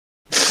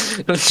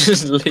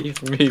Just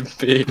leave me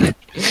be.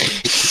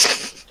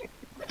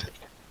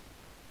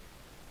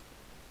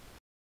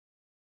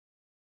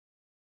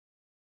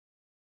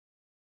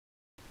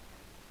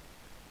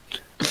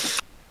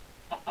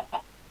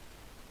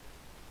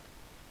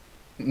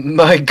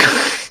 My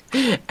god,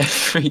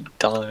 every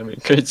time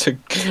it creates a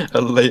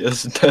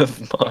latest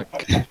death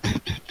mark.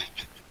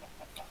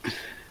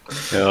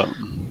 Yeah.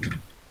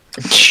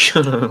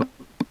 Shut up.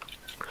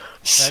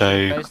 So,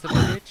 Where's the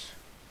village?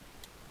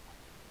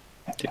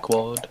 The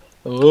quad.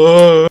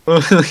 Oh,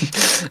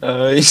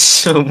 he's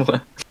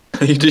somewhere.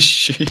 I need a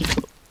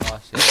shield. Oh,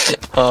 I see.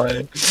 Hi.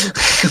 I'm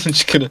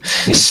just gonna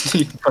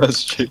sneak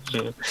past you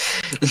now.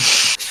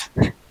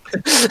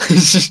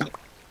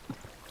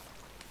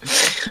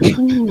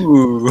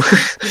 Ooh.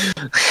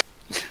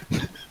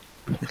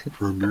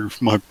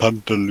 remove my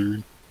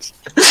pantaloon.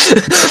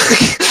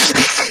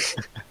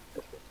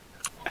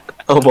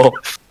 I'm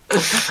off.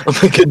 I'm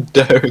like a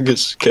daring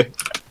escape.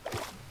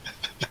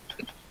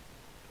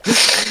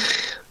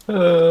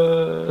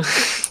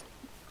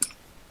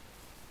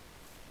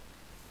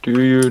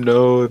 Do you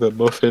know the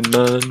Muffin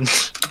Man?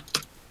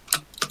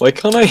 Why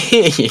can't I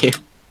hear you?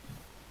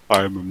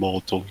 I am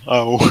immortal.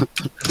 Ow. I'm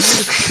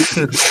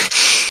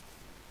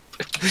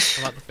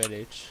at the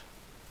village.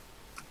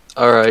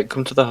 Alright,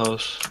 come to the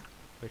house.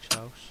 Which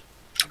house?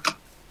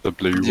 The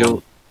blue Yo.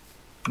 one.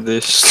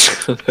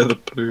 This, the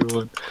blue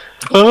one.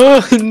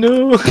 Oh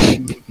no! Oh,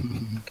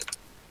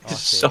 I It's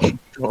see. so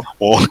dumb.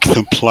 Walk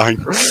the plank.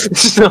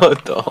 It's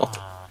not dumb.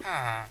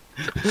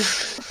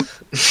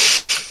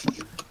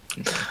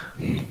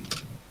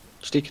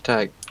 Sneak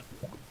attack.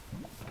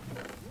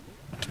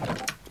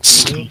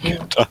 Sneak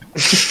attack.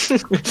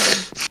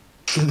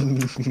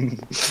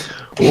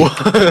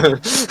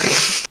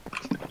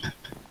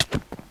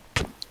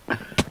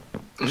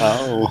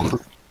 Ow.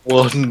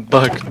 One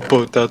back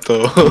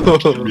potato.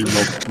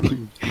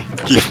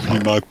 Give me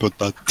my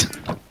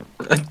potato.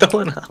 I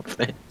don't have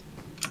it.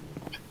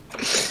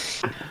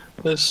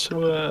 I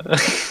swear.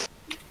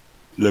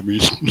 Let me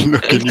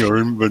look in your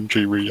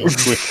inventory real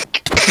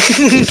quick.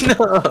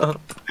 No,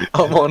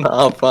 I'm on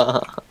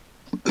Alpha.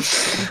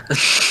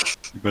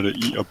 You better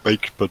eat a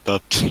baked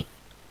potato.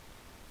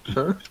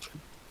 Huh?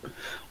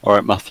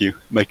 Alright, Matthew,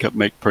 make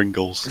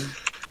Pringles.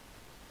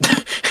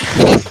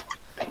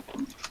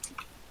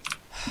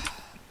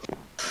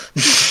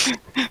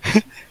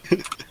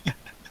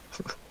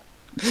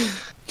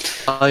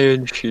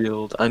 Iron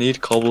shield. I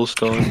need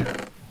cobblestone.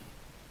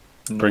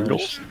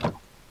 Pringles?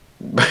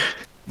 Nice.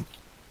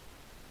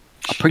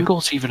 Are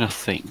Pringles even a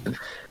thing?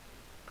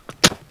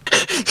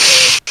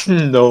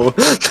 No,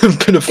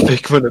 they've been a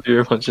figment of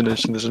your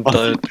imagination this I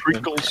entire think time.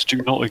 Pringles do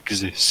not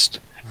exist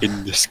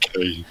in this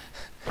game.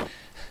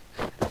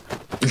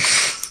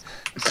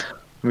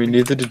 I mean,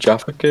 neither do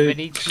Jaffa We cake.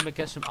 need to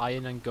get some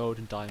iron and gold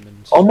and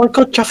diamonds. Oh my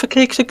god, Jaffa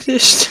cakes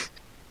exist!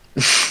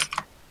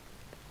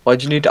 Why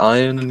do you need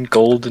iron and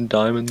gold and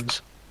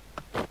diamonds?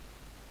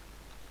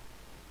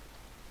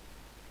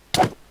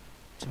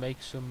 To make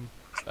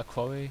a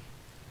quarry.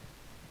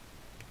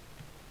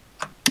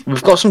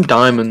 We've got some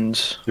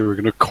diamonds. You were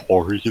gonna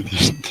quarry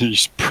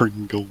these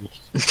Pringles.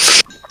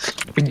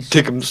 We It's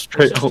dig them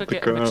straight just out to the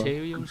get ground.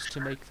 materials to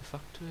make the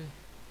factory.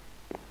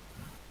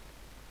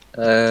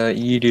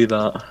 You do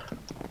that.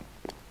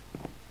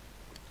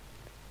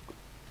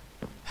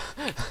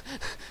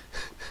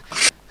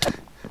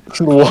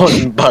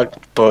 One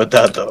back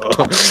potato.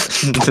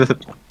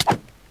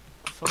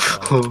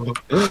 Fuck off.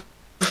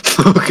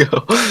 Fuck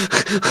off.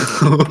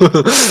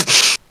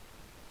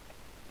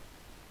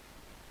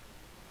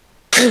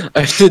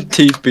 I did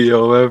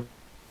TPO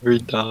every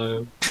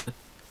time.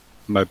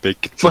 My big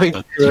My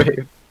potato.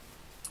 grave.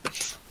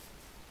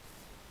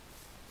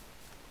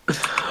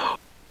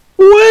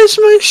 Where's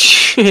my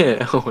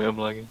shit? Oh wait, I'm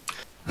lagging.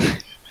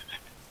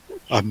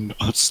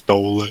 I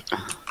stole it.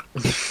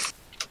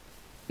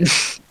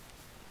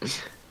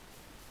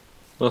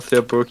 Matthew,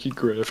 I broke your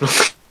grave.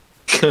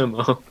 Come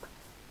on. For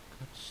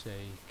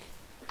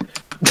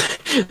God's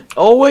sake.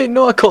 Oh wait,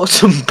 no, I caught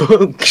some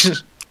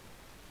bugs.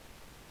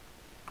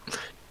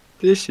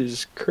 This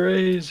is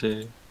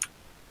crazy.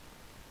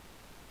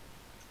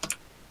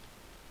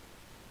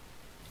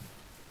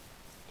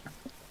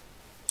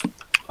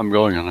 I'm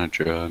going on a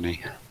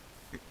journey.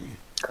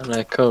 Can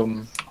I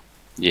come?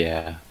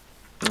 Yeah.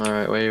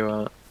 Alright, where you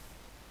at?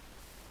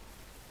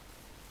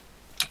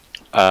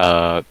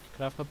 Uh, Can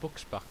I have my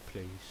books back,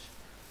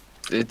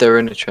 please? They're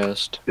in a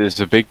chest. there's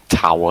a big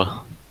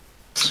tower.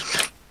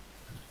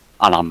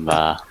 And I'm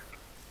there.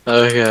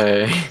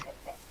 Okay.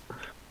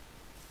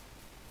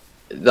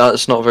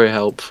 That's not very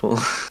helpful.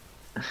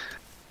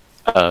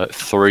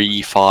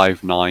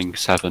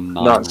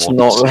 359791. That's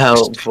not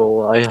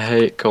helpful. I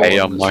hate Hey,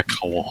 I'm coordinates. my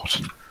co-op.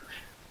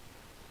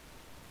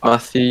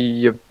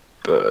 Matthew,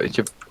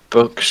 your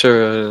books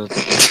are.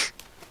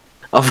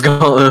 I've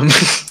got them.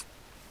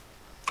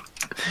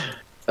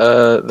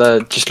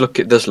 Just look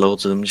at. There's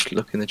loads of them. Just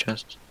look in the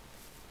chest.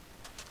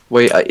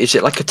 Wait, is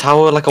it like a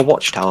tower, like a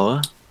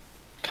watchtower?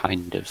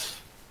 Kind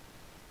of.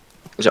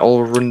 Is it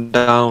all run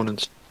down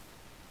and?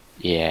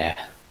 Yeah.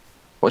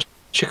 What's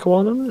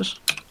Chihuahua numbers?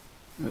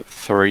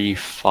 3,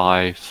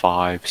 5,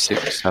 5,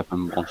 6,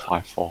 7, 1,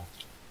 5, 4.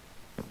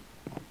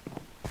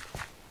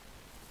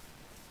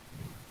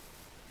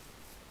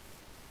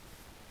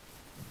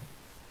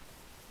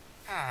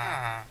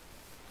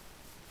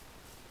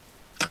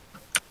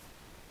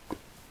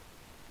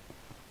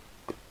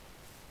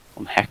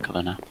 One heck of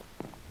an apple.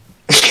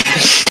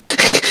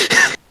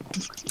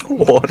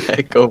 One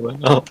heck of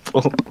an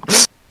apple.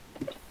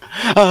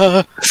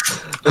 Ah!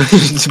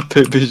 It's a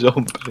baby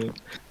zombie.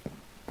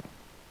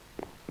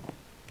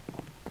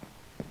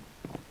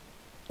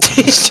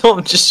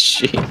 Stop just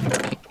shit.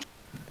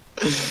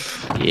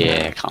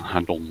 Yeah, can't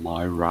handle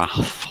my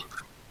wrath.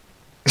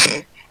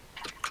 Alright,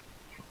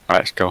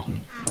 let's go.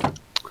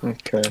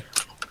 Okay.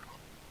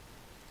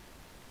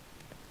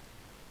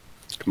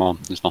 Come on,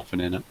 there's nothing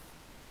in it.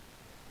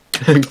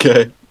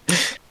 Okay.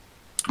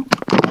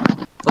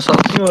 What's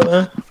that thing over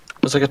there?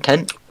 It's like a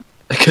tent?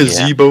 A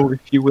gazebo,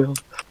 if you will.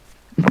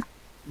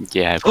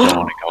 Yeah, but I don't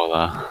want to go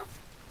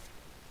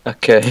there.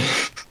 Okay.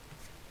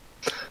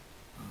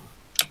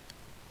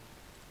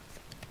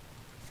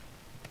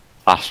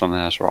 Last one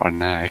there's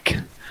rotten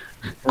egg.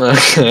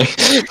 Okay.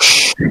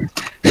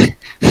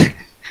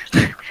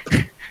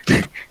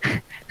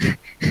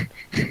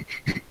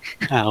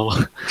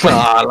 Hell.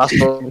 Ah, last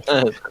one.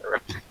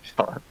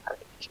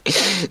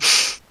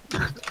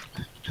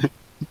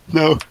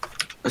 No.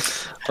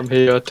 I'm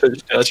here, I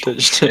touched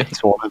it.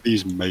 It's one of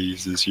these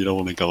mazes, you don't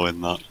want to go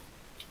in that.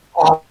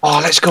 Oh,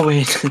 let's go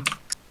in.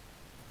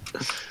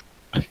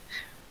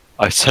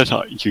 I said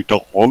that you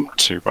don't want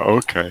to, but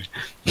okay.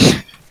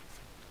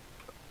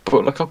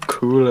 But look how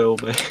cool it'll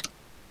be.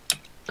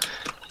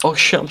 Oh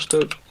shit, I'm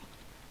stuck.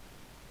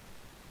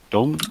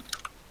 Don't.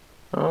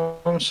 Oh,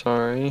 I'm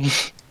sorry.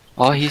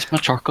 Oh, he's my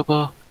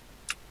chocobo.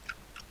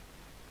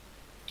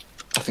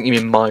 I think you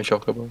mean my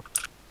chocobo.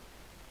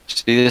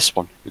 See this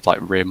one with like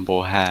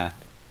rainbow hair?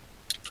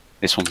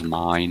 This one's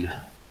mine.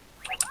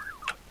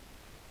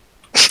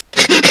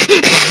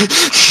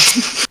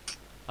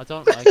 I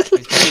don't like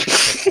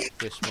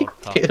this mod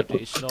pack.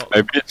 It's not.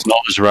 Maybe it's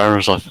not as rare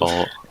as I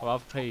thought. Well,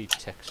 I've paid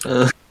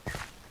texture.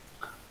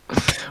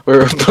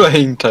 We're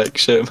playing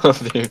Texture,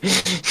 Matthew.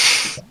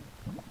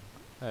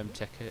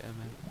 Tech it, I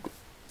mean.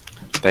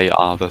 They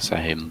are the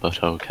same,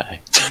 but okay.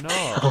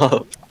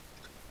 No,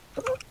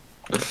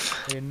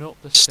 they're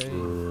not the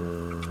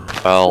same.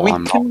 Well, We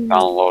I'm can- not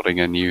downloading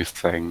a new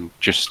thing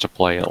just to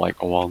play it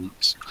like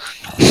once.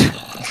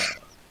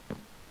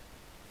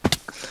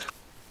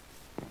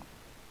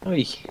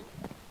 Oi.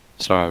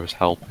 Sorry, I was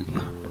helping.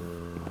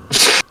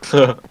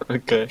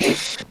 Okay.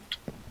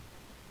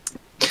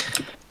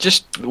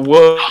 Just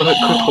work with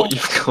what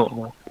you've got,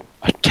 man.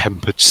 A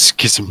tempered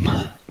schism.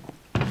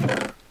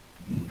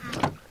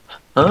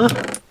 Huh?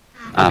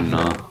 And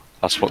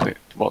that's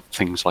what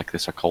things like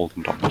this are called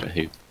in Doctor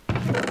Who.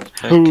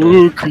 Okay.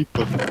 Oh,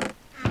 creeper.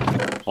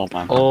 Oh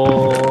man.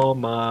 Oh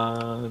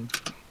man.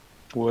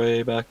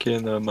 Way back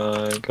in the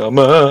mind, got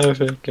my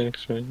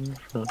vacation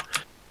from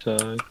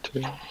side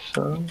to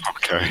side.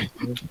 Okay.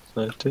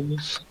 Side to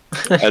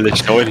side.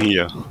 Let's go in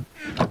here.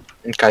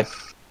 Okay.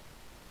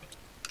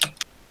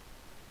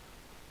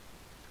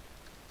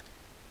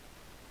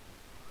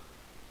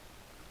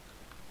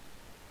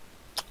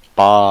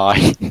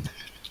 Bye.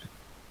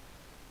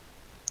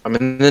 I'm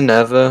in the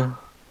nether.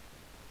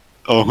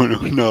 Oh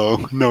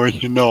no,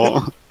 you're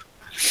not.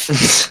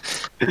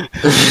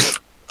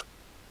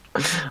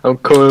 I'm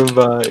coming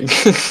back.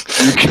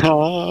 You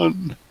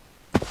can't.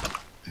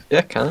 Yeah,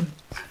 I can.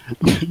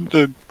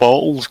 The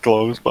portal's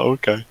closed, but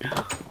okay.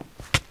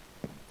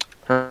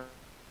 Huh?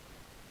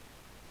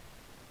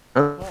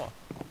 What?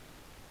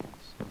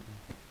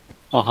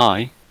 Oh,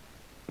 hi.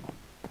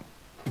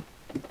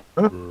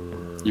 Huh?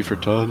 You've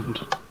returned.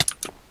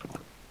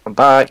 I'm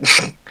back.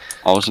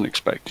 I wasn't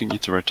expecting you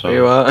to return. Where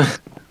you at?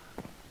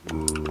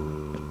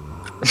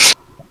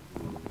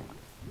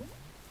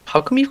 How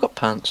come you've got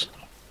pants?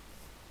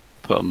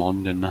 Put them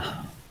on, didn't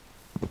I?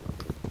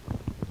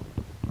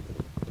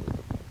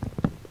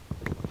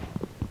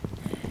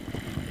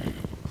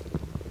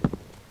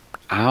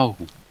 Ow.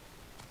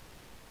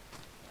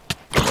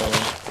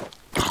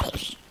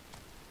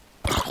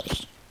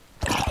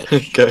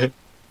 Okay.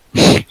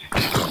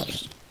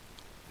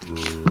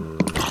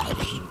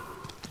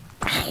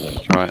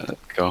 Right,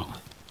 let's go.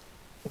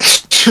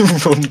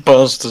 Run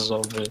past the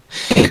zombie.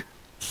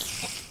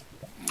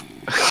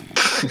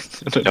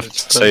 You have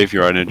to save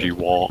your energy,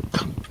 walk.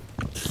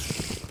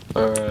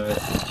 Alright.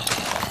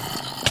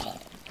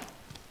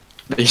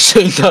 You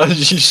say that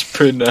as you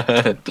sprint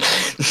ahead.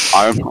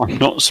 I'm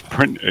not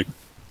sprinting.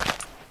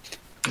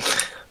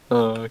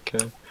 Oh,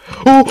 okay.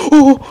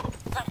 Oh!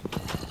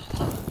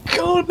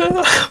 God,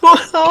 no!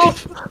 What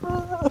off?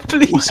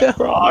 Please help.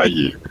 Where are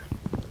you?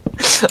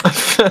 I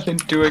fell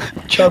into a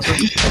chasm.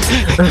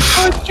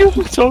 I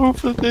jumped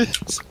over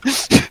this.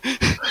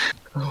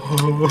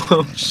 Oh,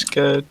 I'm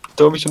scared.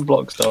 Throw me some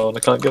blocks down, I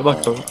can't get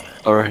back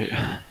up. Alright.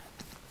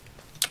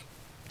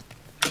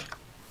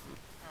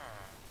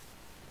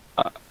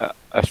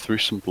 I threw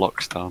some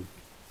blocks down.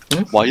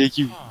 Hmm? Why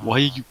are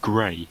you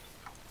grey?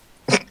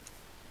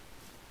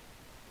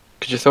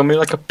 Could you throw me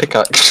like a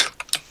pickaxe?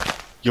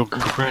 You're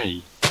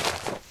grey.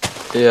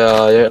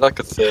 Yeah, like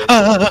a thing.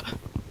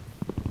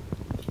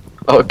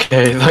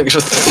 Okay, thanks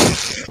for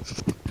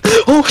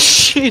oh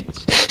shit!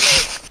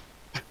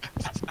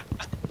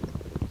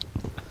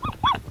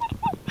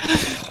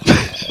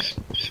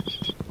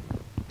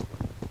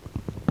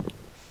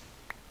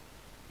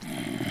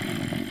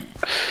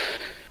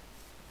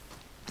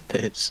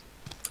 This.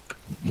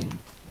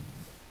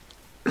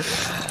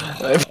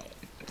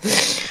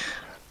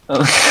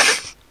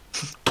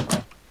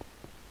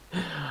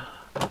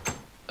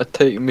 I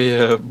take me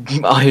a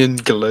iron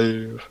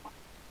glaive.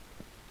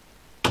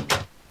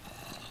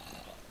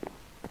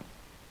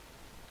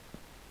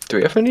 Do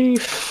we have any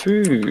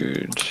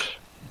food?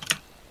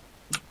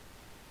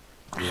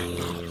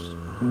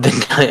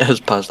 The night has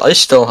passed. I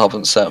still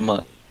haven't set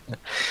my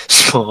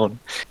spawn.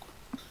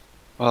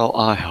 Well,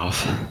 I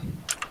have.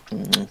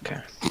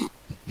 Okay.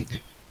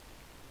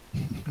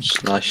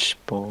 Slash I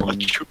spawn.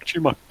 chucked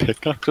you my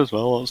pickaxe as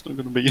well. That's not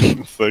going to be in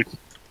the thing.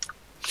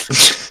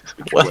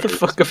 Where the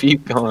fuck have you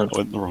gone? I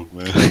went the wrong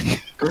way.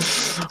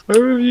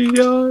 Where have you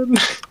gone?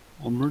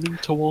 I'm running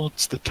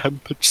towards the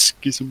tempered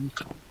schism.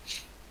 What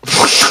the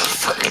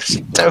fuck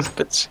is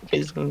tempered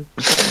schism?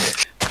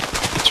 It's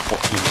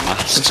what the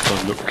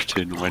master looked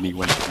in when he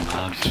went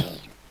mad.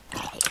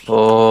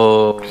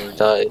 Oh,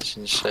 that is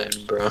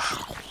insane, bro.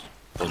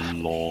 The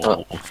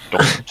law of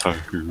Doctor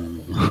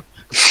Who.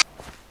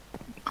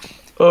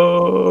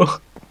 Oh.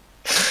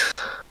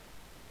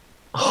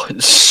 Oh,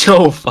 it's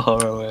so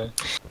far away.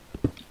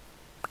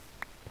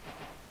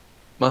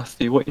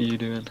 Matthew, what are you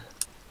doing?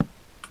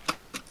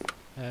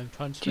 I'm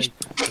trying to make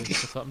the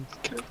stuff I'm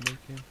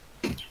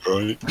making.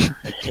 Right.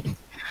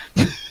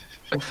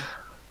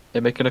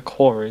 You're making a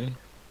quarry?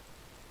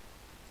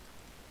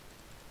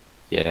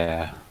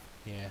 Yeah.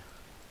 Yeah.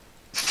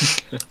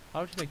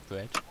 How do you make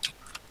bread?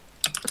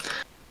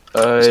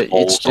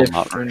 It's on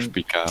that roof, different.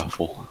 be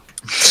careful.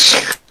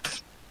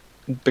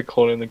 Big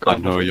hole in the I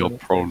ground. know you're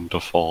prone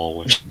to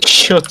falling.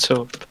 Shut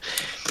up.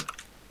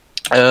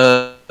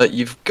 It's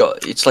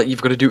like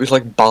you've got to do it with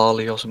like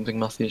barley or something,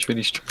 Matthew. It's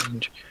really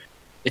strange.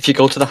 If you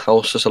go to the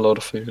house, there's a load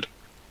of food.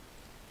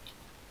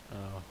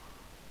 Oh.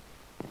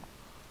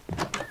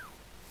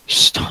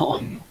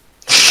 Stop.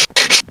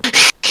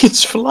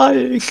 It's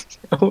flying.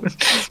 I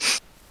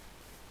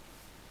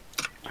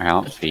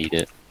can't feed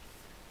it.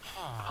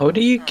 How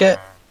do you get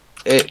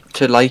it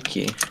to like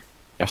you?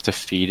 You have to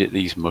feed it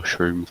these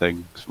mushroom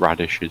things,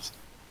 radishes.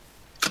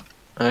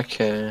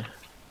 Okay.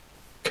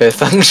 Okay,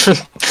 thanks for.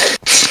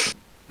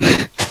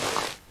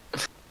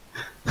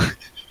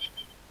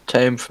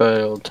 Time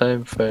failed.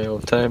 Time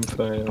failed. Time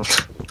failed.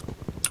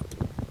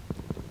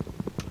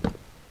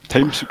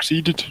 Time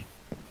succeeded.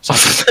 For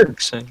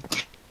fuck's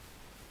sake.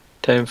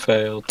 Time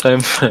failed. Time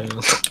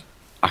failed.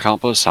 I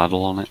can't put a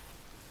saddle on it.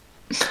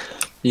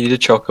 You need a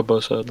chocobo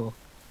saddle.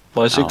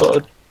 Why has it Oh. got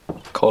a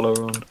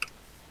collar on?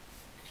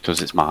 Because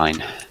it's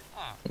mine.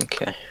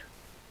 Okay.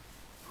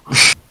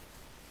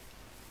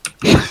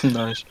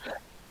 Nice.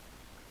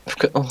 I've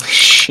got all the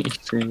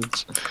shit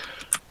reads.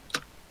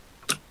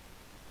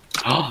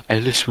 Oh,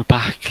 Ellis, we're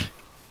back.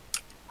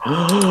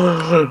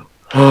 How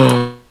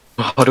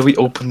do we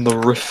open the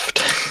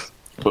rift?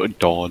 Put a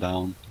door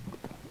down.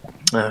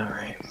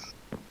 Alright.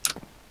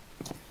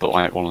 But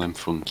like one of them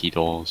funky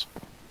doors.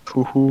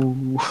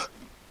 Hoo-hoo.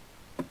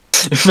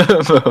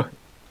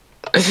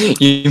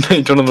 You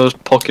made one of those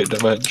pocket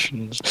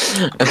dimensions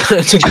and I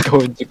had to go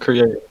into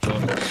create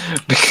them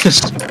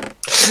because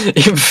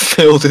it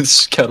filled with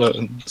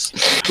skeletons.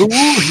 Ooh,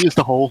 here's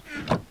the hole.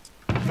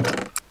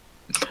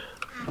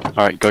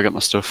 Alright, go get my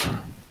stuff.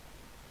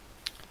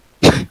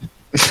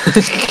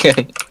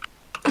 Okay.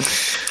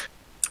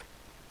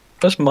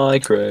 Where's my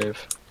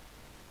grave?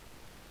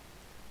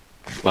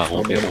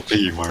 Well, it'll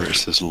be where it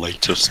says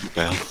latest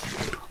bell.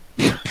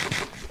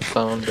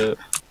 Found it.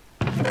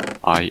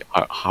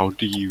 How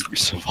do you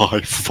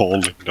survive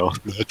falling down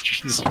there?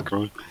 Jesus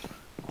Christ.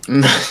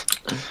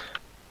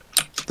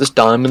 There's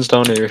diamonds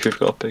down here if you've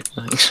got a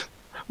pickaxe.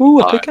 Ooh,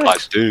 a I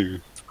pickaxe! do.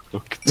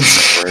 Look,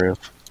 it's a grave.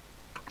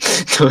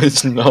 No,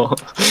 it's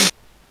not.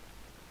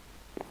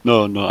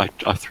 No,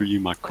 I threw you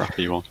my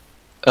crappy one.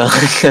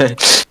 Okay.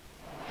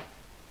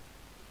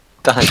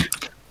 Damn.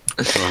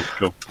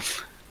 Welcome.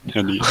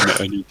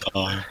 Any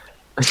time.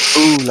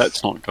 Ooh,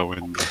 let's not go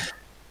in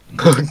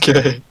there.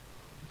 Okay.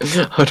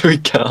 How do we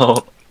get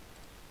out?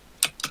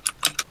 Do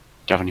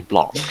you have any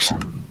blocks?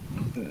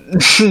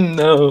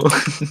 No.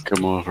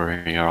 Come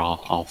over here,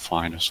 I'll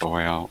find us a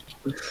way out.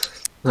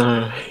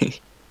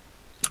 Alright.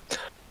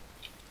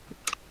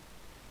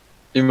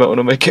 You might want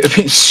to make it a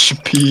bit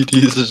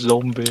speedy as a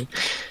zombie.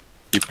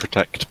 You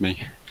protect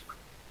me.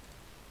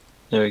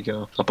 There we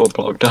go. I put a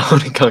block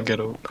down and can't get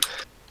up.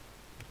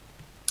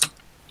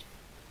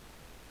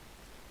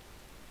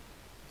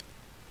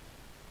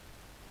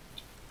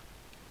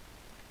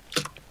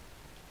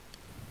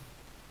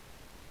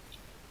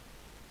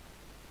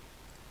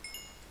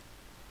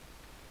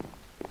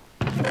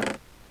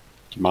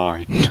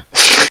 Mine.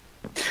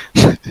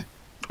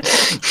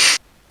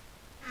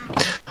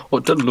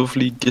 What do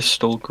lovely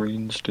distal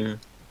greens do?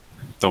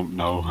 Don't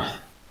know.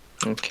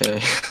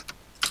 Okay.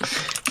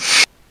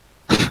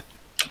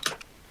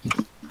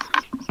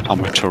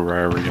 I'm a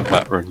Terraria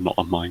veteran, not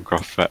a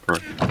Minecraft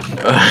veteran.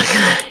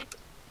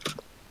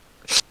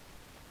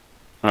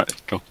 Right,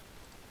 let's go.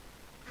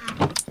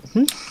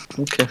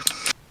 Okay.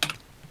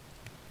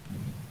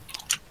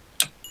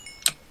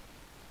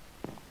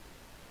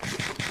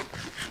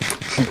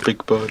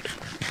 Big bird.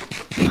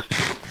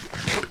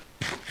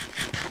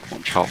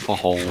 Watch out for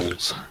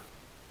holes.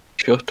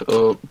 Shut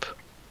up.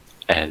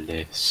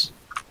 Ellis.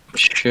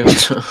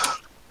 Shut up.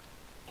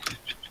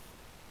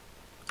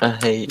 I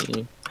hate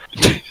you.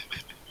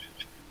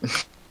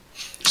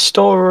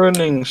 Stop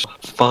running so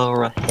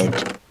far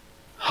ahead.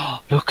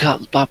 Look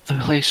at that, the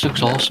place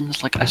looks awesome.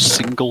 It's like a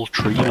single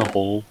tree in a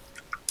hole.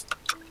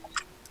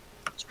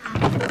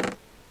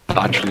 That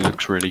actually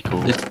looks really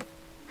cool.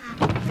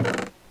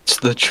 It's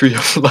the tree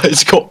of life.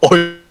 It's got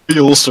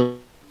oil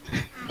surrounding.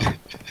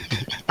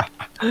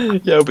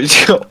 Yeah, but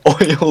it's got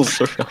oil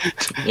surrounding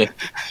it.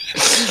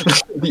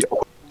 The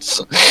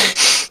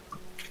oils.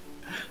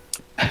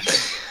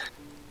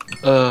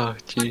 Oh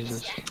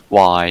Jesus!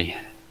 Why?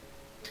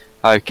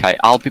 Okay,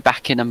 I'll be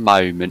back in a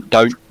moment.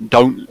 Don't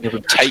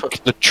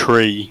take the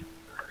tree.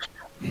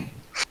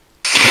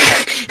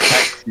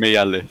 Text me,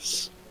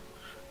 Alice.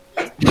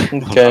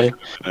 Okay.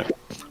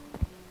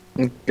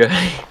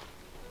 Okay.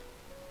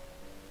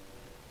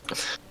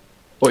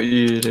 What are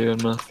you doing,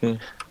 Matthew?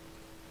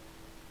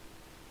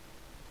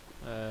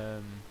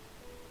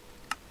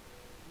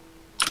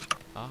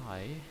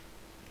 I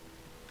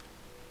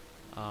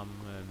am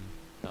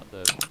at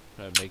the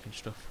making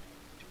stuff.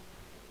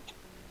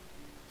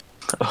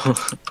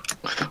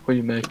 What are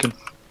you making?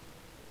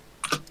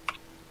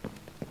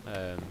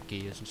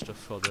 Gears and stuff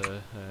for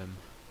the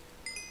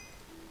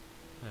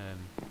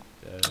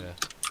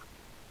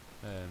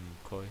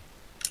koi.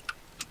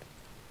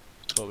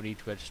 But we need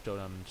redstone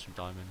and some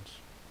diamonds.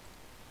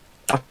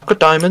 I've got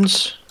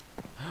diamonds.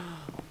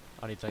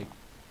 I need like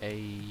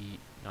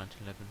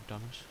 1911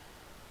 diamonds.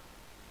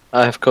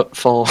 I've got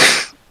 4.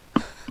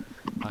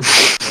 I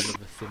have one of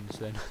the things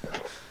then.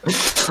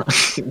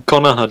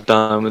 Connor had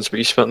diamonds, but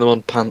he spent them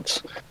on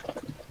pants.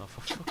 Oh,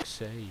 for fuck's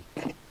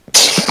sake.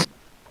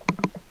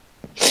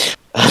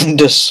 And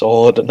a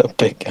sword and a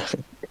pickaxe.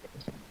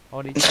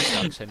 I need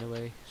pickaxe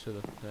anyway, so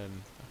that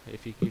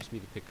if he gives me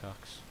the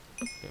pickaxe,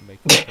 it'll make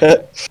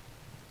it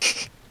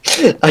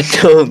I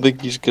don't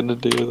think he's gonna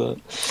do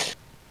that.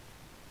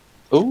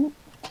 Oh.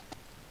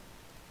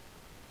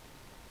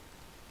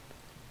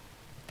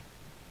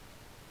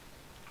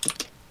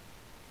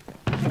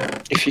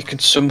 If you can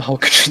somehow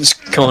convince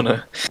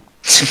Connor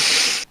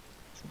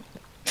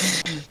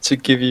to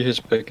give you his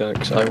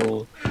pickaxe, I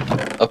will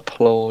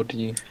applaud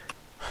you.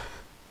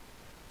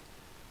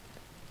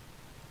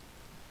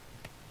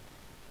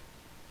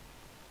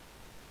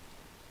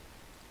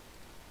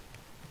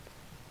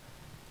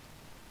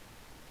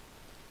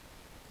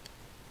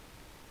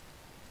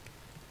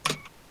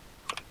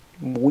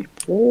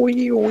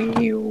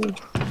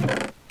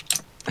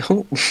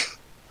 Oh.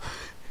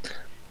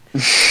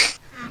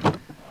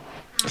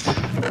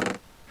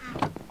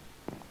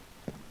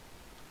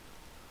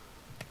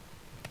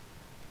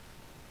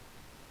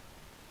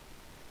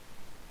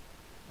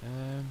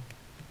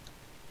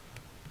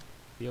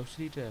 we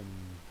also need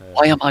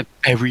Why am I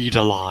buried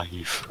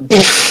alive?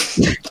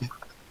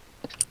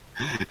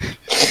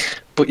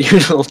 But you're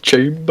in a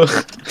chamber.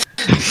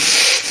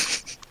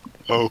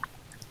 Oh.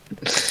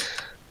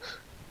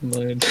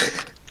 Mine.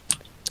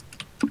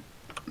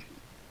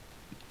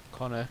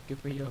 Connor,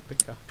 give me your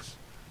pickaxe.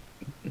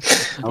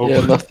 Oh.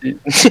 Yeah, Matthew.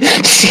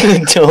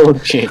 I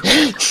told you.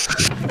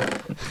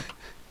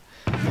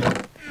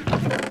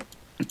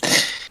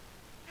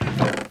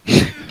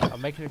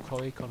 I'm making a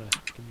koi, Connor.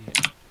 Give me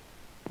it.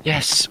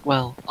 Yes,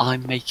 well,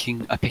 I'm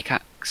making a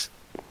pickaxe.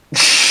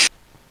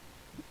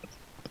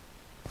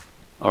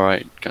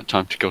 Alright, got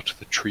time to go to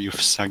the Tree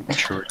of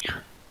Sanctuary.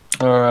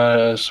 Alright,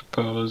 I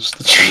suppose.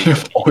 The tree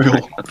of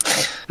oil.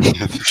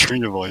 Yeah, the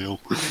Tree of Oil.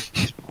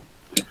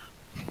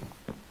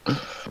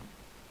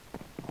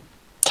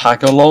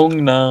 Tag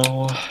along now.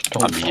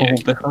 Don't I'm fall here.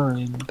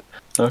 behind.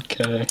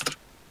 Okay.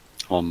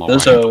 On my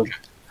There's way. a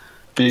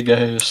big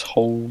ass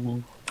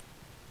hole.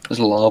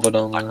 There's lava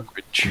down there.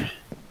 Language.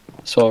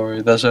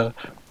 Sorry, there's a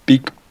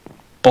big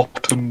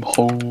bottom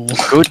hole.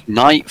 Good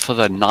night for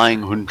the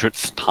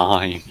 900th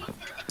time.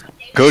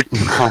 Good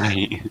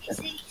night.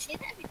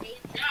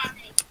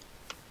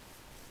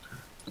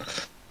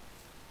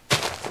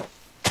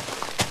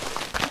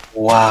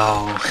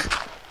 Wow.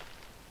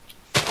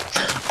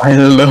 I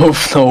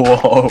love the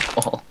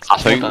waterfall. I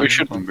think we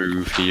should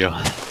move here.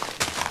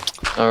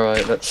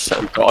 Alright, let's set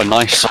We've got a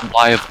nice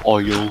supply of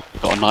oil,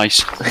 got a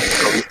nice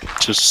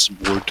just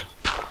wood.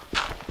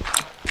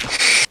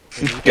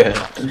 good.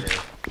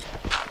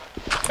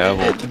 Yeah,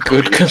 well,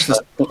 Good because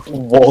there's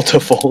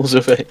waterfalls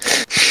of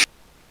it.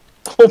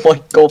 Oh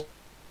my god,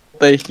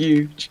 they're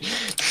huge.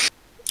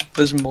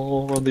 There's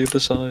more on the other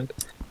side.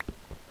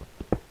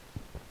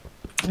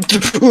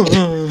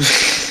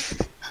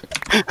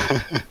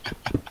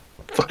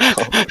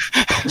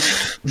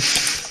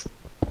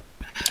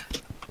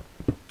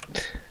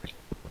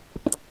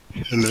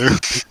 Hello.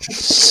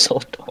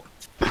 Sod off.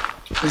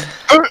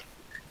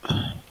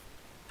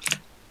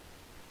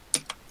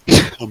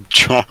 I'm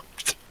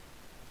trapped.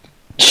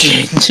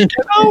 Get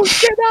out!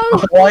 Get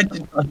out! Why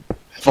did I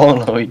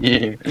follow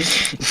you?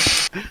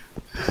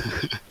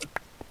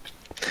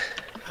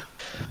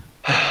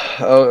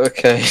 Oh,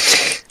 okay.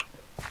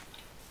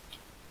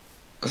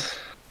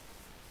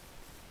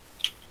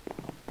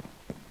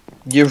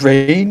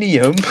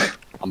 Uranium?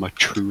 I'm a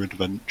true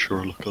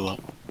adventurer, look at that.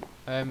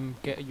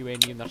 Get a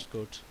uranium, that's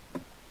good.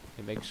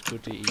 It makes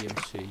good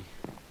EMC.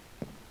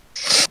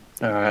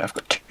 Alright, I've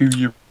got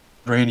 2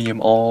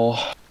 uranium ore.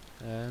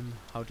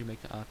 How do you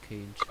make the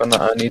arcane? And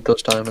I need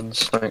those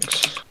diamonds,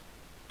 thanks.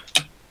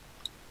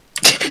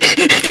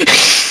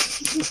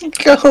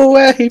 Go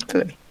away,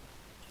 please.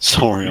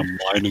 Sorry, I'm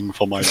mining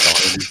for my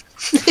diamond.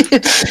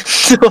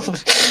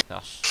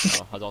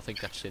 That's, I don't think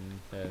that's in,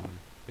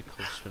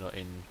 because we're not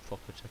in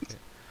proper ticket.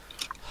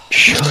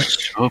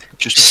 Shut up,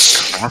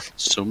 just craft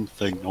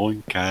something, no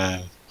one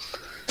cares.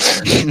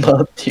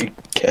 Matthew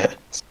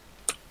cares.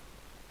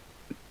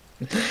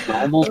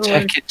 Normal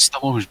tech, it's the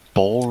most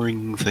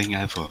boring thing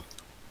ever.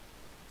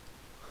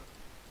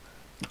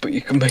 But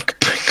you can make a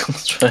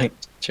Pringles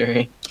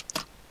Factory.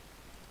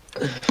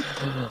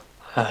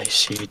 I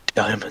see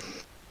diamond.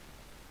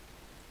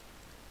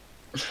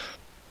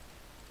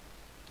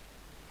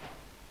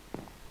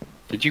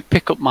 Did you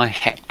pick up my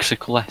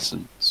hexical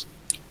essence?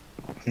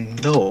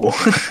 No.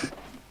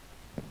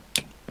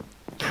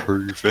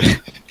 Prove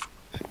it.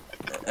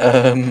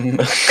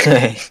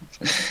 Okay.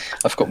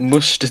 I've got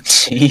mustard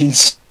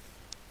seeds.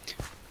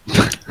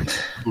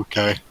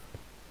 Okay.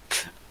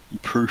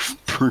 Proof.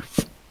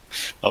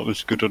 That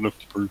was good enough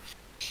proof.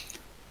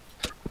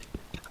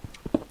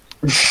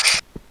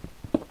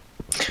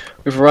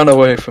 We've run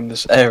away from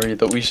this area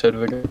that we said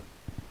we're going.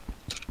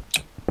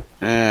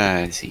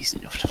 It's easy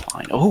enough to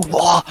find. Oh,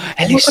 what? Oh,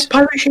 Ellis! a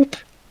pirate ship!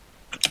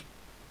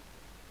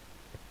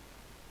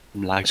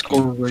 I'm Let's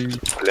lagging. go raid.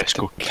 Let's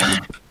go kill.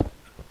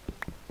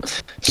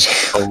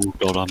 Oh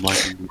god, I'm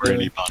lagging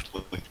really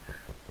badly.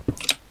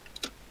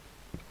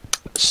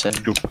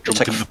 Send. Jump It's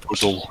like in the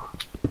puzzle.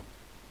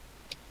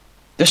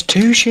 There's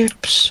 2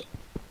 ships!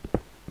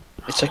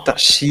 It's like that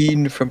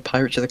scene from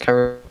Pirates of the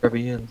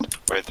Caribbean.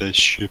 Where there's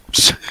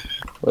ships.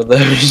 Where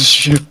there is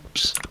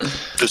ships.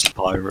 There's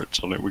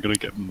pirates on it, we're gonna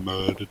get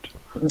murdered.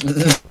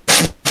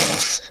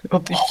 It'll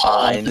be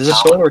fine. There's a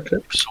solar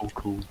eclipse. So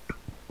cool.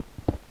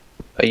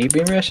 Are you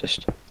being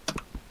racist?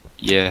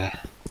 Yeah.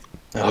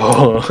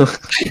 Oh.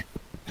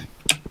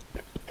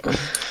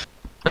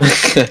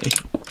 Okay.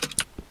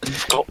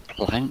 I've got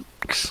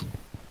planks.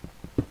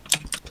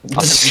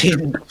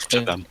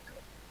 To them.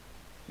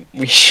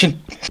 We should.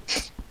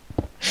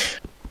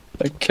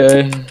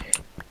 Okay.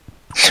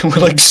 We're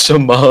like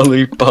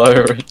Somali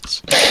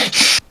pirates.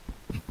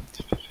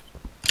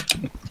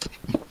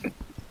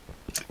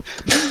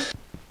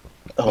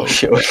 Oh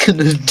shit, we're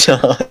gonna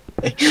die.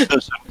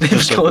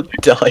 They've got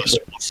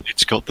diamonds.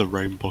 It's got the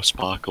rainbow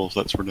sparkles,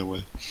 let's run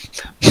away.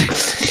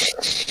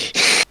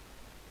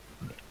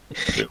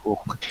 It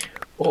will.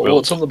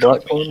 What's on the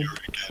black one?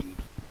 Again.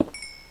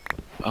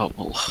 Oh,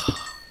 well.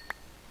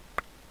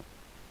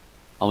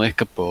 I'll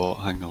make a boat,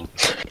 hang on.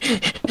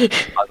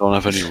 I don't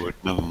have any wood,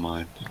 never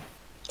mind.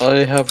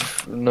 I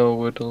have no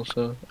wood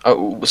also.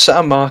 Oh, set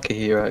a marker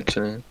here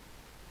actually.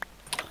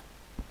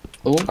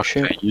 Oh Okay,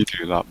 shit. you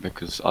do that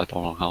because I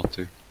don't know how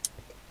to.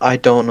 I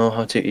don't know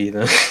how to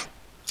either.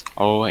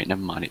 Oh wait,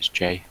 never mind, it's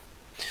J.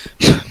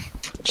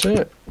 That's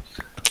it.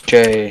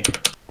 J.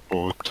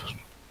 Boat.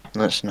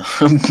 That's not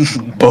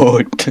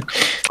boat.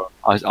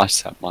 I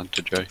set mine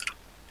to J.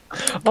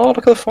 Oh, look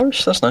at the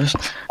forest. That's nice.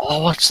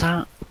 Oh, what's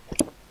that?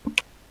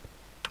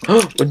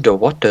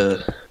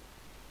 Underwater.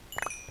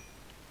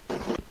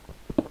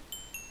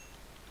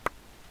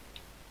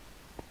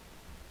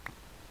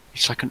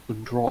 It's like an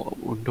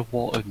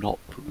underwater, not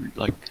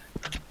like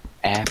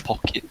air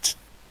pocket.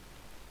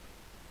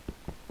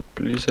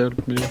 Please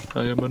help me.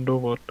 I am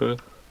underwater.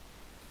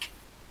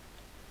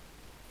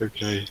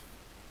 Okay.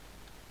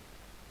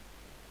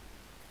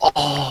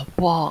 Oh,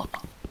 what?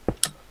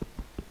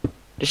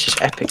 This is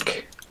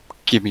epic.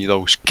 Give me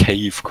those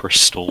cave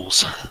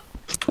crystals.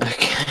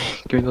 Okay,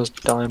 give me those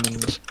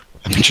diamonds.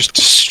 I'm just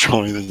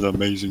destroying this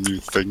amazing new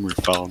thing we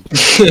found.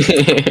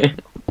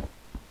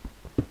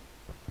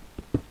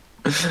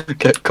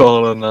 Get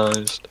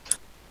colonized.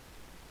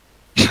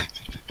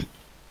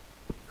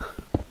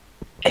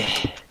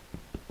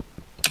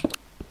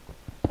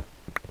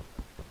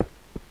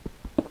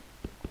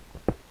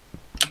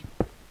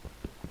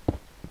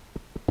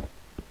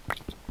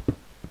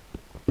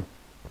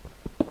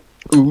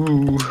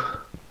 Ooh,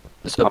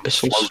 there's a I'm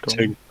abyssal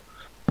floating. stone.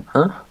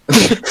 Huh?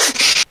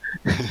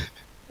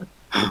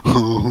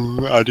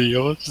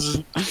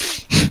 Adios.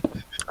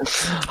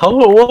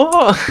 Oh,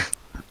 what?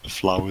 The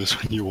flowers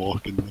when you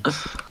walk in them.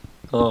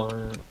 Oh,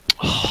 yeah.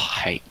 Oh, I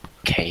hate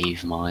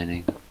cave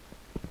mining.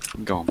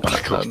 I'm going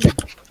back up.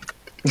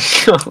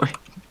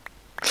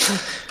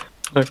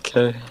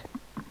 Okay.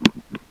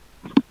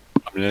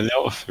 I'm nearly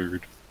out of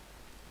food.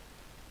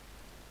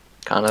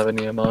 Can't have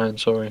any of mine,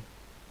 sorry.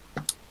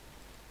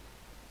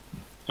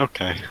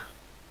 Okay.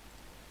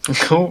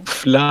 Go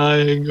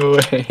flying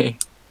away.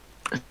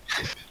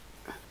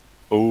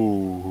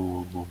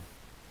 Oh,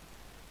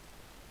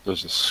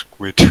 there's a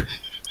squid.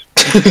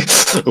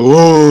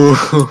 Ooh.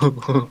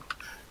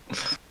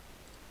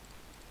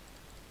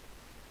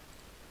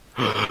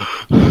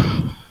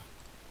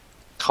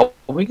 How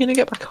are we gonna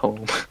get back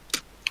home?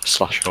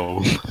 Slash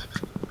home.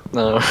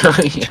 No,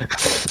 yeah.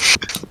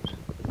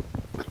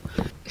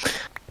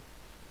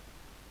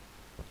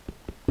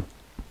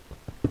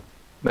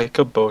 Make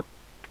a boat.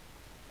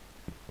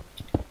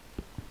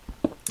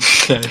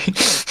 Okay.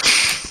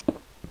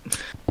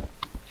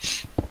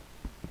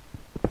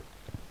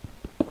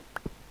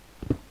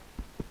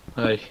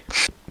 Hi.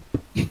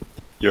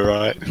 You're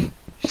right.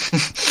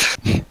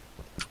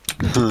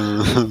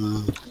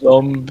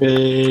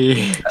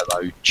 Zombie.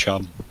 Hello,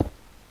 chum.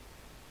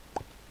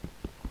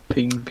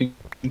 Ping, ping,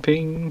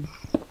 ping.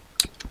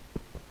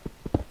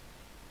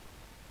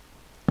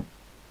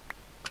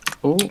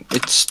 Oh,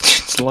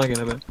 it's lagging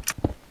a bit.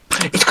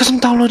 It's because I'm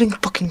downloading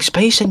fucking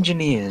Space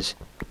Engineers.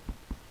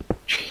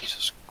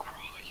 Jesus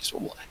Christ.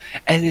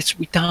 Ellis,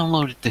 we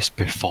downloaded this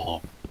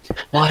before.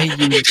 Why are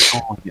you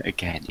installing it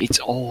again? It's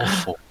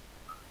awful.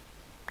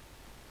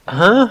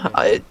 Huh?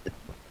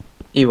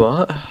 You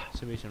what? For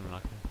some reason I'm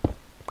like,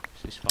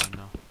 it's fine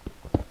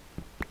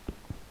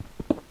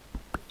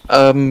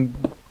now.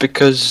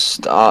 Because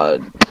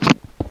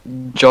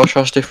Josh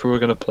asked if we were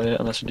gonna play it,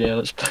 and I said yeah,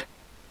 let's play.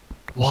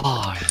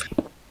 Why?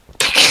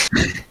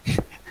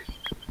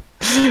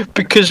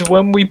 Because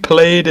when we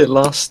played it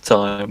last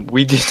time,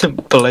 we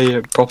didn't play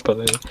it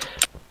properly.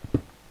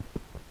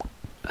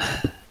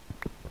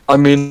 I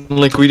mean,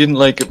 like, we didn't,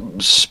 like,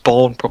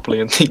 spawn properly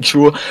and things.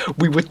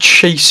 We were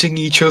chasing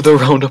each other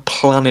around a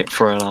planet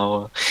for an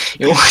hour.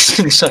 It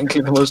wasn't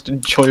exactly the most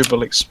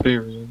enjoyable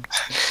experience.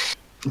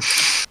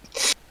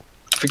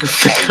 If we could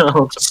figure out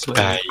how to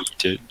play.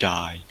 Spade,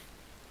 die.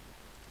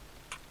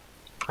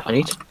 I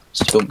need to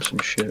dump some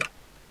shit.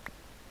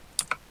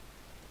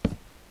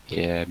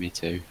 Yeah, me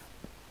too.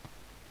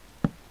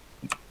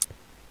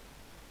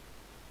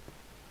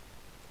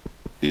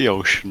 The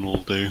ocean will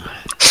do.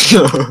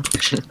 Found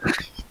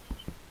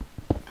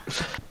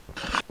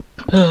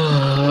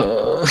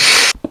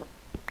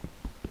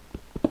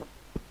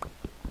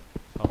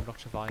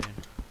lots of iron.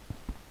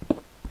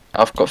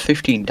 I've got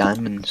 15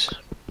 diamonds.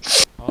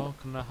 Oh,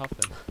 can I have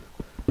them?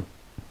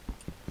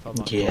 Found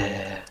that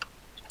Yeah.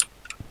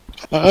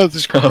 Oh,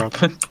 there's crab.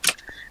 gold.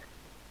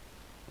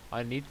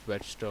 I need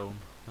redstone.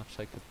 That's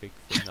like a big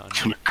thing that I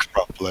And need. a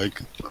crab leg.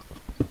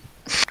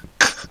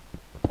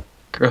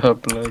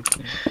 Crab leg.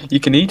 You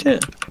can eat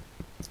it?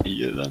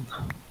 Eat it then.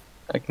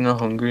 I'm not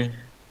hungry.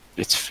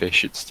 It's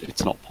fish,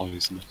 it's not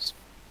poisonous.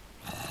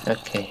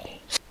 Okay.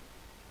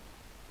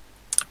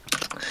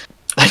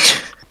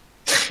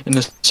 In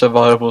a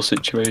survival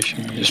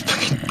situation, you just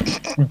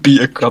fucking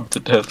beat a crab to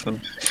death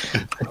and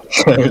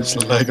tear its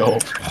leg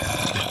off.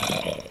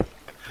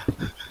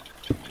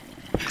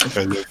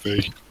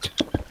 Elevate.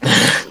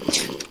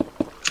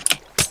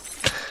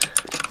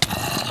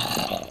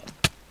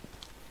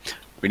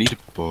 We need a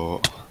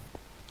boat.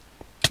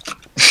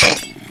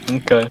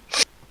 Okay.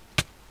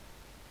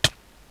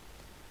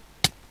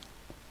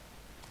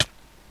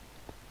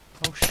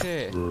 Oh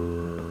shit!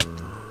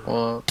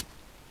 What?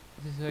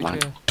 This is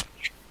like a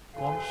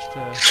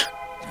monster.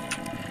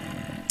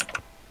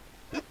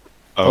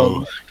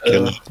 Oh,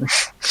 killer.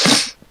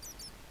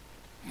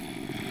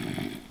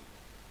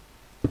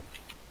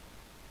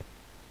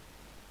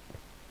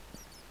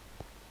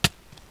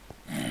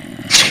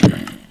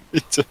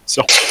 It's a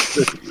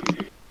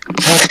zombie.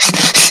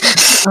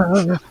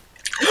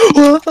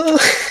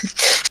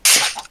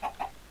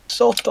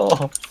 Soft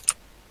off.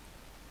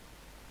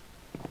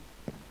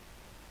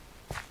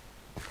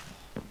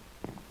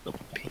 For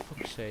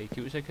fuck's sake,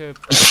 it was like a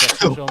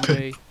possessed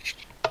zombie.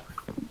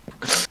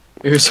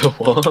 It was a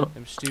what?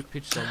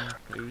 Stupid zombie.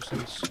 It was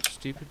some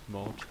stupid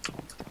mod.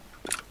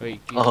 Wait,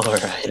 it Oh,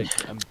 was right. like,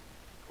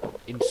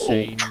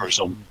 insane Ultra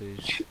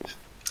zombies.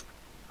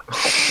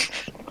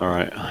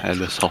 Alright,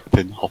 Ellis, hop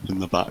in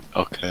the back.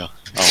 Okay, I'll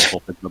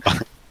hop in the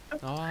back.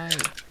 Alright.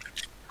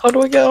 How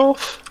do I get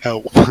off?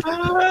 Help.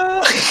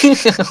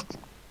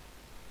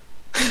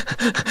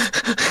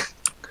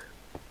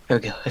 There we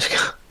go, let's go.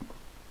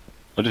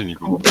 I didn't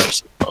even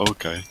press it, but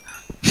okay.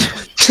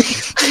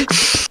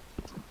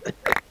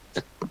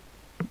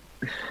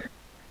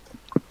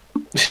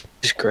 This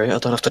is great, I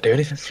don't have to do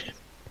anything.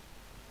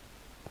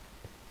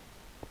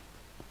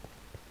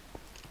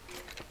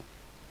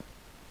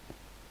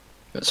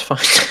 That's fine.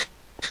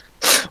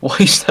 Why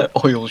is that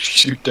oil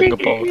shooting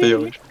above the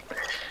ocean?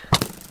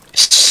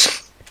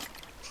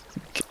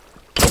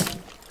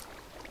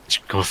 Let's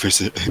go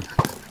visit him.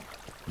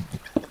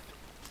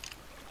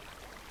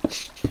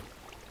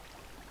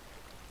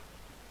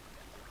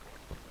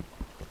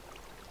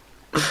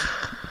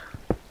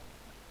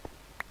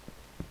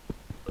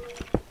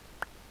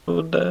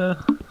 Oh no.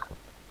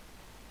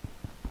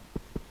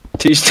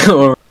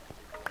 T-Store.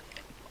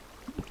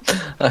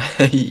 I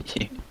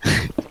hate you.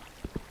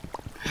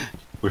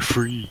 We're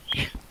free.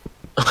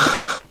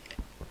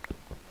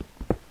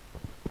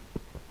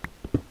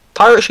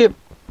 pirate ship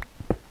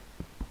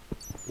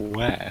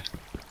Where?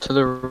 to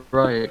the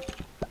right.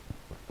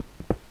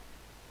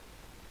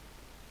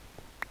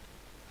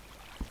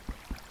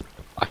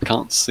 I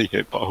can't see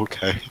it, but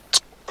okay.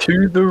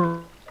 To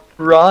the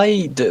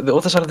right, the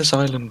other side of this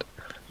island.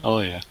 Oh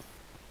yeah.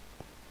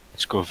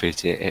 Let's go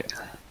visit it.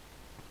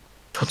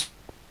 What's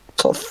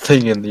that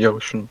thing in the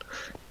ocean?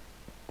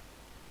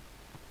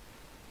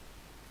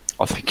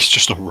 I think it's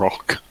just a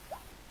rock.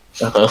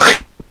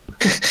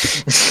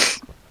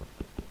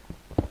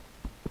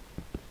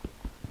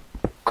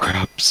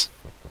 Crabs.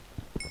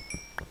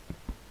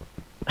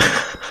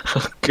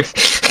 Okay.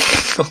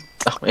 God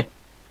damn it.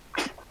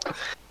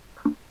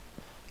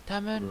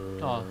 Damn it.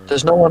 Oh,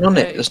 There's no one on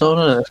it. Hey, There's no one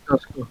on it. Let's go,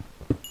 let's go.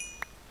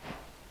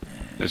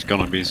 There's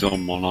gonna be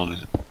someone on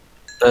it.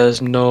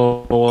 There's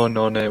no one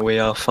on it. We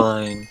are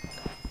fine.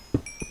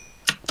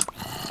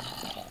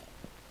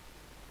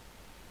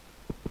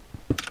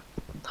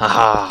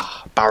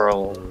 Haha,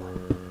 barrel.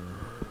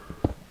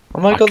 Oh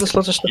my god, there's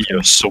lots of stuff here.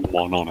 There's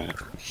someone on it.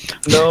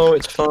 No,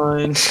 it's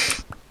fine.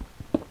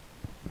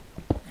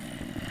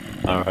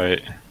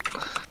 Alright.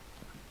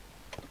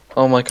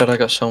 Oh my god, I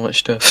got so much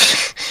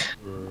stuff.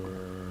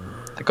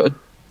 I got a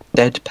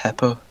dead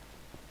pepper.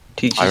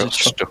 Teaches I a got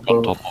stuck chocolate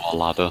on bowl. top of a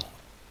ladder.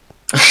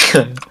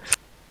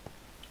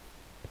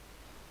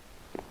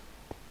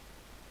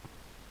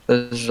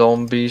 There's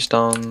zombies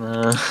down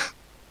there.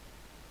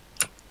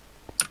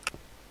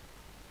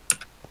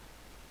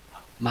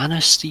 Man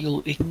of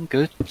steel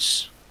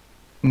ingots.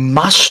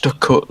 Master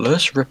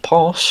Cutlass,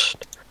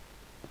 riposte.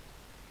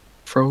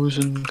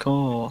 Frozen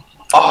core.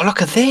 Oh,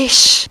 look at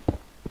this!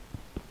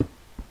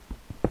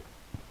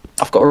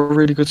 I've got a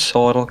really good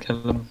sword, I'll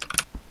kill him.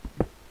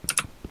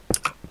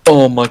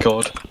 Oh my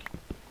god.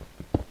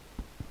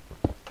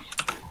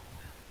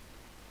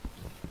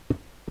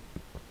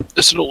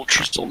 It's an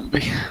ultra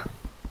zombie.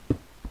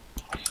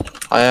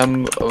 I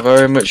am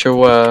very much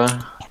aware,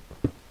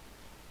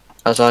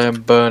 as I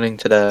am burning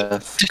to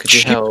death. Could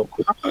you help?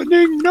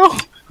 Burning, no!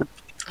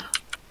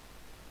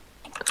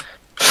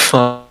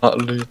 Fat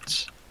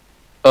loot.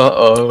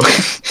 Uh-oh.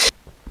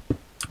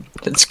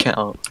 Let's get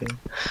out of here.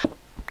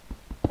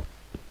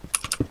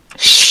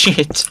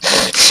 Shit!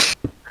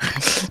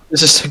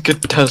 This is a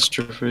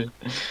catastrophe.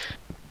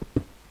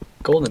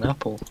 Golden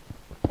apple.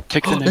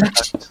 Take the Oh,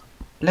 next.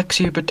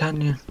 Lexia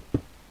Britannia.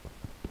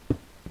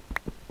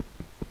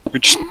 We're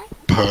just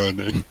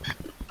burning.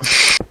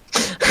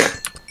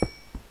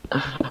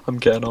 I'm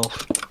getting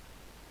off.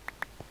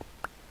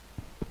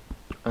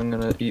 I'm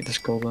gonna eat this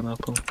golden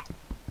apple.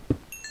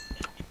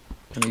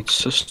 I need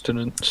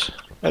sustenance.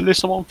 At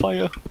least I'm on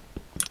fire.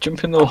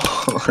 Jump in the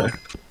water.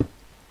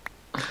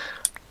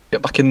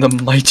 Get back in the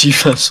mighty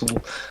vessel.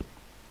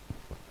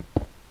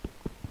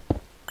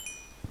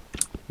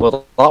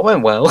 Well, that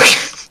went well.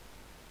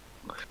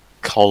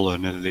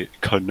 Colonialism.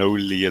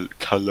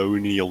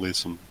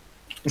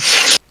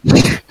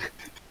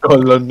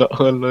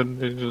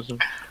 Colonialism.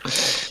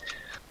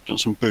 Got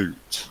some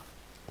boots.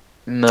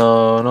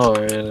 No, not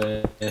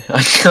really.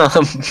 I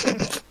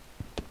can't.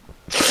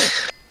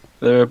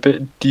 They're a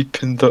bit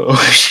deep in the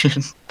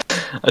ocean.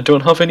 I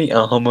don't have any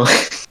armor.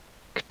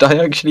 Could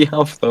I actually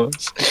have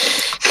those?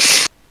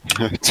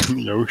 It's in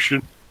the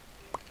ocean.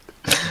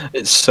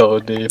 It's so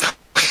deep.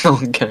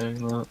 I'm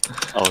getting that.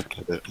 I'll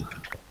get it.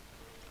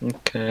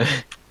 Okay.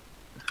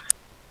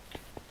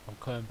 I'm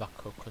coming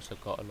back up because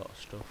I've got a lot of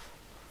stuff.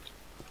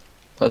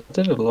 I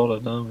did a lot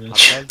of I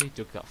damage. barely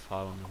dug that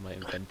far on my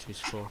inventory's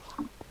full.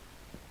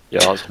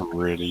 Yeah, that's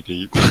really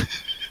deep.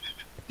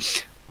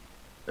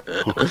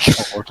 Oh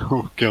god,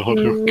 oh god,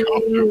 oh god,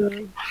 oh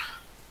god.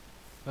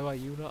 Where are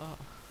you lot at?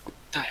 What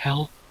the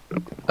hell?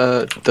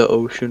 The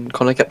ocean.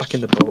 Can I get back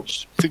in the boat?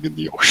 Something in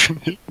the ocean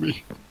hit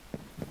me.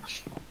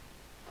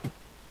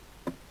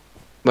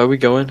 Where are we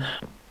going?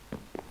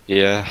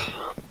 Yeah.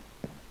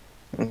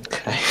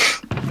 Okay.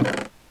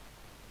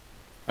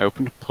 I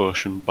opened a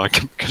potion bag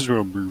because we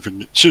were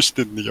moving it just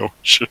in the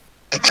ocean.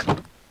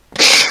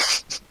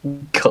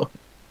 God.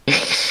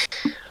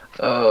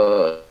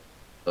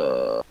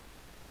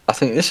 I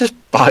think this is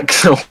back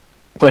the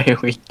way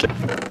we go.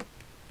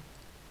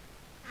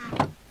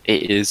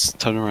 It is.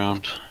 Turn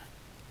around.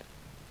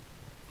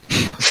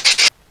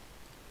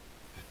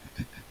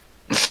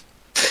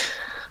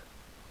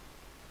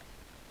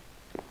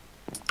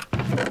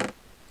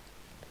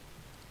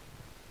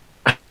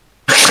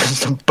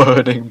 It's a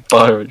burning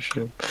pirate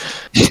ship.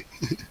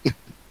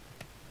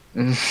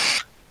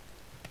 Mm.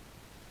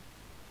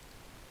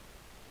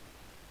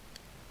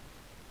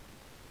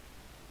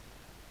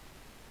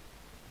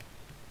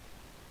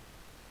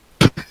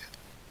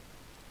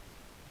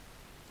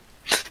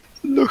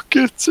 Look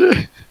at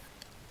it.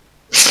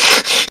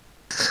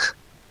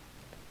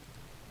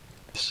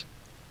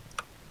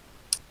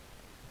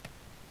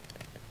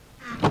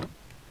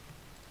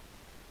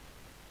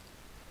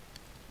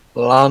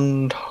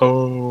 Land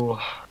ho.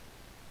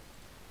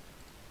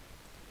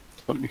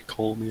 Don't you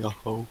call me a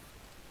hoe?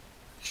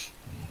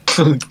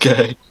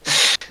 Okay.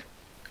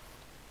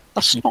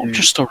 That's not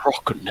just a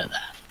rock under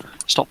there.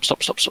 Stop,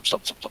 stop, stop, stop,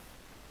 stop, stop, stop.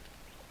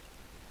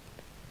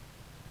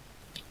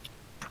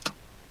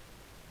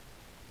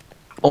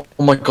 Oh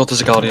my god,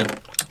 there's a guardian.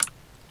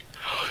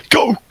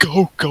 Go,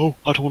 go, go!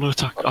 I don't want to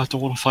attack. I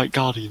don't want to fight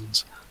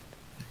guardians.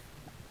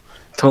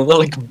 Don't they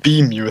like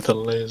beam you with a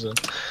laser?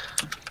 Do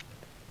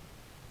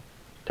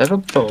they have a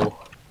bow?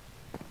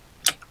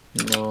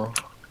 No.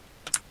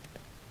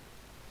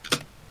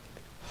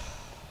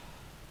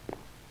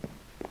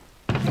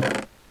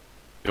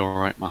 You're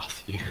alright,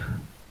 Matthew.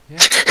 Yeah.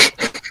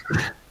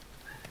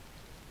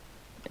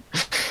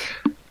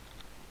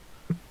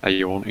 Are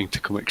you wanting to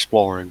come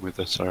exploring with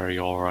us, or are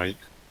you alright?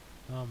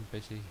 Oh, I'm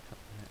busy.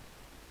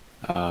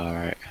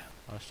 Alright.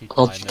 I just need to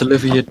I'll buy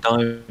deliver medals. your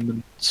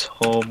diamonds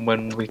home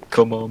when we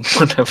come home,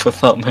 whenever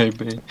that may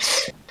be.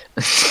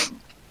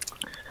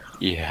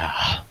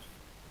 Yeah.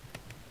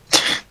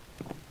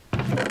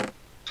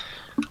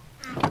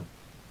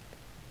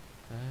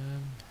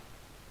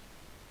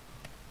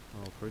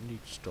 Oh, probably need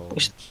storage.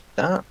 What's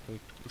that?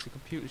 Is the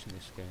computers in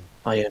this game?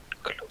 Iron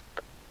Club.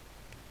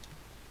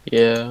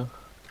 Yeah.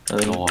 I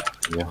think No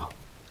idea.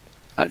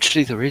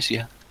 Actually, there is,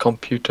 yeah.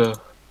 computer.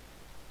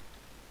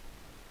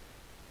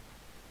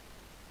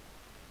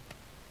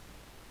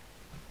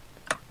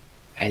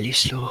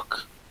 Ellis,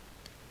 look.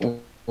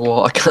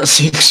 What? I can't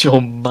see because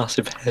your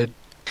massive head.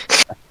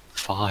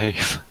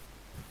 5.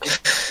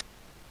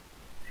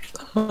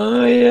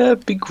 Oh yeah,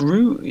 big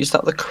root. Is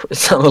that the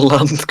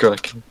land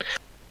kraken?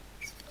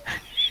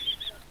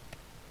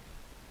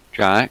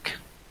 Jack.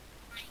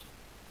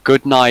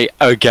 Good night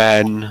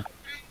again.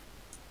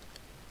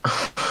 You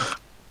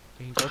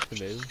can go to the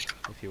moon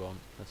if you want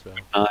as well.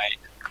 Night.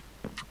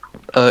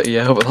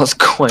 Yeah, but that's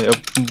quite a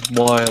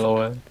while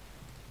away.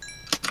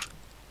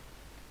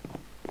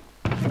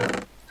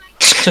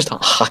 Just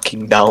start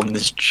hacking down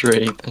this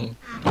tree thing.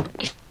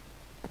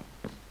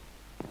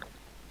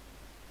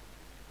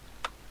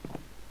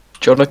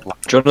 Do you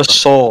want a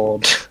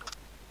sword?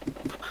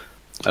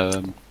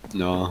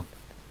 No.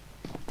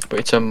 But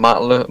it's a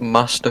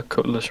master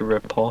cutlass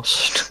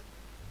riposte.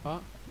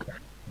 What?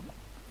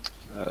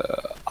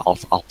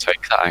 I'll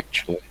take that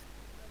actually.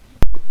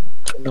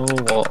 You know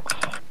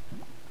what?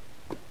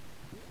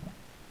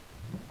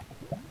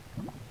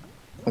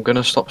 I'm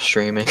gonna stop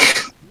streaming.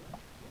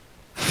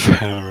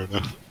 Fair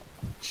enough.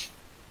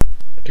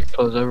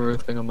 Close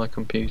everything on my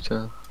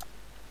computer.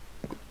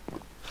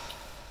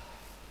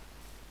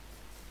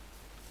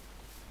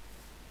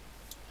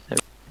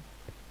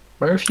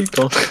 Where have you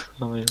gone?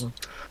 Oh, yeah.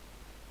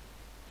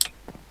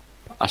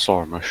 I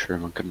saw a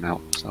mushroom, I couldn't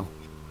help myself.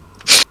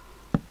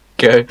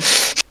 Go.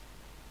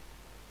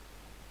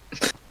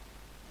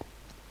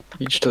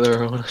 Each to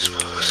their own, I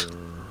suppose.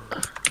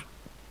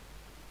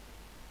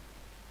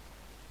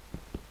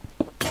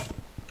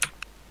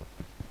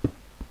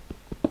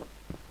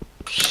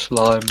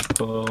 Slime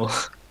ball.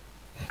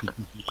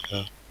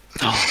 Yeah.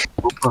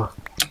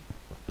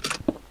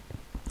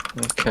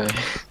 Okay.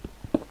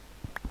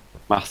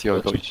 Matthew, I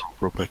got you a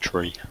rubber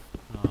tree.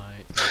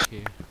 Alright, thank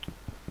you.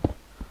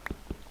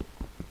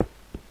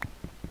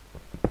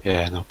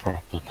 Yeah, no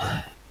problem.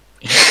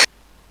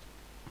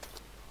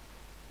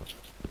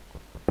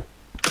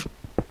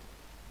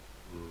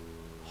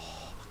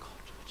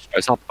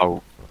 Where's that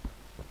boat?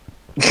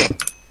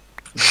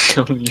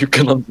 You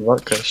can answer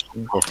that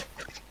question.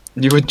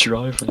 You were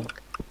driving.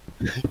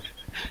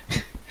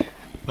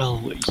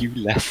 Well, you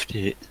left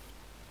it.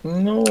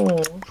 No.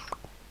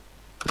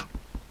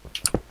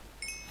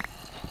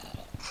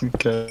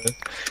 Okay.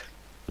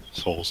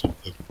 Saw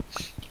something.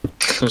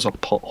 There's a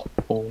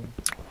pothole.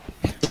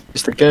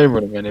 Is the game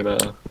running any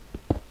better?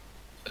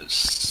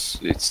 It's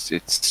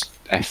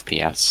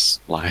FPS,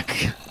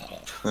 like.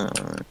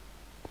 Alright.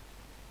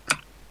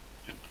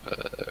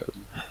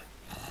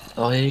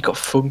 Oh yeah, you got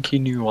funky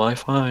new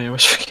Wi-Fi. I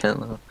always forget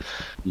that.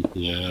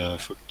 Yeah,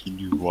 fucking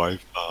new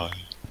Wi-Fi.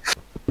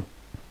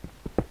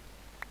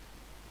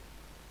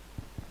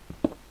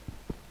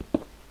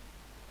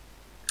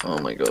 Oh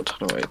my god,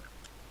 no wait.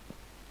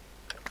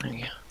 There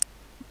you go.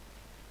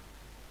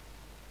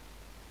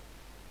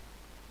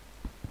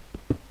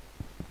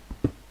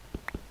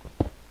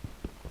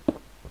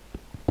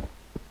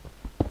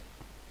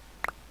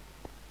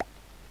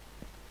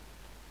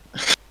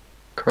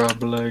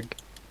 Crab leg.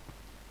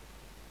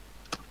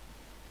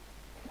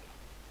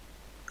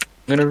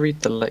 I'm gonna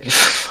read the for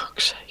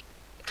fuck's sake.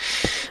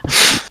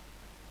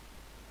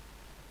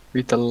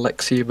 Read the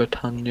Lexia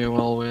Britannia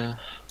while we're...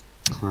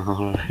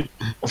 Alright.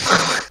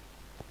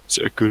 It's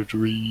a good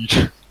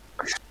read.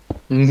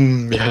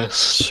 Yes,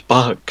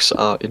 sparks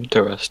are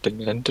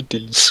interesting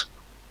entities.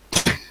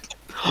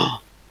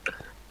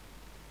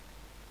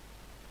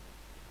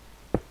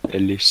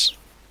 Ellis,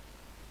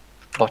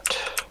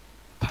 What?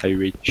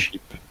 pirate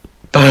ship.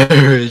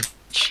 Bird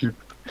ship.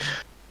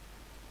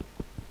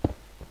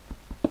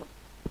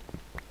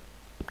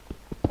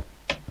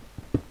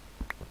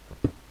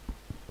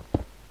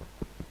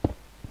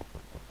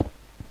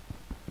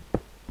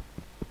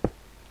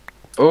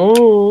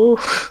 Oh!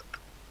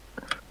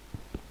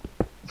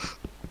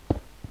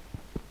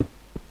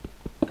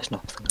 There's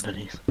nothing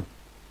underneath.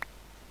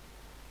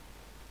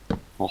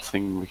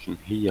 Nothing we can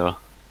hear.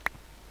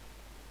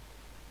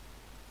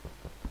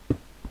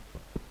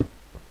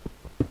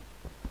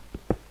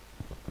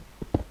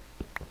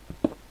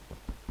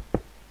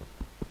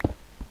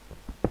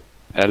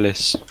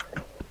 Ellis,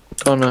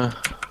 Donna,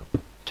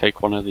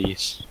 take one of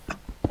these.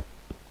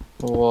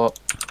 what?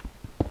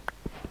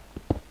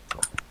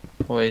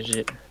 What is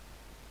it?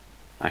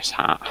 Nice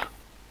hat.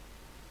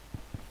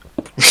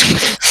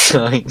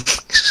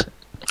 Thanks.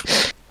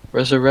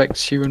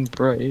 Resurrects you and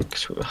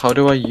breaks. How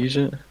do I use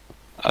it?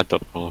 I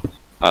don't know.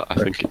 I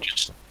think it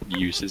just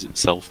uses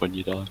itself when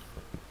you die.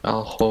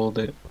 I'll hold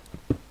it.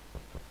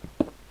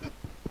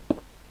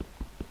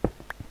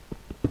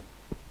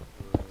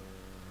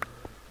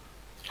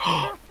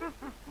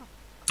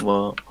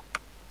 What?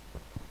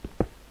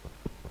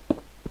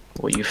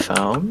 What you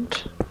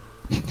found?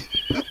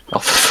 Oh,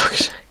 for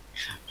fuck's sake.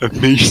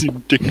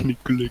 Amazing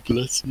technical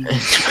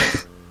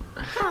glasses.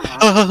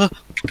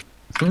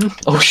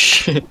 Oh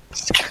shit.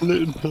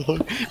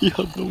 Skeleton, he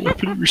had no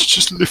weapon, he was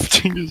just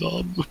lifting his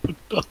arms up and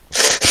down.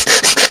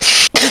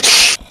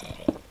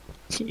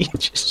 He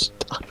just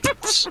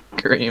started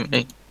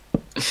screaming.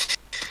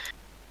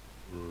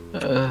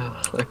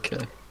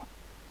 Okay.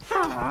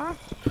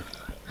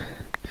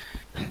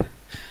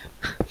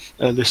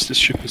 Ellis, this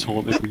ship is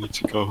haunted, we need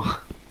to go.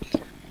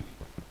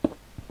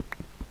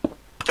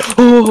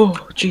 Oh,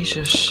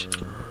 Jesus.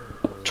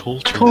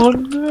 Told you. Oh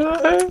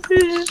no,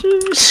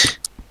 Jesus.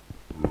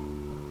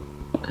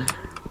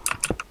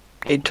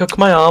 It took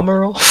my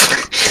armor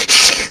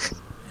off.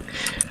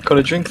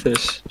 Gotta drink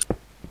this.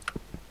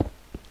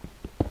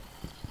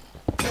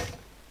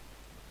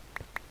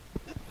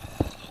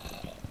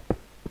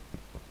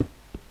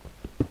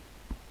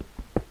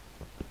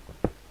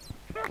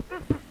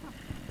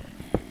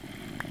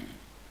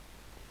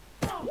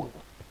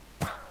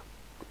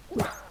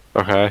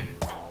 Okay.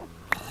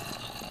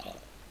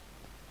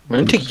 I'm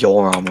gonna take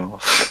your armor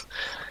off.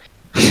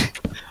 I'm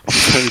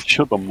pretty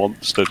sure the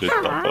monster did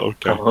that, but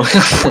okay.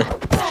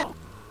 Oh.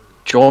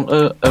 Do you want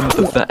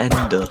the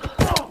ender?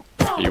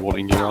 Are you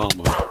wanting your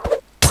armor?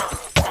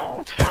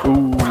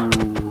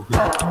 Ooh.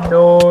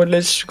 No,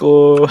 let's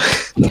go.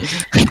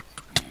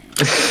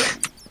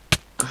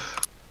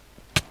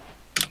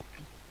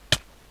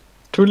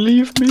 To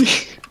leave me.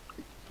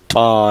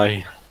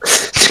 Bye.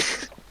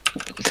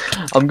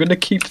 I'm gonna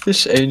keep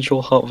this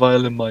angel heart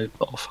vial in my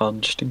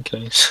offhand just in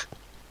case.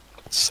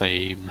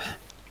 Same.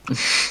 I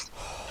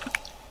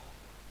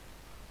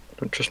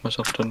don't trust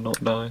myself to not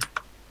die.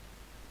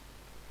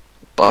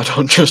 But I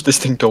don't trust this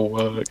thing to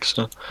work,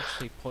 so. Let's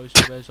say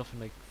poison wears off in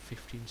like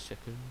 15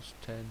 seconds,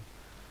 10.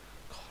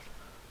 God,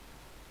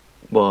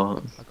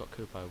 What? I got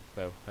killed by,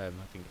 well, I didn't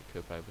get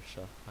killed by a witch,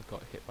 so I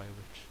got hit by a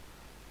witch.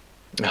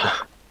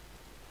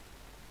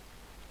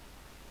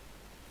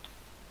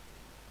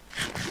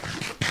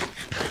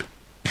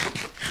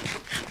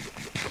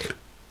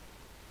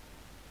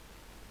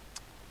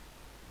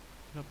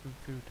 Not been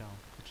food down,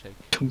 for sake.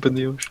 Jump in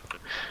the ocean.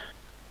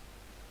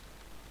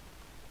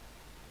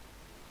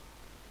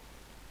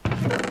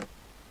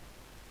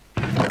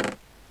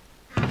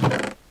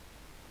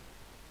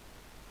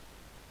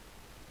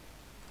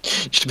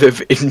 Just a bit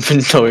of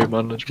inventory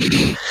management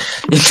in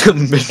the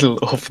middle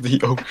of the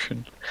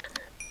ocean.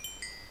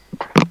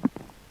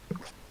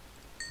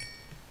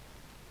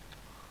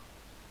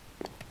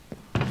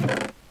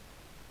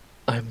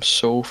 I'm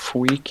so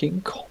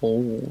freaking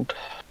cold.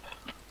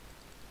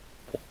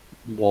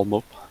 Warm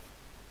up.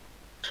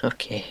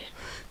 Okay.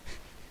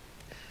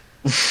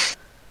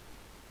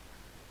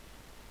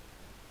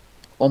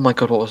 Oh my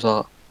god, what was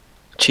that?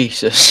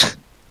 Jesus.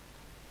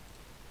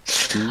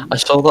 I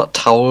saw that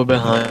tower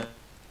behind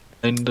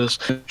us.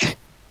 It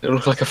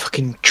looked like a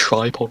fucking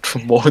tripod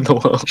from War in the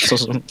Worlds or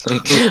something.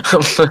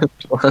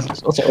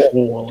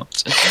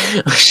 What?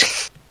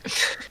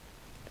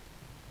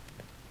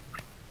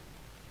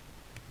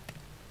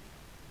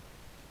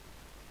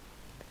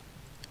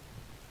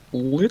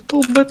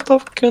 Little bit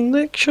of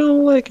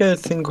connection like I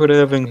think we're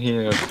having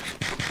here.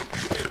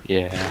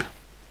 Yeah.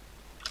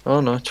 Oh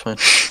no, it's fine.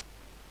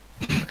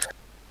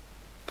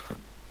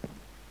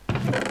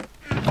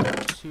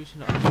 Seriously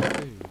not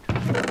having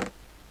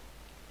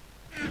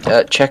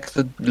food? Check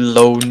the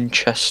lone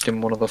chest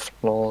in one of the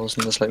floors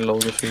and there's like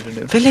loads of food in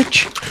it.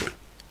 Village!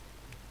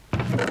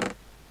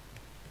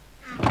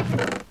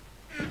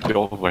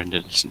 Your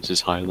render distance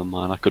is higher than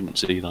mine, I couldn't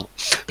see that.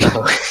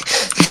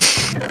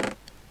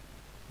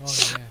 Oh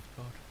yeah,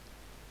 God.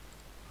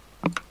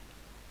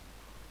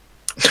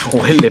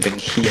 We're living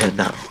here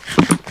now.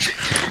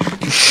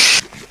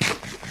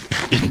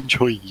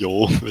 Enjoy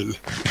your village.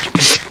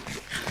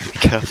 Be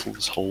careful,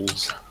 there's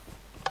holes.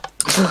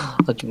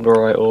 I jumped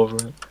right over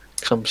it.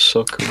 Cause I'm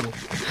so cool.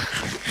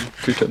 I'm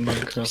good at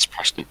Minecraft. It's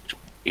pressing.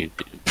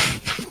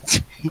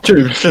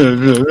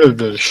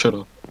 Shut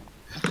up.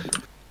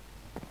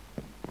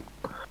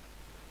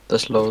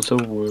 There's loads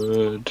of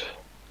wood.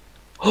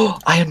 Oh,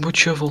 ironwood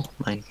shovel.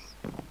 Mine.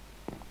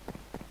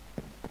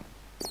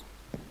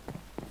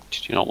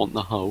 Did you not want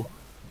the hoe?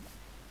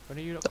 When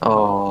are you not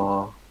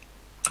Oh.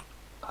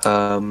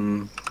 I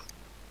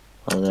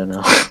don't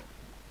know.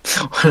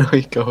 When are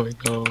we going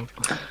home?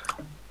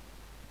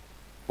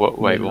 What?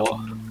 Wait, what?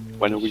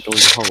 When are we going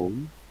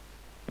home?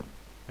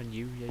 And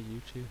you, yeah,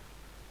 you two.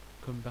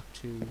 Come back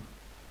to...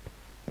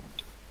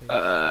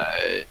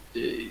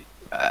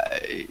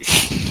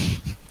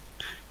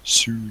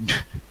 Soon.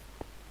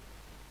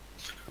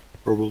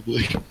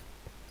 Probably.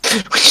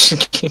 We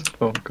should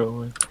keep on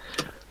going.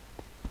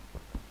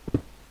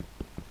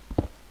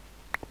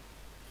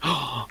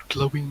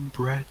 Glowing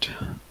bread.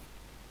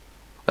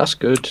 That's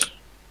good.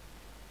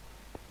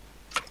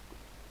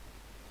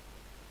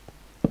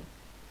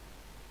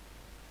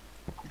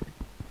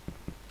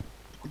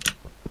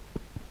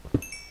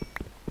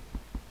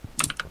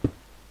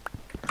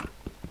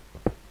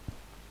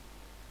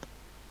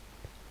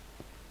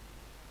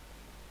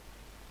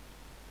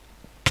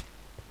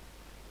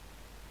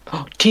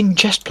 Oh, tin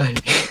chest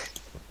plate.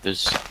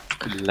 There's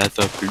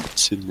leather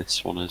boots in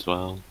this one as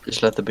well.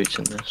 There's leather boots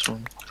in this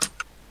one.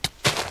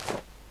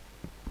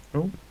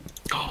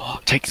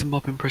 Take the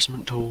mob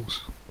imprisonment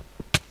tools.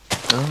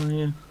 Oh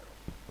yeah.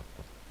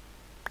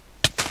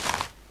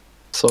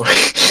 Sorry.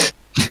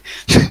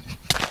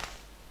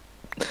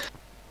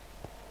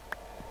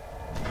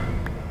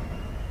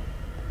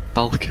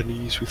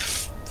 Balconies with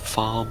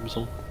farms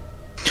on.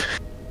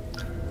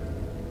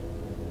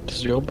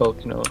 Does your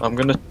balcony? No, I'm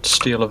gonna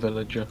steal a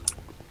villager.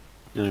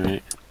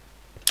 Alright.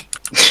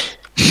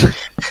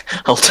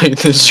 I'll take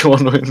this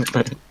one with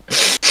me.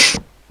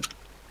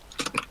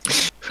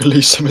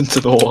 Release him into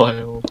the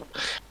wild.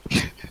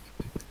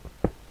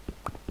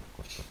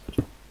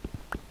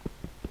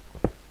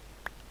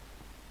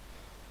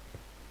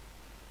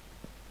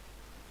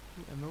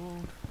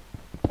 Emerald.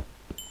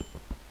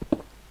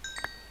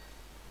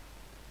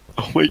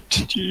 Oh wait,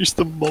 did you use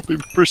the mob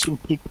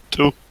imprisonment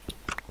tool?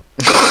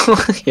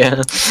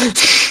 Yeah.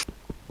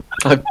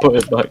 I put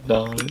it back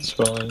down, it's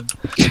fine.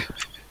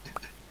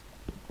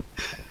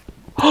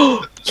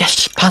 Oh,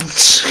 yes,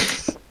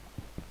 pants!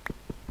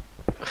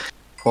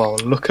 Wow,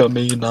 look at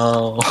me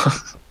now.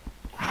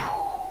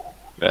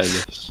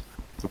 Yes.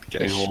 We'll be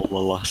getting all the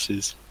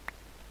lasses.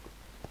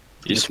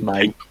 It's It's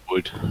my pink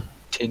wood.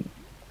 tin.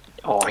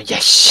 Oh,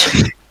 yes!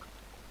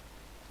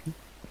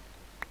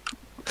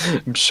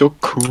 I'm so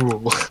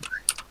cool.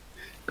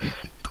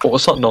 What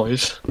was that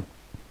noise?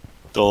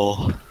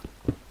 Door.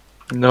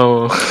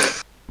 No.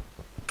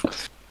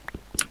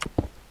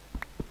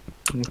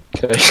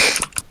 Okay.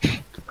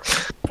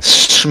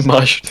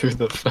 Smash through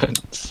the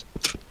fence.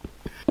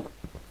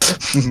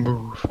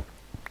 Move.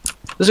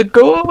 There's a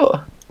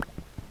goat!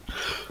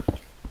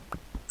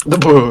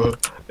 The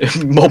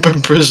mob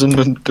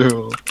imprisonment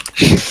tool.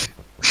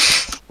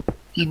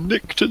 You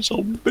nicked a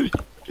zombie.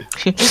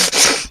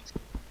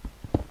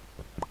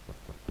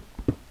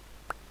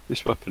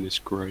 This weapon is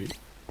great.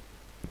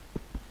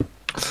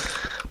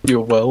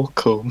 You're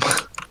welcome.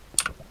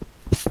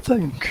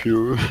 Thank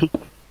you.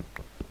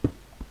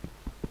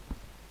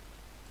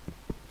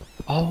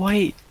 Oh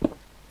wait,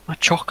 my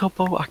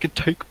chocobo. I can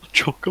take my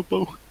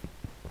chocobo.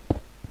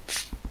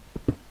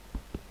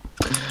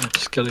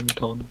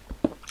 Skeleton.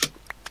 I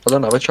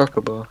don't have a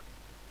chocobo.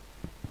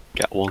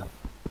 Get one.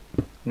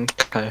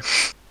 Okay.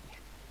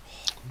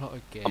 Not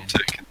again. I'm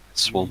taking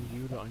this one.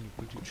 You lot on your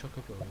bloody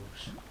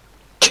chocobos.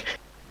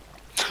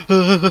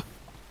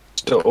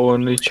 The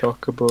only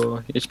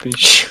chocobo. It's been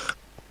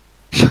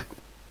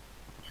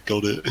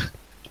Got it.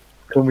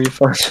 Can we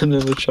find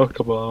another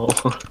chocobo?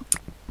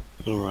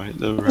 Alright,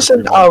 There's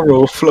an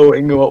arrow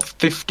floating about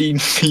 15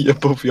 feet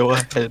above your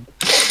head.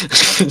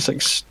 It's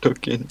like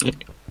stuck in you.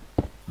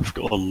 I've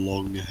got a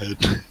long head.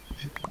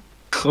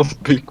 A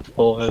big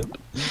forehead.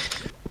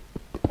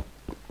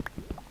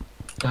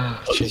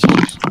 Ah, Jesus.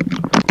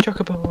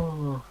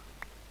 Chocobo!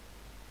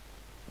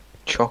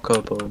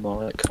 Chocobo,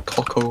 more like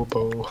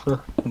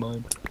Cocobo.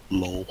 Mine.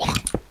 Lol.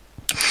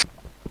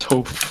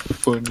 So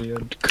funny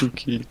and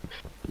kooky.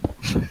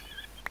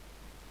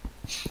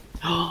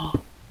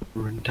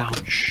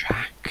 Rundown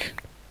shack.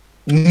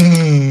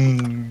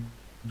 Mmm.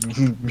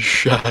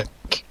 Shack.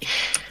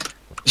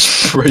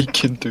 Just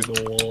breaking through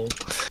the wall.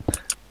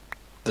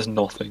 There's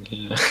nothing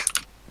here.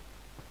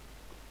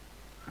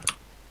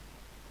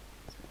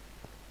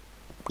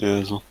 Yeah,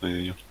 there's nothing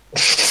here.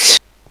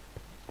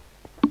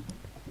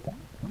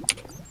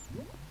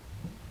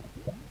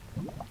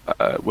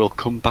 We'll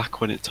come back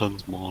when it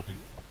turns morning.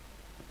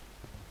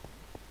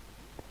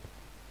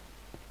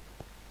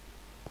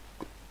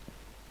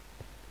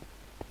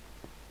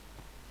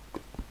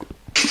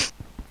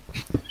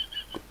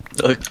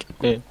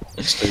 Okay.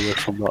 Stay away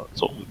from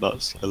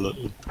that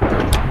skeleton.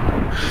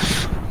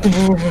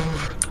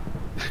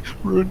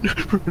 Run,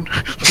 run, run.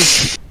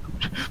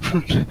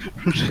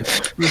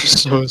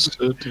 So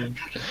certain.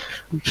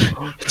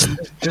 It's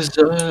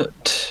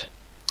dessert.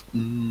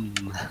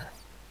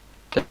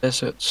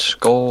 Desert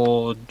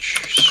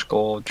scourge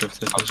of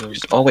the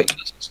desert. Oh wait.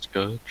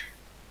 Scourge.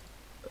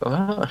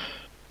 Ah,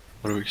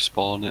 Where do we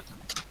spawn it?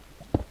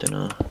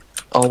 dunno.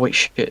 Oh wait,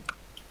 shit.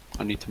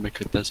 I need to make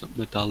a desert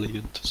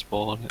medallion to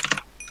spawn it.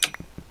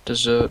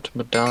 Desert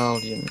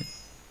medallion.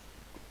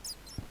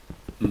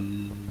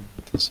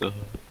 Desert.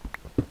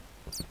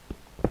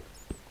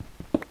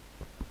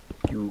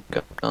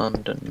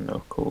 Ugandan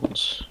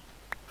knuckles.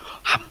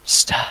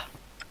 Hamster.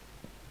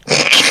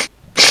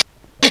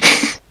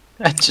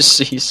 I just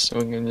see you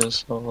swinging your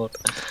sword.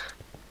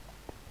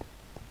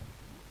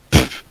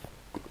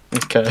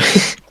 Okay.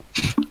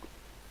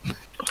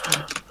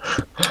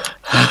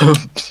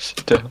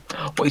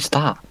 What is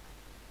that?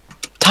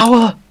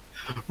 Tower!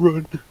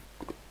 Run!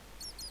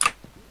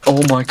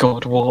 Oh my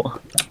god, what?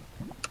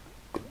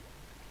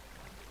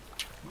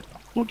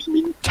 What do you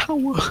mean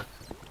tower?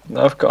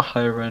 I've got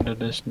higher render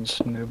distance,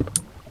 noob.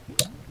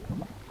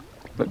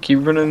 But keep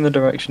running in the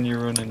direction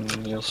you're running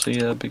and you'll see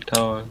a big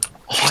tower.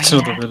 Oh, It's yeah.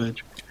 another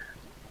village.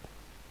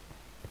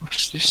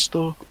 What's this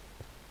store?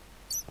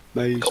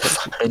 Maze. Got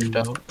find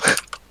out.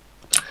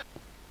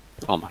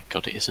 Oh my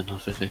god, it is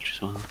another village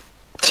as well.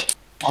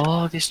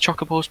 Oh, this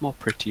chocobo's more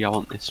pretty. I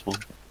want this one.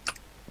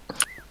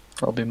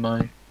 That'll be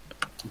mine.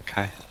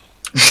 Okay.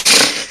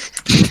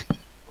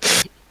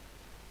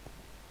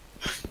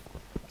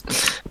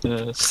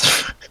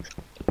 Yes.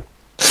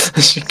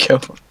 She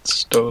killed it,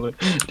 stole it.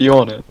 Do you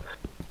want it?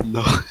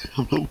 No,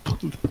 I'm not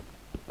bothered.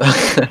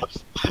 I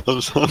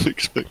was half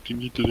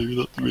expecting you to do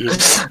that to me.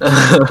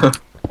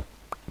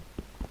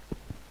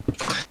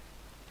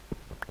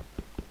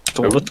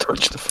 Don't want to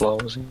touch the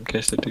flowers in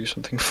case they do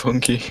something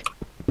funky.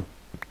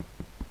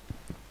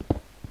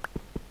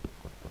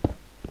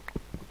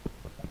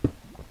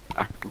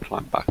 I can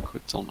climb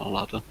backwards on a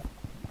ladder.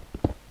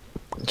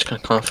 Just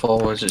gonna climb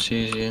forwards, it's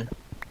easier.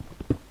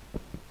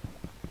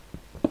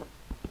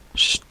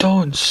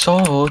 Stone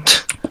sword!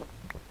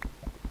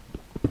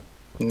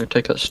 I'm gonna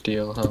take that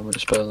steel helmet,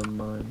 it's better than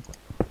mine.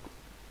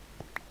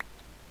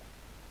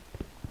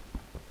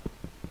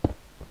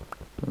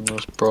 And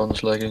those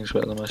bronze leggings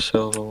better than my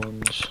silver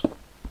ones.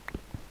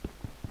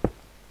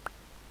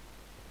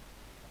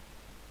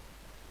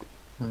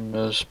 And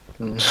those...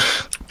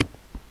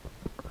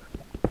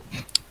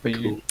 But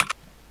you...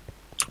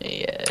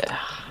 Yeah...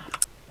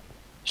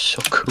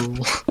 So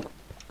cool.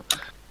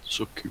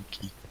 So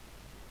kooky.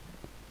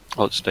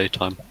 Oh, it's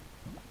daytime.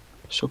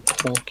 So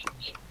quirky.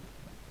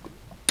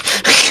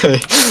 Okay.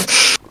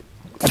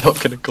 I'm not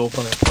gonna go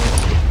by it.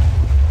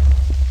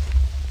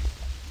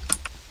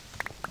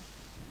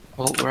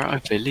 Well, we're at a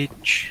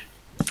village.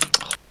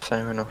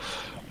 Fair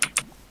enough.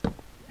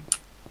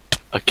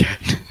 Again.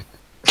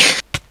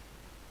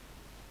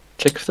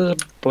 Check if there's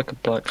like a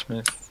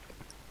blacksmith.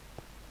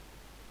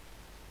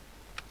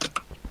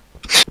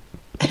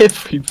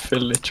 Every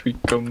village we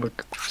come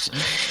across,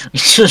 we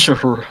just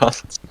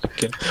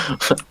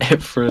ransack for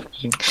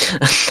everything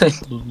and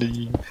then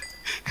leave.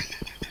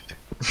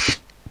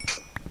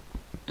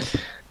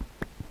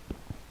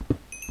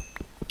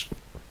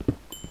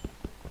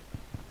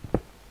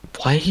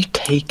 Why are you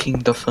taking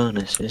the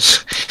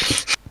furnaces?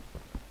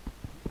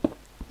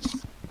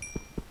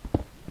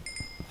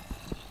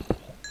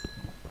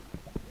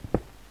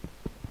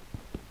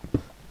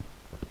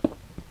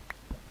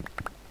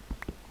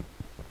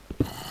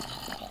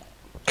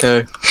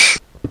 Okay.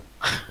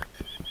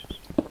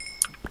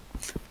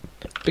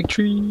 Big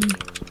tree.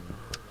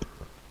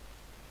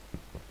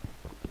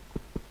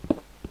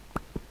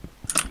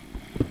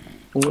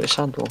 Oh, it's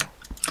sandal.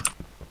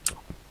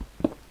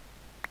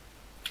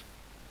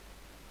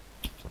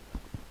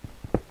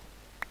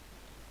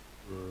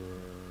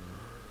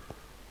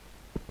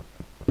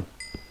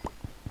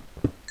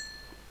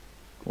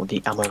 Oh,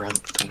 the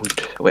amaranth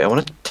wood. Wait, I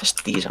want to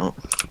test these out.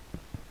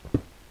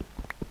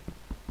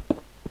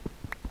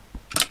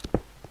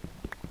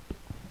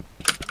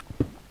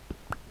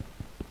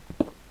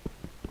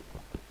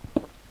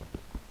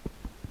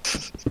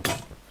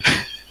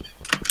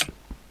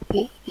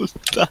 What was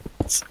that?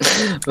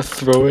 The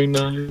throwing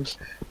knives.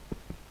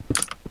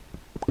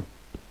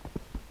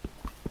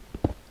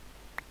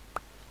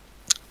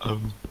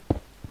 Um,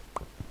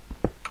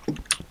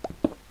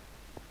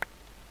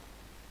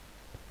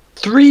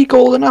 3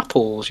 golden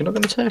apples. You're not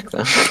going to take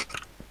them.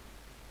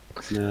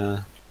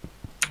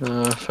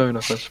 nah. Fair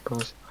enough, I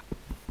suppose.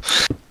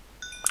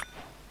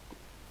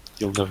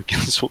 You'll never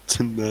guess what's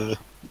in there.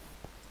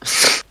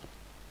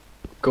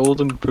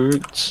 Golden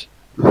boots.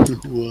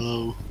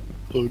 Wow.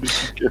 How did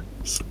you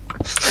guess?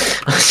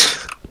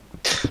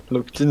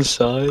 Looked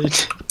inside.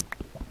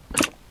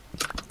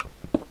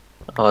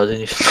 Oh, I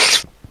didn't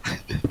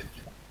even.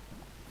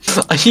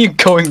 Are you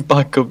going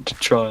back up to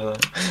try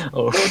that?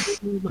 Oh.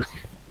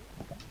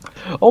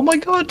 Oh my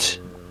god!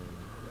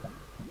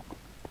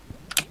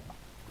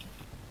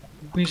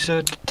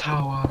 Wizard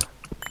Tower.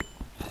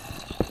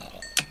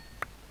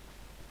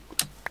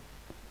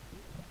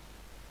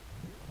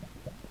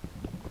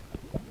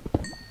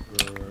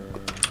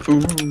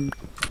 Ooh.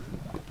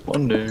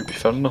 One noob, he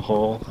fell in the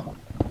hole.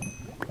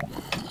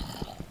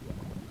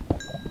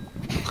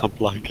 I'm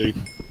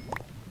lagging.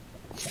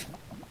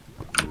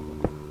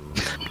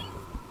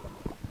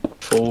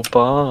 4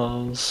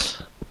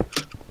 bars.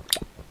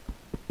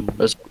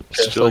 Where's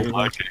Still PS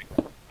lagging.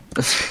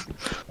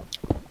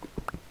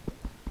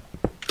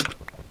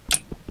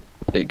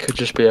 It could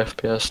just be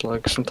FPS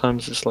lag.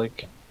 Sometimes it's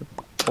like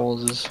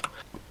pauses.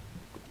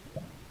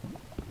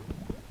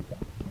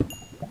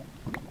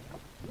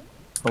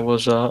 What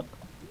was that?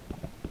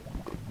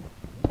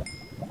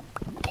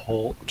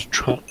 Port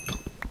trap.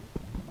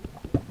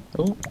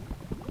 Oh.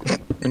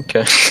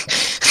 Okay.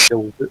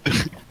 Killed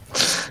it.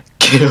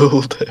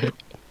 Killed it.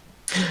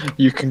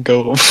 You can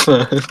go up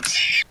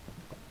first.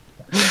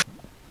 It's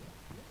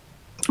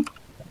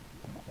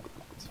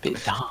a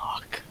bit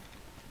dark.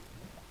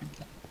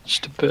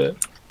 Just a bit.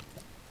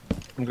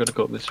 I'm gonna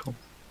go up this one.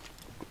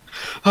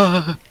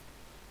 Ah,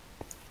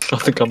 I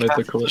think I made the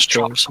there's correct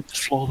traps choice. on the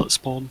floor that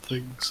spawn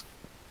things.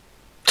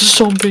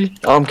 Zombie!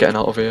 I'm getting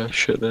out of here.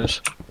 Shit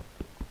this.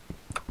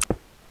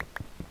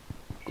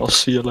 I'll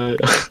see you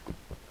later.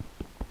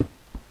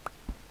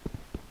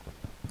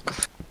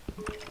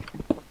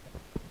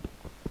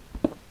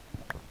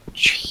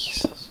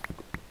 Jesus.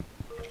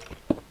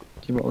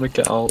 You might want to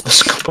get out.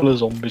 There's a couple of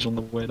zombies on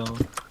the way down.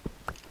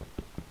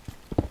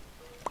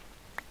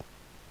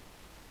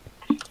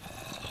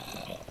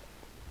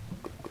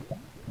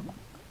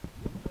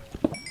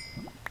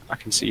 I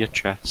can see a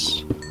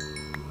chest.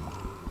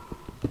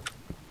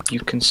 You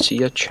can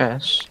see a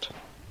chest.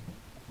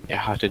 It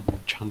had an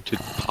enchanted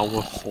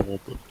power 4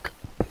 book.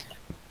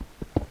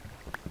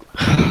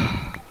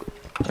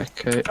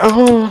 Okay.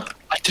 Oh!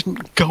 I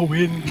didn't go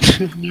in.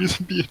 I knew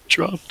there'd be a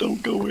trap.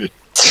 Don't go in.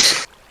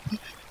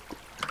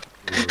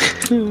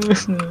 Found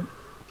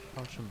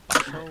some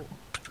basalt.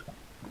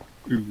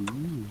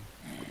 Ooh.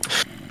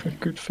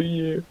 Good for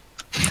you.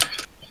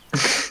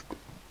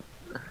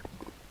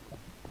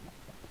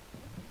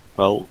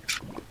 Well,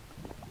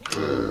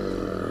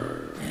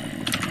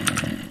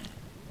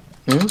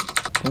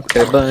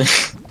 Okay, bye.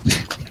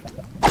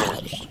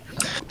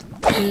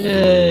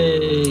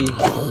 Yay!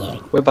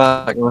 We're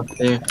back,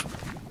 Matthew.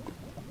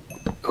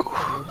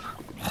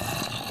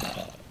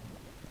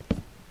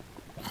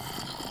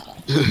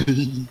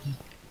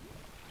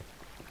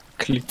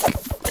 Click.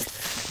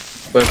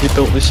 Where have you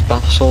built this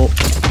basalt?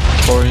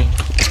 Sorry.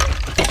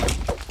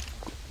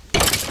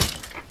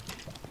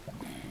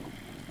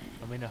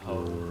 I'm in a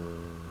hole.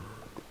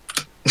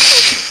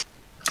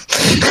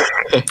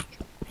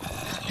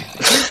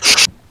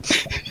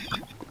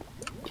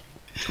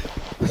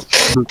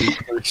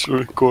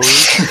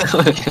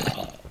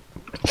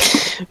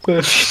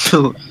 Where have you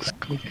built this?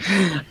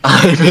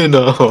 I'm in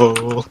a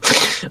hole.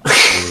 I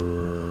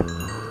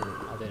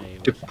don't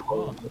even.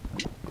 What?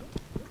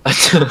 I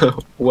don't know.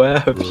 Where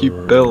have you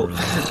built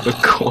the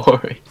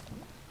quarry?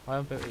 I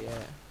haven't built it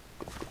yet.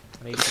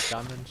 I need the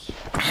diamonds.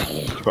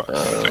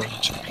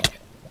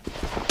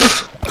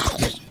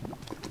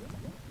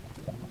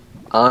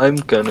 I'm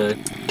gonna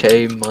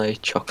tame my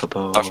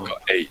chocobo. I've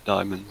got 8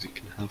 diamonds you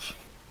can have.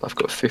 I've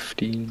got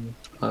 15.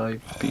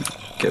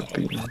 Get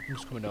beaten. I'm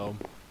just coming home.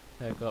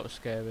 That was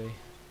scary.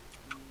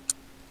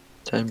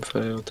 Tame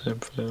failed, tame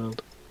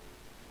failed.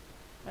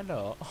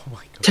 Hello. Oh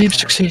my god. Tame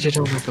succeeded,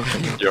 oh my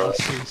god. You're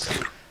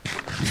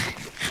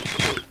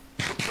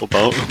What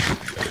about?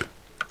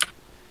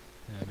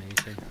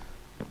 Amazing.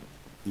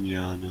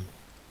 Yeah, I know.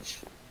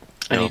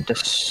 I need the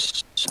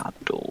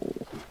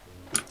saddle.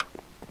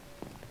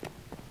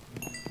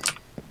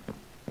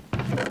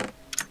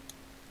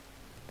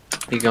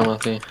 Here you go,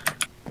 Matthew.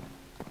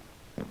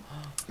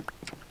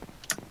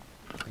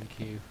 Thank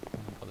you. Oh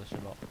my god, there's a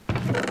lot.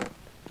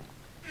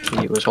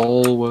 It was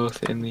all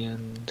worth it in the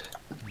end.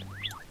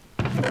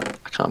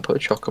 I can't put a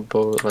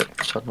chocobo,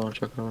 like, saddle on a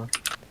chocobo.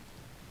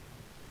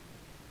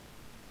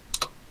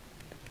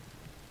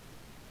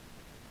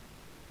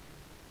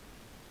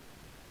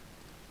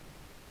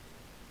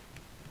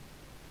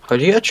 How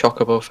do you get a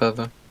chocobo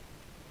feather?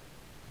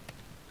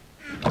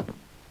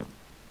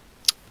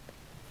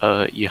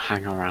 You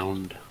hang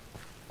around,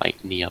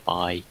 like,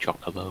 nearby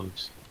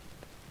chocobos.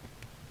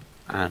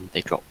 And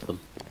they drop them,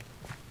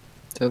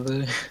 Do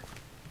they?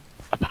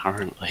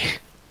 apparently.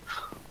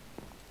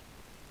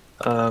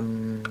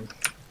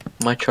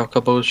 My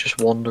chocobo's just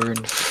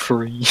wandering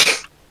free.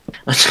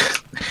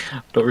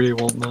 I don't really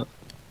want that.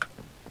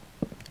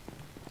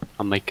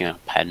 I'm making a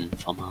pen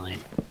for mine.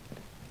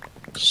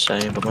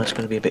 Same, but mine's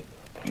gonna be a bit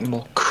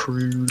more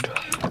crude.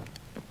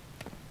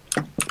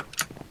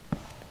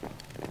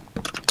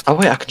 Oh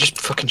wait, I can just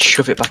fucking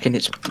shove it back in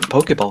its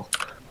Pokeball.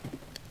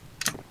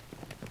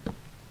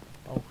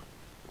 Oh.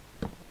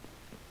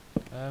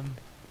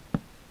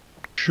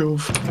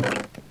 Shove.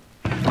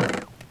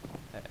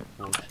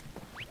 Wood.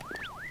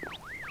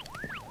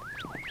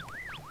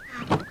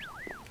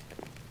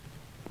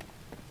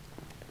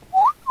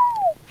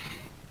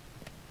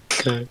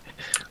 Okay.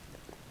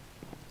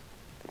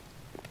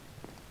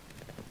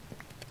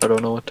 I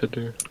don't know what to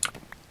do.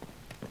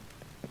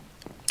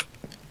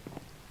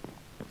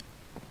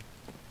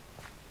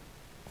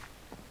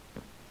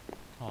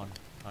 On.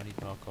 I need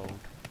more gold.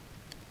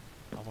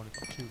 I want to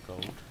got 2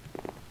 gold.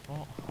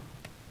 What?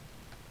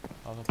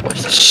 Why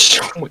is there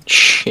so much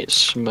shit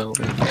smelling?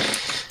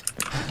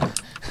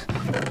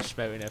 I'm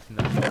smelling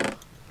everything.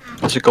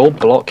 There's a gold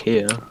block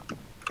here.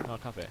 I'll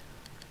have it.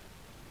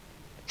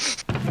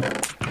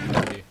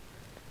 Thank you.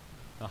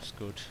 That's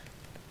good.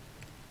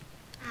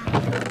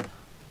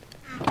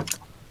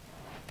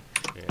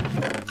 Yeah,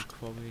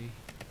 quarry.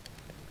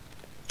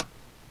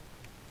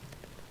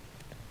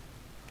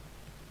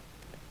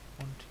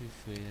 1, 2,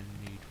 3, then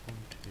need 1,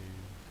 2.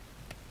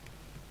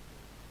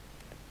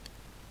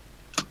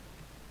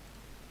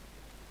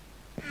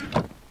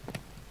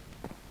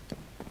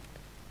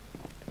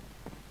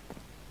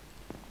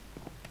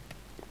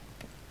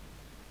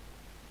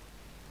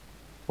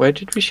 Where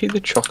did we see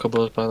the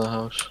chocobos by the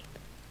house?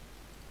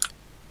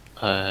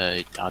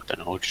 I don't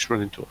know. Just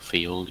run into a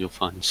field. You'll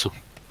find some.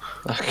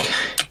 Okay.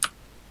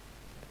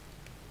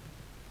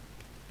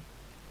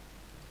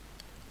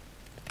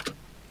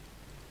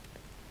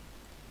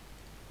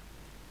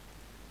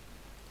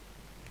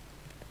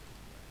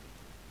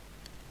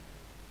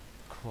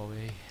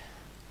 Chloe.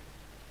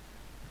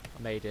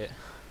 I made it.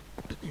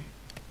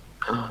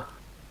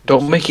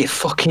 Don't make it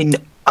fucking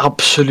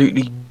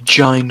absolutely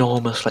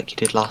ginormous like you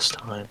did last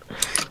time.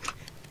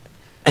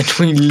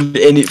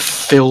 And it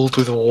filled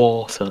with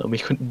water and we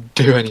couldn't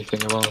do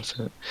anything about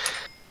it.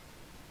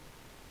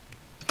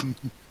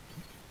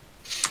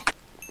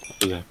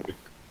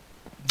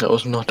 That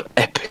was not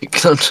epic.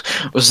 That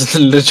was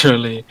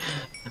literally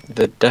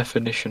the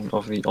definition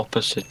of the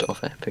opposite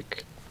of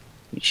epic,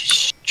 which is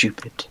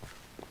stupid.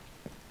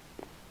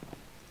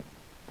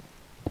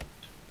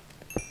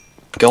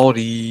 Got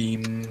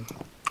him.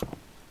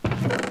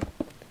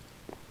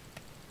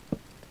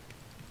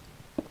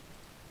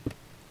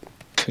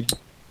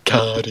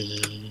 Got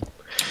him.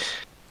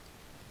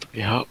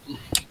 Yeah.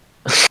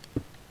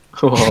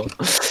 What?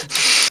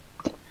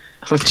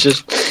 I'm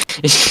just.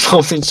 It's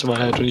popped into my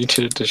head when you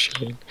did it to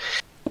Shane.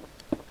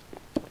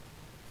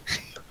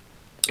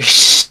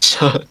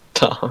 Shut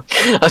down.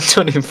 I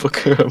don't even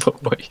fucking remember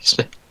what you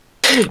said.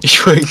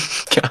 You went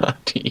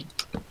Cardi.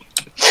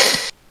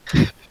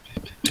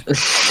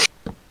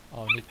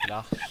 Oh, I need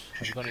glass.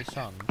 Have you got any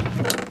sand?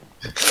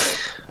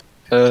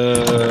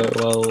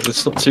 Well,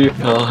 it's not too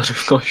hard.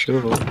 We've got a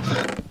shovel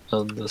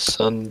and the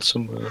sand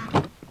somewhere.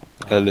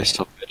 At least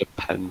I've made a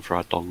pen for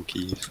our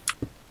donkeys.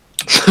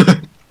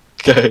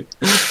 Okay.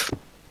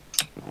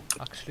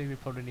 Actually, we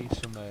probably need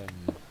some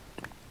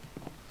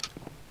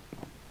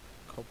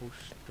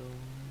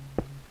cobblestone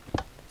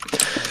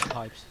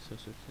pipes or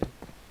something.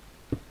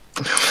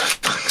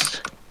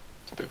 It's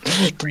a bit of a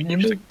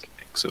strange thing to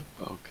mix up.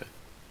 Okay.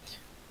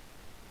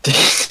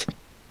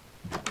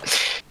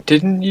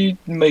 Didn't you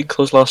make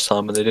clothes last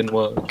time and they didn't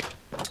work?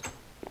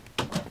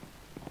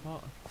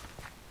 What?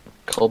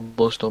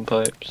 Cobblestone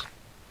pipes.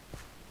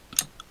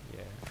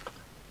 Yeah.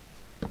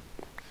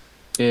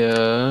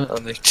 Yeah,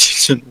 and they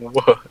didn't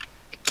work.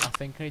 I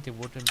think I need a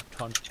wooden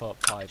transport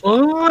pipe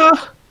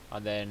Ah!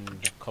 and then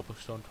the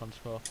cobblestone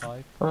transport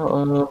pipe.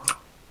 Uh-oh.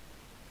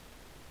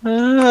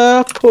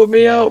 Ah, put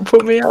me Yeah. out,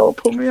 put me out,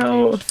 put me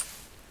out.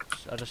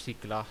 I just see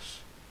glass.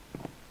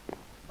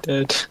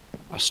 Dead.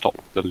 I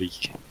stopped the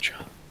leakage.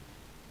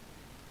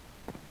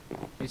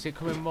 Is it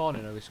coming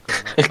morning or is it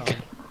coming night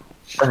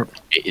time?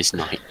 It is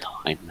night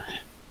time.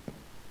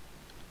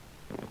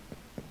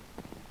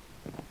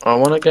 I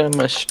wanna get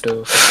my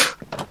stuff.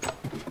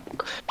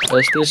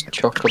 Where's this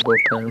chocobo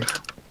pen?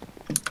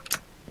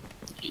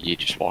 You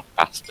just walk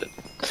past it.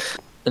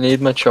 I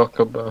need my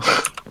chocobo.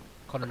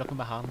 Connor, look at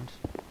my hand.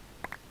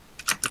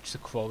 It's a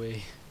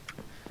Chloe.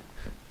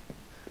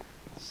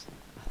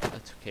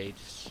 That's okay,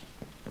 just...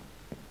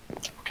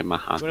 Look at my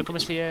hand. Do you wanna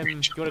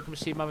come and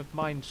see my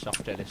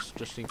Minesoft, Dennis?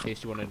 Just in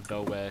case you wanna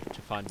know where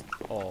to find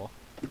ore.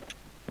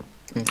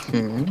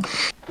 Mm-hmm.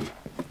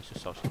 It's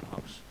just outside the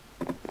house.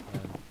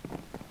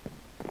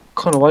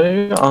 Connor, why do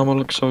your armor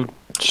look so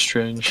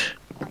strange?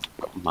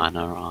 Got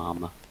mana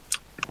armor.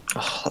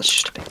 Oh, that's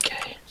just a bit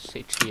gay.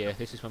 60 here,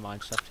 this is my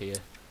Minesoft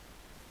here.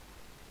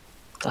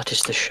 That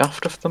is the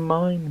shaft of the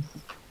mine.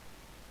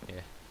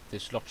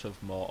 There's lots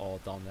of more ore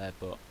down there,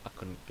 but I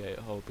couldn't get it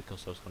home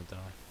because I was gonna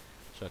die.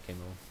 So I came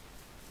home.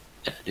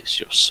 Yeah, it's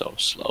just so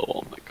slow.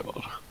 Oh my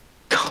god.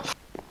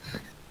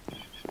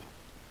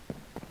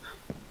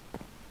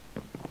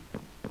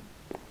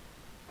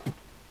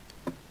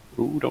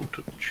 Ooh, don't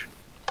touch.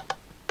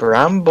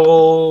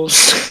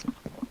 Brambles.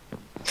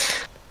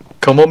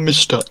 Come on,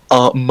 Mr.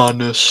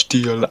 Man of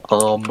Steel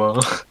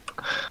Armor.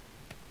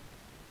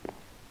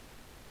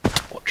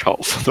 Watch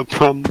out for the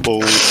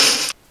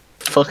brambles.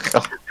 Fuck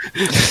off.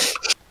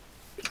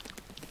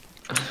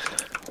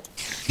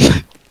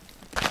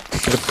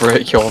 Gonna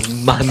break your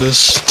Man of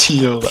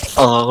Steel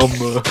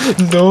Armor.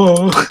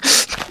 No.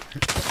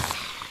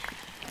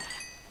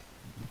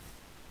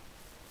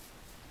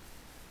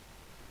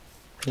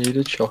 I need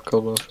a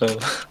chocobo,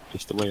 fella.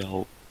 Just the way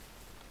out.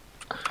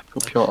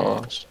 Up your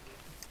arse.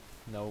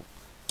 Nope,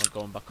 I'm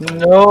going back home.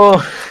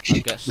 No.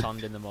 I'll get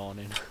sand in the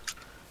morning.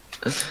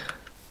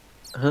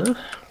 Huh?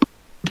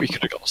 We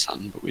could have got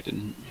sand, but we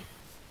didn't.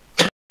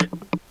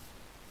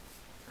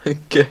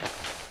 Okay.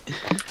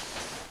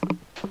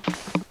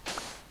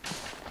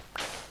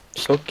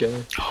 It's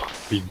okay.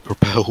 Being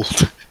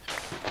propelled.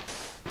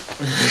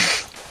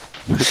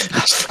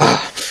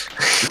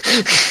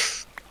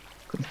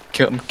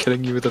 I'm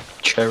killing you with a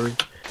cherry.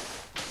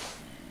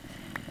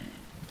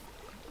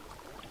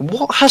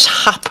 What has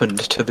happened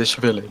to this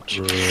village?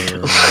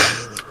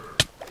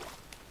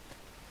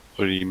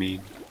 What do you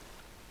mean?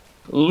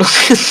 Look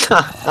at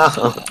that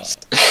house.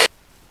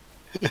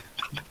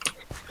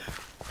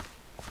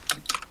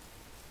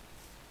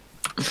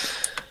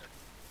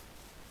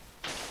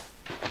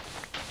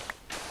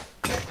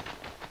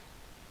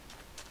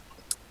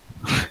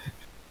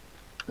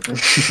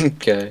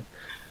 Okay.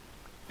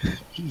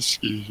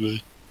 Excuse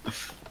me.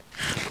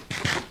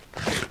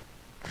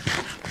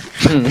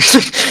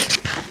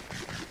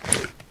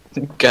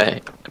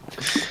 Okay.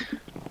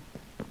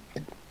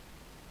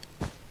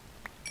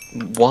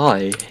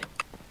 Why?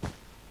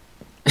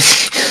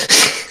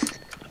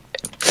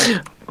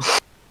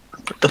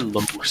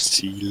 Low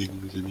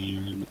ceilings in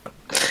here, innit?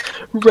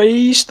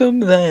 Raise them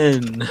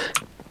then.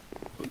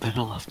 But then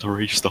I'll have to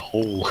raise the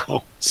whole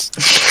house.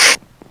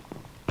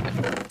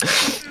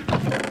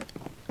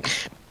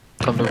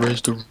 Time to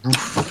raise the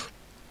roof.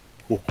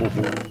 Oh,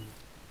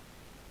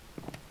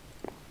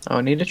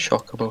 I need a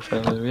chocobo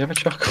feather. Do we have a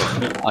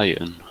chocobo?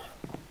 Iron.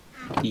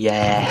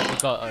 Yeah. We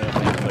got a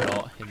bit of a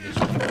lot in this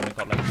one. We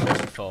got like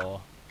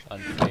 64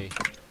 and 3.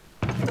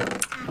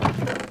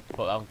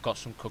 But I've got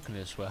some cooking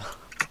as well.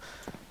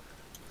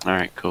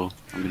 Alright, cool.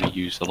 I'm gonna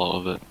use a lot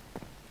of it.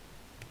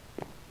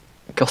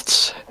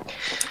 Guts.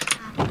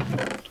 I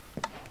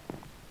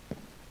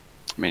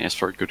mean, it's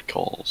for a good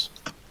cause.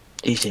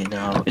 Is it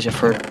now? Is it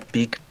for a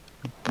big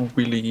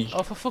willy?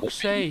 Oh, for fuck's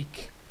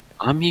sake!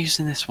 I'm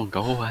using this one,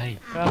 go away.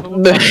 Grab the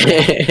wood back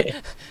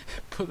in.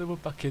 Put the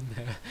wood back in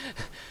there.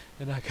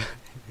 And I can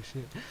do this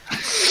shit.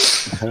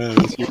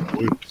 That's your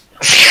point.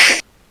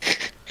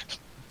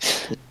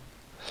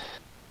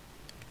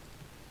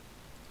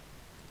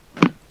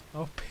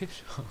 Oh,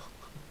 piss off.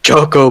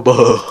 Chocobo.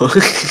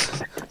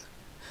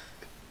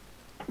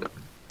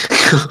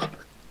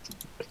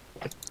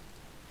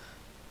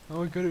 Oh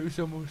my god, it was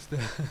almost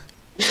there.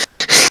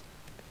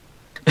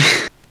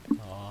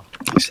 Oh.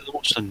 These are the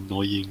most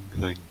annoying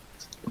thing.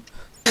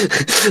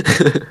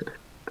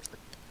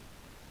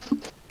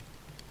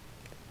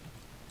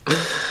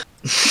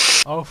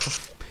 Oh, for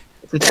stop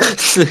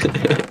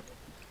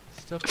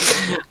it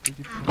with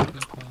your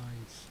pumpkin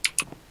pies.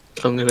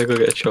 I'm gonna go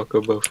get a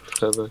chocobo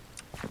feather.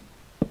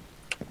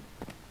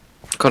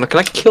 Connor, can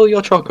I kill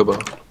your chocobo?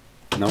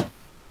 No.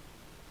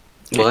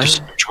 Why? It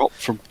just drop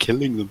from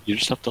killing them. You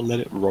just have to let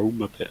it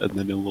roam a bit and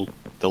then they'll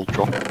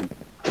drop them.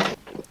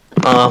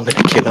 Oh, I'm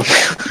gonna kill him.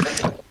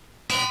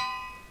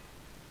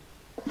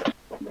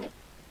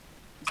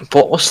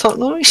 What was that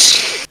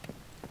noise?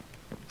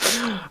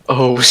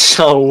 Oh,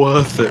 so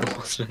worth it,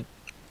 wasn't it?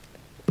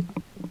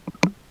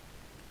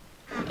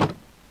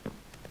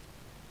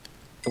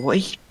 What are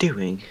you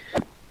doing?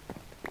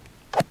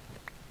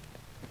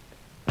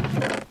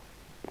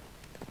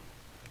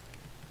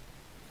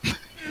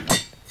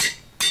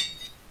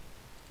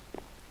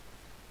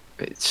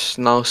 It's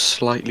now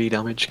slightly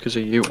damaged because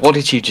of you. What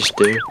did you just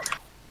do?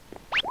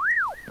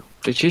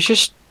 Did you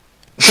just...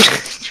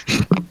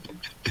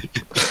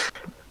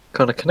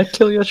 Connor, can I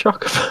kill your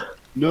chocobo?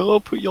 No,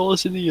 put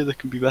yours in here, they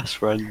can be best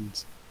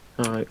friends.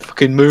 Alright,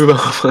 fucking move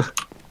over.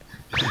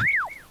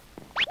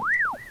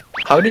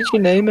 How did you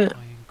name it?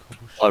 Iron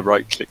cobblestone. I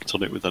right clicked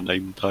on it with a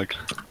name tag.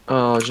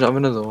 Oh, do you have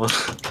another one?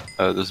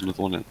 There's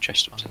another one in the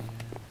chest upstairs.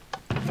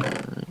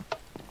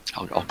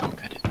 I'll go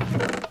get it.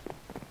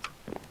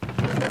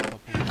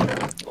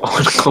 I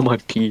want to call my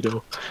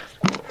pedo.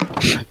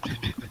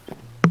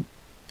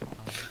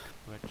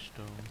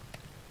 Redstone.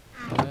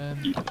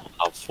 You will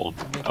have fun.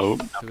 Oh,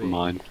 never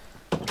mind.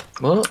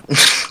 What?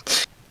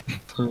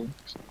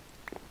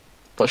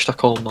 What should I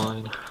call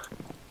mine?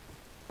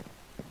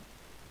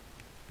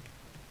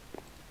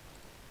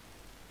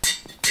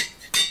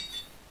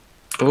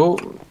 Oh.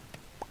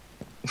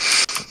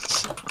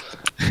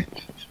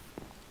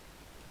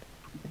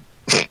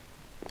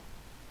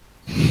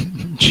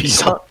 Is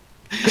that...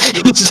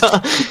 Is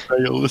that...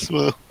 Fail as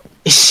well.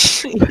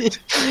 Is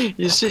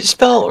it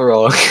spelled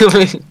wrong?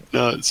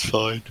 No, it's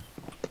fine.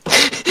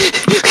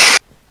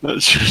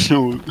 That's just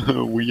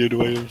a weird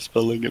way of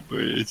spelling it,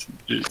 but it's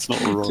not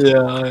wrong.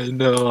 Yeah, I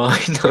know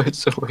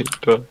it's a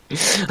weird one.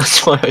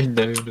 That's why I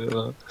know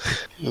that.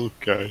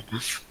 Okay.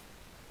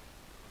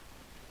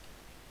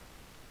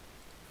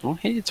 Don't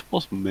hit it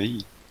towards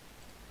me.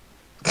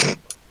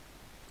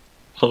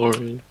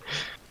 Sorry.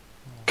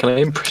 Can I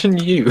imprison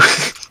you?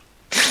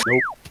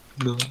 Nope.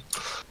 No.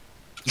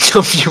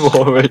 Have you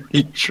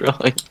already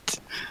tried?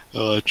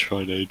 Oh, I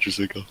tried ages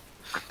ago.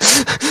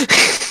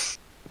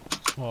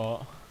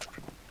 What?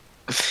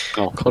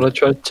 Oh, Connor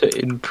tried to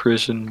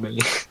imprison me.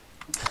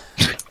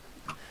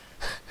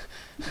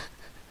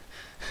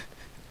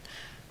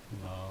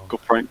 No. go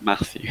prank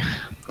Matthew.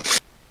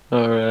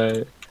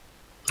 Alright.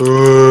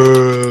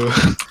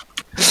 Oh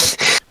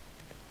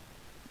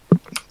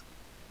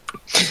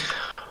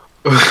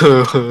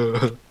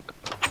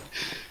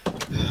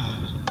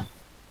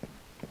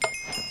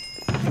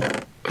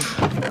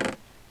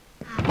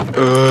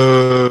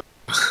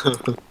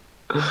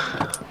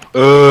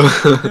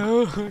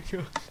my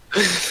god.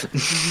 This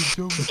is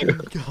something,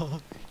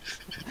 God.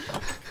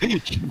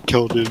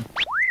 Killed him.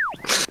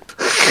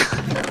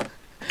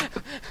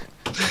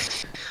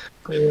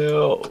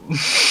 Yeah.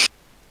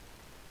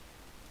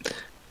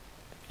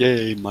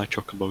 Yay, my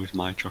chocobo is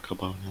my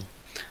chocobo now.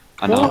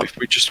 And now What? if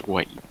we just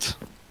wait.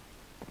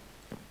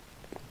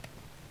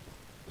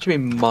 What do you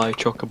mean my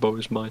chocobo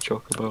is my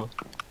chocobo?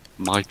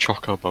 My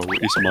chocobo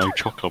is my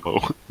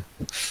chocobo.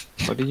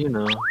 How did you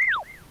know?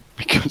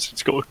 Because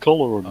it's got a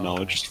collar on now.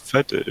 I Oh. just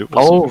fed it. It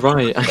Oh, wasn't.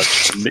 right. I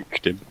just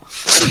nicked him.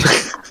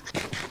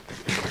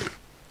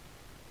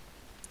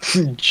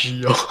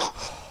 Geo.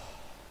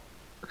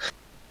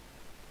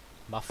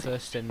 My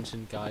first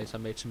engine, guys. I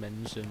made some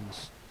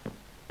engines.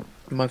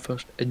 My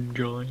first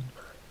engine.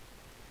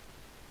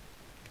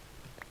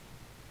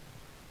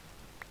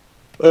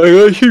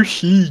 I got you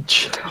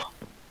huge.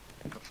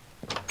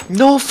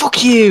 No,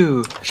 fuck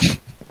you!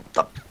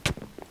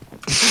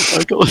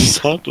 I got a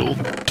saddle.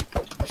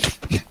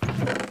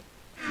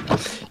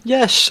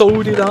 Yes,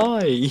 so did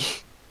I.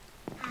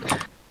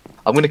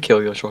 I'm gonna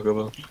kill your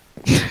Chocobo.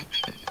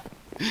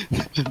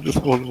 Another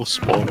one will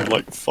spawn in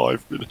like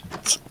 5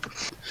 minutes.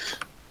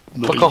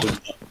 Not Fuck even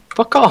off.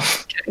 Fuck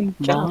off.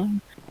 that.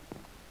 Down.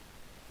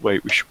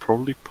 Wait, we should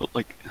probably put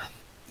like.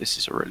 This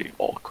is a really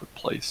awkward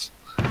place.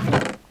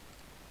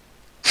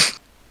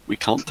 We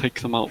can't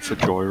take them out for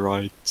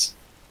joyrides.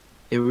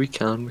 Yeah, we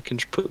can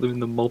just put them in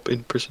the mob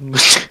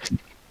imprisonment.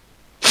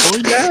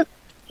 Oh yeah!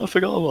 I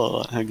forgot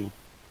about that. Hang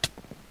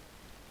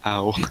on.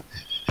 Ow.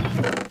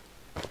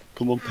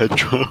 Come on,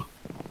 Pedro.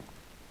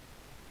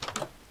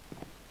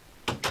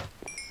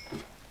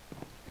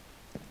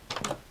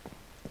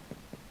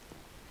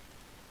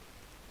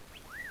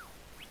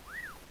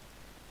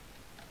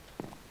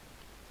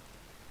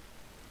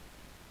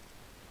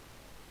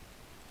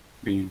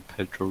 Me and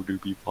Pedro do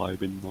be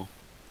vibing though.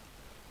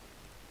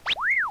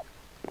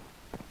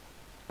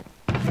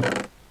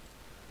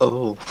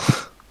 Oh.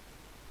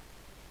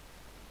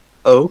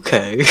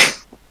 Okay.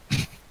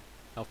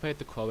 I've paid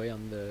the quarry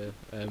and the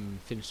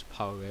things to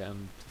power it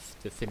and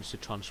the things to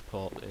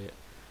transport it,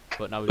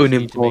 but now we just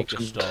need to make the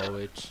Unimportant.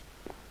 storage.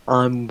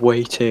 I'm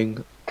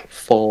waiting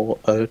for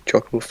a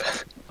chocolate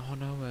fan. Oh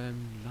no,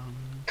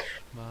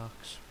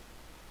 landmarks.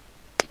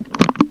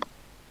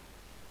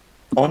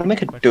 I want to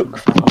make a Question duck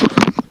mark. farm.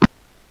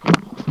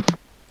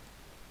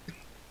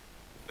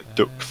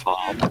 Duck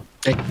farm.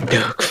 A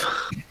duck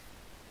farm.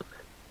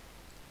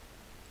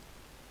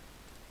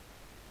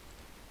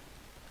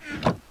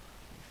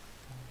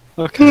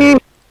 Okay.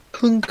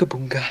 Hunka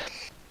bunga.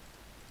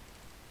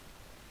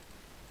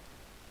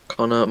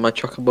 Connor, my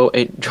chocobo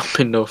ain't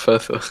jumping no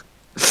further.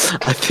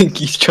 I think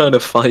he's trying to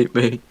fight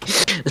me.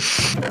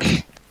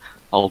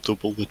 I'll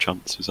double the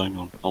chances. Hang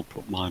on. I'll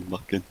put mine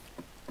back in.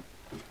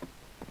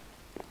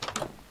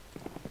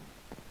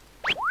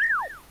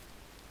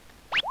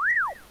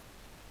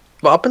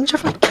 What happens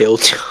if I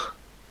killed you?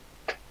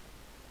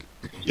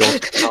 You're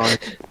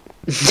died.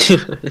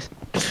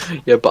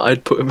 Yeah, but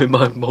I'd put him in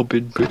my mob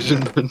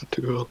imprisonment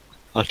too.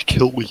 I'd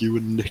kill you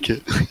and nick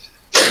it.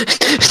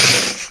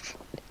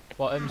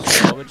 What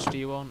storage do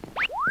you want?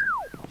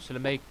 Shall I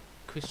make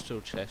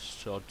crystal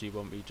chests, or do you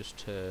want me just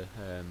to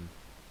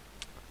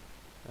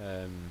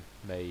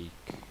make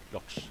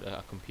locks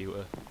a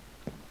computer?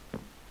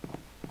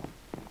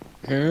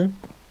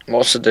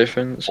 What's the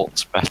difference?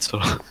 What's better?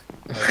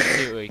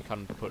 Computer you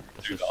can put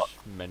just as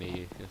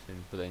many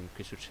things, but then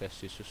crystal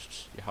chests is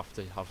just you have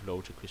to have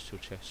loads of crystal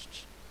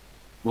chests.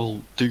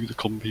 Well, do the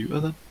computer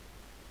then.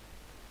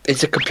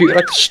 Is a computer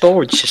like a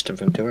storage system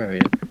from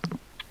Terraria?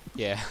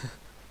 Yeah,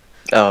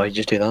 Oh, you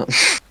just do that.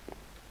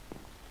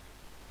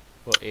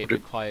 but it But it-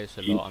 requires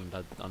a you- lot, and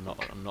I'm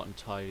not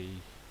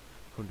entirely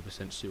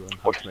 100% sure on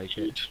how What to do you make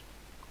it.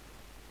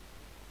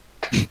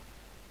 need?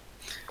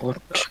 What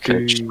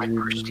Okay, just make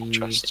do crystal you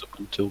chests up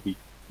until we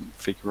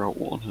figure out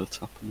what on earth's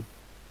happening.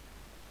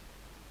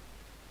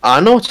 I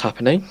know what's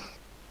happening.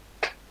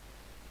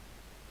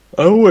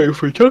 I'm waiting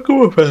for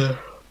Choco up there.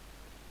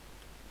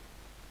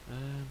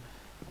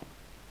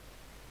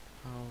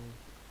 How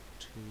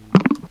to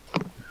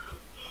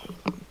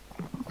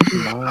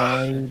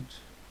My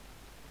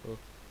Book.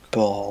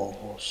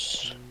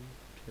 balls.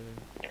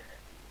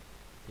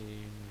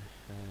 in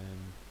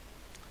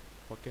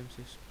what game is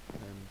this?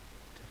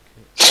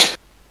 Decade.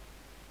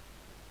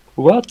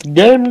 What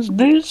game is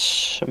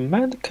this?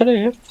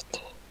 Minecraft.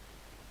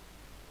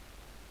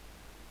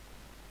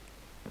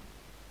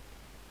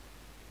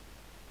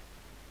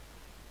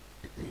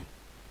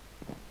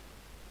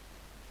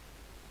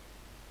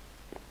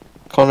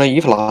 Connor,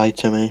 you've lied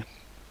to me.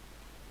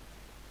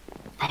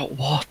 About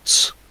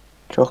what?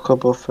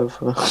 Chocobo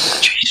feather.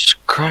 Jesus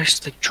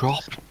Christ, they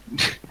dropped.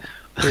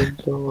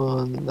 Go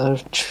on,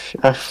 I've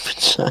been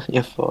saying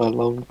you for a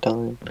long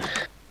time.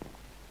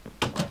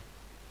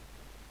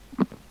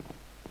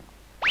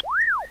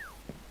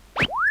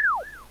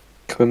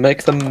 Can we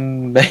make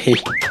them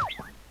mate?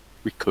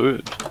 We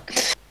could.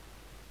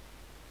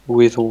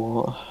 With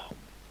what?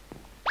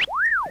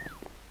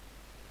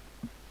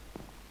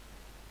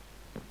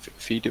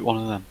 Feed it one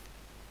of them.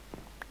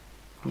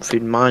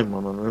 Feed mine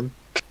one of them.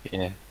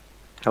 Yeah.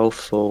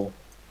 Healthful.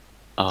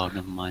 Oh,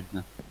 never mind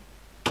then.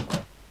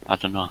 I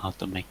don't know how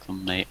to make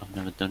them, mate. I've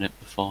never done it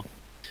before.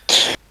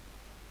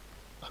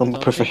 I'm a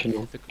Don't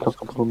professional. think the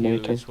Chocobo computer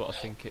mating. is what I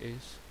think it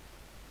is.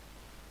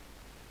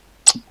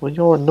 Well,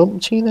 you're a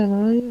numpty then,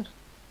 are you?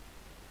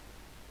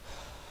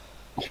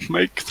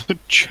 Make the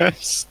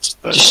chests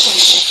then.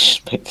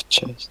 Just make the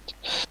chest.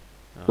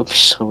 It'll be Oh.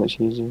 so much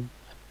easier.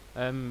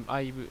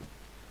 I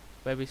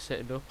where we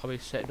setting up? Are we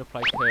setting up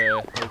like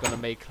we're gonna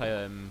make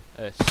a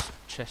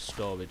chest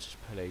storage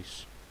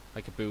place,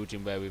 like a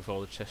building where we've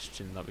all the chests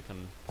in that we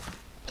can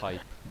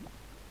pipe.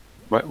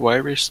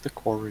 Where is the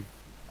quarry?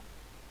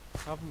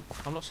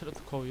 I'm not set up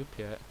the quarry up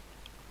yet.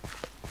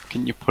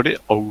 Can you put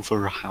it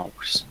over a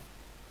house?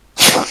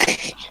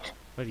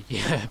 Well,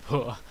 yeah,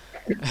 but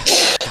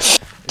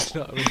it's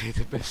not really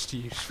the best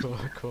use for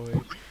a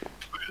quarry.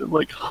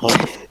 Like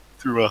half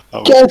through a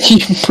house. Can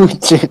you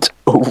put it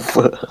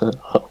over?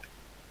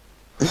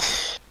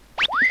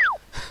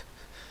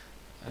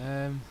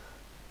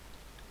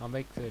 I'll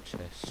make the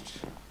chest.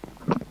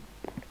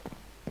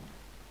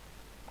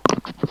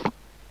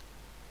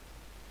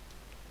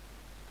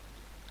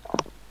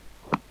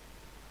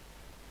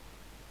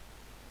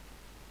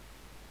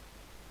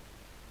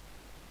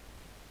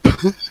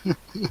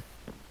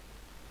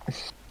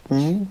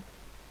 Hmm?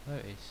 There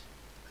it is.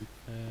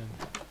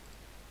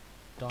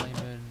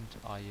 Diamond,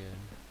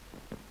 iron.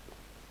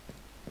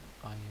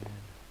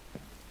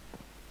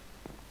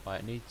 Right,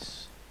 it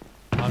needs.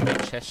 How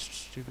many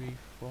chests do we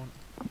want?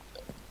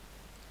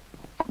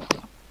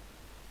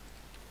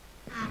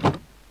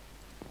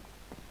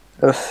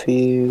 A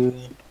few.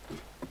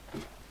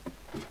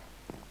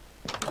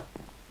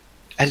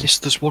 Ellis,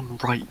 there's one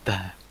right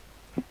there.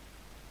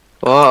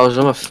 Oh, I was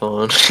on my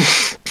phone.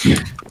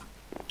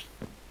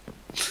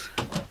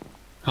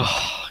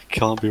 I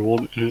can't be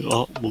wanting it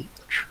that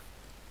much.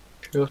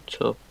 Shut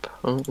up.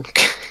 Oh.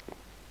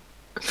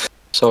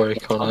 Sorry,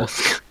 Connor.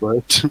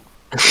 Right.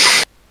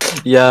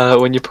 Yeah,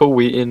 when you put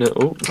wheat in it,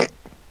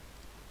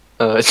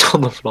 it's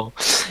on the floor.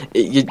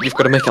 You've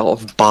got to make it out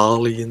of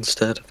barley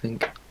instead, I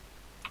think.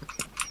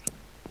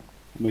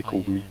 Make a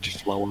wheat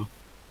flour.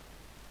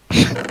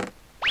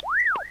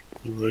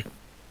 Anyway.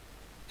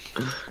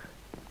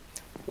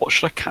 What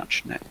should I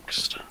catch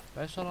next?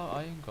 Where's all our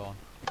iron gone?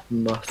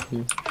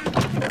 Matthew.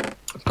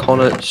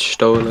 Connor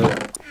stole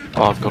it.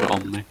 Oh, I've got it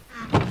on me.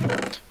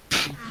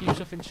 You keep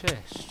stuff in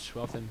chests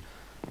rather than.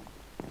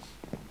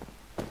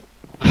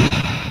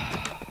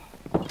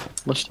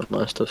 Most of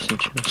my stuff's in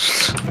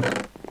chests.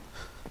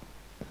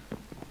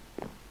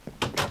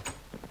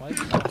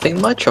 I think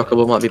my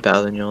chocobo might be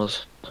better than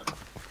yours.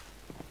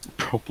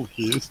 Probably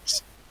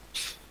is.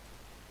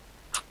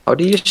 How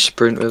do you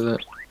sprint with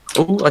it?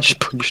 Oh, I just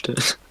punched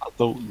it. I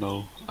don't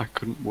know. I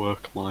couldn't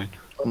work mine.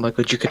 Oh my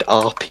god, you could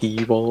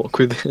RP walk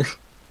with it.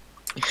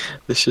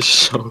 This is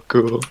so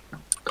cool.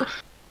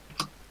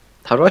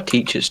 How do I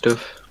teach it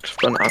stuff? I've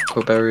got an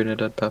aquaberry and a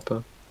dead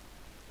pepper.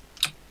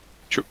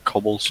 Chuck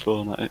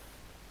cobblestone at it.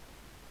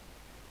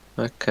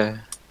 Okay.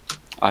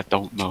 I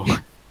don't know.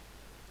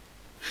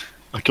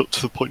 I got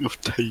to the point of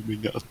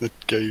taming it and then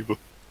gave up.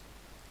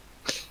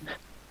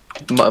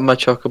 My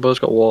chocobo's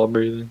got water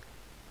breathing.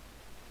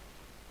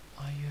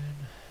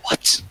 Iron.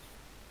 What?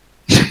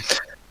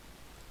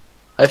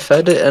 I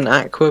fed it an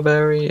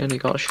aquaberry and it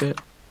got shit.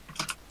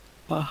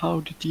 But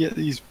how did you get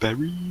these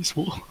berries?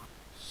 What?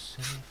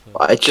 Silver.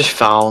 I just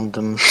found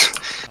them.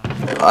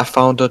 I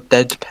found a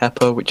dead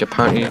pepper which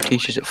apparently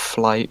teaches it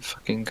flight.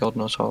 Fucking god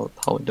knows how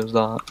it does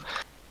that.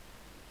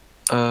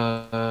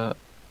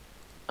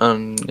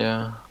 And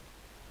yeah.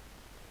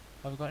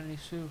 Have we got any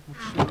silver?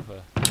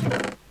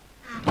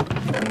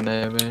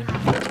 Maybe.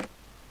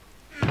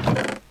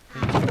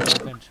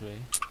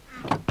 Inventory.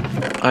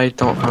 I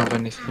don't have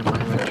anything in my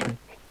inventory.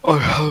 I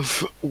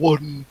have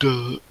one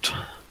dirt.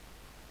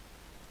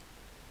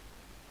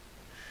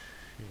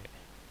 Shit.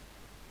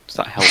 Does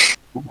that help?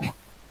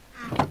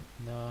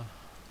 No.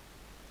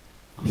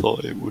 I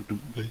thought it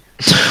wouldn't be.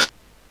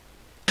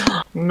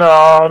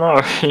 No,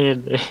 not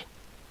really.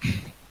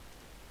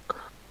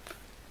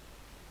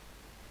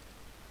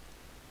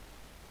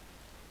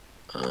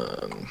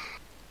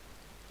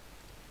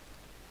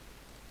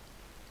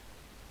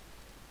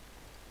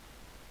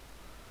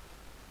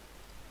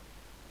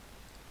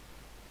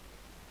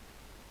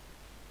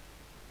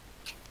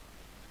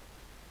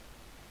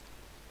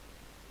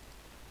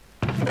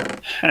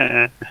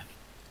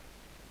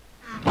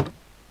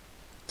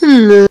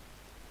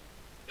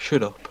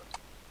 Shut up.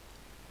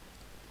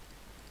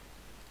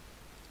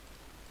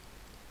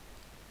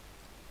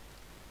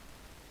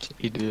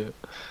 Idiot.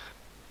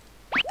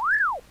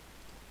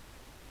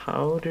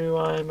 How do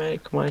I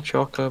make my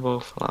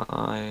chocobo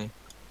fly?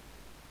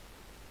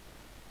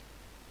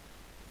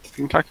 I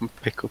think I can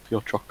pick up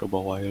your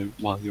chocobo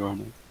while you're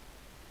on it.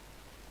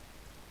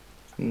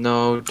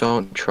 No,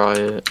 don't try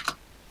it.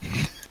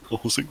 I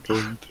wasn't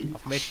going to.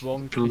 I've made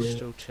one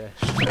crystal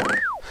chest.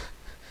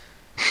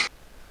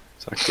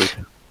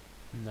 Exactly.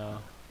 No.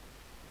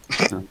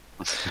 No,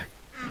 okay.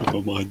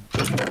 Never mind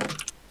then.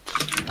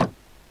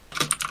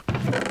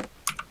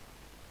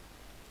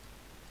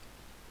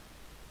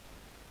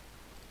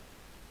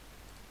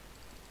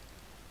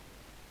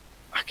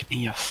 I can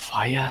hear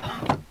fire.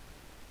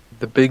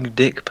 The big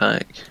dick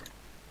pack.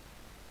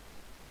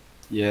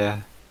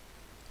 Yeah.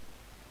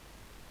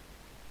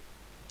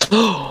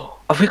 Oh,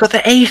 have we got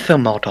the Aether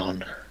mod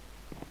on?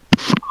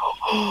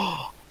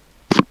 I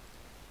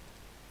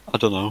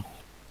don't know.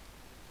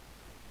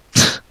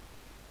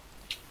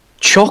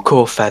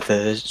 chocobo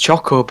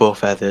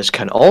feathers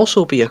can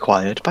also be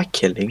acquired by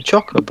killing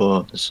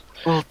chocobos.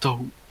 Well,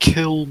 don't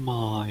kill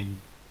mine.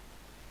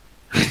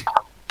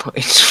 But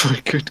it's for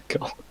a good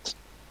cause.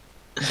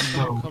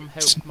 No, Come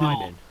it's help not.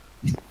 mining.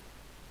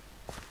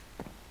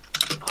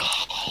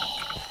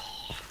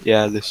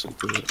 Yeah, this will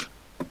do it.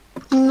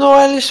 No,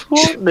 Alice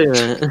won't do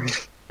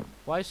it.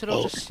 Why is there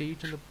all just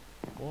seeds in the...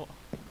 What?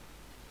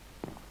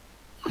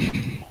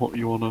 What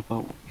you on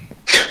about?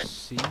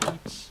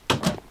 Seeds?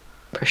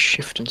 Press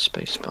shift and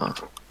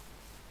spacebar.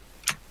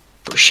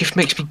 But shift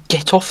makes me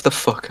get off the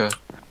fucker.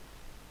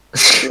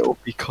 It'll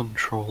be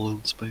control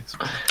and space.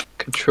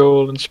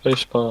 Control and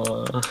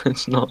spacebar.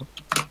 It's not.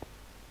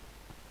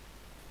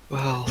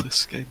 Well,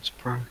 this game's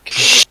broken.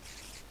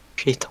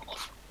 Shit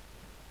off.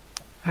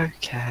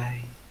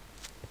 Okay.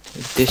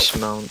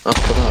 Dismount.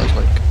 After that is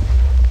like.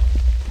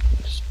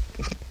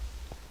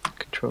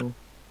 Control.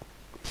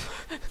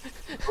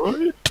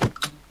 Right?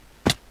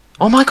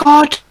 Oh my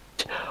god!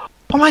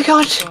 Oh my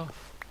god! Oh.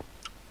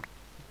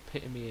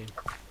 Pitting me in.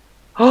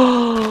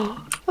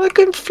 Oh, I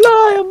can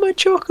fly on my We need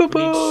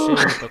chocobo!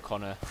 silver,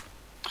 Connor.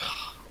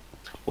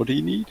 What do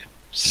you need?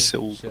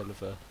 Silver.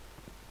 Silver.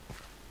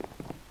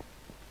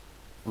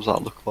 What does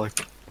that look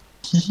like?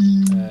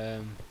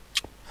 God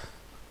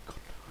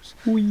knows.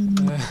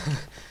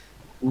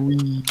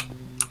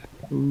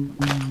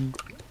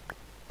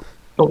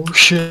 Oh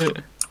shit!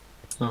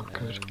 Oh I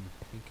good.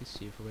 think it's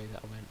the other way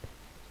that I went.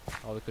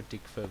 Or we could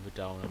dig further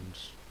down and...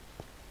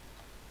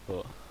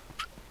 But...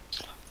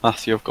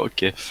 Matthew, I've got a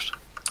gift.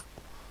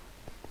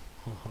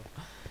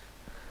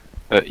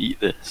 Eat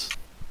this.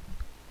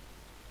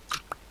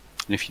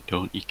 And if you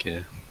don't, you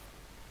care.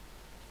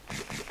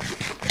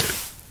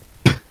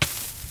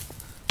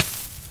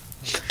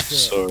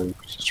 Sorry,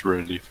 it's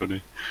really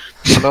funny.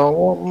 I don't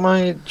want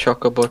my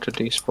chocobo to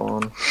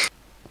despawn.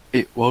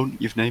 It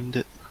won't, you've named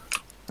it.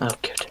 Oh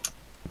good.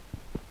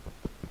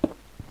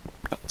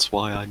 That's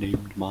why I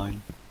named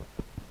mine.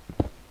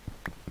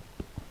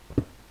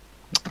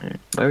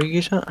 Where are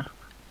you at?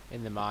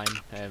 In the mine,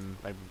 I'm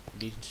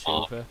needing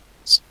silver.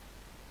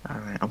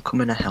 Alright, I'm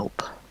coming to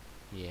help.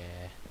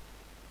 Yeah.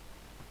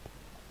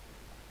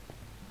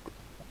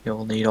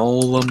 You'll need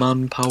all the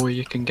manpower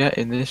you can get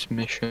in this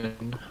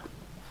mission.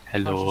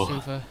 Hello.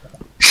 Silver.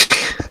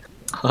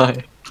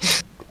 Hi.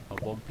 Oh,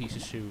 one piece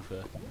of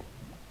silver.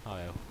 Oh,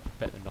 yeah,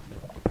 better than nothing.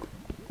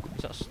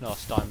 Is that no,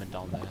 it's diamond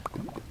down there?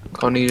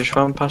 Connie, just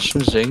ran past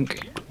some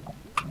zinc.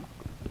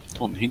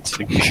 Don't need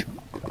zinc.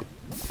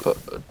 But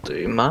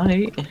you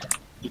might.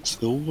 It's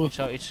silver.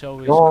 It's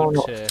always You're good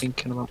not to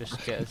thinking about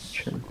just get as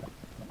mission.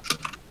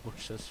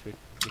 much as we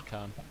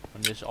can.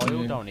 And there's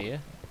oil down here.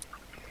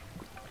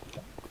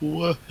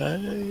 Whoa,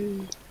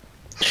 hey.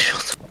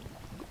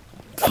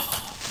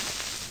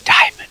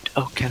 Diamond.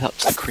 Okay,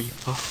 that's the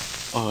creeper.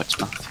 Oh, it's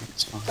Matthew.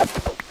 It's fine.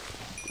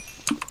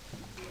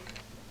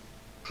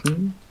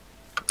 Hmm?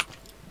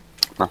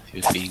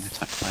 Matthew's being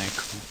attacked by a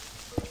creeper.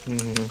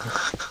 Hmm.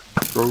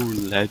 Throw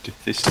lead.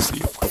 This is the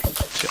equivalent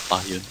to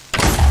iron.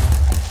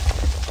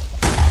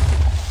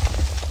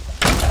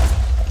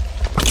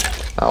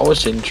 That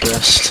was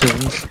interesting.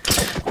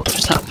 What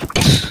just happened?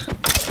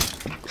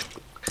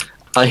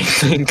 I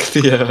think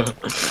the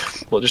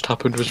what just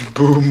happened was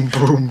boom,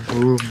 boom,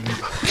 boom.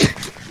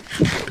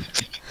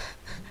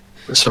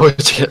 Sorry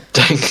to get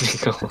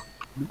technical.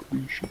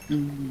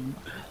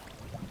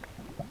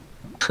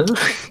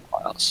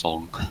 That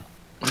song.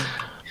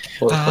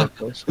 What's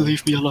that?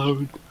 Leave me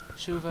alone.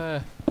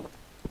 Silver!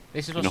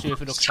 This is what No.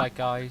 silver looks like,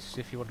 guys,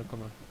 if you want to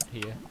come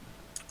here.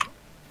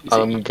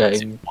 I'm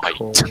getting white.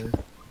 cold.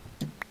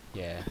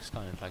 Yeah, it's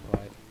kind of like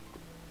white.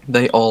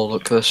 They all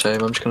look the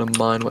same. I'm just gonna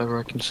mine whatever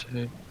I can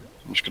see.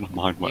 I'm just gonna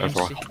mine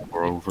whatever I see-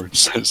 hover over and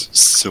says it's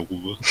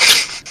silver.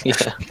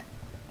 Yeah.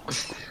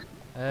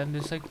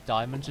 There's like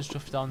diamonds and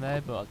stuff down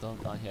there, but I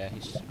don't know. Yeah,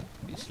 he's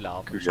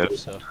lava and Good.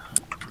 stuff, so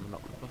I'm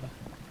not gonna bother.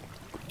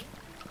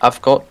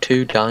 I've got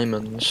 2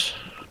 diamonds.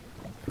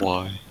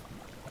 Why?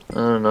 I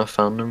don't know, I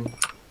found them.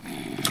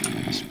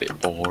 It's a bit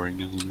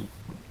boring, isn't it?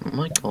 Oh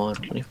my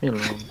god, leave me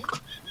alone.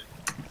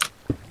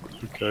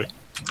 Okay.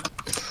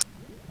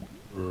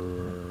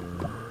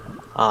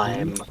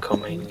 I'm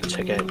coming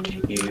to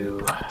get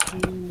you.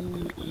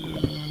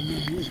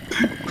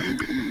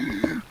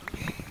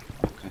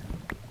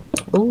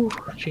 Ooh,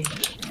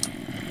 Jesus.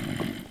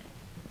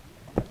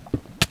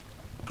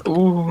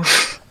 Ooh.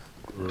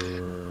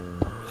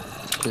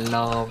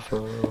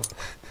 Lava.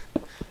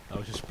 I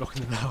was just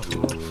blocking the lava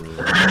off.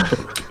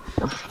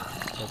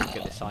 So I can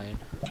get this iron.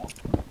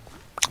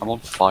 I'm on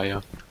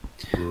fire.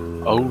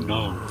 Oh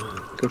no.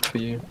 Good for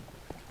you.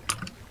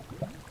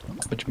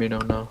 What do you mean, oh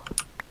no?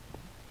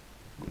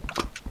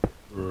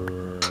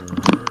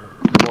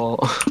 What?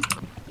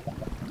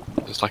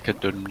 It's like a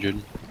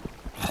dungeon.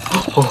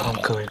 Oh,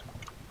 I'm coming.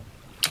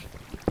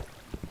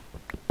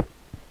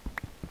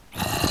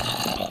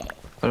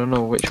 I don't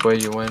know which way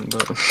you went,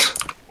 but...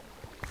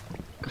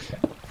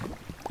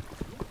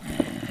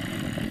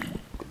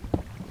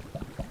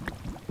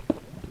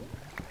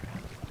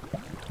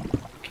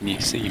 Can you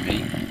see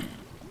me?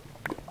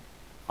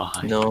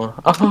 Aye. No.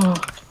 Oh.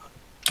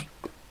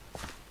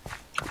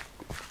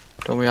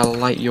 Don't worry, I'll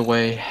light your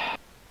way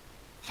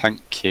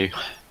Thank you.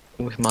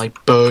 with my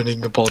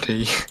burning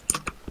body.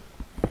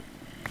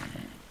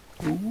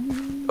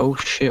 Ooh. Oh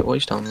shit, what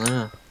is down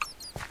there?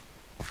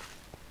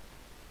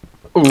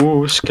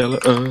 Oh,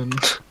 skeleton.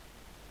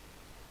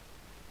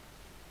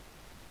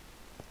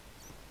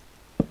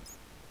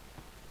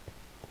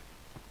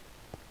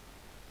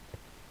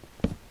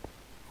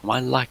 Am I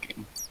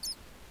lagging?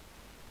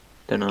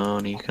 Don't know,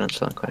 only you can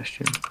answer that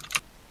question.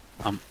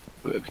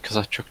 Because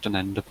I chucked an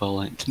ender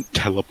pearl and it didn't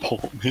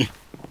teleport me.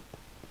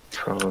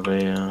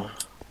 Probably, I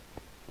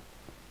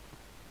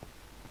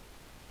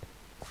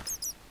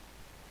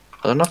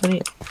don't have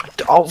any.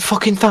 Oh,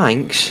 fucking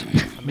thanks!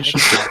 I'm in a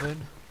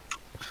cavern.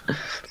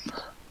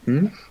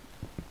 Hmm?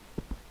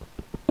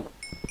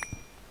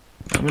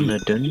 I'm in a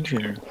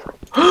dungeon.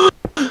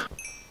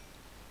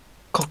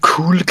 Got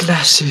cool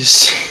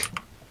glasses!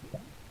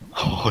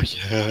 Oh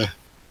yeah.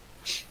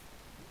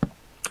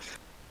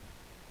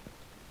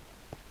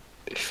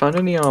 If you find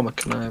any armor,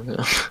 can I have it?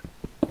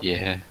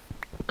 Yeah.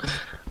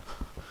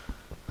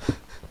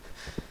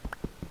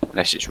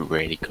 Unless it's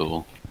really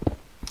cool.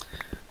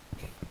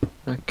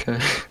 Okay.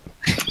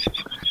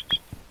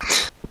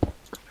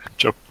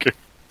 Joking.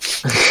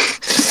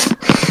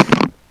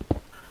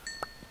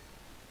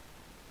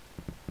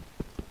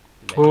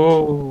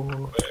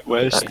 Oh,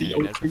 Where's That the is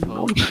opening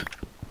before. one?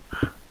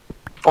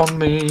 on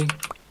me!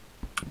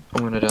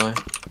 I'm gonna die.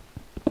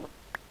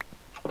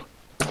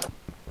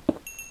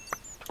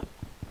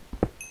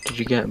 Did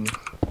you get him?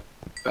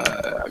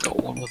 I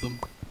got one of them.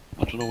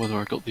 I don't know whether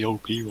I got the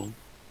OP one.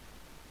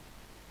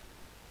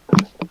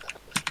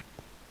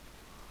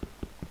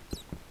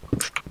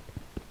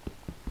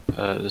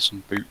 There's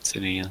some boots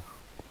in here.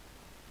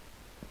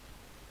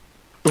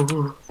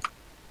 Ooh.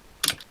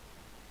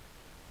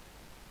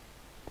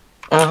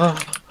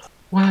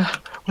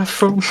 Where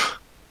from?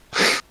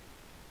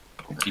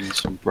 Eating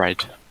some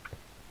bread.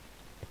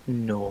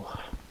 No.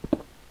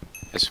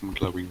 There's some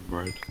glowing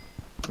bread.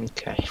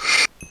 Okay.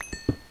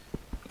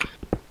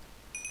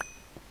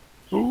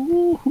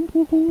 Ooh.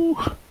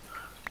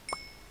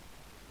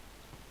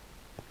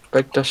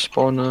 Vector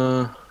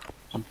spawner.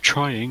 I'm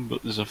trying,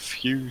 but there's a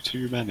few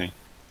too many.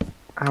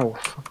 Ow,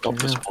 fucking Not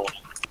the hell. spawn.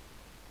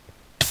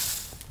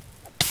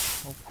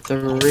 They're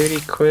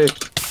really quick.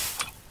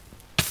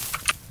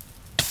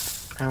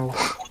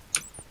 Ow.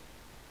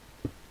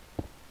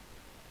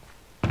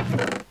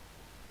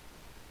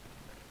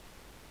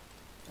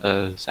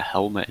 There's a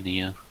helmet in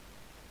here.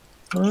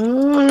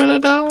 Oh, I'm gonna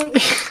die.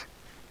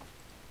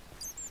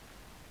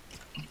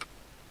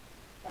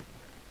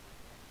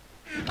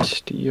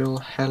 Steel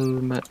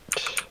helmet.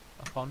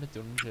 I found a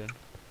dungeon.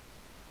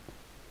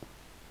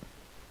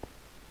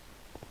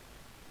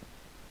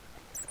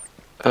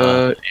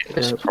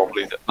 It's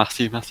probably that.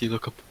 Matthew,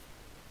 look up.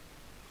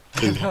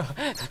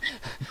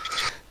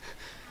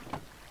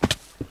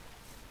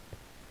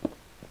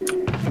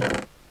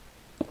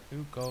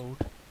 Ooh, gold.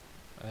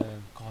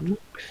 God. Ooh, My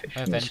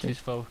efficiency. vent is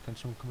full. Can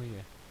someone come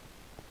here?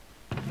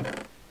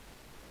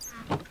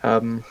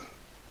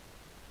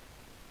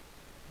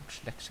 What's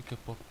Lexica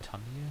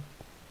Botania?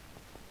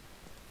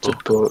 It's a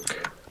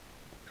book.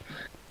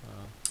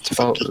 Oh. It's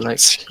about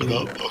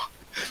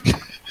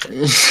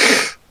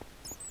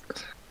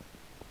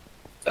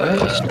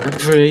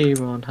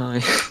everyone, hi. I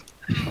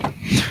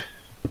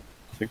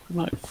think we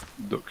might have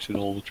ducked in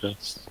all the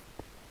chests.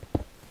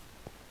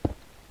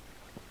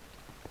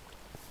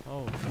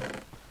 Oh.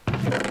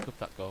 Pick up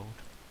that gold.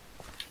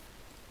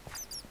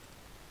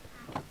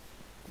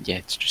 Yeah,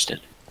 it's just in.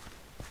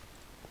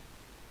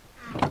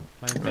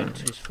 My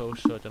inventory's full,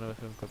 so I don't know if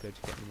I'm gonna be able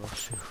to get any more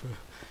silver.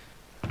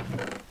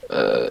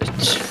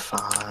 It's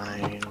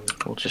fine.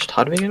 We'll just,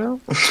 how do we get out?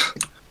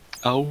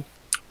 Oh.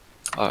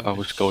 I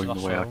was going the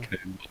way I Sosso.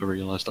 came, but I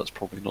realised that's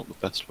probably not the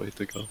best way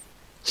to go.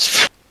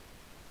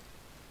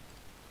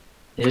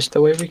 Is the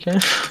way we can?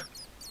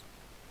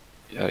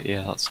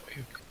 Yeah, that's the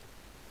way.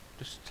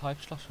 Just type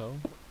slash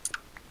home.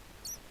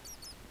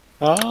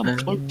 I'm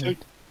floating.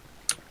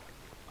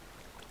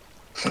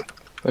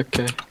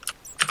 Okay.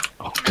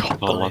 Oh god,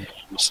 I landed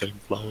on the same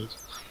flowers.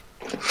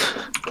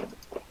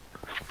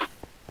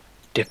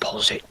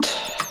 Deposit.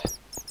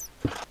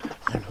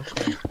 I love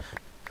gold.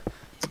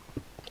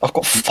 I've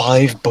got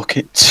 5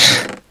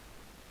 buckets.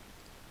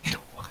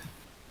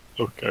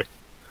 Okay.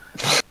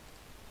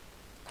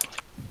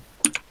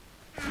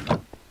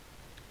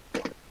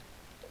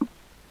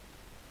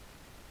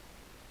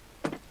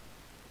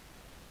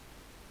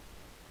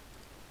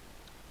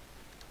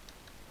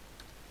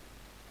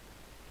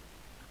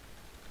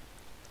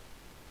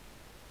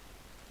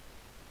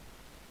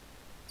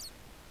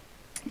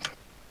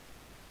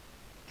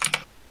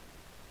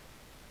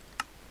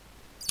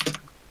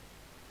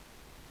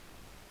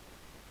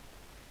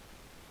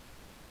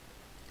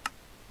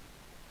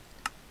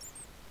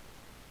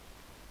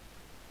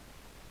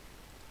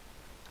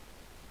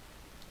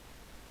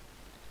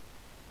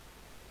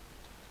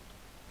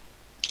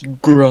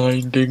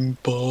 Grinding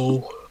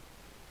bow.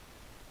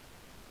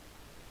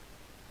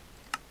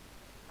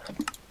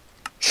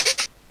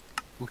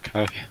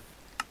 Okay.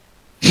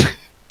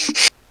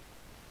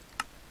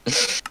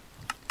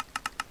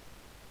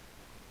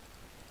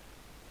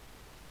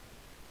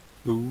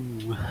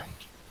 Ooh,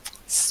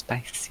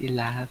 spicy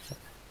lava.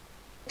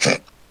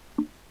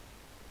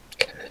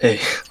 Hey.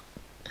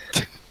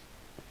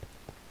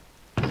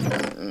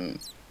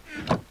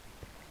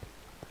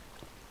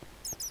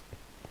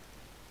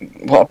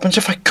 What happens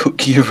if I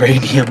cook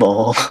uranium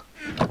ore?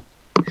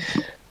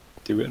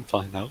 Do it and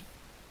find out.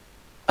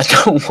 I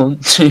don't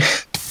want to,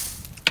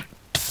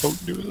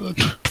 Don't do it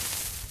then.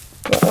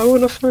 but I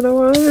want to find out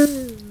what it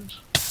is.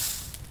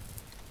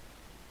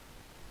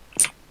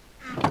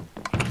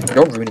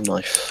 You're ruining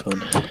my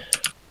fun.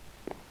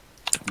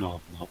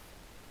 No, I'm not.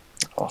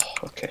 Oh,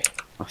 okay.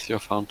 Matthew, I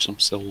found some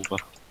silver.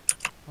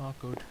 Oh,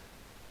 good.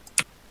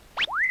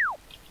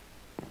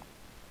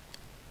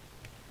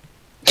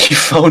 You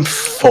found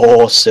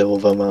 4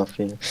 silver,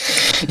 Matthew. 4.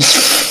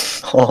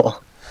 It's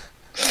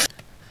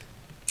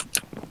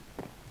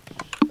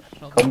not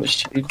How the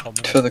much do you need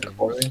common for the things.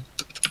 quarry?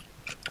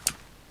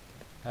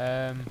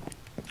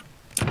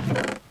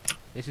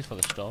 This is for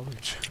the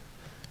storage.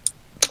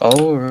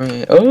 Oh,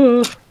 right.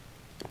 Oh!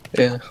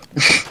 Yeah.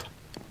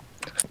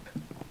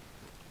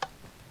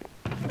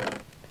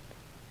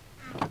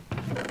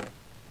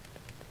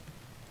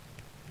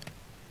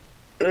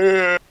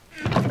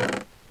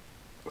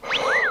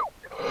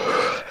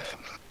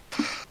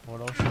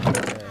 What else?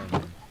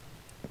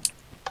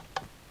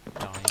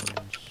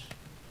 Diamonds.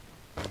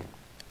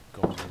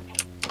 Gold.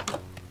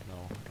 No,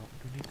 don't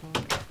do need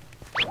gold.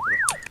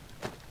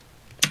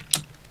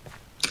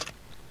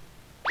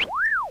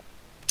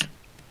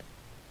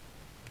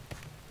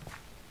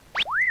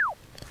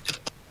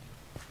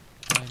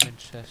 Diamond,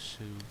 chest,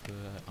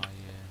 silver,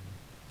 iron.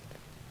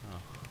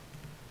 Oh.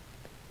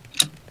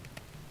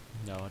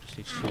 No, I just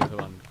need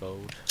silver and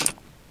gold.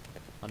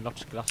 And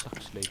not glass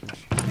actually.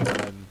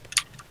 I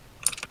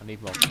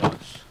need more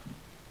glass.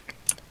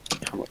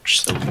 How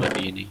much silver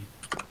do you need?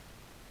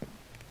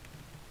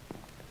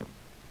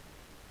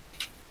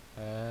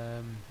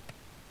 Um,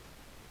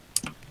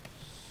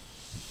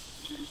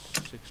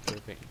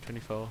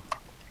 24.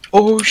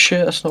 Oh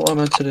shit, that's not what I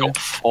meant to do. Got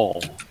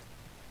 4.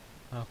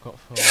 I've got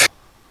 4.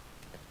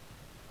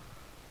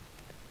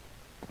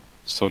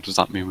 So does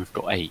that mean we've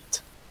got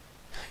 8?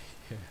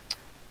 Yeah.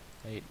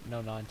 8,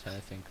 no 9, 10 I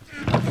think.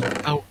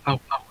 'Cause Ow, ow,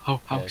 ow,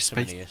 ow, ow, there's some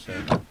in space. here,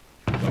 so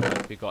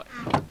we got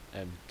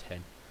 10.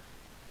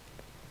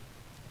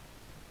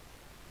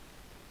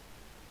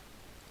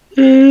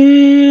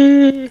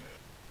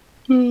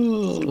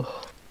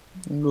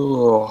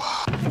 No.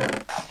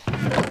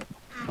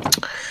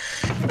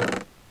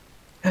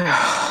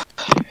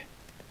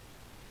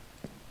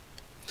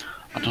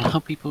 I don't know how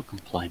people can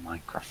play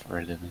Minecraft for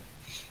a living.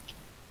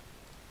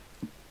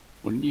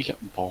 Wouldn't you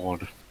get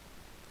bored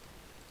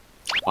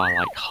by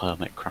like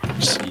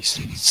Hermitcraft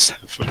Season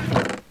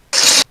 7?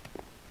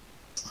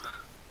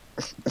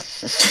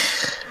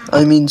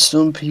 I mean,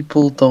 some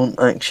people don't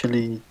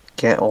actually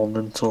get on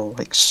until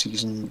like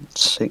season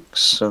 6,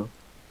 so.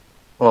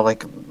 Or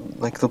like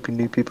there'll be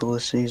new people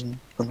this season,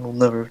 and they'll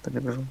never have done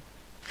it before.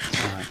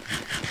 Right.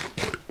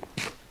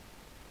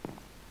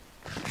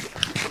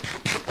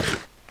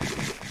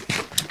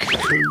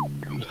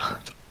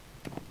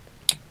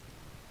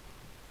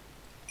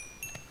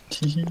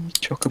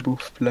 Chocobo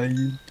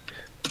flying.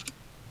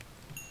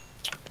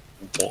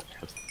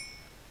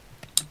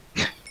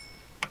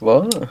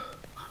 What?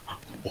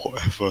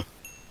 Whatever.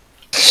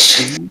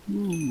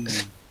 Ooh,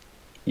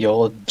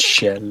 You're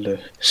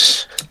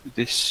jealous.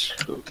 this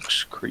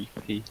looks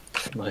creepy.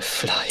 My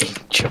flying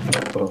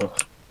chocobo.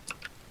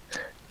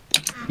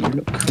 You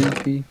look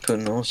creepy, but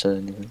no say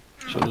anything.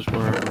 So does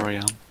wherever I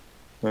am.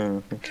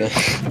 Oh, okay.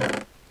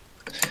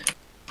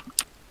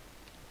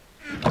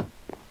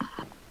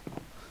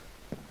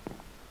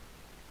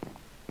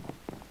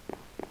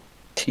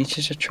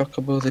 Teaches a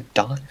chocobo to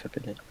dive a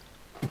bit.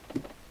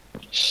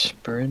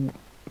 Sprint,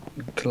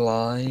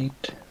 glide.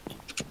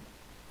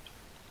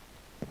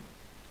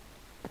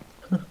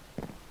 Huh.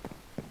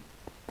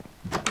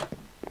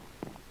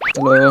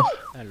 Hello.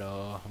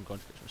 Hello, I'm going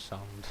to get some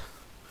sound.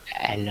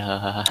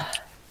 Hello.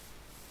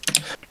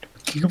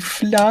 You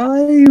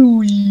fly.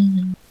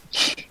 Wee.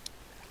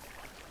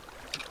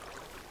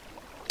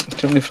 I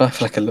can only fly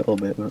for like a little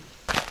bit, but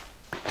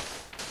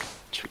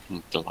So we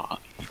can glide.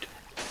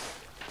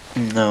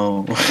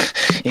 no,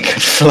 you can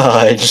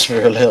fly just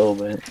for a little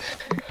bit.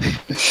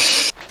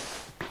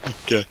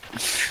 Okay.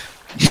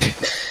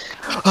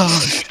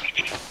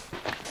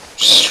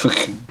 Just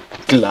fucking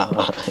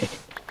glide.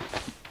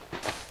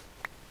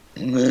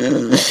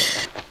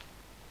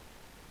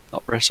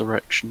 That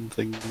resurrection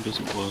thing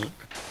doesn't work.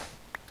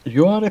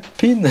 You are a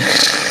pin.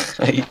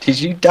 Hey, did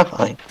you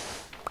die?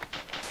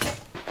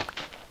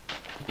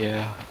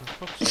 Yeah.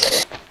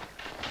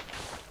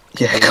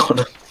 Yeah,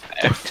 Connor.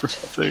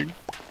 Everything.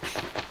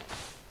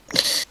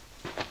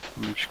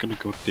 I'm just gonna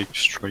go dig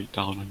straight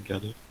down and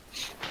get it.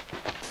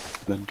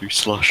 Then do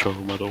slash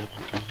home, I don't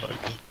want to do that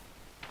again.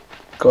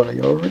 Connor,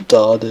 you're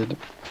retarded.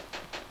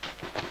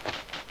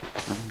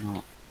 I'm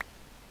not.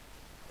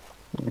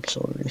 I'm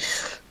sorry.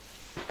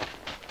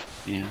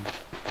 Yeah.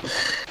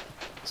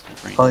 It's not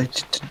very I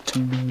nice. to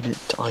mean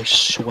it. I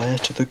swear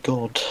to the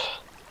god.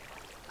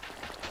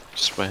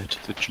 Swear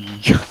to the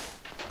G.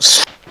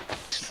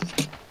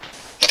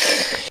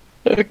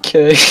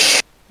 Okay.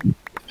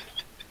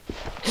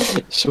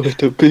 Swear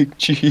to big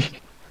G.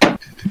 I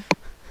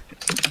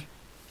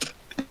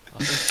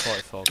think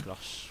 44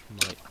 glass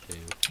might do.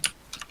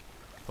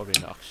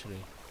 Probably not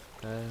actually.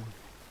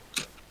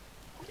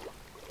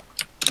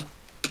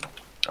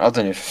 I don't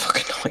even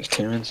fucking know what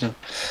you're doing. So.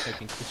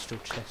 Making crystal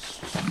chests.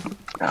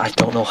 I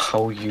don't know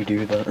how you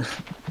do that.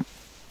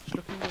 Just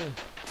look in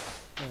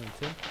the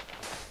thing.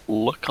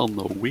 Look on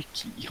the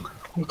wiki.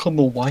 Look on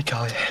the white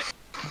guy.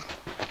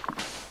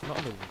 Not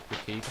on the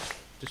wiki.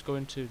 Just go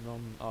into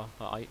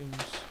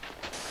items.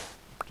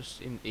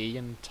 Just in E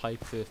and type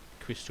the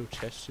crystal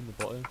chest in the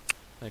bottom.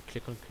 And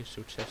click on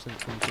crystal chest and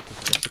it comes up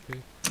with a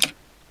recipe.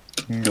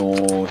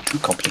 No, too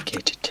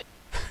complicated.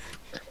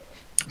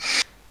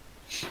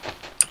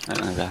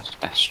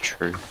 That's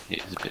true.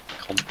 It is a bit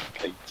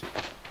complicated.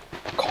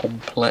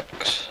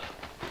 Complex.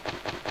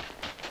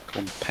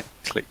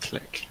 Click, click,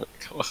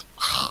 click.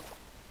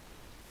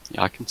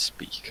 Yeah, I can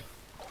speak.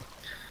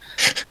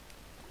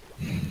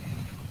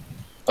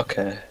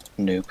 Okay,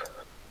 noob.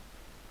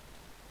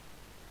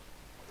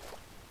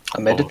 I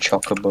made a Oh.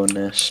 chocobo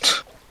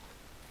nest.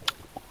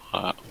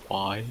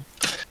 Why?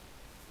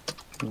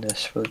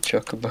 Nest for the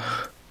chocobo.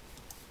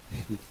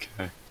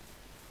 Okay.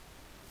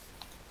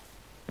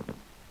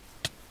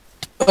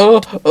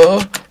 Oh,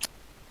 oh!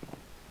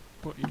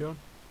 What you doing?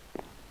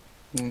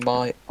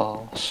 My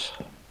arse.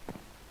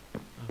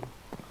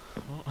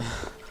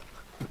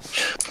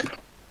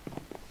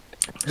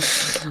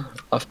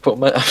 I've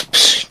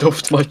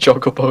stuffed my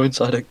chocobo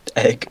inside an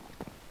egg.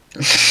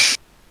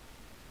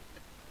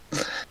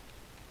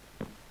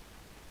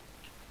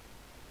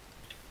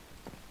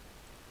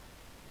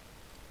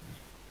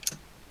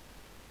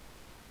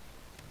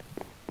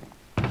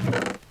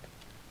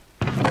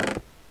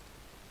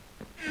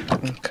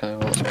 Okay,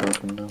 well it's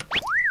broken now.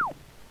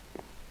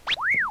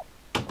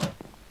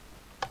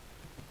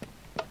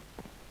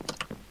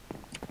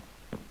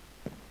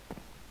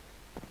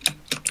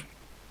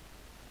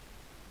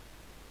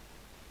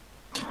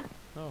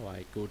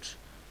 Alright, good.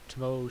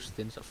 Tomorrow's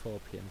thing's at 4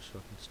 PM, so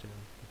I can stay on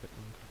a bit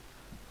longer.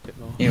 A bit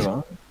more. You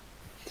are?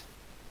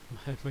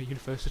 My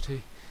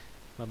university,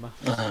 my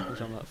maths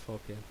is on at 4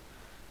 PM.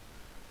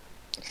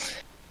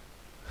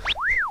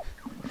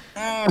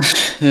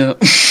 Yeah.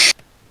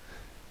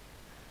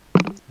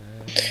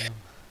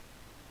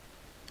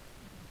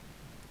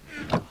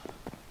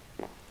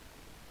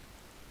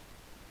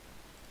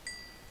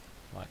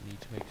 Right,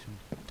 need to make some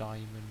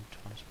diamond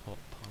transport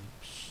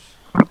pumps.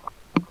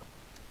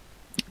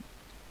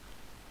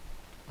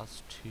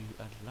 That's to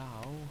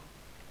allow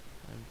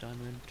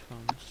diamond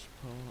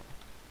transport.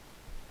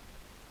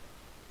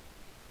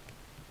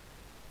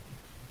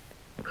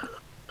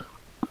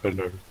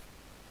 Hello.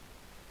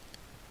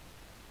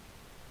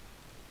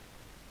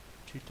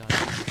 To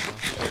diamond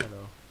transport.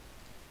 Hello.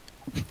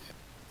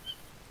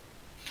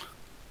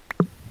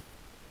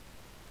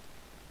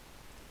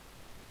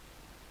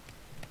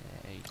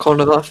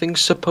 Connor, that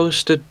thing's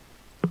supposed to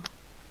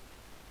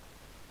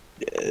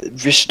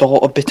restore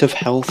a bit of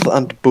health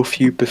and buff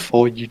you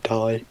before you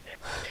die.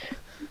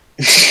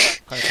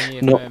 Can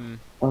you Not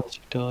as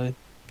you die.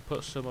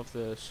 put some of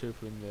the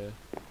super in there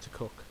to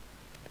cook?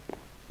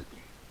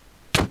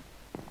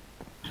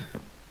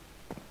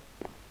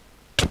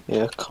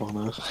 Yeah,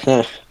 Connor.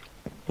 Yeah.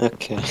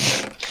 Okay.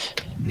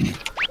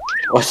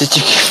 Why did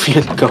you give me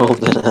a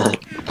golden eye?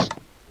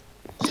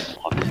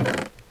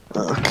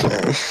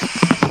 Okay.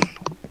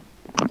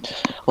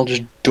 I'll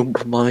just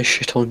dump my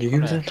shit on you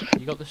then.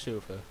 You got the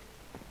silver?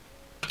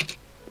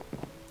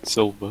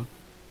 Silver.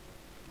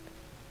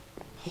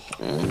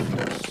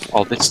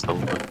 Oh, this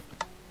silver.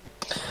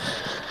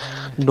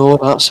 No,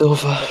 that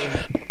silver.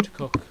 Get in to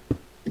cook.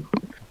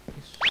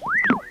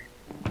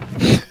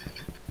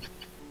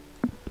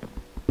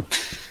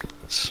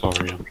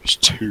 Sorry, I'm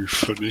just too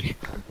funny.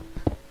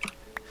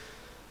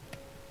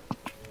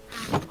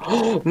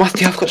 Oh,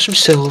 Matthew, I've got some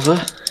silver.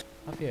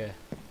 Have you?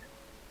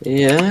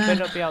 Yeah. Better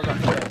not be out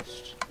of that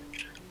chest.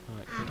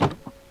 Right,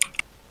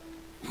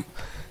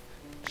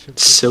 good.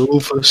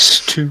 Silver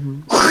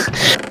stew.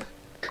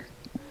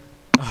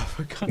 Oh,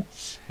 for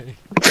God's sake.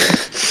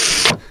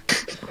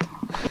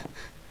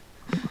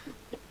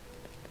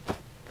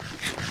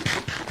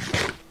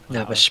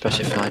 Never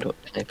specified what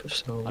type of I'll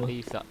silver.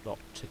 leave that lot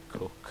to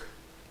cook.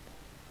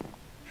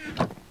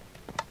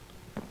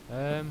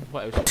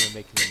 What else are we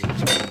making in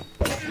the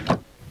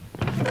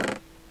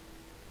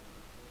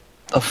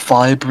A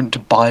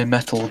vibrant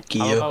bimetal How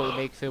gear. about we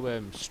make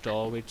the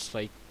storage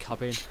like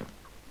cabin?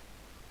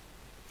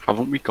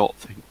 Haven't we got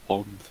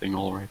one thing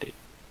already?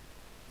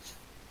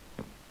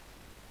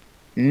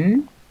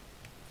 Hmm?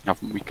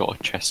 Haven't we got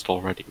a chest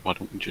already? Why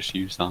don't we just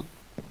use that?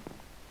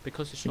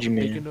 Because it's What not do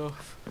you big mean?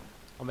 enough.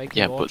 I'll make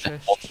Yeah, more but then,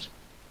 chests.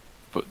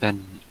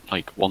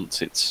 like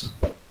once it's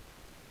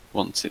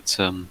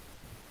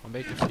I'll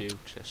make a few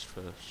chests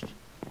first.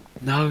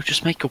 No,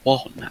 just make a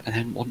 1, and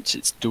then once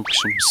it's dug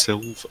some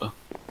silver,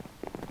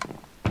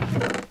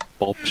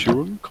 Bob's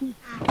your uncle.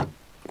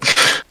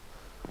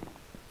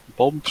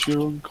 Bob's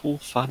your uncle,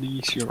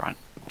 Fanny's your aunt.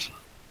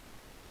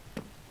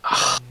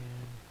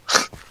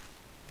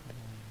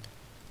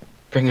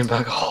 Bringing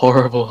back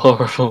horrible,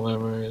 horrible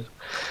memories.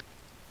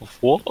 Of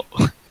what?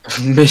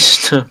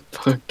 Mr.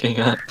 fucking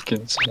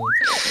Atkinson.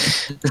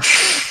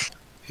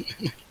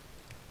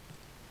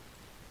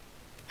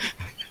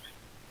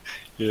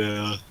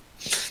 Yeah.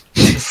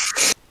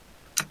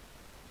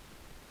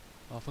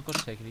 Oh, for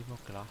God's sake, I need more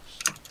glass.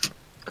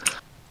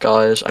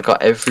 Guys, I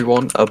got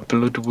everyone a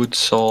bloodwood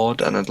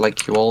sword, and I'd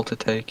like you all to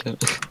take it.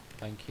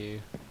 Thank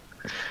you.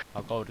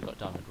 I've already got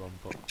diamond one,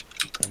 but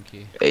thank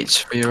you. It's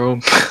for your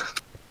own.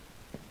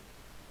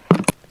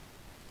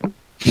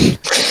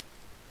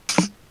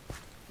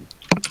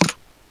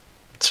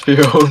 It's for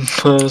your own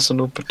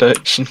personal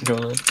protection,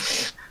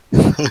 guys.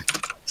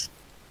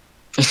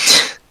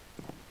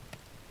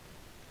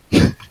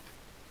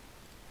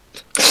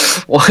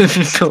 Why have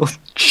you built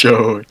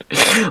Jode?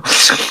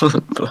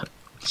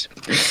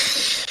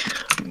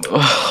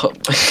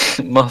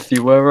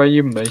 Matthew, where are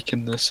you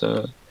making this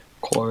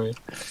quarry?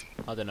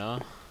 I don't know.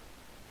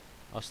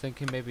 I was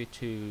thinking maybe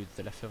to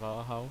the left of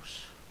our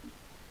house.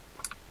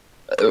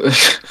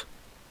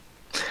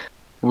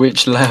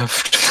 Which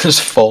left? There's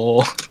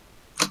 4.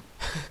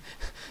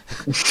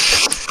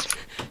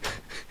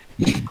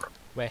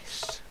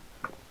 West.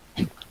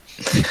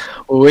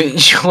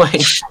 Which way?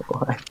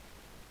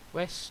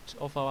 West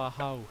of our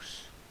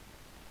house.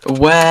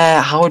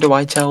 Where? How do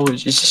I tell?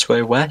 Is this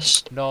way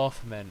west?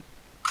 North, I meant.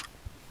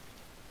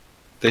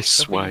 This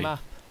Look at your way. map.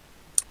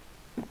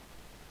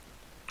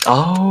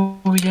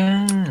 Oh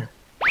yeah.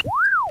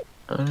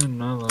 I didn't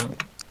know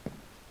that.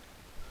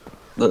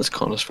 That's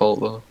Connor's fault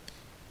though.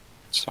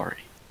 Sorry.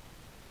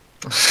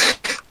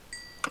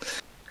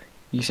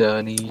 He's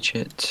an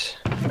Egypt.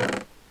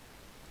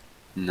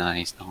 Nah,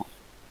 he's not.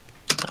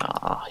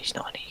 Ah, he's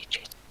not an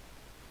Egypt.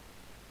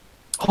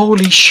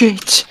 Holy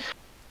shit!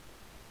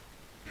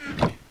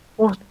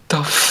 What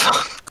the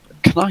fuck?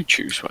 Can I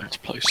choose where to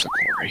place the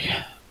quarry?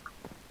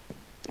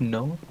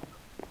 No.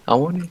 I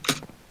want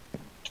it.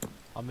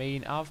 I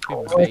mean, I've been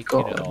Oh my making it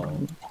God.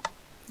 all.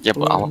 Yeah,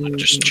 but I want to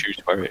just choose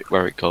where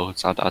it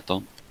goes. I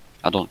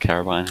don't care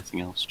about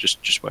anything else.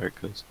 Just where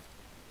it goes.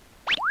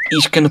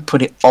 He's gonna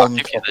put it I'll on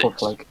give you top of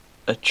this. like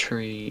a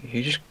tree.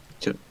 Who just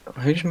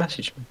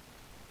messaged me?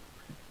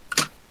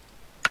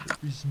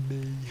 It's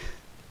me.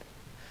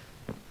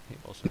 It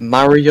wasn't.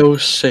 Mario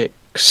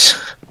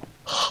 6.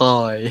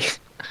 Hi.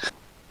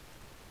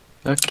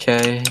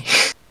 Okay.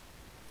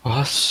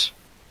 What?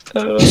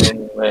 Oh,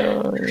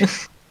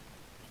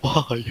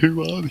 Why?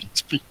 Who are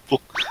these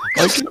people?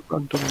 I get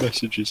random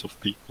messages of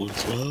people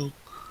as well.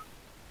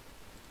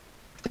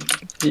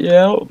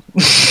 yeah.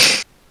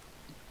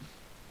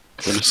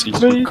 Wanna see Me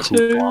some cool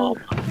too.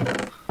 armor?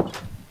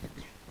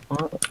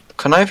 What?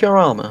 Can I have your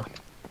armor?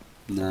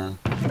 Nah.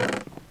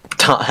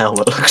 That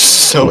helmet looks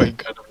so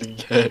incredibly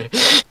gay.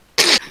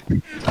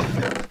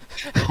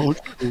 Oh,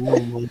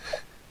 cool.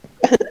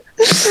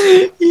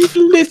 You've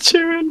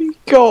literally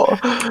got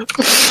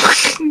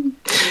fucking.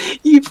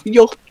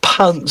 Your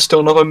pants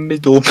don't have a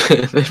middle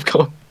bit. They've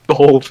got a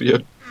hole for your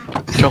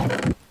top.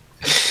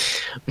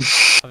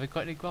 Have you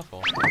got any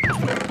gravel?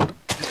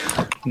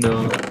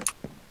 No.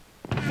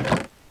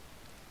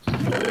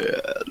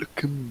 Yeah, look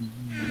at me.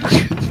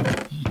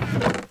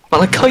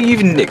 Man, I can't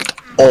even nicked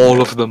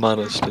all of the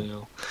mana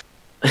steel.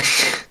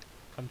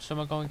 Can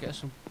someone go and get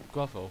some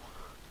gravel?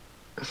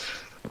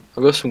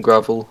 I've got some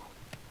gravel.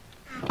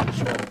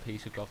 Just one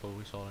piece of gravel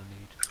is all I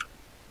need.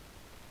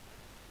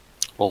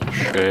 Well,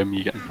 shame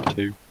you getting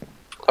 2.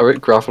 I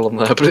wrote gravel on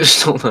there, but it's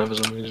still there for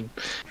some reason.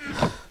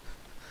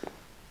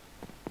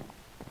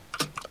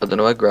 I don't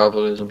know where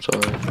gravel is, I'm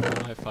sorry.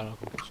 Alright, fine, I'll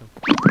go get some.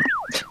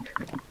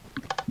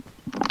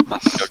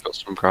 Matthew, I got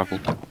some gravel.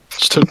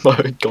 Stood by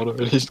Connor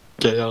in his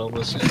gay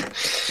armors.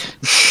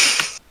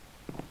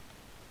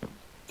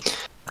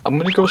 I'm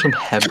gonna go some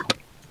hemp.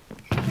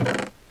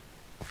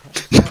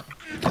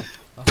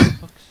 Oh, for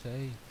fuck's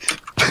sake.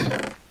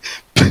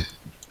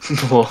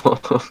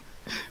 What?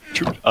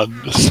 Dude,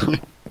 Anderson.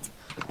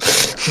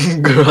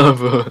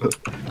 Gravel.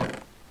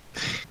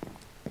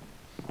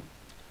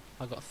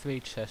 I got 3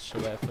 chests or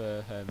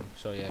whatever,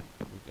 so yeah,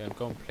 we're gonna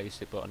go and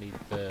place it, but I need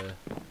the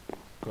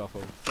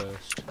gravel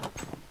first.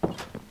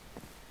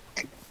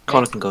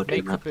 Connor can go do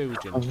Make the that.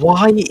 building.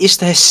 Why is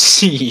there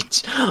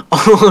seeds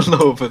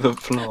all over the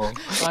floor?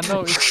 I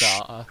noticed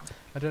that,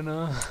 I don't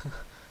know.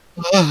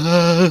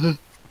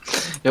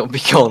 It'll be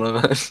Connor,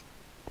 man.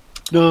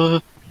 No,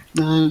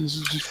 this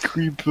is a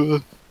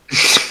creeper.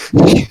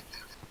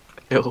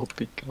 It'll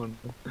be Connor.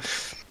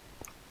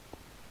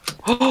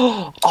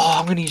 Oh,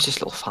 I'm gonna use this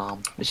little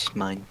farm. This is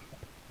mine.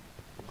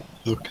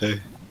 Okay.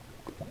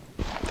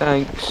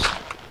 Thanks.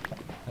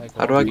 There you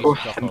How do I piece grow of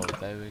gravel, hemp?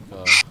 there we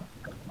go.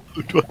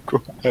 How do I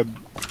grow hemp?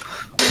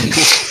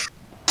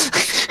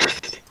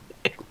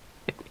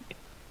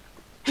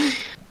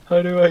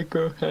 How do I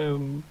grow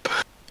hemp?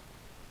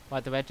 By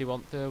the way, do you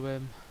want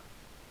the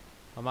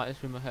I might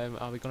just remember.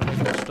 Are we gonna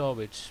make a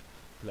storage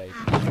place,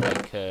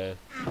 like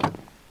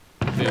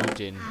food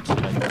in to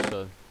like the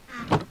sun,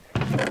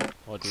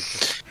 or do you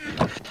just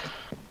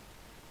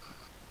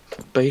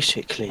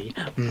Basically,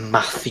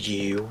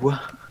 Matthew. I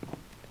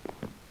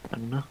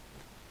don't know.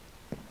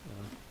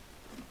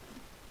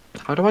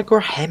 How do I grow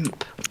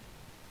hemp?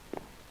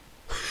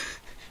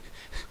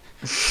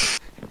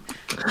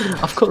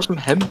 I've got some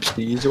hemp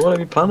seeds. What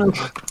are you planning?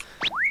 I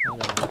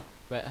don't know.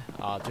 But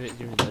I'll do it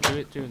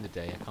during the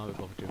day. I can't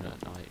be bothered doing it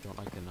at night. I don't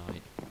like the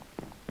night.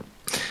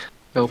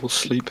 I will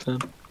sleep then.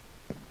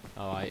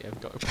 Alright,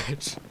 I've got a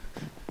bed.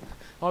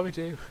 What do we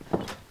do?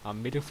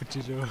 I'm middle for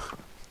dinner.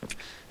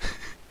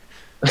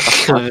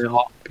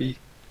 Be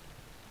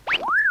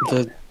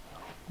the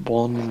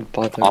one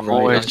by the I'm right, I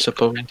always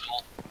suppose.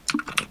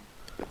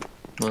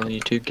 Well, you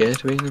two get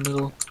to be in the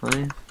middle, are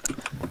you?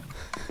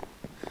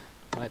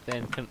 Right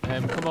then, come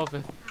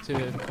over to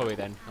the quarry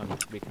then,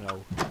 and we can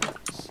all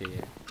see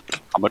it.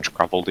 How much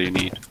gravel do you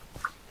need?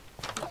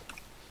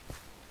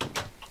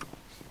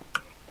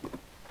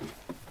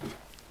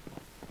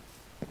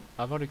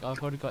 I've already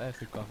got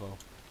every gravel.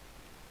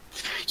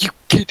 You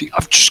kidding?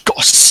 I've just got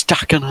a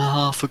stack and a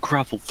half of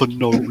gravel for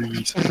no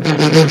reason.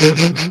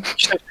 You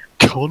said,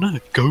 Connor,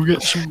 go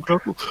get some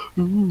gravel.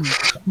 Ooh.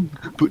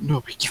 But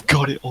no, you've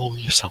got it all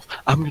yourself.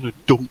 I'm gonna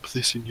dump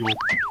this in your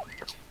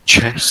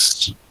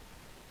chest.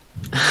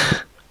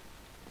 I'm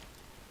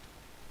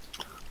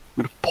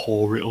gonna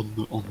pour it on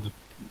the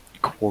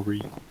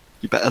quarry.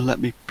 You better let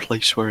me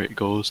place where it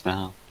goes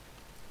now.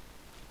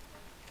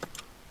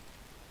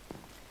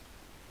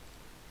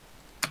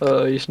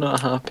 Oh, he's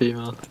not happy,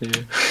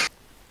 Matthew.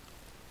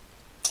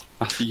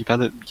 Matthew, you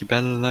better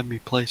let me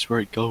place where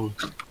it goes.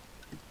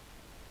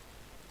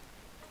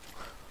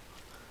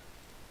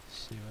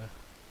 See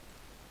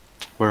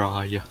Where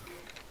are you?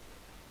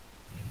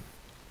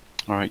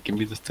 Alright, give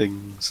me the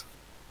things.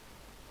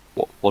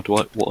 What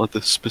are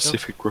the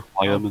specific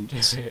requirements?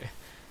 You see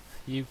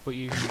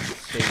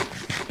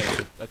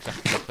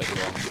exactly what you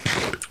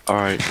want.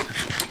 Alright.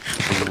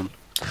 Hang on.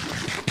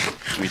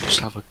 Let me just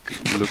have a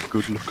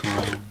good look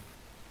around.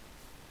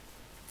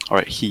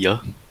 Alright,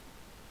 here.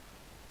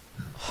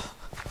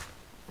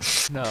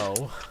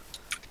 No.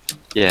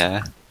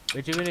 Yeah.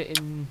 We're doing it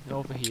in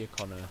over here,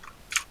 Connor.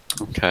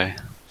 Okay.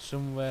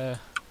 Somewhere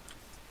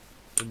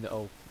in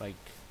the like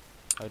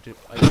I do.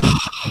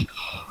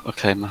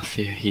 Okay,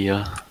 Matthew,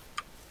 here.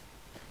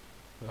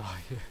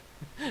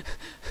 Right.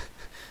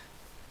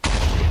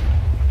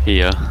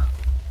 Here.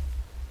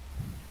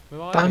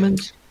 Where are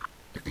Diamonds?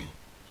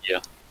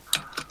 Yeah.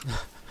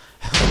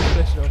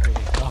 Let's over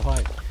here.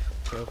 Alright.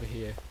 Get over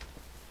here.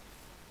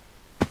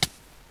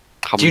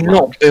 Do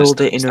not build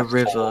it in a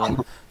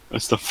river.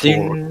 That's the Do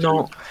floor.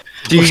 not.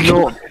 Do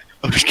not.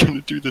 I was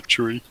gonna do the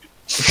tree.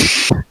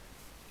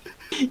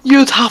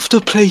 You'd have to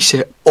place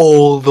it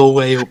all the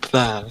way up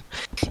there.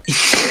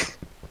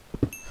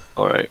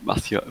 Alright,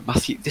 Matthew,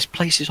 this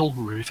place is all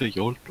river.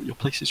 Your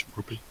place is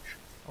rubbish.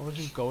 I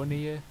wasn't going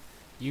here.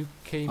 You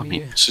came I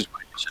mean, here.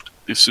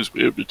 this is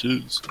where it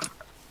is.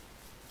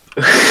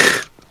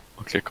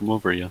 Okay, come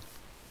over here.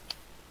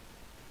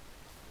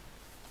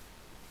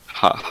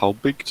 How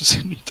big does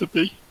it need to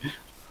be?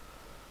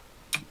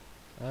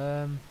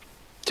 Do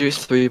it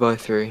 3 by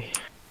 3.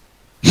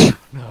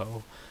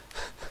 No.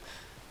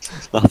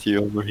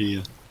 Matthew, over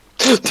here.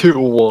 Do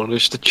 1,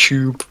 it's the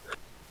tube.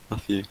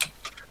 Matthew.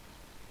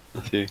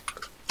 Matthew.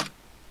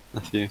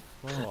 Matthew.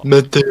 What?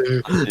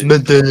 Matthew,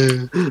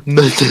 Matthew,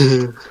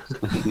 Matthew.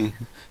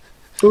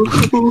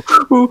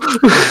 Fuck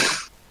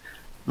off.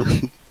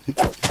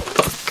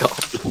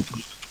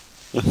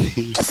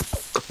 Matthew.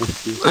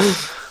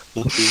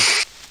 Matthew.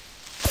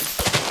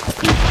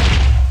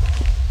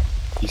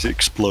 He's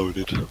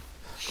exploded.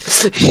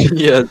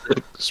 Yeah, it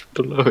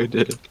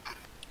exploded.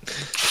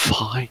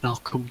 Fine, I'll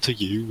come to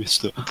you,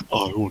 mister.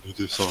 I want to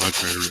decide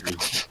where it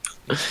is.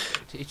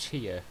 It's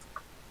here.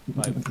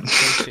 Like,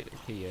 place it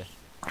here.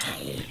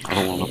 I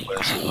don't want to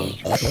place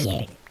it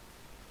though.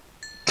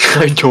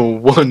 I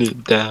don't want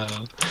it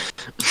down.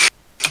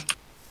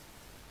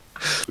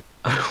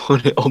 I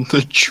want it on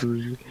the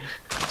tree.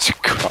 It's a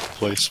crap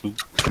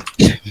placement.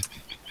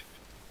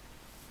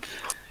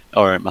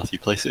 Alright, Matthew,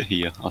 place it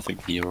here. I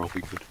think here will be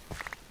good.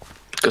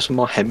 Got some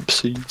more hemp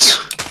seeds.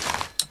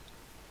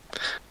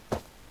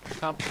 You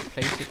can't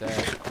place it there.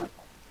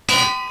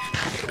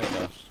 There it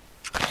goes.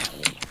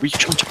 Were you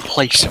trying to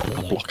place it on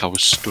the block I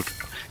was stood on?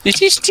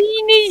 This is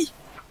teeny!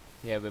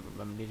 Yeah, we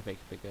need to make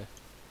it bigger.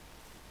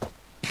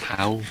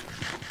 How?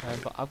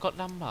 But I've got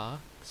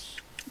landmarks,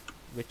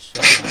 which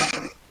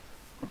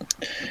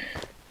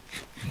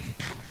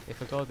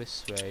if I go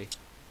this way,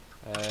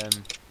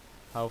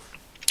 how?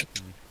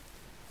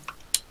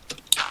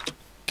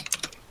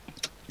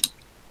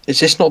 Is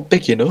this not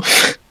big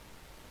enough?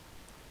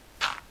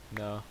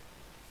 No.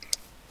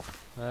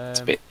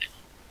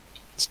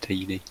 It's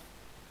teeny.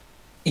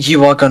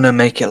 You are gonna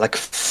make it like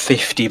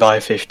 50 by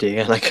 50,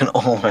 and I can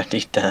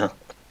already tell.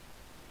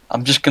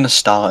 I'm just gonna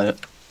start it.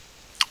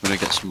 I'm gonna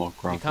get some more You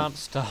gravel. can't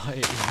start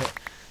it yet.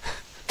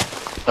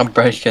 I'm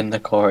breaking the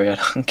quarry, I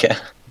don't care.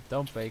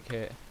 Don't break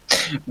it.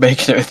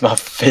 Making it with my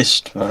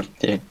fist, man.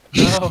 Yeah.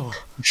 No!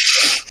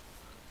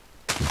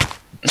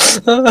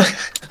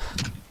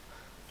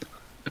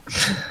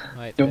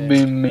 Right You're there.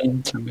 being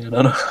mean to me, and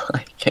I don't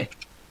like it.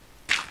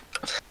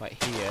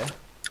 Right here.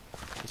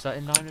 Is that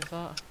in line with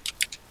that?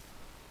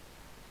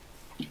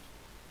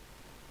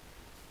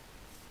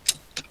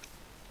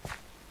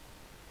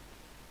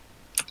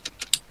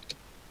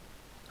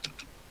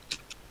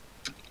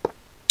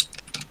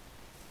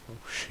 Oh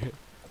shit.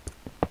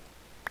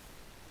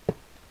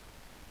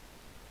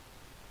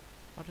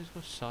 Why does it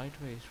go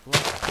sideways? What?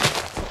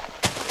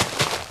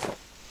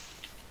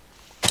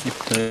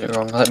 You've done it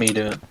wrong. Let me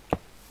do it.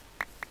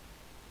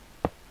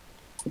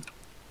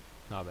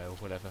 No, well,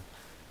 whatever.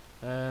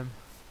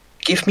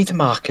 Give me the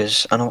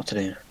markers. I know what to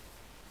do.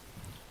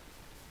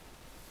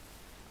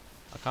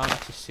 I can't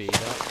actually see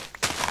that.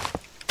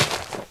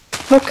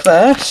 Look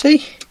there.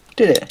 See?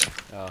 Did it.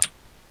 Oh.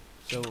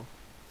 So,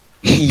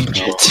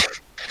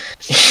 Egypt.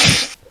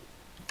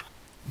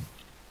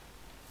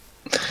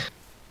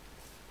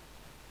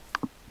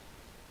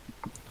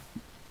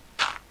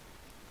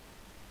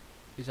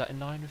 is that in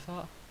line with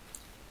that?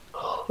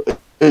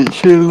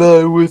 It's in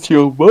line with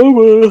your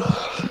mama.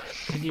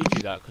 Can you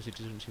do that? Because it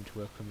doesn't seem to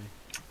work for me.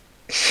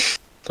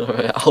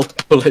 Alright, I'll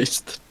place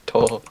the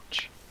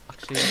torch.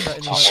 Actually, is that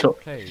in the Shut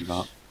right place?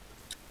 that.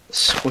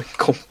 So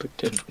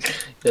incompetent.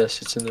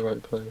 Yes, it's in the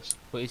right place.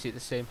 But is it the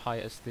same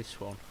height as this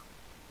one?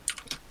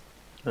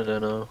 I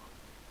don't know.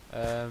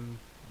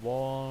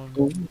 1,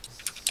 Ooh.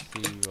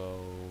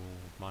 0,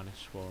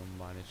 minus 1,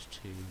 minus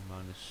 2,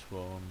 minus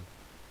 1,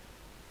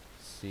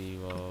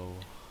 0,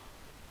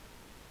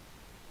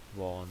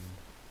 1,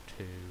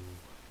 2,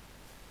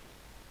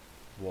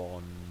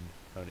 1.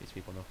 No, it needs to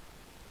be 1 up.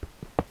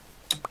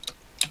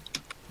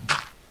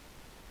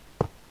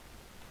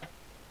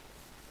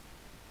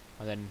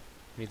 And then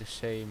be the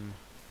same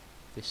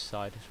this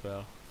side as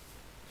well.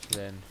 So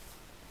then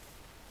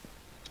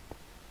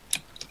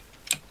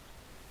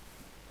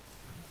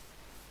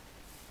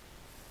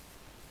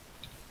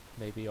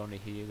maybe only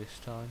here this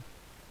time.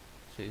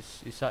 So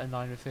is that in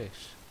line with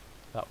this?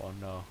 That one,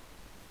 no.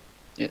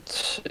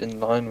 It's in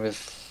line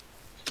with.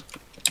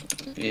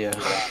 Yeah.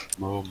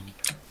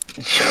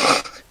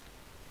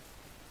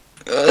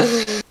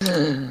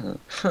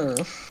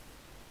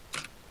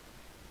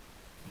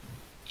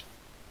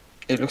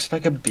 It looks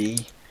like a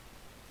bee.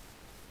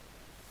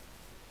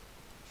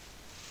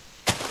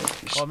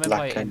 What I meant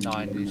by in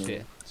line is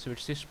it? So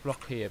it's this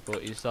block here,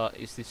 but is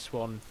this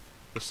one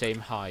the same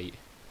height?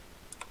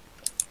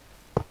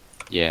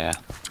 Yeah.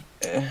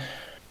 I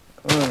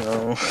don't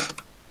know.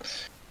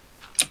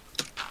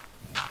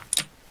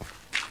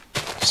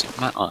 Does it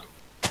matter?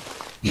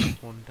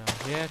 One down.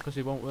 Yeah, because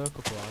it won't work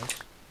otherwise.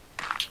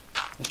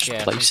 Just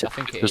Yeah, place I it.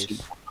 think it Doesn't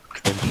is.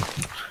 work, then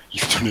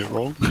you've done it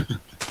wrong.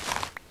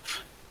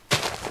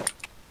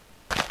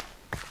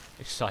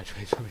 It's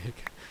sideways for me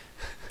again.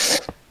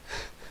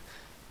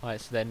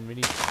 Right, so then we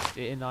need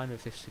it in line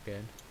with this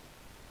again.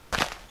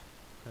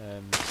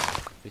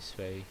 This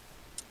way.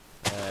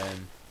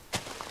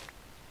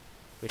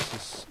 Which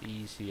is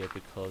easier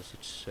because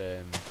it's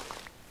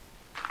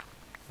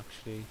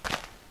actually,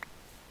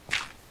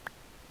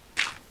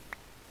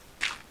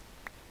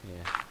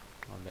 yeah,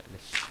 I'll let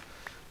this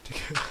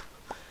together.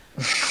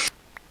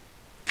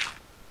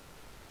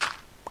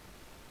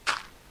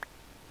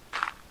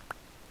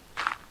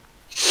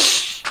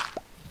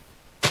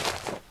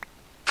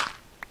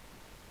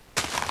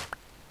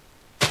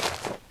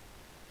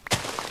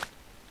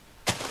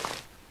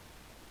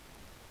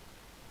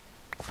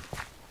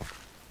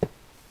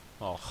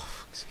 Oh,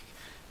 fuck's sake.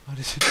 Why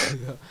does it do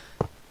that?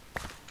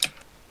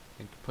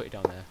 And put it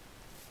down there.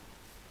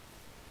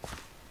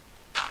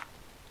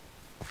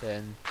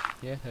 Then,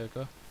 yeah, there we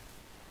go.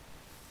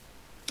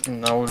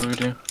 Now what do we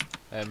do?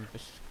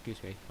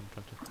 Excuse me, I'm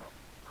trying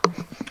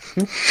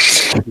to...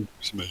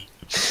 It's me.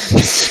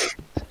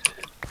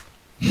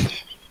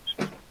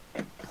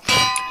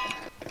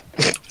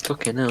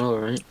 Fucking hell,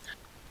 alright.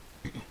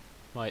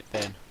 Right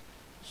then.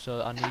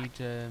 So I need,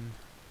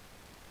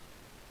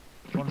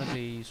 one of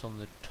these on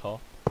the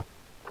top.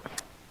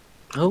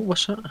 Oh,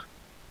 what's that?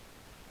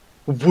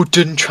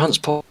 Wooden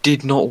transport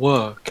did not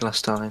work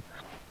last time.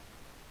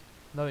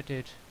 No, it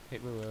did.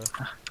 It will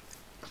work.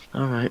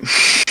 Alright,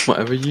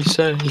 whatever you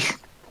say.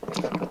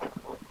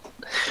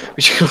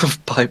 We should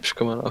have pipes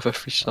coming out of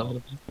every side of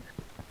it.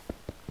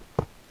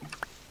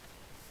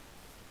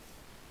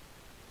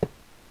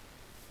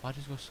 Why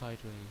does it go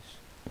sideways?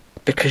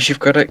 Because you've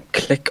got to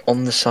click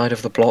on the side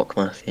of the block,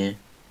 Matthew.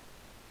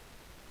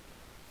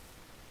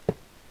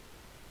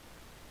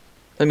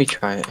 Let me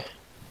try it.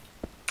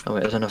 Oh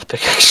wait, there's enough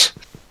pickaxe.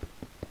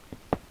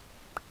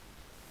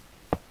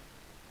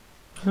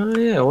 Oh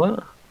yeah,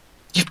 what?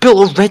 You've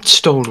built a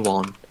redstone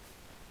one.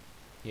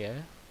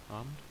 Yeah,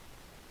 and?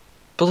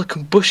 Build a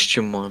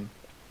combustion one.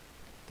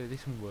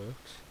 This one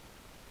works.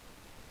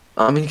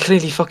 I mean,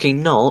 clearly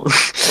fucking not.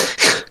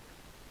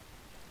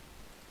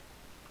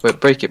 Wait,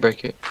 break it,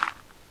 break it.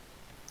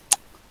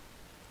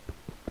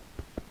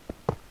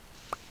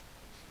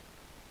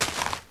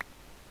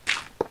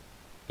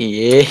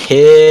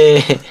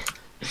 Yeah.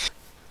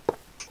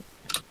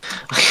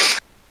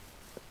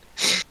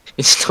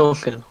 It's not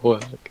gonna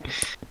work.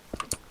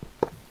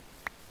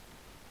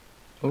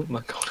 Oh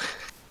my god.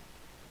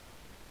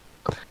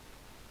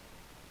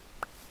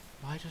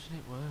 Why doesn't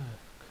it work?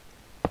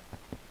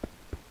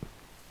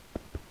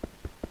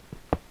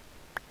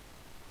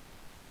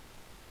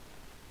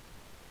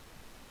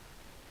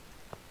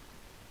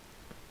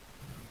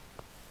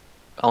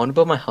 I want to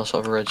build my house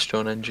out of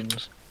redstone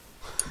engines.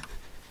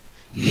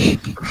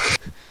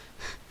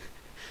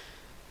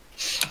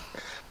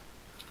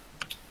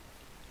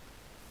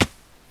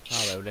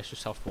 Oh well, let's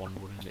just have one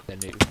running it then.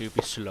 It will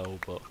be slow,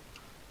 but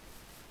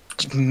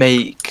To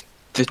make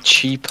the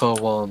cheaper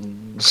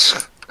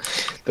ones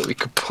that we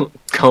could put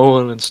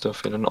coal and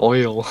stuff in and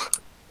oil.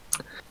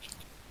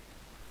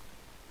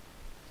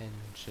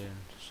 engine,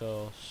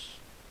 source,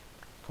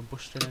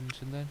 combustion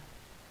engine then.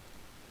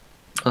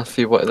 I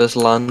feel what there's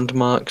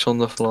landmarks on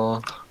the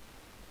floor.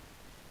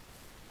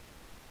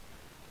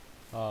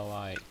 Oh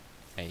right,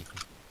 yeah, you can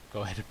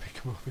go ahead and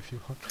pick them up if you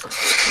want.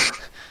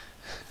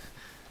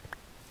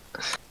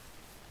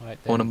 Right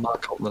I want to then,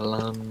 mark up the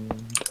land.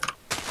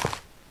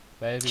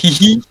 where we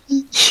Hee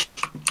fuck's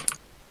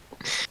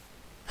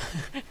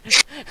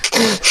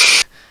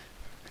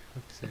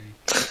sake.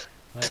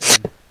 Right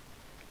then,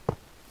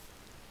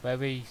 where are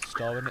we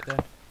storing it then?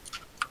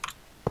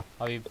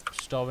 Are we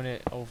storing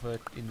it over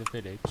in the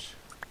village?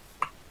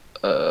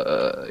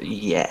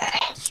 Yeah.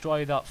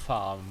 Destroy that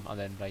farm and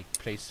then like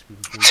place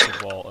with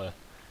the water,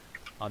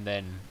 and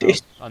then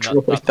and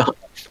Destroy that that.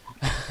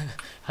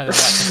 and then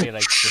that can be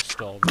like the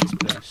storage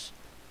place.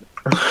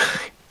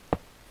 Right.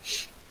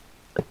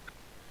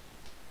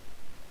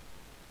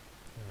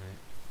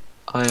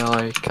 Aye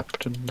aye,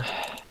 Captain.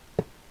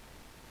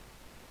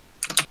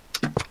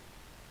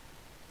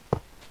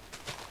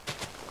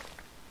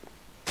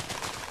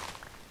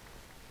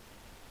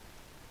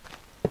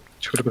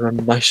 This would have been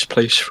a nice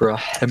place for a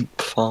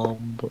hemp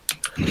farm, but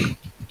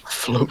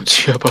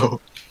floats your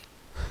boat.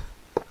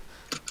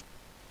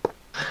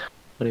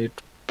 I need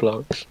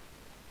blocks.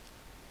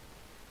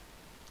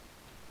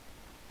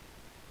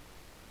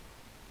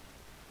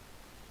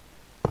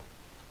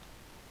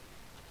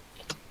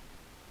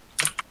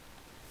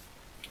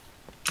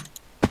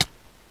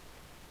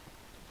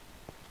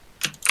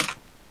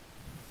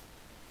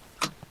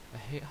 I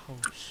hate how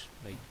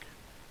like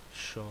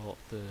short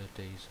the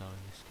days are in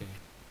this game.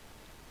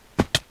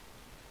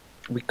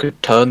 We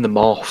could turn them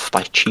off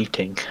by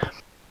cheating.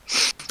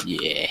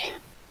 Yeah.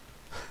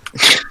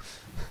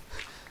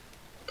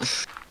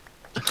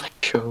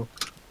 Sure.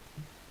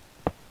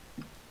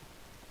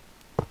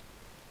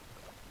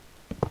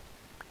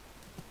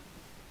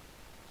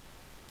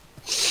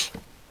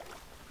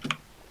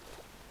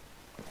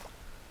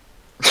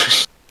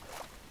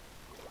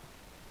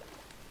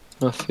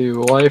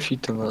 Matthew, why have you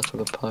done that to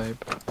the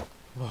pipe?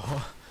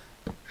 What?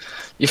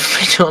 You've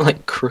made it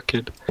like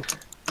crooked.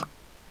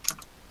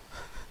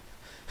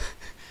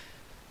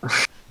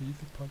 Leave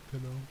the pipe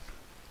alone.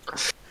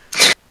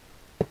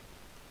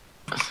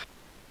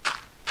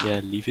 Yeah,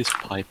 leave his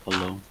pipe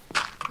alone.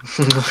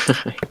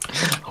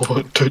 I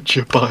won't touch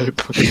your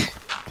pipe.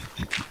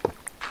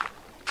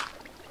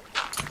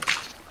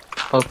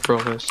 I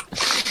promise.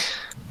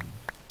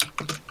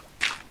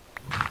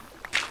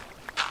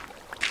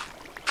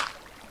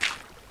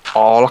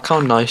 Oh, look how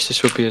nice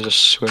this would be as a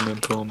swimming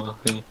pool,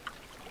 Matthew.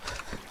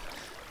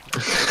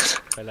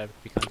 Well,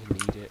 we kind of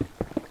need it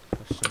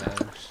for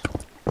something else.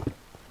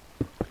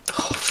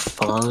 Oh,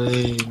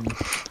 fine.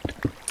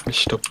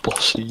 Mr.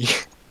 Bossy.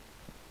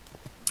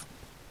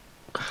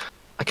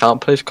 I can't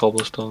place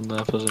cobblestone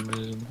there for some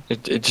reason.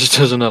 It just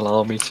doesn't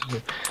allow me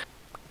to.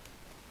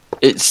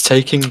 It's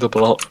taking the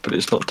block, but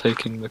it's not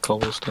taking the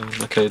cobblestone.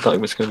 Okay, that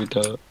was gonna be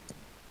dirt.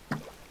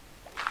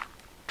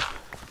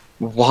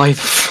 Why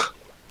the f-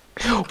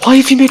 Why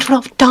have you made one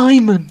out of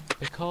diamond?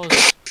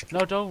 Because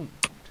no, don't.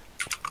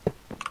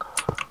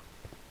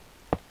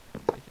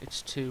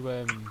 It's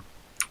to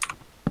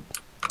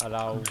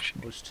allow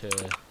us to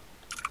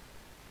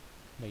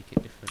make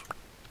it different.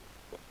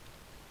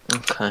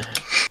 Okay.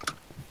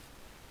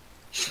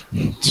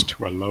 It's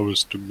to allow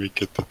us to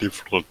make it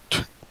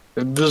different.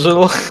 Does it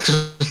look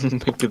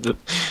make it?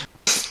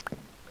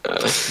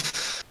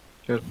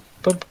 You're a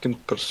pumpkin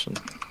person.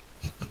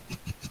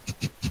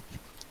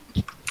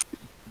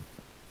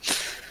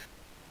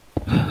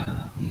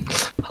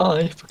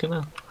 Hi, fucking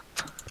hell.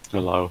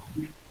 Hello.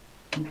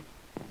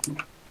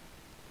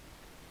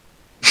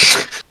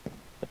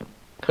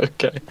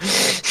 Okay.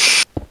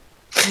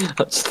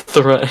 That's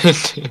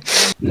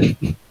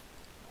threatening.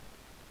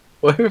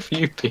 Where have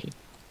you been?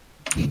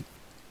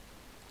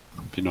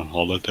 I've been on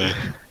holiday.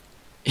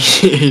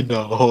 In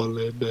a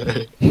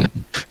holiday.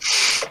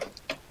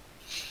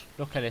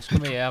 Look at this.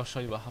 Come here. I'll show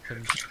you what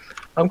happens.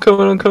 I'm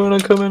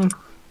coming.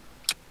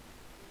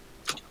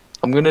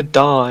 I'm gonna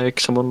die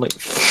because I'm on like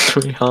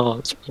 3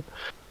 hearts.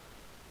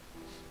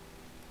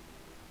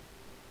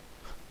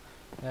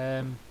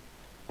 Right.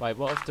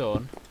 What I've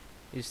done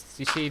is,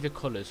 you see the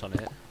colours on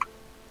it?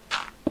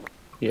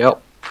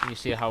 Yep. And you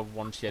see how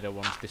one's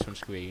yellow, this one's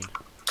green.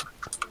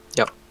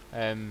 Yep.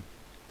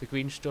 The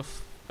green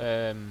stuff,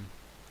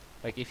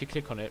 like if you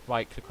click on it,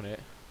 right click on it.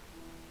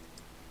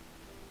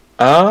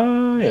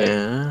 Oh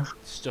yeah.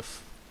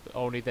 Stuff,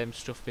 only them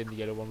stuff in the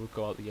yellow one would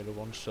go out the yellow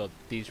one. So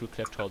these would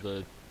collect all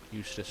the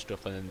useless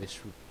stuff, and then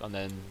and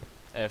then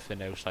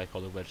everything else, like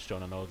all the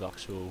redstone and all the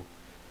actual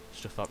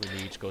stuff that we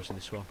need, goes in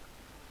this one.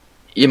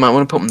 You might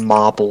want to put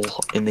marble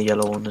in the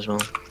yellow one as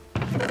well.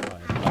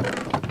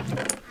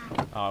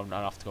 I'll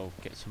have to go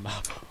get some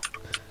marble.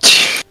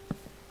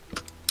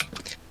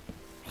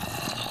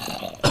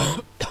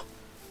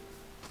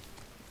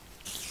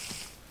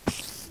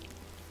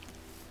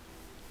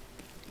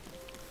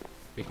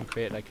 We can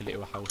create like a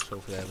little house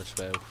over there as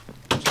well,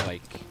 to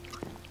like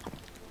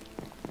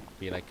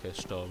be like a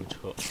storage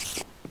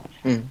hut.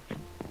 Hmm.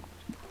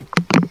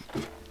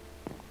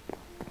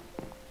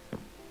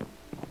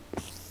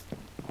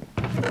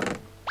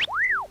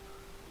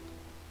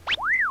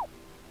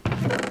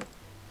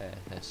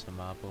 There's some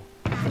marble.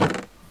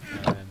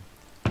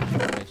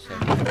 There's some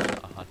that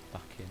I had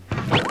back in.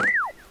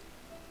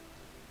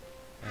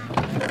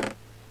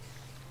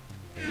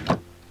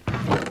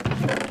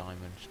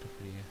 Diamond stuff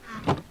here.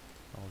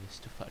 All this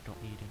stuff that I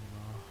don't need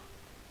anymore.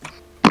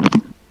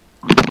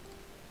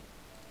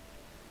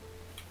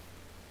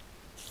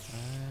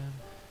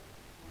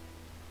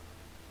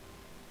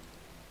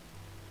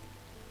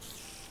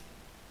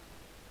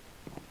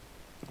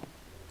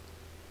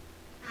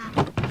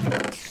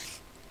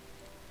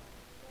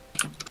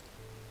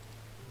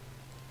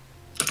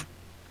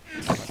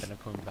 Then I'm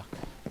coming back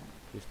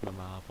with my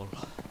marble.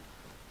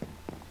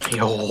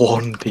 Your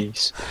one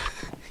piece.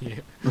 Yeah.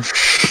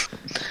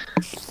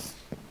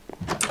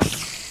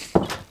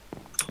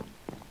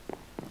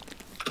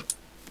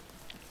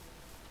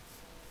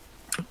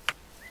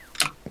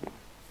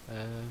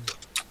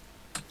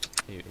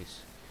 Here it is.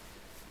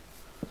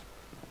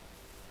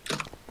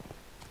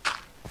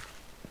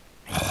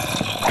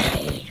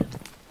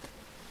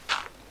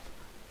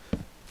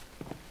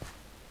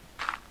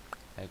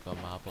 There go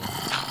marble.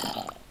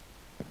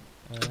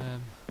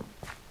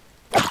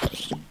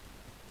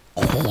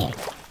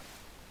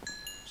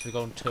 So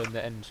go and turn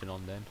the engine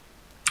on then,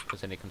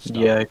 because then it can start.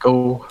 Yeah,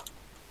 go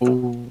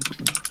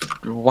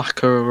whack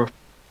her up.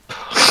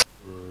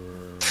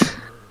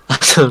 I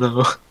don't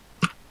know.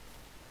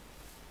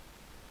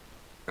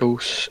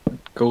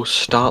 Go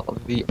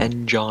start the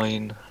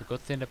engine. The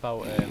good thing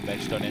about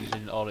redstone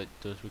engine, all it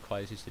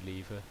requires is the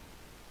lever.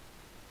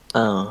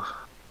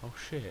 Oh. Oh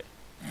shit.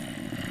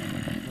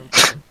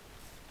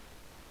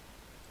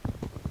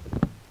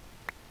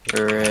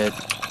 Red.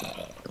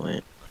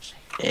 Wait.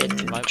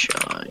 Engine. It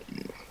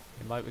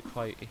might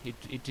require.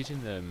 It did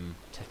in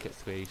Tekkit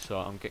 3, so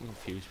I'm getting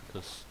confused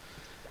because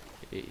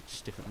it's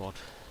different mod.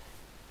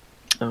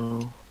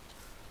 Oh.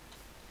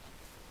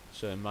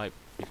 So it might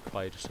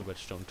require just a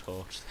redstone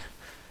torch.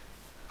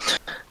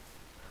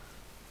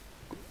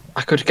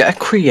 I could get a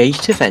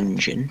creative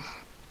engine.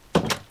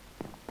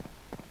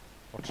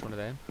 What's one of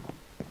them?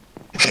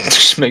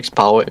 Just makes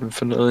power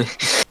infinitely.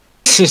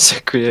 It's a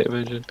creative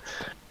engine.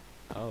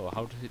 Oh,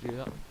 how does it do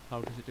that?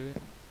 How does it do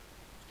it?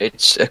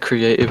 It's a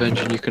creative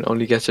engine. You can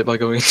only get it by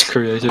going into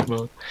creative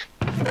mode.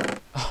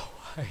 Oh,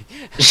 why?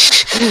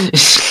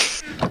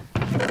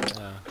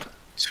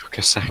 Took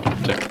a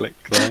second to click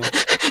there.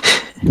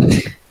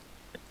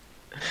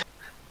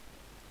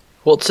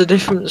 What's the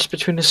difference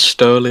between a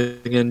Stirling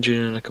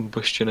engine and a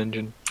combustion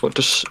engine? What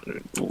does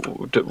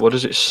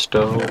it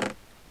stow?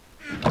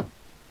 I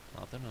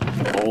don't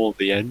know. All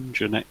the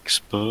engine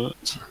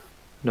expert.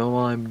 No,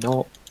 I'm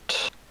not.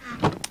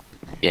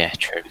 Yeah,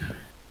 true.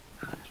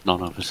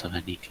 None of us have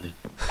any clue.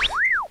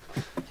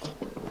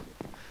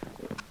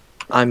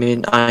 I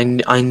mean,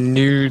 I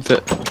knew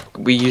that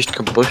we used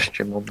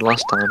combustion mod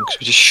last time because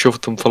we just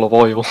shoved them full of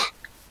oil.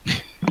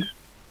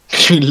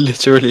 We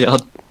literally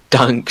had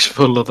tanks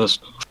full of this.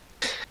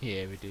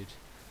 Yeah, we did.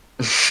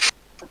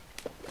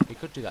 We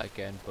could do that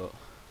again, but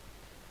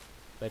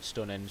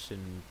redstone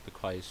engine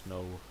requires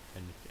no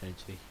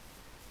energy.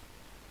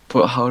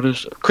 But how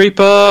does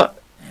creeper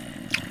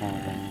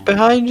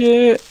behind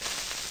you?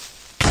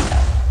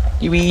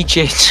 You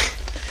idiot!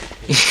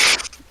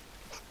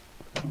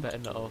 Better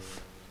not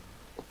have.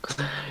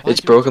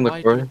 It's broken the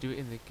Why quarry. do it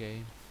in the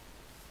game?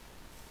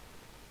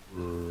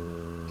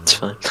 It's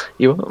fine.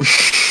 You won't.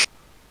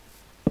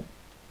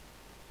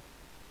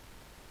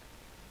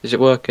 Is it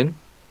working?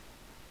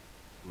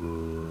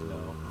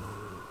 No.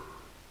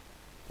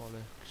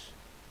 Bollocks.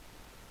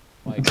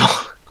 Like,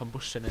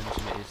 combustion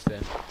engine it is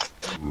then.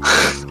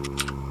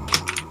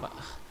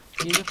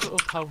 Can you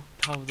look up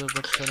how the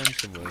redstone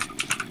engine works?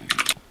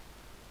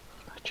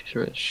 Just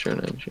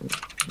redstone engine.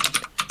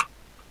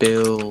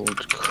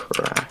 Build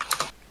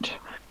craft.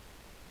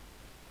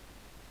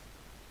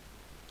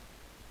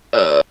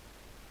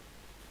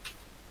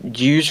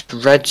 Use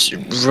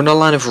run a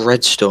line of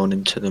redstone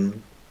into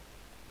them.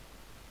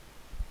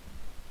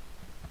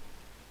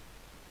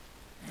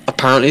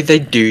 Apparently they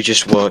do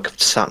just work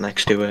sat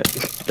next to it.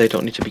 They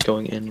don't need to be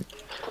going in.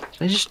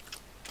 They just...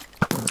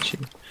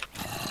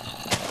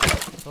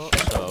 Oh,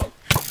 thought so.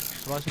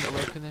 So why isn't it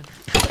working then?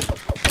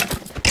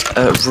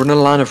 Run a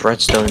line of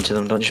redstone into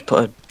them. Don't just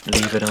put a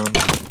lever down.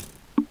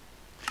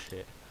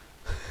 Shit.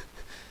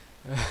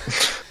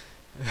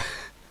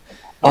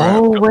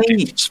 Oh Alright,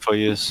 wait, for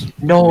years.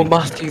 no,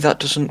 Matthew, that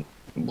doesn't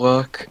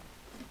work.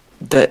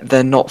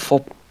 They're not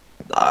for.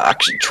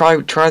 Actually,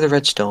 try the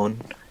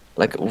redstone.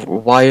 Like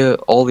wire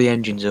all the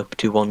engines up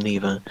to one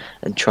lever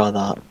and try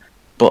that.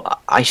 But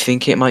I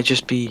think it might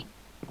just be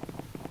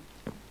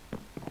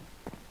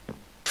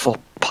for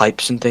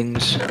pipes and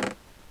things.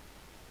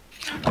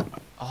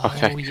 Oh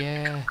Okay.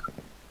 yeah.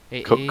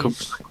 It Come is.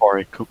 to the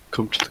quarry.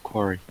 Come to the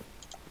quarry.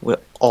 We're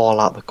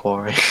all at the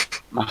quarry.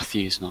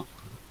 Matthew's not.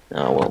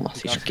 Oh well,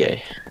 Matthew's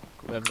gay.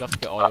 We have to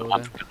get oil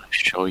I'm then. gonna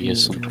show you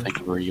something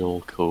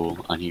real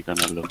cool, and you're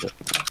gonna love it.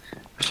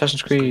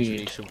 Assassin's So we need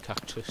Creed. some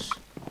cactus.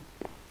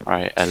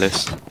 Alright,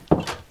 Ellis,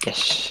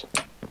 Yes.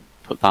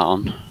 put that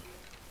on,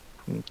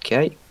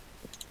 Okay.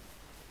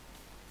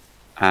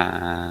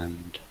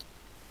 and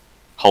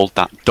hold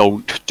that.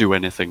 Don't do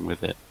anything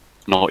with it.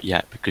 Not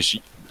yet, because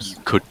you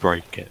could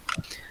break it.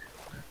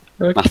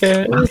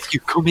 Okay. Matthew,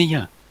 come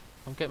here.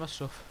 I'm getting my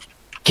stuff.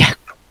 Get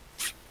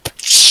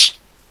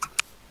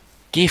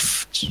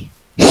gift.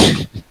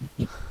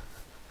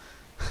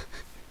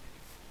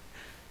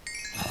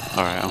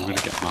 Alright, I'm gonna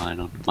get mine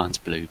on. Mine's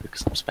blue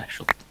because I'm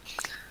special.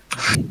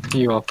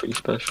 You are pretty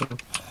special.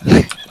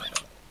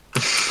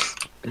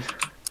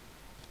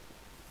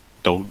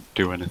 Don't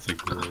do anything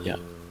with it yet.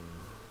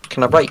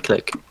 Can I right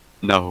click?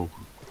 No,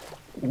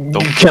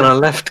 Can I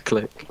left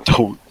click?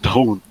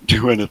 don't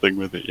do anything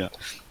with it yet.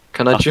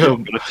 Can I Matthew, I'm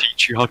jump? gonna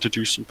teach you how to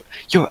do something.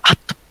 You're at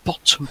the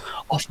bottom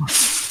of a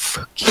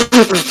fucking.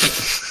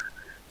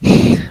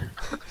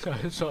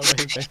 Sorry,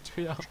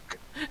 inventory out.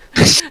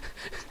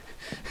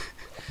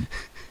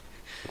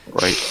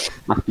 Right,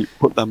 Matthew,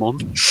 put them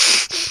on.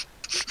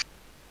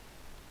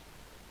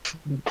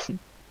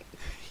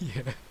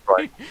 Yeah.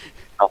 Right,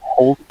 now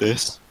hold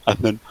this, and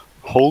then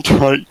hold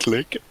right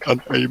click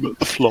and aim at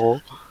the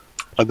floor,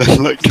 and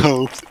then let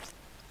go.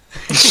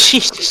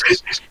 Jesus.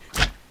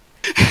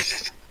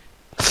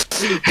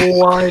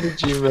 Why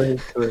did you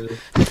make this?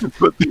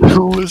 But the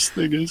coolest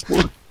thing is,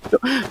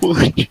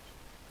 watch.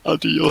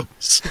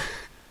 Adios.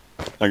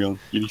 Hang on,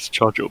 you need to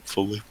charge it up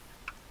fully.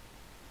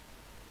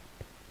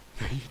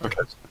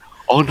 Okay.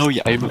 Oh no,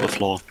 you aim at the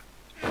floor.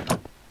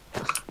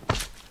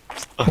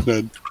 And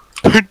then.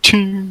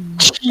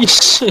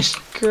 Jesus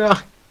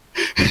Christ.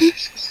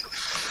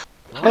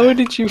 How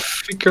did you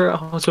figure out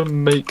how to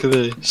make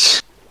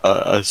this?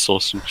 I saw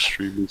some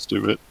streamers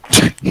do it.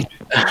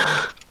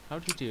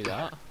 How'd you do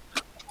that?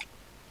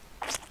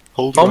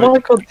 Hold Oh right. my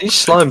god, these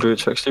slime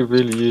boots are actually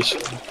really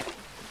useful.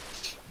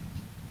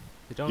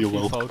 They don't You're do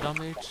welcome. fall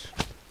damage.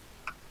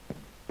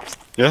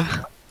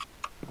 Yeah?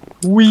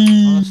 Oh,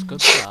 Wee. that's good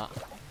that.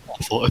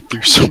 I thought I'd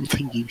do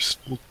something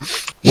useful.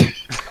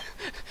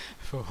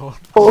 For what?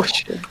 Oh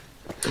shit.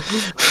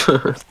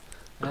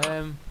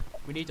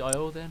 We need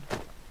oil then.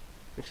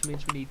 Which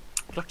means we need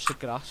lots of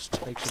grass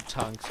to make some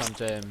tanks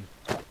and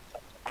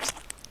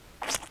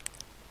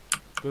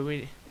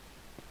we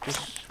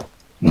just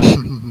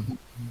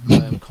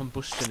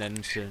combustion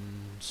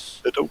engines.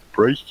 They don't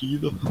break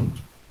either.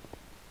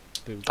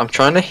 Boom. I'm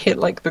trying to hit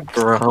like the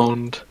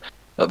ground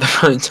at the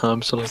right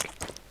time so like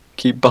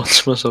keep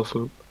bouncing myself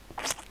up.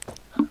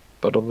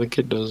 But I don't think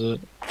it does it.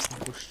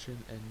 Combustion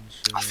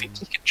engine. I think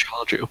you can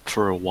charge it up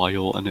for a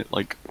while and it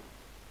like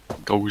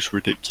goes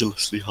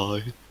ridiculously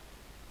high.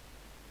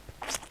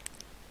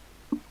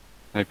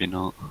 Maybe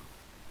not.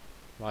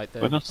 Right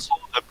then. When I saw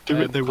them do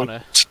it, they Connor,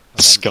 went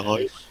I'll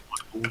sky.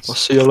 end I'll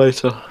see you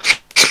later.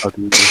 I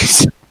do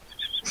this.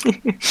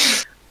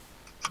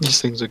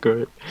 These things are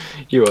great.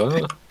 You are.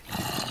 this.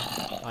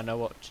 I know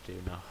what to do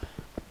now.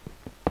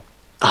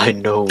 I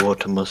know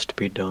what must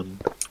be done.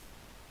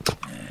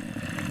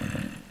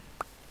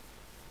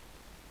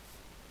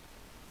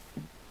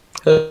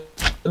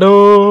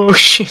 No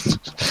shit.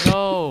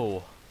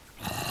 No!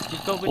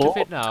 You've got rid of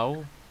it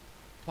now.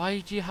 Why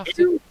do you have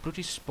to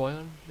bloody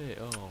spoil it?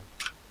 Oh.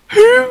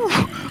 Who?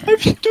 I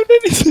haven't done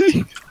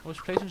anything. I was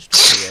placing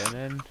stuff here and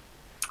then.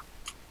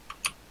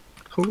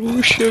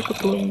 Oh sugar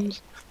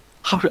plums.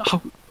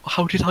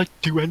 How did I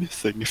do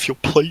anything if you're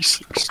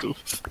placing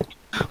stuff?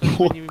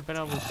 What? When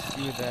I was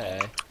you were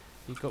there,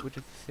 you got rid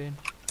of the thing.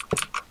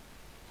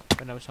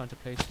 When I was trying to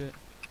place it.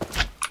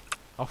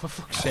 Oh for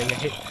fuck's sake, I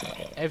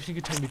hit every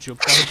single time you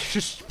jump down, you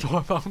just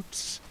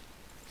bounce.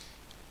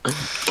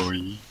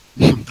 Boy.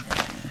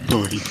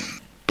 Boy.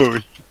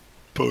 Boy.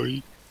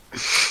 Boy.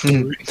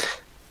 Boy.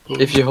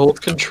 If you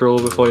hold control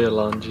before you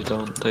land, you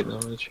don't take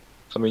damage.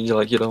 I mean,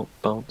 you don't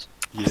bounce.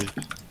 Yeah.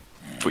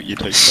 But you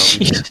take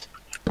damage.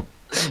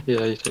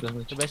 Yeah, you take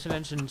damage. The rest of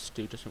engines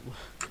do doesn't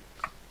work.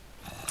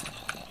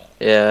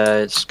 Yeah,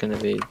 it's gonna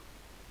be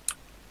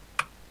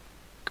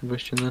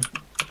combustion then.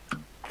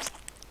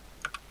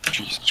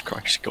 Jesus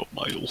Christ, you got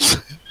miles.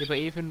 Yeah, but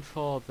even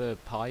for the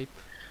pipe,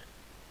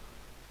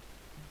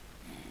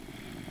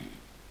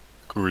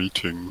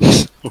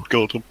 Greetings. Oh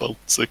god, I'm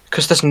bouncing.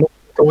 Because there's nothing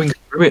going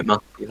through it,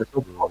 Matthew. There's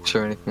no box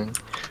or anything.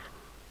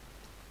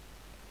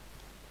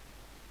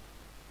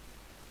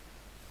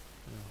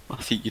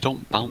 Matthew, you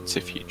don't bounce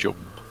if you jump.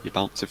 You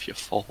bounce if you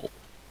fall.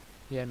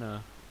 Yeah, no.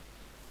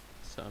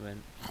 That's what I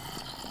meant.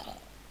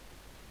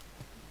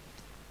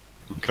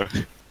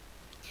 Okay.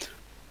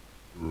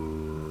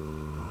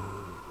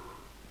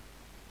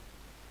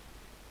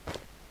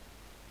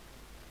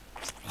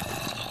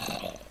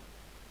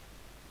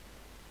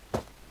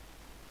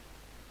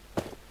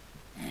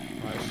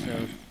 Right,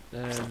 so,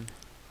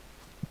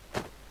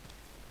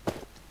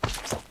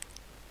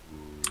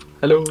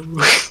 Hello.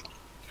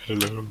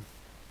 Hello.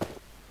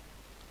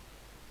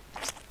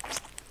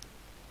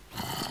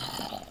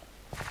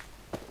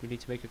 we need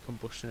to make a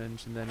combustion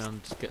engine then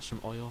and get some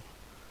oil.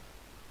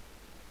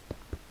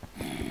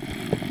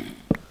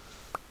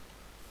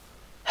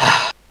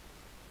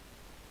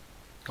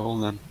 Go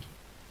on then.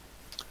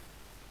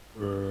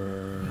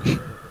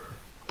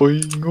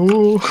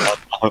 Boingo.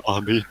 I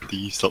made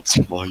these, that's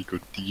my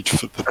good deed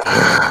for the day.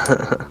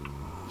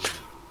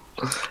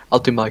 I'll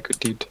do my good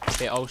deed.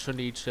 It also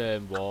needs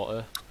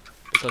water,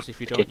 because if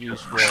you don't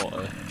use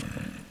water,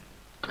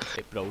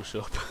 it blows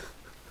up.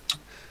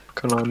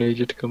 Can I need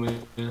you to come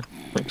in? Yeah.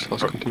 Thanks,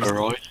 that's good deed.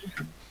 Alright.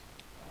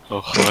 Oh,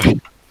 hi.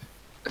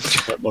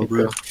 Check my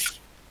room.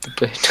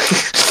 Okay.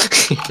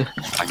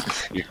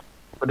 Thank you.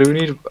 What do we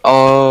need?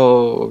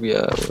 Oh,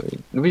 yeah.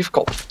 We've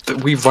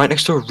right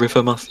next to a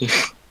river, Matthew.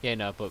 Yeah,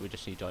 no, but we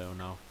just need oil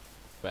now.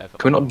 Whatever.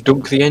 Can we not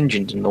dunk the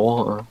engines in the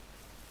water?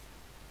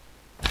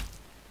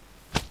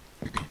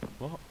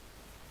 What?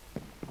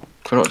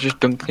 Can we not just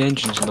dunk the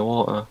engines in the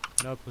water?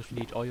 No, because we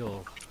need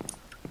oil.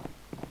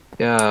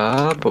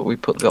 Yeah, but we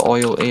put the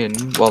oil in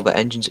while the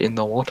engine's in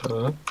the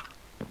water.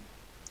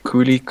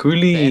 Coolie The engine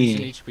coolie.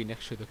 needs to be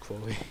next to the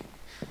quarry.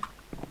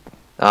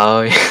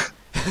 Oh, yeah.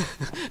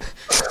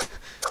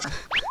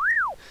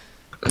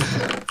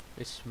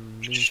 This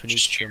means we need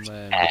some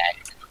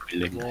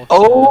water.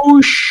 Oh,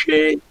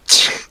 shit.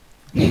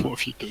 What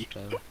have you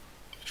done?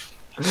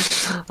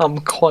 So, I'm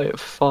quite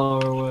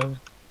far away.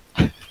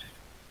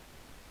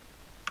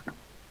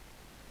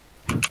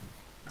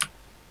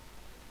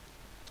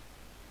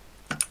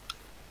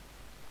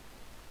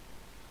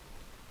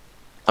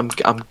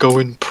 I'm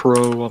going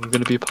pro. I'm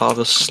gonna be part of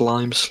the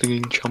slime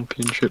slinging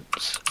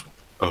championships.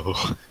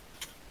 Oh.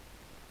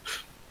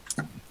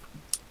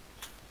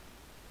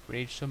 we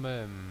need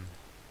some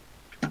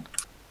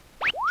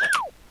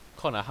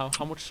Connor, how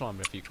much slime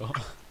have you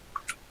got?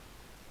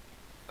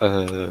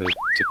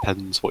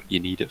 Depends what you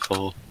need it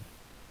for.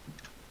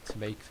 To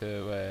make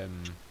the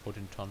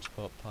wooden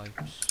transport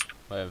pipes,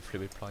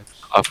 fluid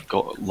pipes. I've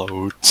got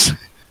loads.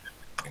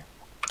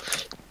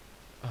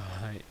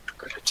 Alright.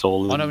 It's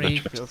all Oh in no, we the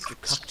need chest. the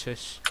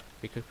cactus,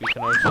 because we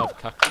can also have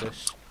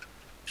cactus,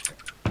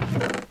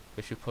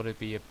 which would probably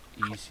be a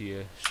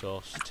easier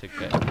source to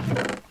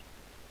get.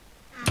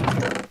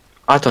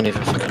 I don't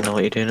even fucking know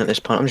what you're doing at this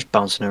point. I'm just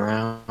bouncing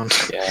around.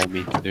 Yeah,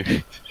 me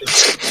too.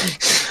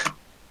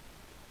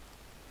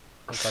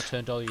 Look, I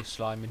turned all your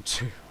slime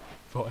into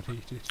what I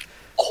needed.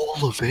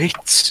 All of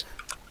it?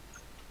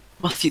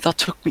 Matthew, that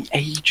took me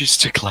ages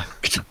to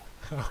collect.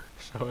 Oh,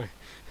 sorry.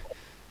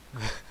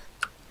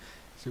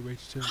 So wait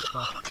to turn it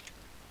back.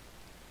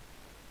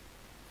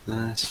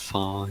 That's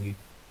fine.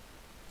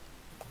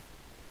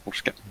 I'll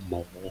just get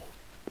more.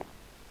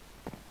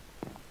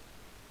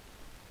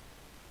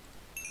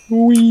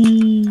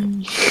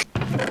 Wee.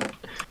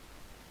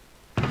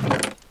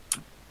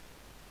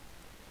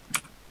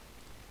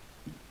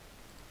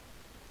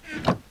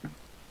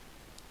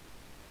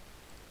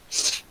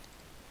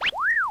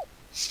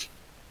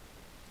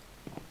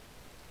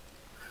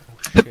 Oh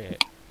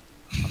shit.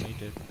 I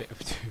made a bit of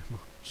too much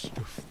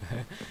stuff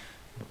there.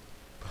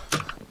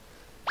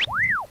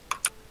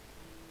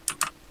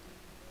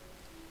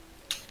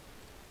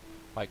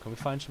 Right, can we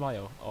find some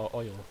oil?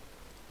 I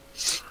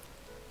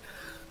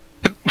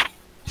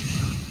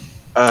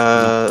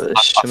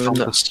Some of found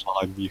them the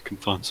slime, you can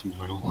find some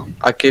oil.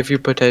 I give you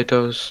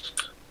potatoes.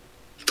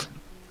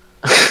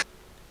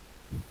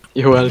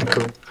 You're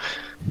welcome.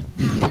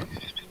 There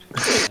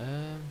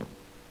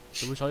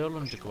was oil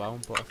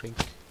underground, but I think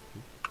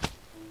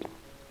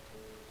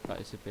that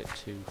is a bit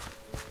too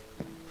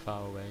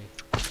far away.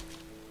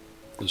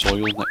 There's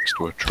oil next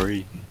to a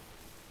tree.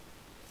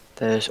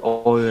 There's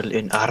oil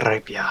in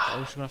Arabia. I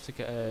was gonna have to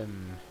get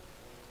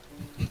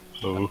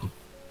Oh. pump.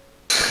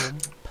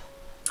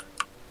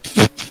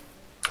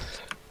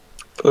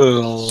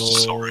 Oh.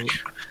 Sorry.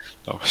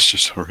 That was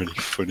just a really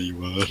funny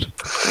word.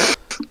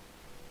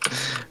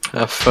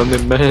 A funny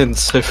man,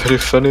 say very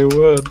funny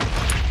word.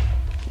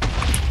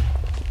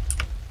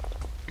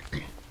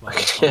 Well, Yeah, I'll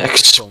get pump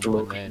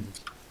explode. and then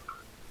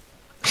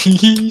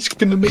He's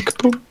gonna make a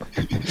pump.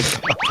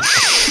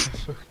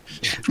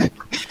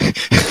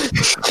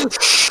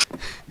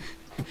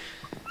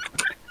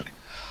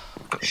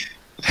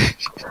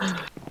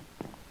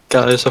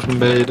 Guys, I've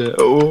made it.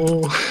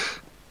 Oh.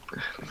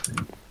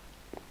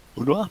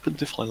 What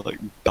happens if I like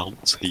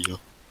bounce here?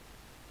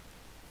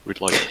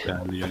 With like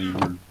barely any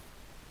room.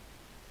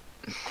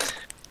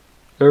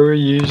 Where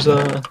use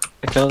that?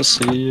 I can't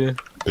see you.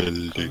 let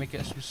me Building.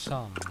 get some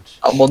sand.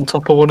 I'm on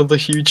top of one of the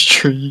huge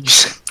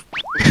trees.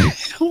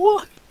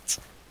 What?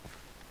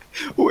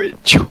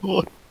 Which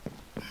one?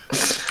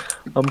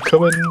 I'm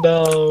coming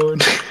down.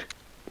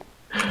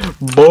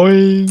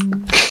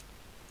 Boing.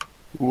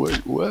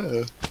 Wait,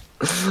 where?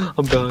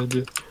 I'm behind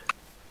you.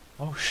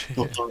 Oh shit.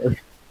 Oh,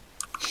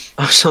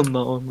 I was on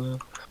that one there.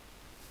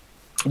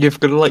 You've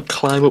got to like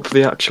climb up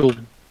the actual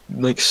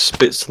like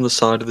spits on the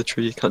side of the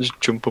tree. You can't just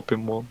jump up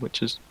in one,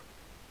 which is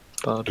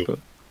bad. Yeah. But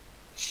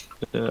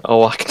yeah.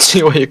 Oh, I can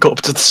see where you got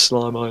up to the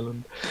slime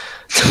island.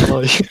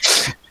 Like,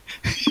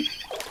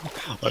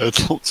 I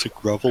had lots of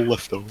gravel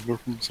left over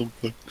from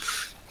something.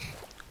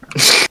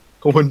 I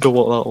wonder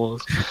what that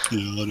was.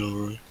 Yeah, I know,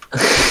 right?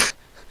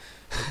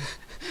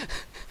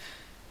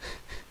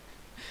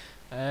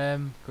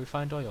 Can we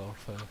find oil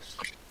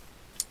first?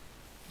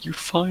 You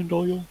find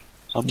oil?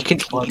 I'm You can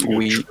climbing eat a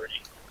wheat.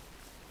 tree.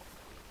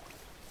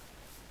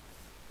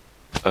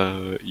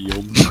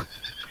 Yum.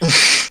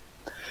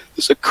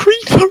 There's a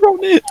creeper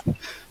on it!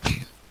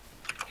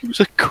 There was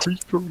a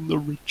creeper on the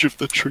ridge of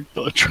the tree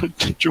that I tried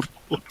to jump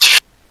on.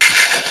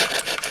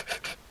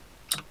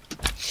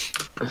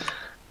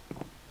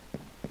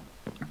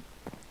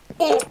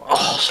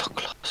 Oh, so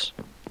close.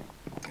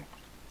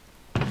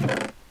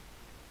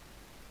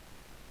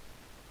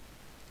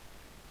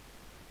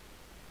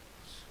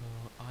 So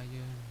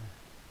iron.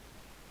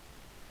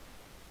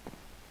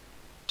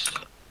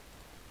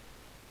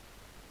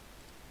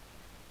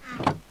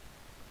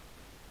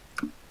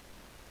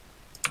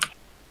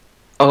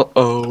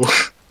 Uh-oh.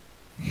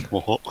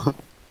 What?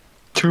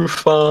 Too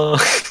far.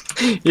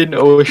 In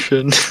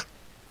ocean.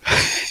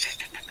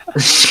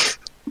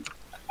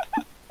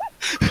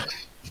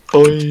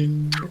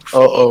 Boing.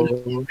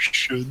 Uh-oh.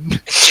 Ocean.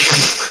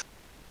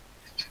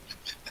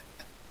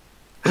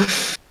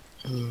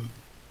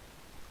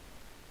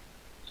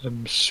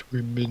 I'm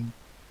swimming.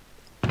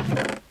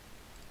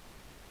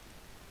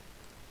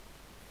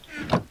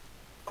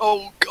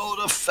 Oh god,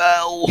 I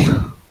fell!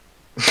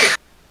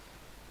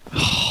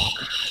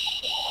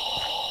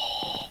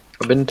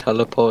 I've been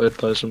teleported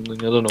by something.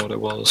 I don't know what it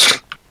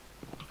was.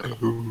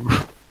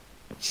 Oh.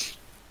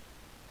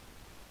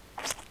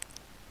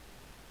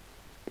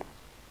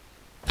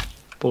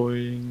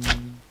 Boing.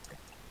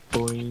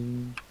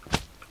 Boing.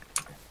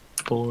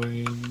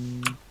 Boing.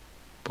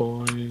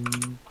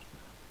 Boing.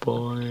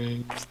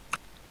 Boing.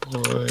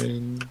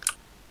 Boing.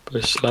 By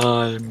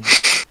slime.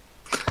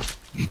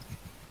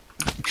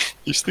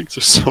 These things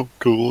are so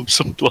cool, I'm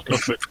so glad I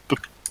made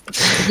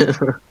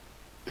them.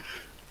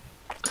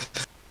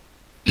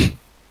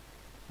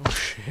 Oh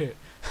shit.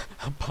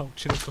 I'm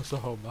bouncing across the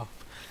whole map.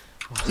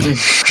 Oh,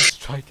 let's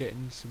try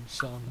getting some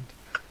sand.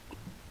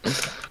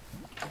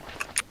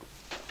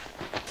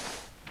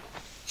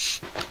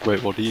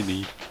 Wait, what do you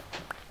need?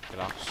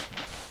 Grass.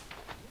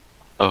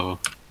 Oh.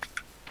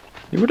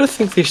 You would have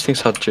think these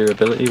things had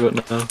durability,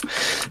 but no.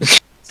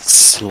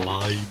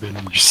 Slime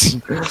and just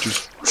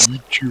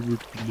need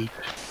durability.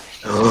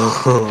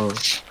 Oh.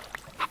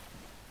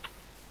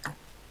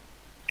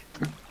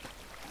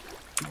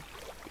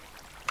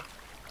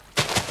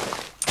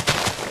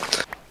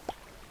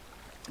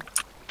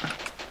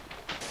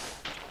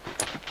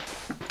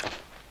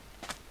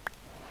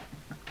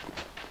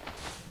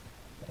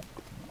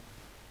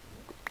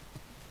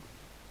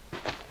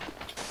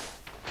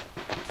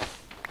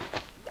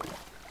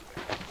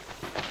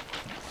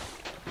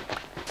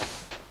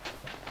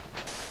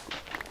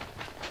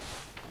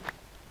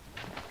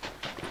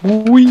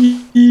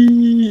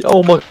 Wee!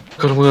 Oh my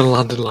god, I'm gonna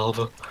land in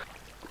lava.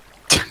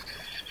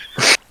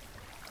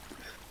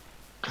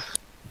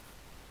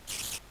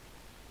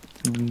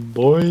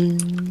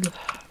 Boing!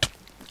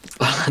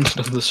 I landed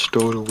on the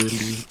stone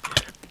wheelie.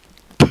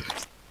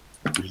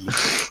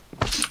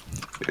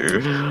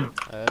 Really?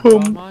 Where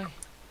am I?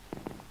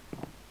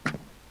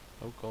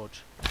 Oh god.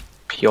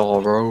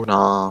 Your own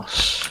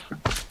ass.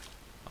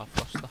 I've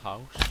lost the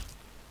house.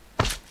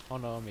 Oh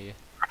no, I'm here.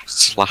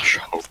 Slash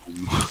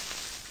home.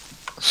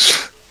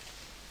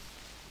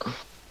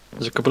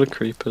 There's a couple of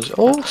creepers.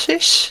 Oh, what's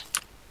this?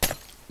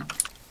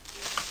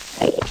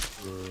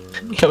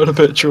 You're having a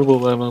bit of trouble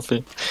there,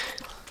 Matthew.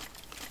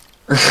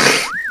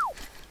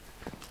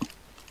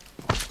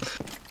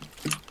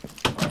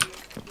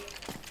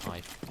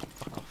 Aye,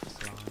 fuck off,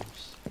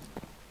 slimes.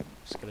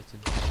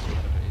 Skeletons.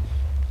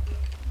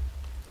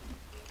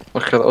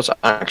 Okay, that was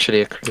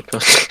actually a creeper.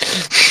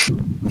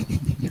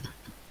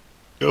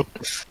 Yep.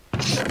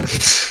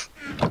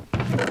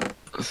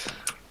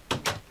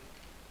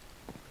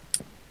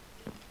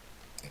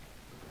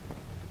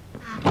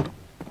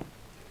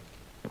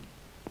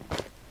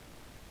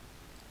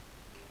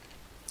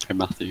 Hey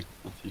Matthew.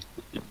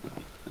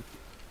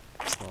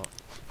 What?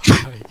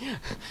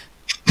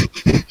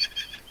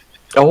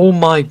 Oh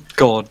my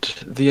god,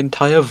 the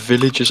entire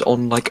village is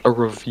on like a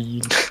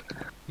ravine.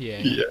 Yeah,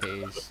 Yeah.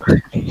 it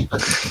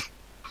is.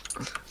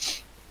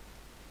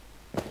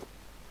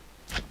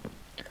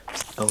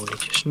 I only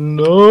just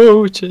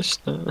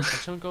noticed that. Can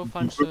someone go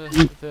find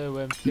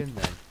the tin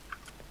then?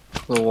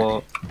 The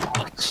what?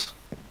 What?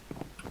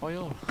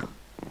 Oil.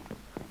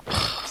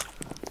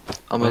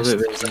 I'm a Where's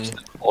bit the busy.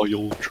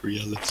 oil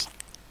tree, Ellis?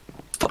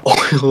 The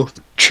oil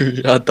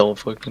tree, I don't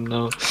fucking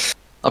know.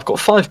 I've got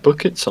 5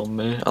 buckets on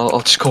me.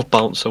 I'll just go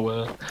bounce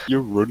away. You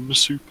run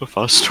super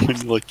fast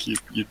when like you'd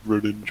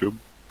run and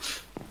jump.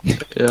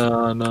 Yeah,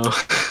 I know.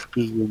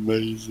 This is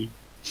amazing.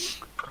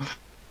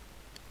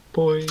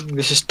 Boy,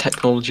 this is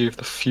technology of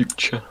the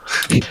future.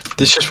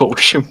 This is what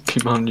we should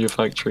be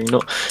manufacturing,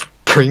 not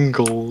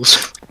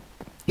Pringles.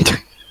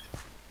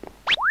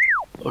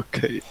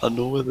 Okay, I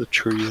know where the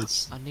tree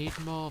is, I need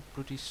more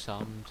bloody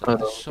sand. I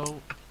There's don't-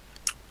 so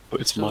but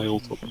it's so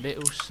miles up.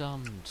 little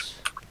sand.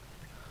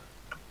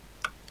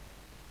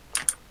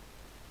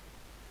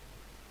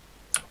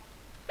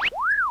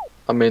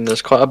 I mean,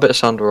 there's quite a bit of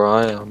sand where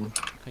I am.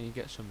 Can you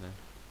get some then?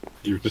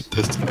 You're in a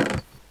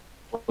desert.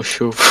 No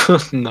shovel.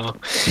 No.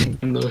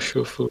 No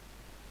shovel.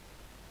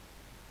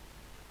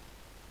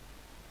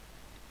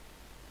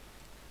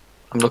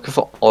 I'm looking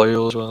for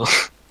oil as well.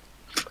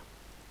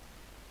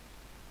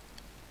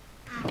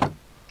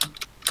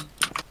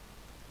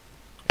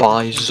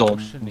 Buy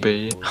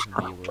zombie.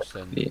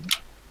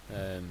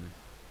 Yeah.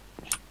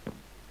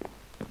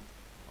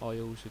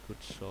 Oil's a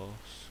good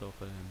source of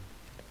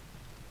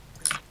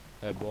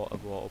water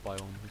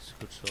biome is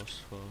a good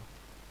source for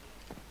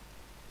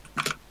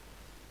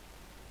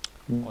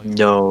oil.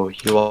 No,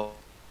 you are.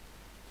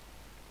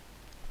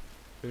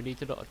 We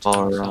need a lot of Are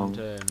tanks wrong.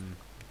 and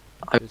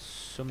I- there's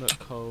something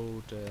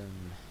called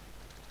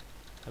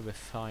a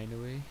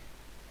refinery.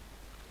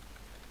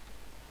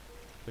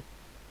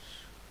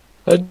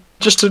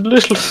 Just a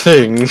little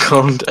thing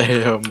called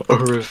a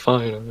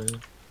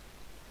refinery.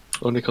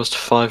 Only cost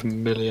 5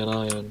 million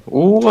iron.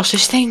 Ooh, what's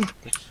this thing?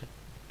 Which I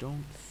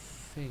don't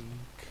think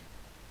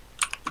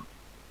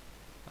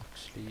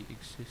actually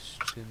exists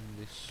in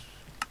this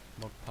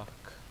mod pack.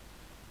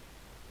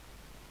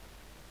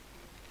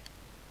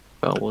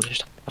 Well, we'll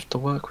just have to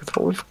work with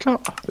what we've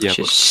got, Yeah, which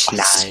but is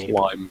slime.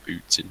 slime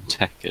boots in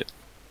Tekkit.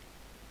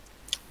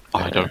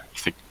 I don't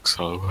think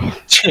so. I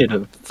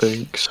didn't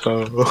think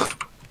so.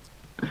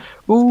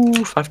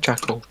 Ooh, 5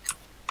 charcoal.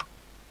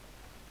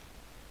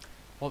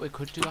 What we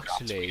could do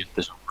actually,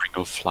 There's a ring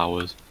of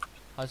flowers.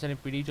 as in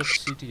we need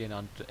obsidian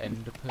and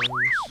ender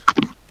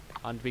pearls,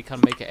 and we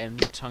can make an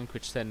ender tank,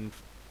 which then,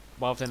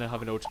 rather than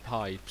having loads of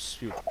pipes,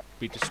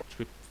 we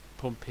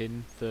pump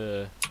in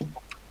the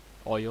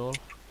oil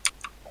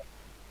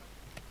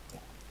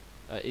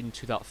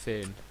into that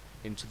thing,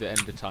 into the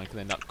ender tank, and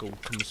then that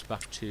comes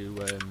back to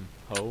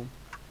home,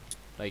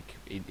 like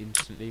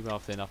instantly,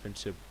 rather than having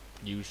to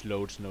use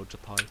loads and loads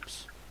of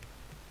pipes.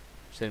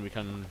 So then we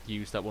can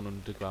use that one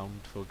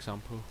underground, for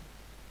example.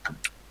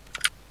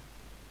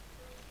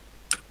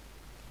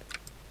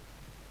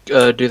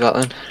 Do that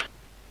then.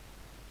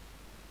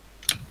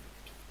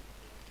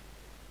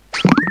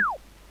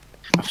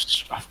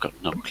 I've got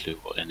no clue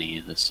what any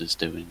of this is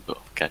doing, but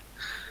okay.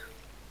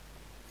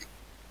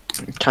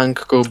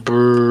 Tank go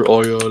brew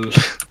oil. I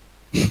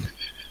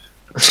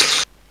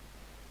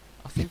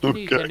think we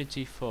need Okay.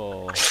 energy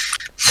for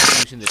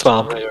using the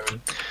Farm tank,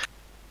 iron.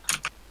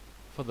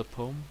 for the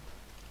pump.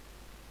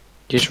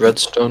 Use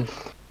redstone.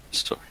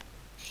 Sorry.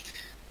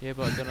 Yeah,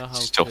 but I don't know how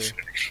Still to.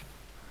 finished.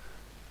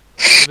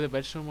 Maybe the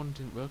redstone one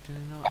didn't work, did it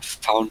I not?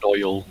 found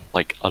oil,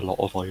 like a lot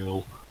of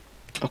oil.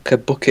 Okay,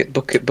 bucket.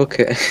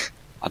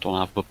 I don't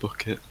have a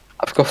bucket.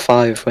 I've got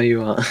 5, where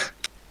you at?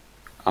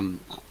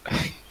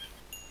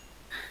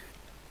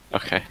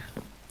 Okay.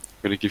 I'm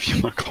gonna give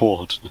you my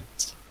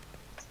coordinates.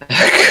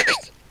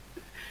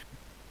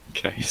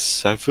 Okay,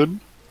 7,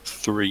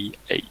 3,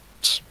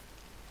 8,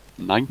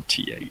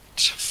 98,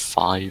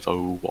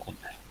 501.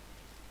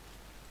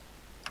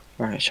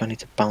 Right, so I need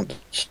to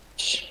bounce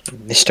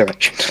in this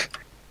direction.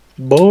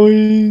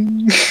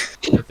 Boing!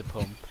 With the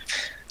pump.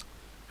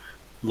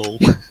 Lol.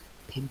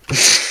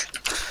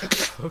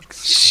 Fuck's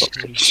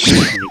sake.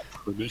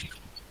 Sorry.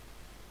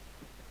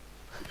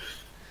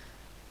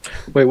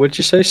 Wait, what did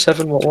you say?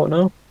 7 what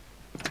now?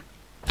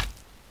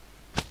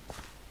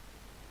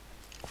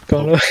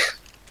 Gone away.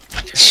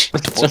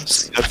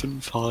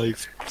 7,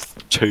 5,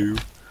 2,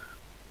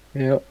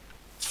 Yeah.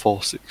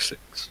 4, 6,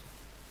 6.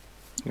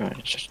 Right,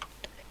 it's just...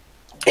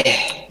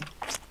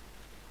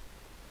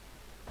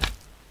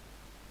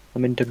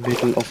 I'm in the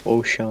middle of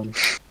ocean.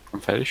 I'm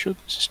fairly sure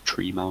this is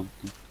Tree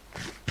Mountain.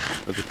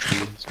 Where the tree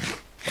is.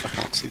 But I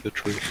can't see the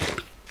tree.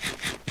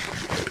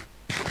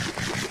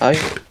 I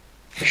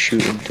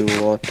shoot into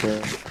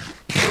water.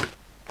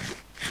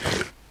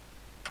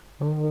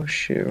 Oh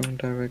shit, wrong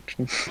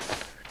direction.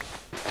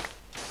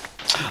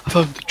 I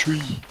found the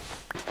tree!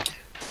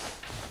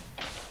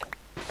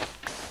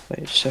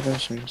 Wait, 7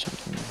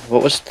 something.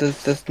 What was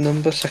the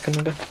number? Second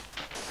number?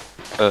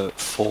 4,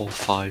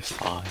 5,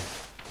 5.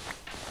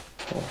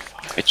 4,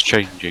 5. It's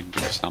changing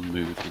because I'm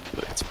moving,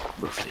 but it's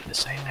roughly the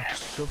same area.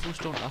 Shovels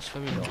don't last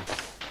very long.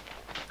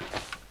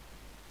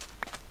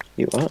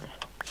 You what?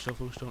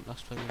 Shovels don't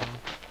last very long.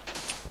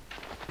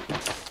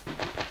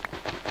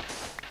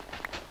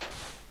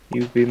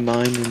 You be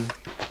mining.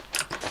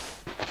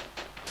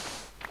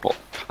 What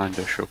kind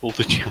of shovel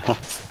did you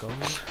have?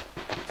 Gold?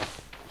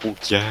 Oh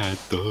yeah,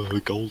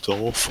 the gold's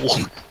awful.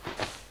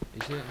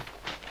 Is it?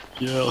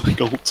 Yeah,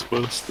 gold's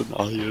worse than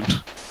iron.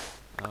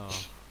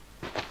 Oh.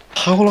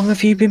 How long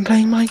have you been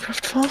playing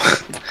Minecraft for?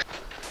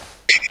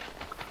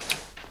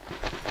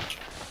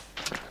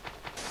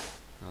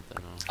 I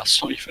don't know.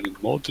 That's not even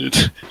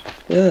modded.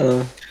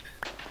 Yeah.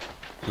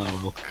 Oh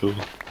well, cool.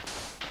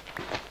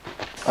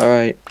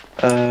 Alright,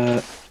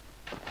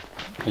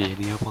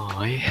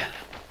 Nearby.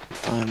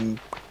 I'm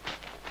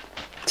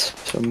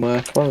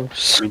somewhere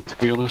close. I mean, to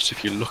be honest,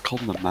 if you look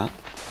on the map,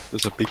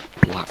 there's a big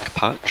black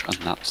patch, and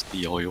that's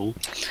the oil.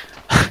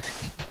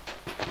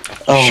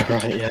 Oh,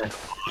 right, yeah.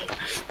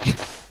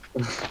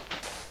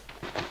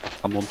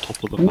 I'm on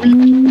top of the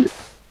map.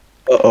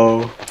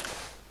 Uh-oh.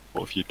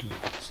 What have you done?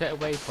 Set a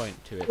waypoint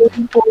to it then.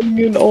 I'm putting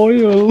in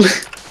oil.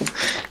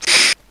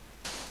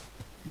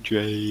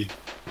 J.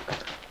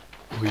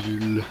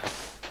 Oil.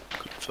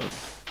 Confirm.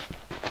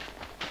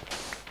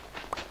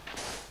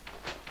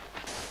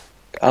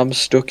 I'm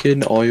stuck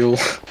in oil.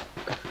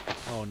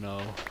 Oh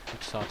no,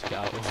 it's hard to get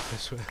out of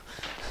as well.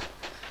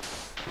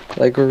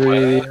 Like,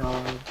 really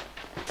hard.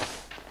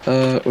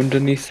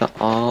 Underneath the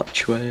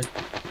archway.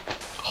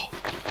 Oh,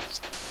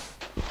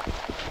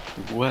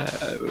 where?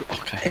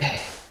 Okay.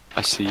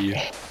 I see you.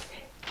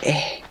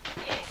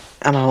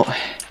 I'm out. I'm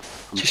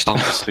Just-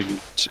 bouncing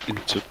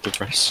into the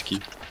rescue.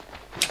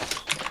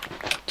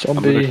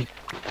 Zombie.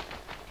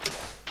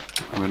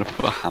 I'm gonna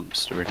put a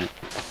hamster in it.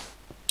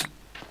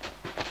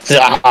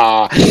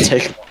 Ah,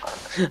 take.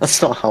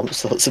 That's not a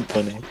hamster, that's a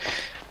bunny.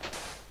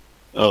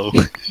 Oh.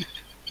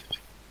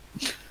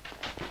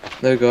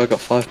 There we go, I got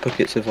 5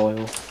 buckets of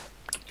oil.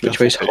 Which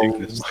way's Careful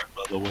home? hitting this,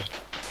 by the way.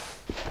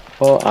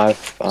 Oh,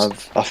 I've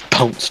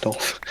bounced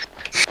off.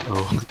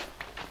 Oh.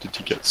 Did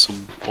you get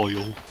some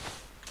oil?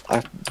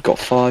 I've got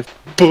 5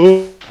 I haven't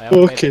made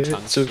the buckets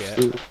tanks of yet.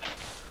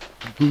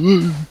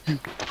 food.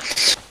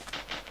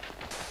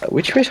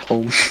 Which way's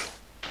home?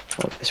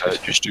 Oh, this way's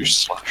Just do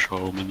slash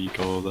home and you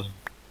go there.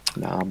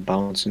 Nah, I'm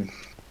bouncing.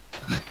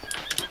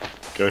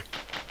 Okay.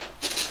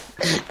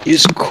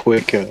 It's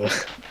quicker.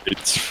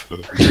 It's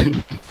fun.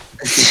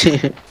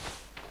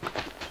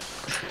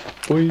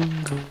 Boing.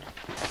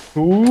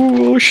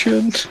 Ooh,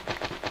 ocean.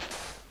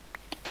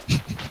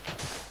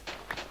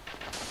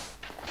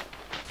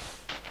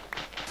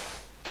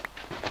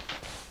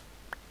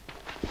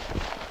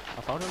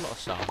 I found a lot of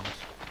sounds.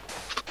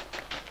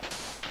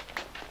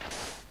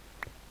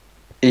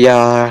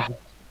 Yeah.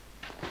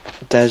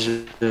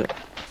 Desert.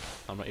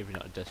 I'm not even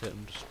at a desert,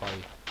 I'm just by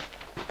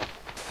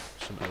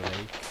some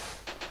lake.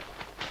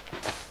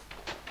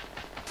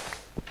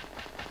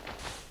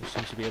 There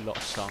seems to be a lot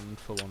of sand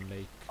for one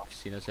lake,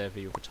 seeing as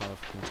every other time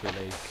I've come to a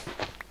lake,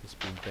 there's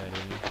been barely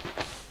any.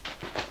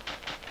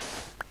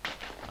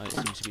 And it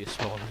seems to be a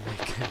smaller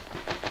lake.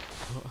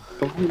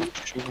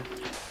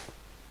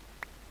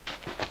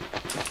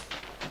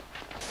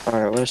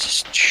 Alright, where's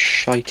this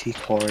shitey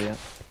quarry at?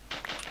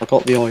 I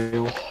got the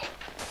oil.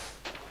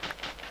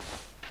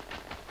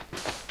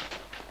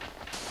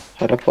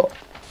 How'd I put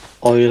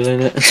oil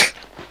in it?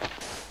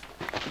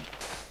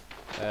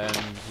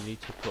 You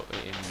need to put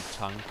it in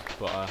tank,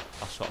 but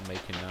that's what I'm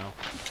making now.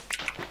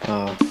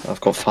 Oh,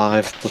 I've got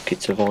 5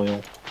 buckets of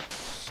oil.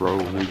 Bro,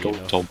 Not gonna we be got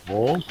enough. a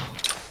wall.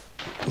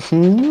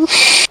 Hmm?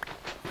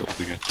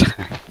 Building a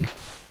tank.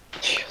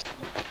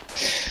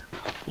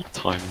 What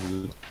time is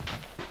it?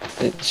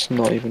 It's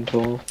not even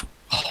 12.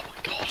 Oh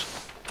my god.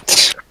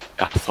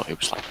 I thought it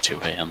was like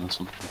 2 AM or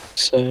something.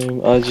 So,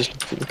 I just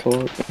looked at the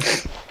clock.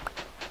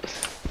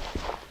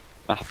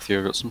 Matthew,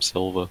 I got some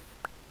silver.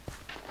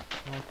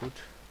 Oh, good.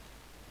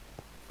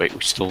 Wait,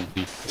 we still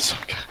need this,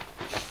 okay.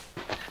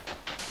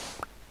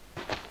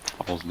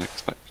 I wasn't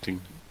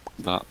expecting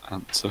that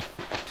answer.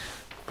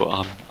 But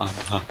I'm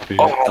happy.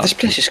 Oh, That's this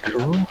place is the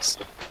cool.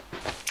 answer.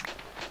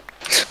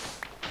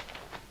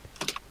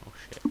 Oh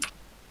shit.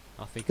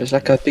 I think There's it's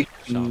like a enough big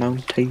sound.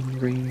 mountain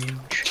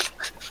range.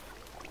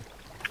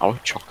 Our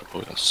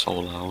chocobo, that's so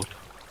loud.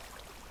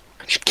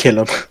 Just kill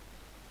him.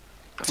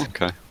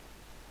 Okay.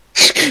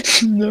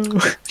 No.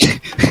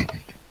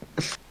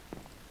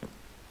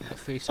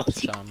 3 sets of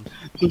sand.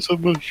 There's a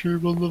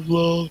mushroom on the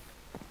floor.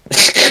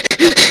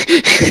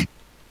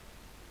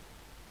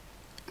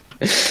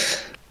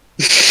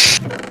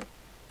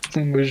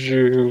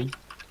 Mushroom.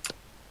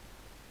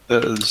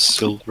 There's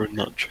silver in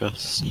that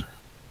chest.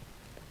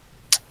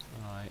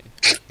 Alright.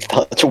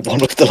 That's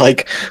one of the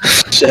like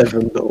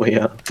 7 that we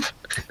have.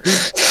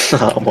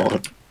 That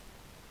one.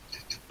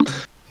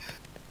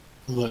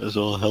 Might as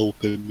well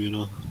help him, you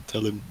know.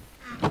 Tell him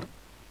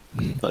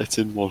that it's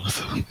in one of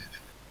them.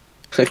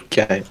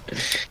 Okay.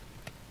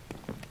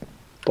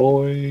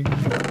 Boing.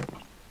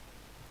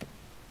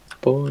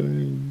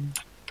 Boing.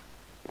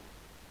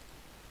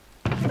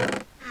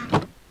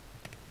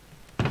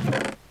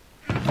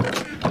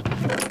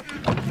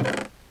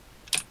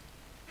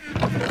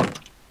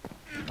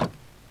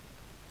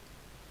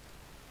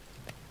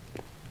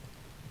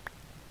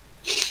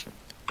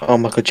 Oh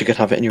my god, you could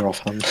have it in your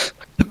offhand.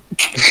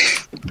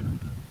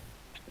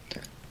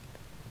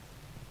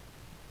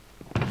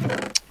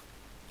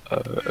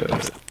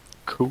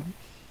 Cool.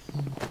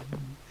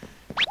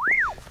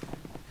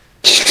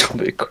 Just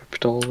have it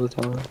equipped all the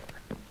time.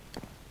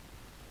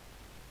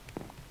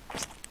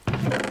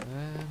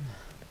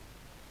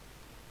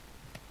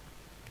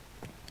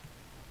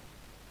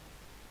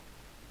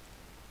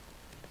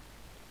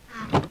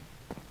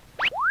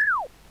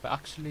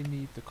 actually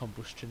need the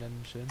combustion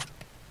engine.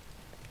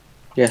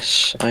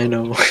 Yes, I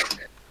know.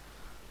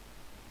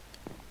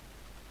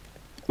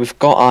 We've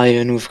got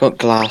iron, we've got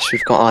glass,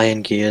 we've got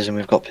iron gears, and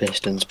we've got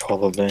pistons,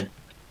 probably.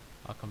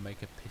 I can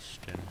make a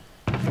piston.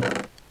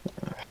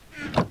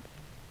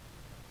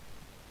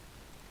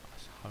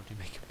 How do you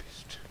make a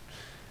piston?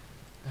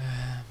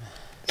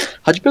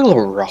 How'd you build a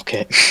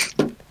rocket?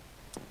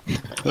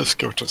 Let's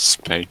go to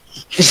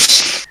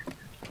space.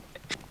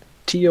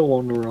 Tier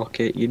 1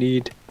 rocket, you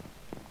need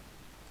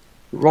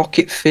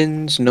rocket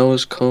fins,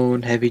 nose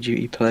cone, heavy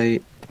duty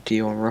plate,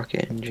 Tier 1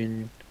 rocket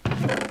engine.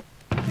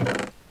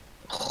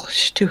 Oh,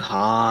 it's too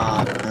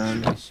hard,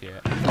 man. Space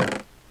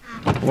yet.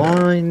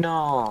 Why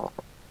not?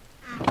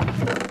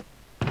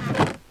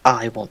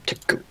 I want to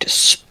go to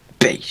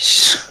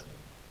space.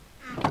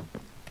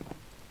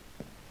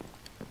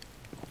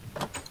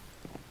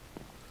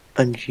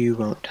 And you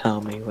won't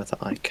tell me whether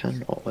I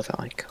can or whether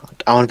I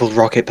can't. I want to build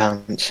rocket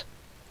pants.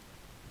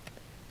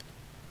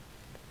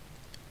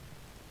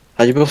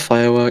 How do you build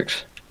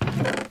fireworks?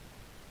 How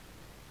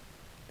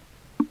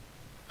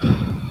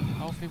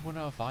have they run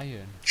out of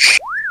iron?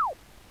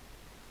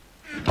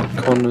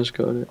 Connor's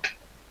got it.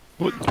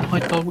 Why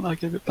don't I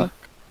give it back?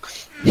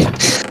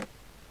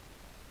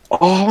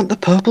 Oh, I want the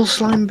purple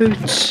slime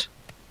boots.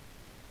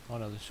 Oh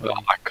no, there's Well,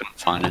 some. I couldn't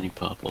find any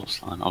purple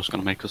slime. I was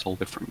going to make us all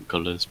different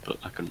colours, but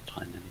I couldn't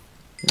find any.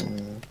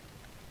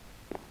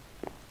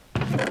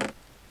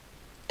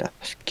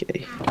 That's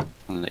gay.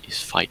 And let you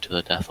fight to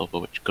the death over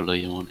which colour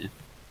you wanted.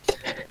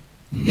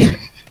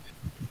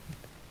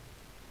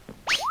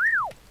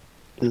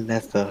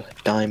 Leather,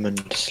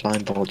 diamond,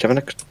 slime ball. Do you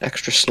have an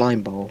extra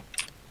slime ball?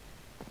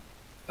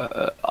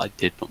 I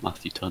did, but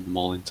Matthew turned them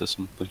all into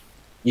something.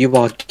 You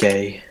are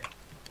gay.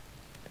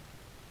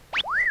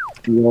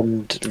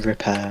 Beyond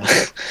repair.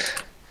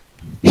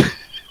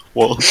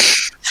 What?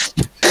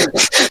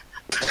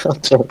 I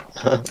don't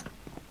know.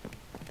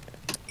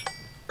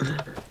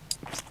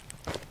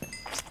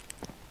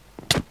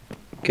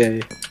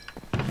 Gay.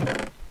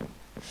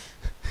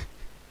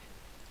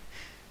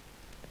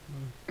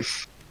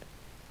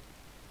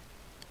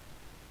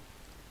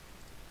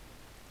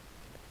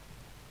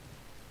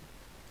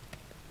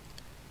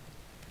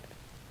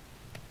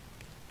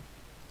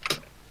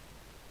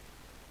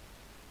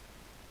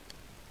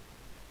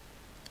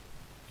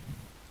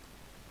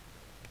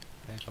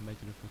 I think I made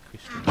enough of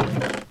crystal.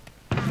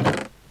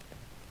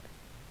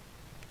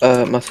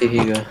 Matthew,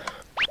 here you go.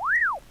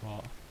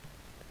 What?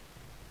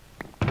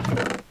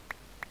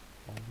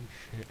 Holy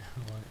shit,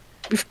 right.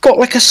 We've got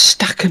like a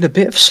stack and a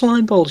bit of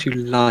slime balls, you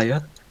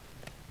liar.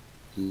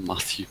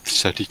 Matthew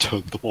said he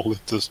turned them all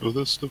into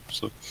other stuff,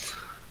 so...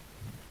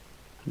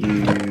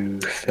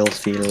 You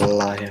filthy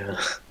liar.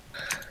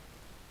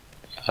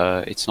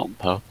 It's not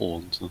purple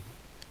ones, though.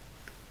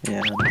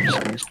 Yeah, I'm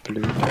saying it's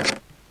blue.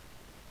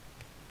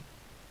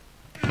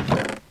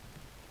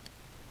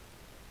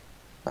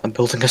 I'm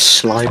building a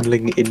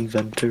slimeling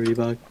inventory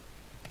bag.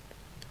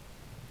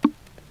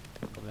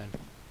 But then,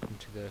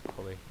 into the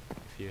collie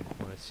if you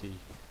want to see.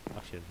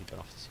 Actually, you don't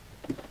have to see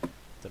it.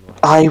 Don't know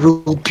I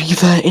will be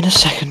there in a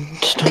second,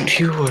 don't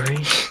you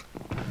worry.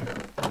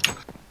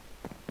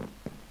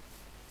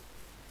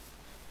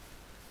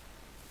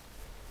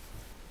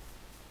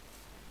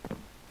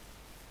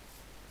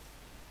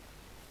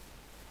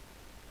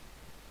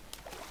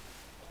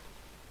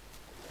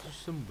 There's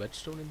some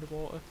redstone in the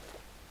water.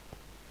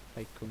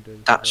 Like under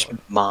the That's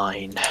water.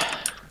 mine. Oh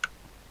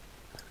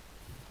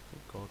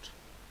god.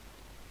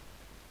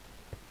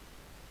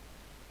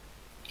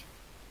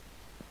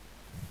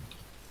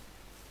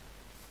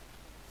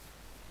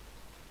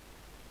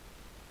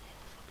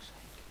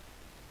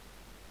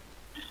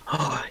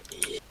 Oh,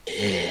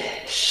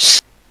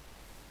 yes.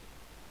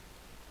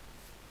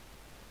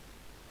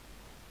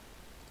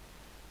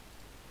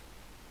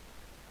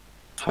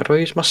 How do I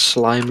use my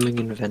slimeling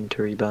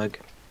inventory bag?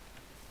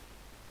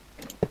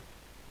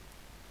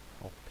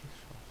 Oh, piss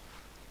off.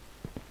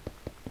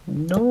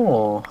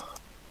 No.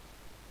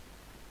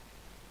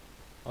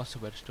 Oh, that's a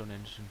redstone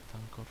engine,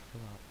 thank god for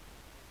that.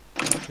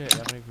 Oh shit, I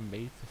haven't even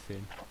made the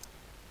thing.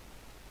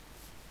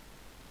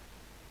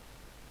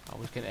 I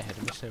was getting ahead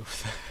of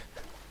myself.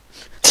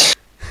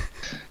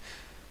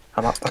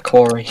 I'm at the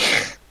quarry.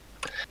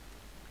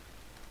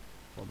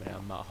 1 minute,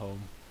 I'm at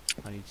home.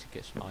 I need to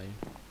get some iron.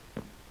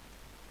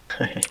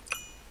 One,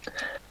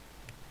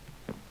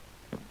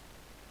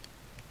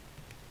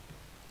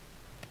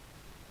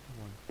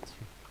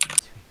 two,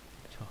 three,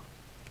 four.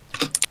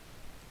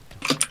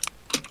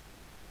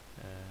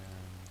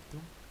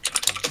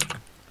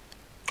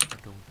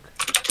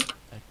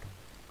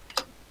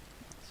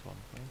 That's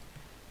one thing.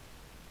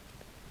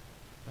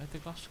 Where'd the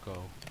glass go?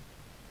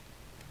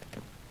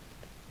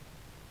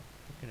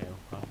 You know,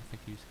 I don't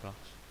think I used glass.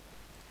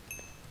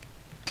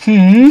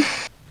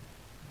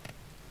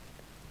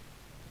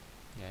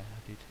 Yeah, I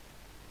did.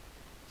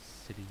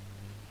 Silly me.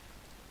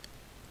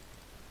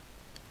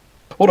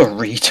 What a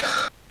read.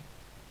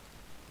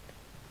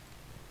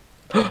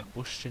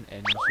 Combustion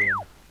engine.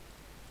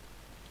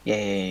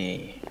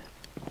 Yay.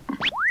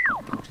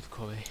 Go to the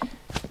quarry.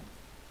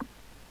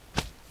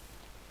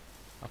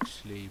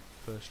 actually,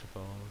 first of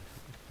all,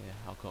 yeah,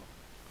 I got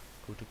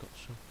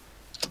some,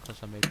 because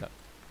I made that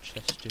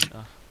chest, didn't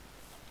I?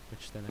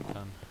 Which then I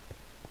can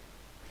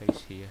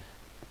place here,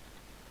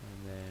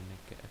 and then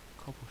get a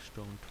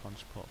cobblestone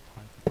transport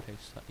pipe and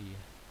place that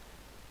here,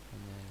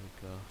 and there we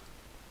go.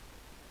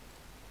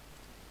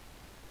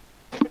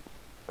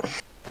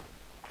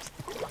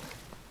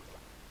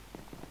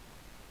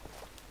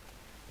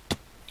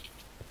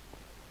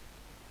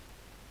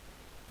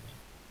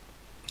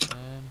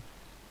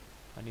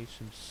 I need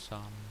some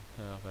sand,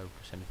 well,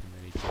 just anything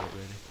really dirt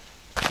really,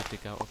 to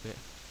dig out a bit.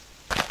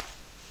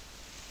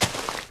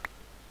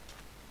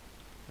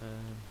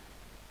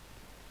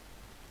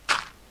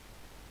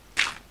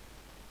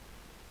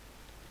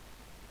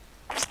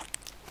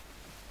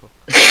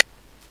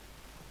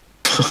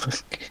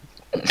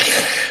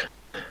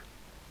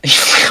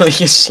 You've got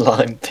your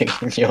slime thing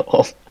in your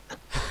arm.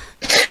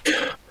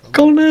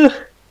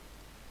 Connor!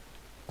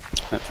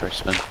 That's very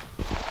spin.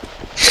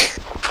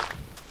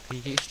 Can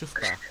you get your stuff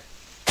back?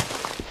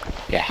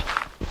 Yeah.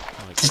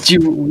 Oh my Did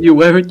you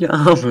wearing your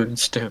armour and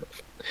stuff?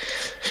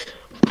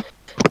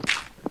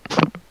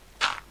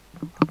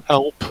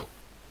 Help!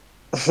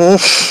 I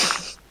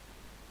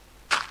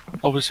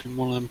was in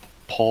one of them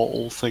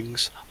portal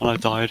things and I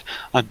died,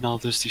 and now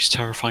there's these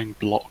terrifying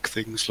block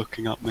things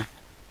looking at me.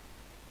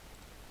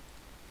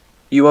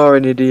 You are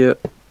an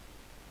idiot.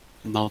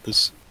 And now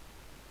there's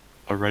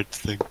a red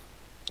thing.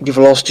 You've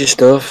lost your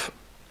stuff.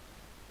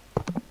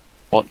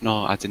 What?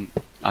 No, I didn't.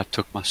 I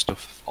took my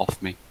stuff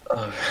off me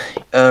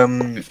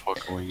before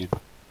going in.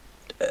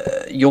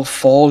 You'll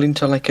fall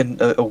into like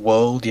a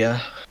world,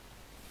 yeah.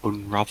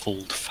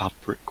 Unravelled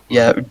fabric. World.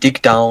 Yeah,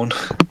 dig down.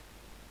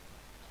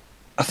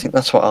 I think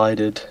that's what I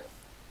did.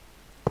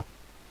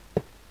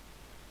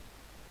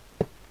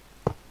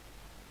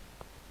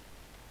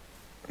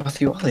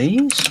 Matthew, what are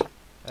these?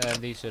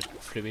 These are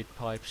fluid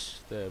pipes,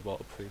 they're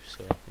waterproof,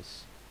 so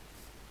it's...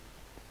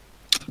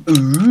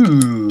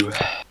 Ooh.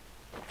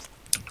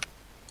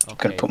 I'm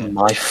Okay, gonna put then.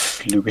 my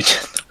fluid.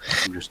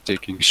 I'm just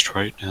digging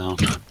straight down.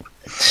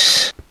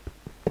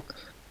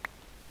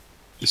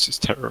 This is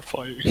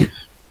terrifying.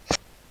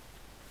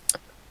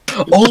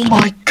 Oh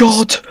my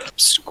god!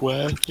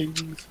 Square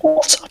things?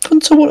 What's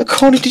happened to what?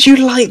 Connie, did you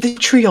light the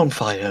tree on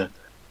fire?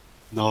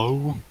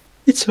 No.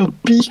 It's a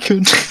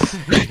beacon.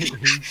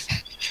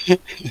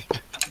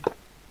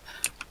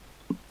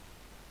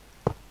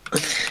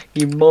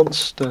 You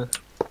monster.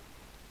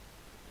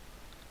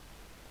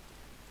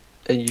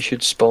 And you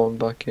should spawn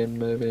back in,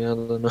 maybe, I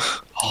don't know.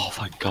 Oh,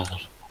 thank God.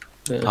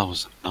 Yeah. That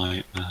was a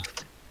nightmare.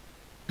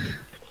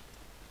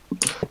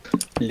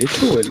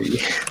 Literally.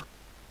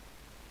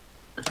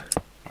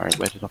 Alright,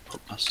 where did I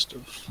put my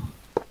stuff?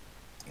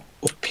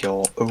 Up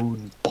your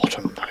own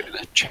bottom. Put it in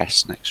a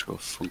chest next to a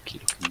funky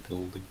looking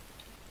building.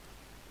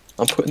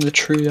 I'm putting the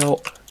tree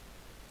out.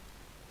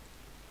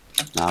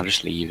 Nah, I'll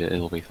just leave it,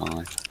 it'll be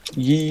fine.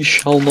 Ye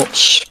shall not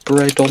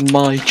spread on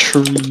my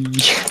tree.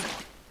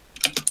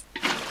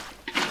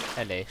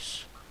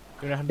 Ellis,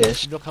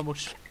 Yes. look how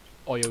much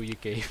oil you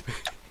gave me.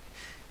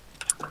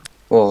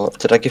 What?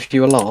 Did I give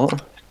you a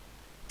lot?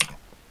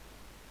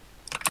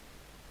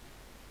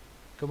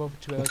 Come over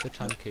to where the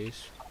tank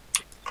is.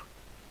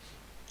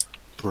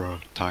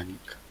 Bruh, tank.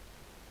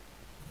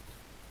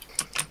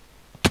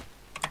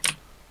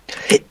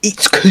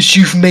 It's because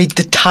you've made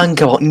the tank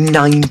about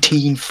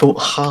 19 foot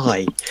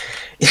high.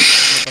 Yeah,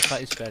 but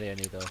that is very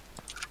any though.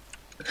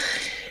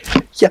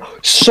 Yeah,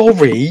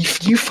 sorry,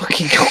 if you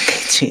fucking go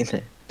get in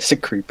there. There's a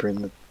creeper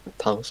in the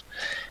house.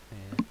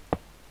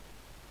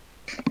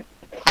 Yeah.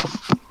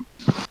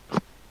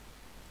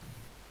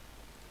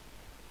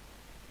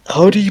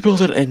 How do you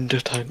build an ender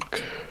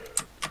tank?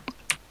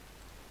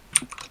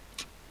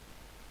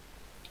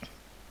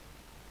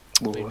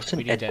 Ooh, what's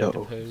We an need ender ender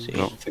OC? pearls. I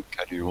don't think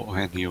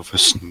any of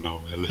us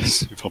know,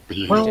 Ellis, if I'm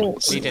being Well,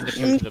 honest. We need ender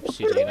pearls and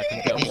obsidian. I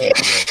can get obsidian,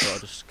 but I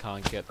just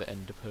can't get the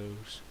ender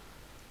pearls.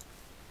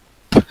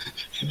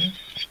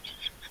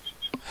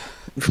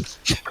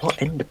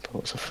 What ender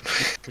pearls?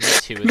 We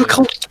need 2 of Look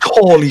them. how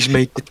tall he's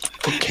made the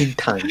fucking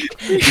tank.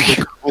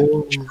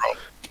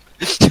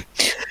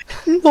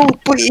 No,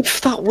 but if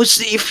that was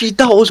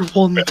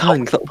one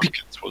tank, that would be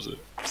Was it?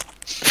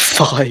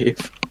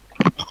 5.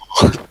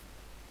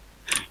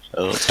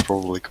 That's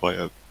probably quite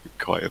a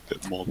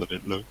bit more than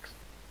it looks.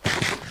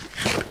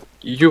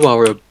 You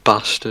are a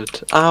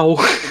bastard. Ow.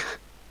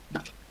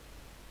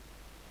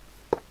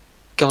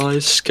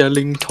 Guys,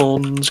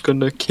 Skellington's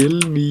gonna kill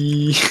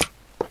me.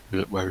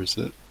 Where is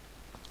it?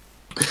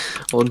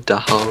 On the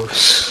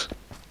house.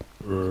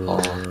 Oh,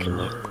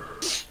 killer.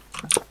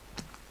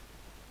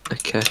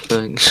 Okay,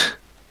 thanks.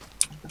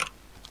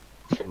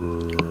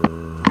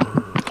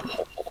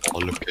 Oh,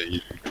 look at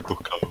you,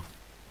 bucko.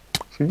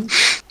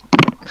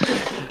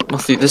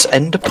 Matthew, there's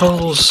ender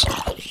pearls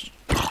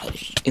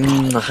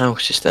in the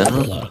house, is there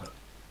not?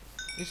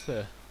 Is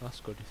there? That's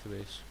good if there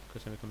is,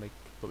 because then we can make.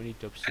 But we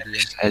need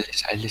obsidian.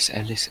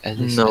 Ellis.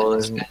 No,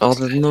 there's no,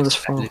 there's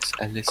 4.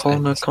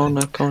 Corner.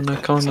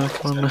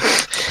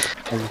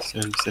 Ellis.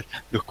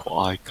 Look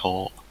what I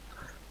caught.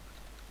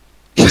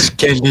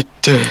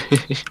 Skeleton.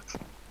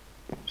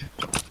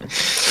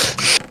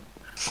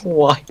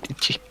 Why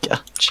did you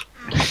catch?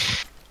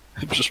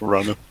 I just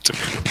ran up to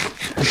him.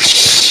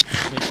 Means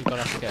you're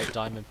gonna have to get a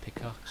diamond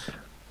pickaxe.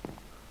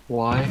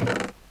 Why?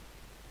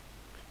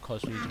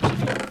 Cause we need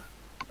to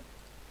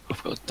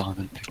I've got a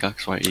diamond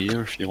pickaxe right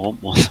here if you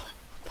want one.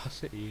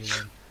 pass it here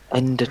then.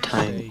 Ender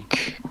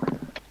tank.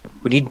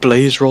 We need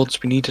blaze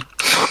rods. We need a.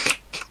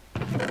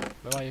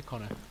 Where are you,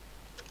 Connor?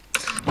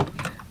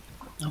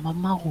 I'm on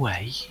my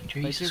way. Wait,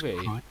 Jesus do we?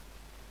 Christ.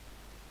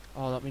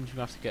 Oh, that means we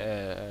have to get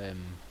a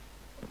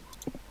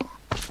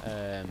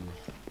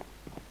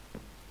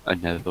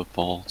Another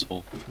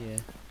portal. yeah.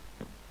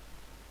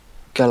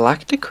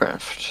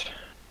 Galacticraft.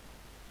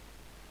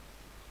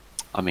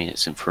 I mean,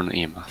 it's in front of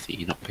you, Matthew.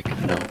 You're not picking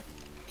it up.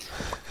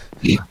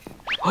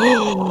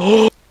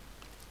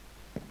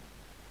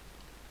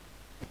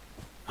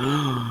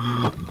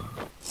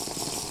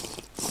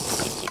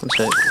 That's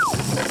it.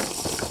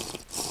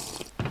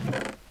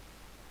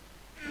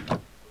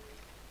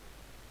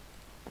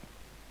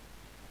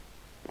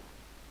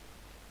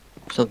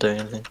 It's not doing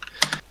anything.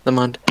 Never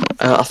mind.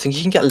 I think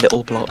you can get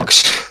little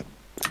blocks.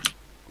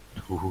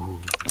 Ooh.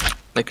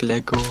 Like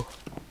Lego.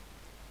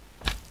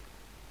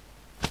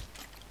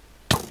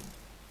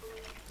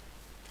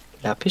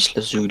 Lapis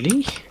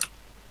lazuli?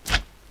 Oh,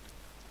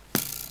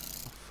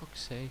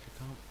 fuck's sake, I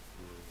can't.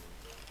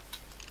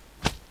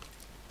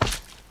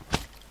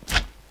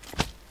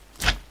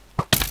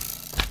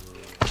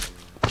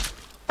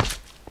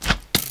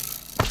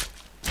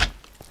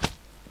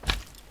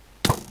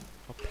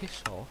 Oh,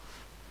 piss off.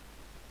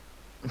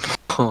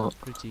 Oh,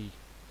 Pretty.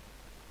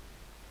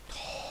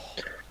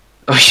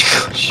 oh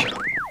gosh.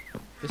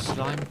 The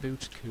slime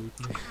boots killed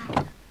me.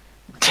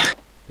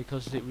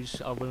 Because it was,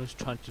 when I was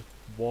trying to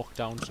walk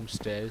down some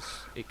stairs,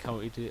 it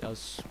counted it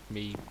as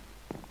me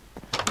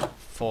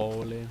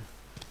falling.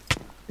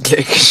 Yeah,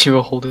 because you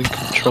were holding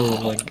control,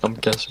 like, I'm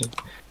guessing.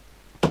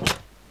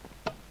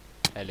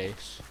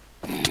 Ellis.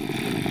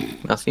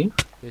 Matthew?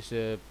 There's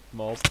a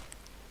mob.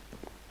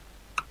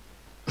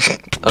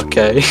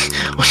 Okay.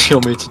 What do you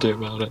want me to do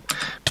about it?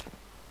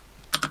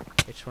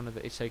 It's one of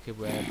the, it's like a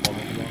bombing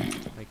one.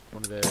 Like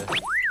one of the,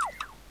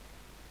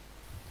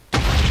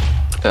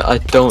 I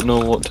don't know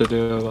what to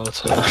do about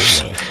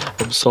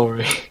it. I'm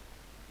sorry.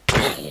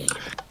 oh,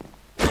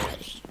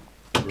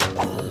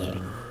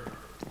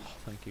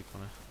 thank you,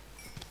 Connor.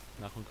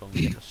 Now I can go and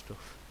get the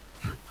stuff.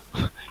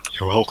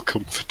 You're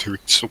welcome for doing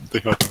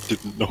something I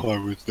didn't know I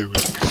was doing.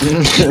 Fuck's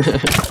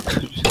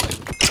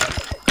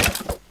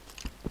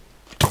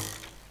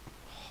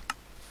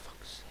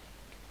sake.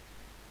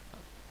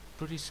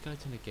 Bloody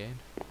skeleton again.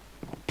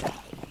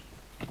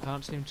 I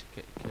can't seem to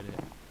kill it.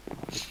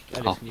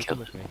 I'll Ellis, can you kill come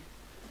with me?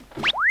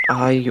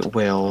 I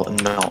will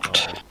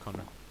not. Oh,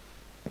 Connor.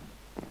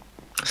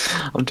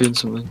 I'm doing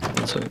something.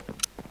 One sec.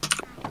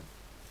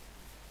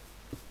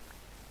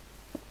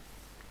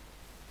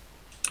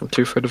 I'm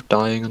too afraid of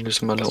dying and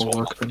losing my That's little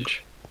what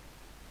workbench.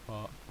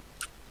 What?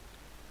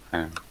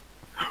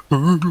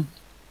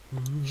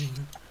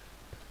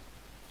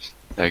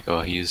 There you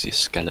go, here's your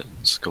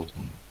skeleton skull.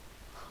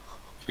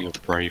 For your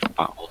brave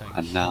battle. Thanks.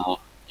 And now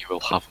you will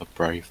have a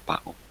brave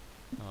battle.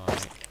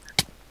 Alright.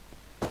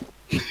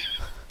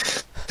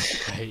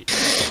 Right.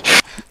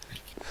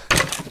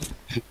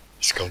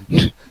 He's gone.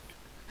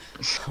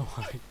 Oh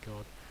my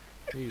god.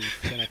 Dude,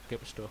 can I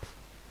get stuff?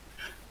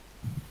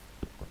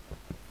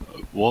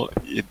 What?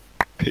 It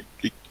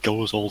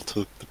goes all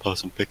to the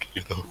person picking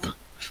it up.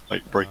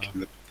 Like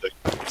breaking the thing.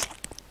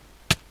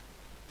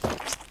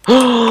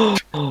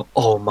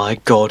 Oh my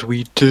god,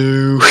 we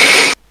do!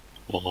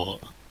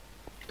 What?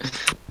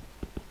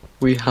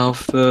 We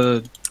have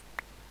the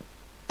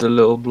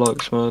little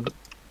blocks mod.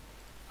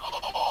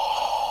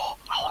 I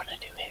wanna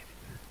do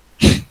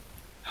it.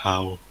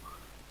 How?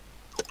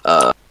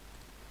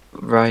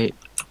 Right.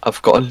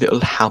 I've got a little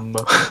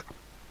hammer.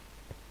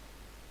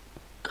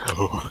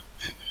 Oh.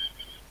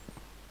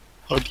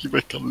 How do you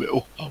make a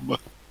little hammer?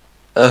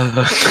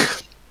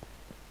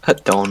 I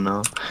don't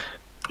know.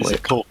 Is Wait.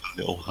 it called a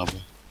little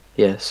hammer?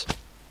 Yes.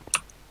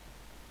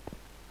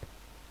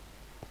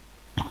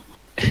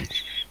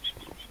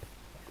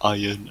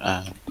 Iron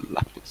and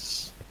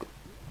lapis.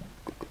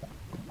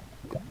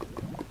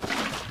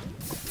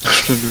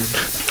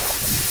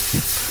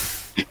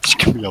 Just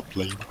give me a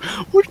blame.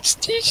 What's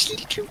this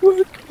little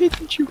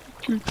workbench you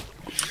do?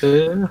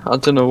 I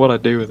don't know what I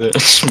do with it. I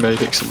just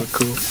made it something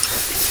cool.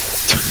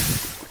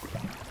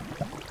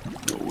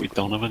 We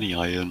don't have any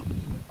iron.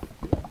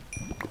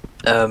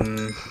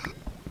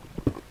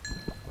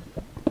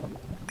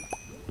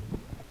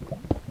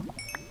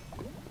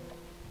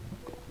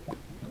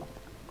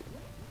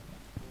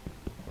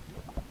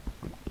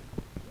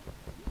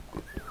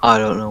 I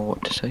don't know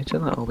what to say to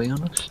that, I'll be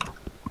honest.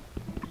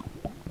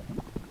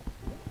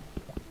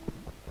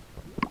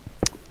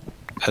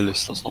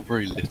 Ellis, that's not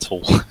very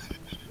little.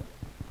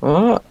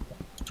 What?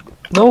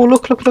 No,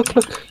 look.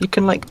 You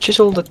can, like,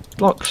 chisel the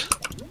blocks.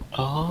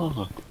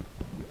 Ah.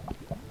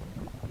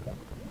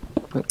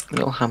 Look,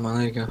 little hammer,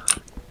 there you go.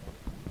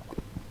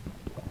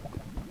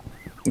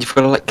 You've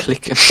got to like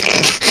click it.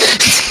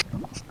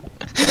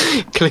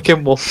 Click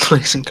in one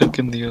place and click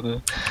in the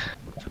other.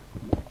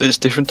 It's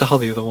different to how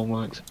the other one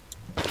works.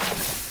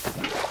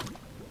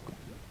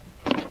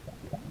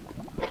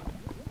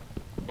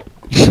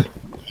 There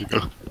you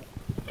go.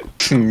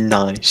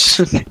 Nice.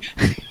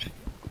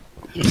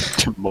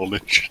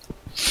 Demolished.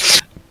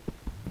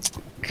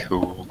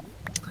 Cool.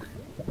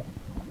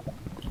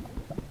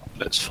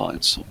 Let's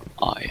find some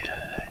iron.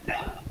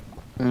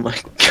 Oh my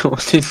god,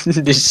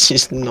 this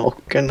is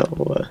not gonna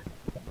work.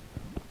 I'm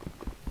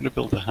gonna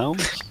build a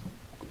house.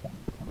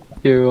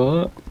 You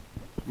are?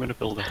 I'm gonna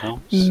build a house.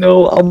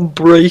 No, I'm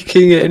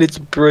breaking it and it's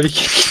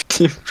breaking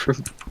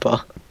different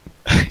parts.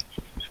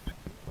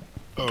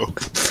 Oh.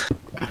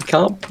 I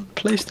can't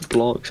place the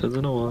blocks, I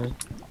don't know why.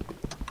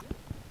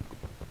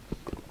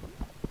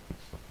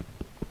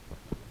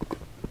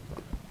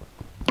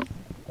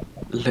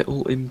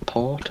 Little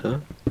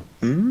importer?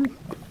 Hmm?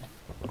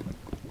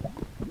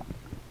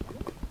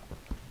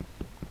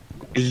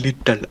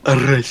 Little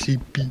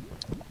recipe.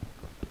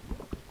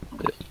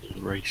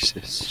 Little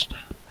racist.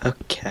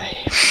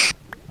 Okay.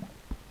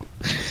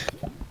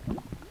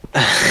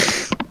 I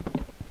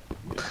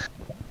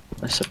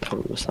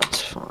suppose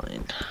that's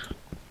fine.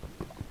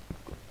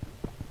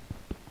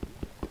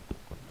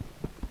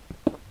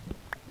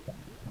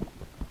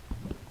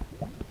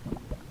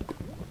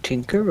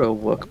 Tinker or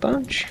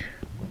workbench?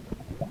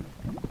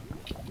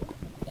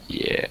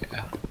 Yeah.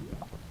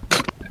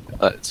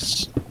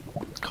 Let's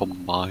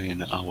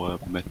combine our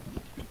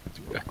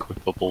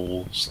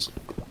equipables.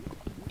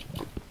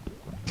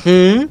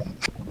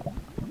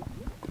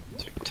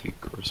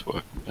 Tinker's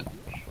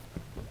workbench.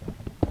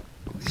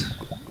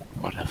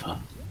 Whatever.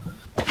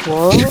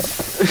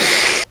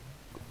 What?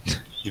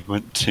 You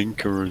went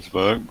Tinker's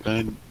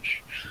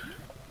workbench.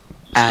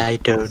 I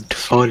don't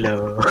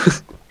follow.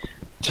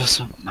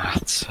 Doesn't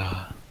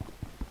matter.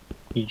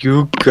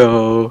 You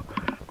go.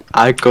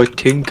 I go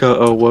tinker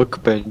a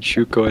workbench.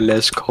 You go.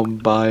 Let's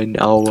combine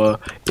our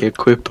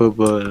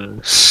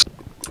equipables.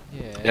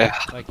 Yeah.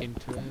 Like in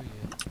Terraria.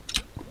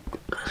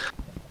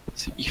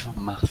 So even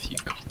Matthew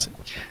got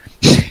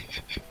it.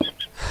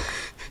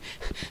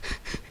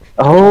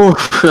 Oh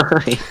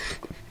right.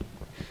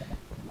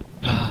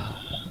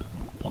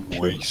 I'm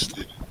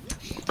wasted.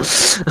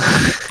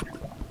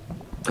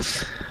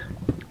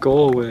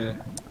 Go away.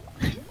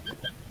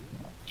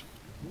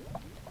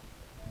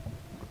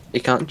 You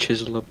can't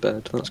chisel a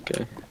bed. That's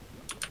gay.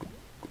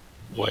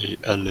 Wait,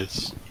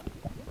 Ellis.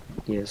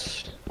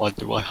 Yes. Why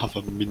do I have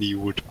a mini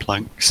wood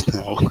planks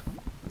now?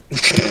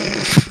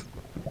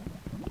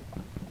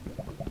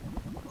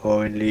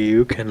 Only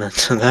you can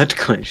answer that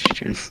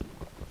question.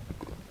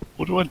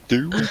 What do I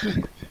do with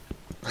it?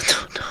 I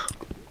don't know.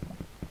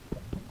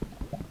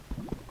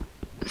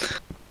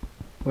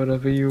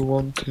 Whatever you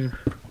want to.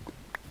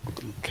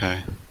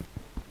 Okay.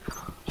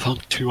 I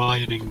found 2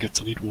 iron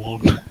ingots, I need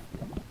 1.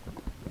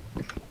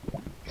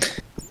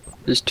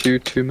 There's too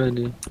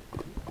many.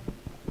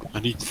 I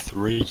need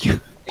 3.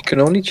 You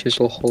can only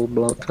chisel whole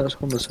block. That's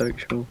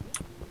homosexual.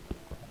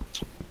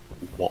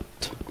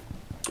 What?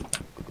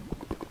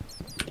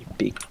 You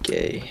big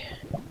gay.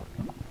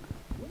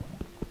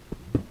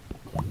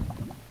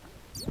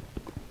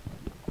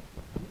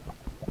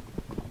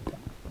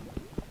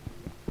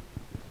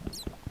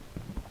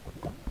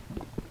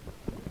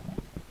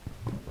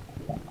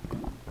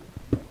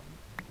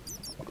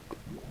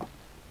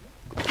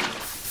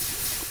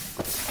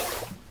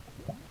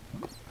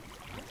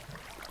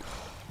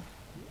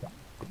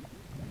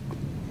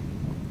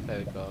 There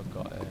we go, I've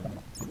got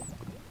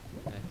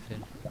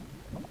everything.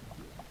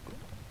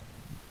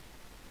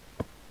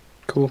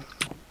 Cool.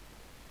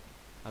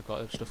 I've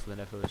got stuff for the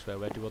nether as well.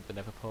 Where do you want the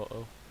nether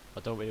portal? I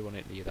don't really want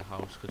it near the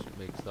house because it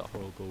makes that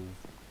horrible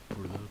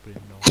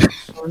blubbering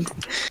noise.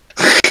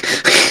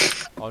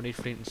 I need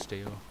flint and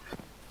steel.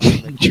 I'll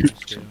make flint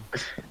and steel.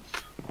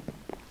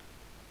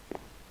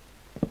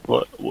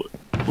 What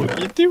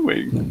are you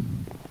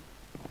doing?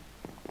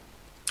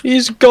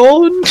 He's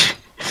gone!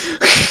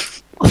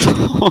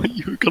 Oh,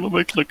 you were gonna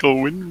make like a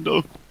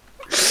window.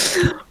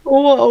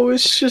 Oh, I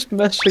was just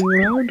messing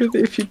around with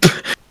it.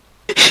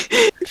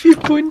 If you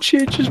punch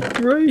it, it just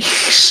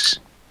breaks.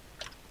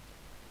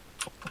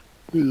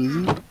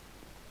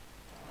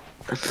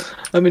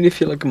 I mean,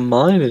 if you like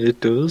mine it, it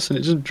does, and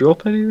it doesn't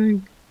drop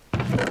anything.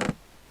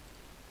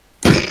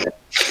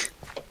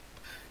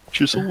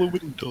 Chisel the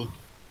window.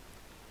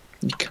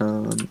 You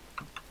can't.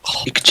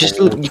 Oh, You could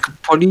chisel. You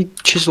could probably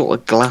chisel a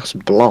glass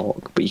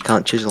block, but you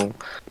can't chisel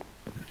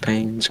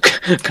panes.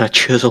 Can I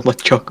chisel my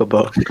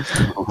chocobo?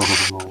 Oh.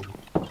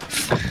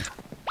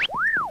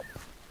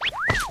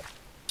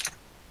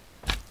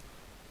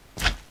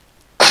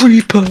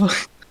 Creeper.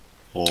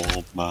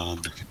 Oh man.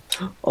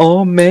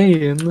 Oh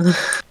man.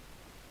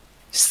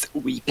 So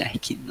we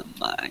back in the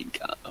mine.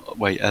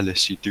 Wait,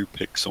 Ellis, you do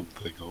pick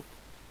something up.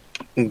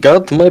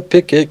 Got my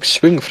pickaxe.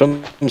 Swing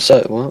from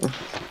side. What?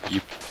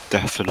 You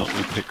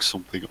definitely pick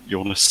something up. You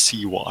wanna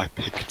see what I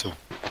picked up?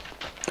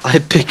 I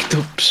picked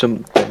up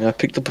something. I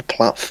picked up a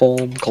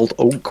platform called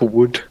oak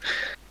wood.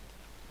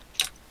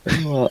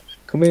 What?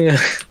 Come here.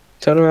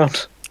 Turn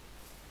around.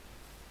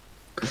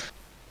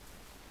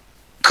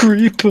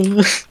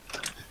 Creeper.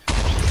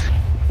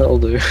 That'll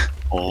do.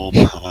 Oh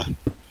man,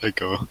 there you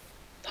go.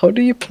 How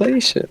do you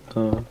place it?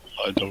 Oh.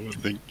 I don't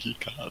think you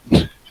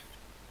can.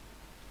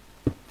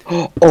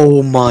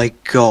 Oh my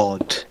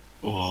god.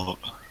 What?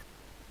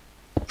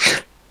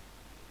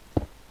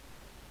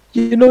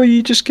 You know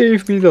you just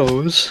gave me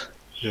those.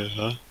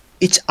 Yeah,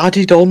 It's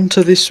added on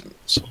to this.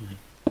 sorry.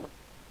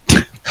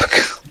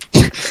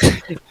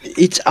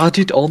 It's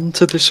added on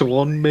to this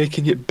one,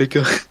 making it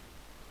bigger.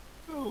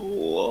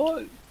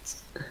 What?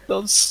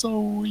 That's so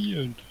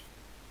weird.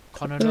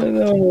 Connor, I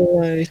no.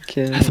 don't like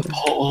Nether it.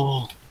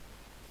 portal.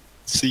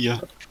 See ya.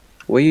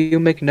 Will you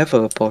make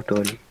never a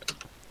portal?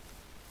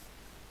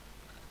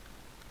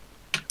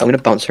 I'm gonna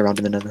bounce around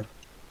in the nether.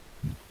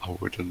 I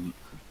wouldn't.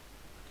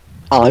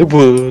 I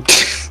would.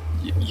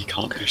 You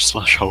can't do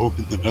slash home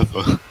in the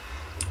nether.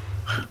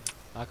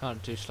 I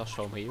can't do slash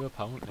home here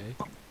apparently.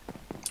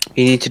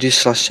 You need to do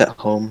slash set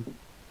home.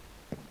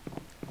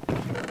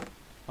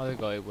 I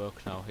think it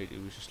works now. It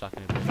was just like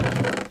an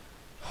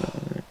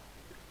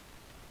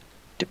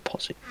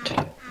Deposit.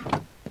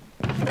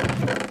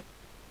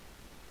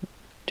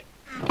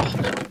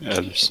 Yeah,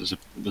 there's a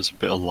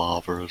bit of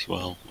lava as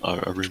well. I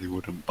really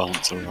wouldn't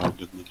bounce around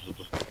in the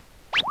nether.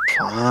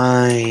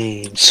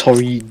 Fine.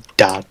 Sorry,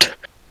 Dad.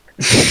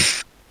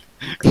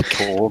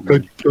 Go on,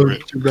 man, do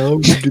it.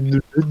 around in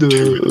the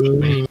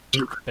Do it,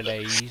 do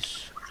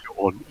blaze. Go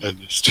on,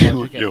 Ennis, Where do do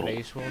it. we get Yo,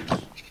 blaze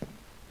rods?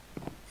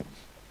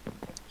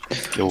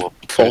 kill up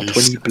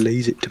 420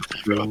 blaze it to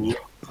bro.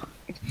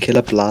 Kill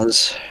a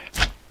blaz.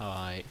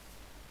 Alright.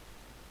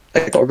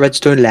 I got a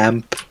redstone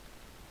lamp.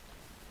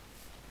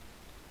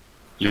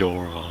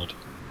 You're hard.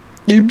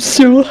 I'm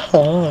so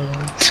hard.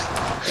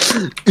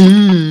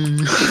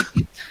 Mm.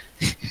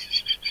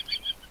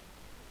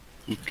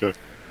 Okay.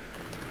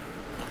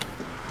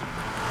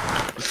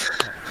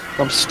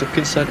 I'm stuck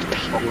inside the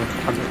power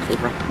panic for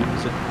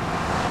Rapunzel.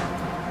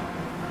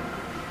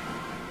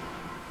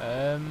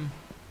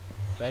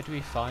 Where do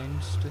we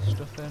find this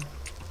stuff then?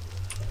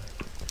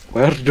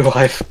 Where do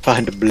I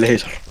find a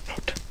blaze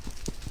rod?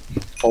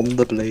 On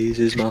the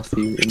blazes,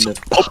 Matthew, in the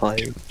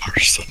pile.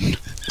 Person.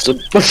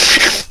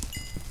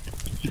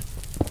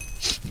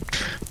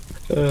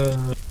 I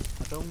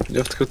don't. You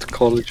have to go to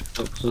college.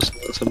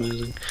 That's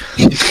amazing.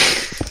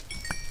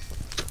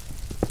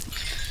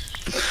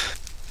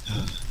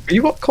 Are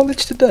you at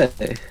college today?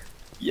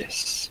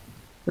 Yes.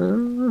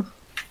 Did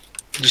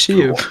you see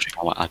We're you? watching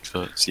our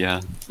adverts,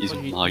 yeah. He's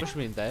on my. What's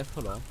been there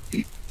for long?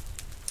 Did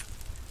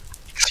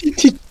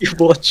you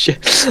watch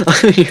it?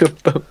 You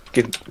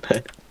fucking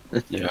man.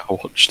 Yeah, I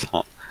watched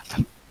that.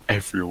 And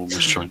everyone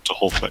was trying to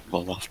hold back their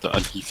laughter,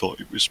 and he thought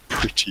it was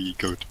pretty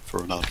good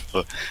for an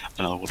advert.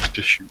 And I wanted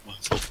to shoot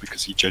myself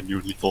because he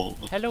genuinely thought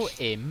that. Hello,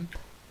 imp.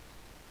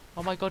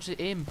 Oh my god, it's an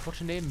imp. What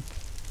an imp.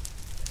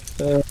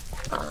 It's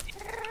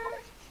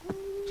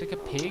like a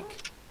pig.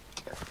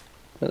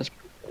 That's...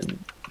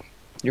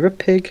 You're a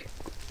pig.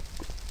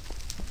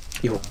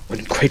 You're an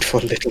ungrateful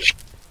little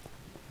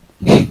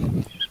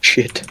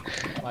shit.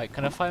 Right,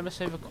 can I find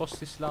myself across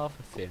this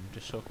lava thing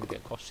just so I can get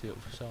across to the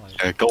other side?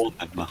 Yeah, go on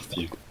then,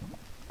 Matthew.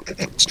 Well,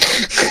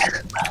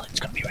 it's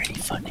gonna be really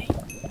funny.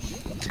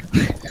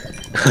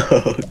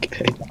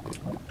 Okay.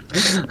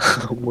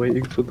 I'm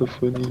waiting for the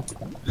funny.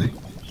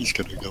 He's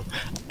gonna go.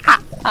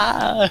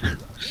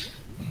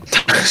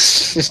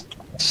 That's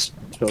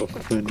so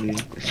funny.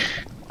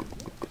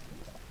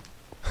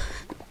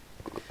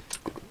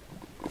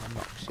 I'm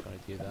not just gonna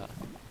do that.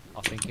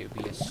 I think it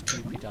would be a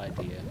stupid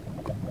idea.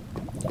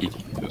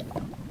 Idiot.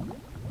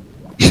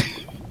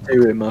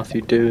 Do it,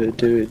 Matthew. Do it.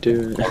 Do it.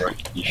 Do it. I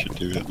reckon you should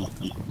do it,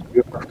 Matthew.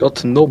 I've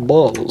got no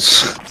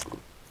balls.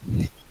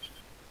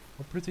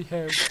 Oh, pretty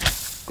hell.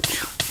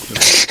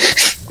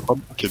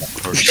 Pumpkin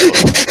person.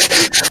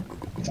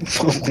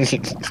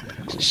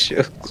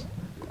 Shit.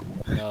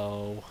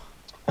 No.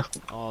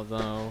 Oh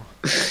no.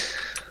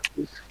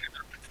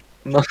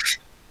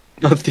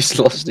 Matthew's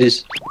lost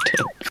his.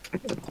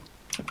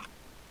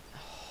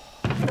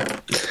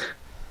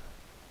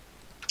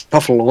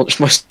 I've launched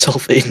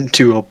myself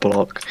into a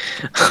block.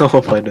 How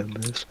have I done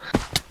this?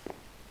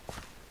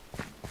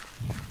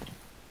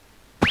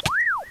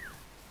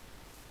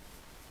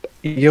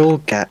 You'll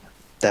get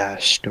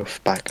that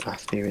stuff back,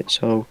 Matthew.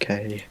 It's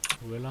okay.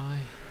 Will I?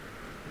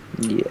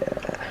 Yeah.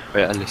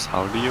 Wait, Alice,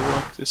 how do you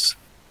work this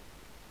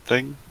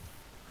thing?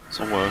 It's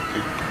not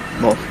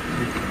working. Mod.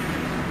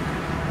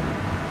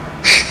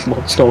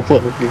 Mod's not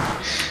working.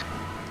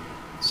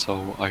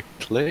 So I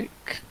click.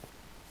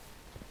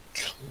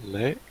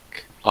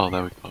 Oh,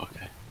 there we go,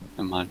 okay.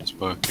 And mine is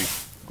working.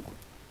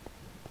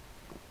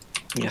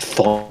 You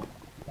thought.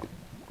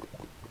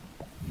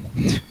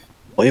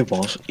 Oh, it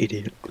was,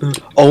 idiot.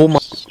 Oh my.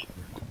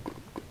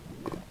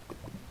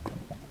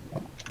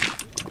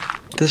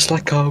 There's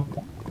like a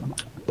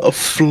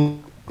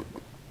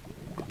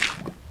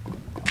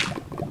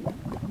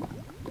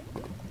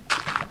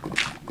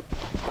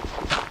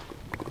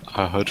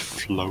I heard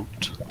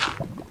float.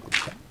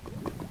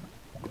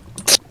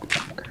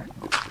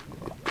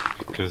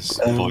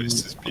 Because Um,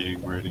 voice is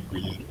being really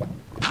weird.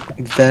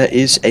 There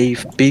is a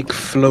big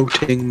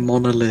floating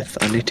monolith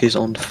and it is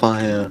on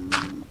fire.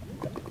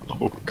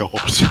 Oh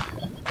god.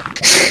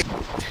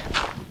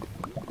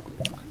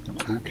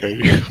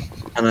 Okay.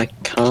 And I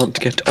can't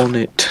get on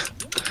it.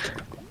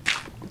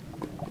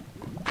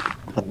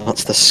 And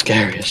that's the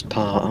scariest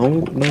part.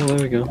 Oh, no,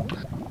 there we go.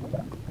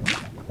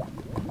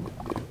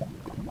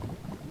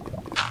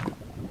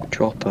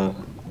 Dropper.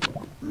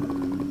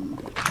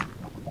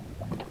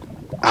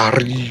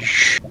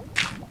 Arish.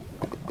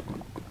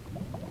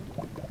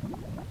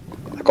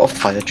 I got a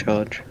fire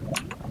charge.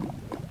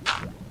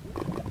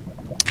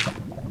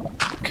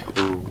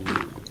 Cool.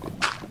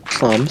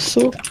 I'm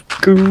so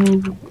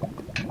cool.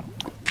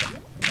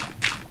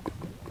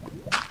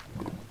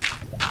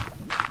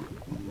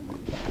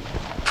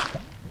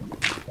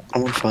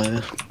 I'm on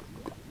fire.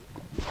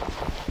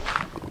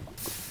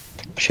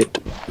 Shit.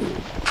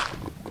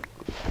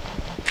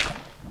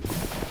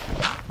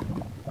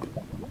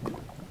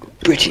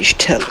 British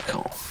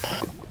Telecom.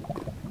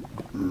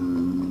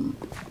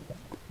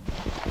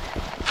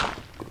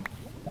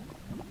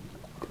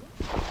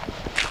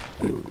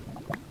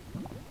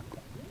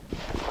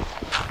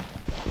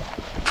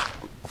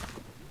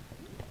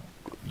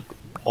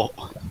 Oh,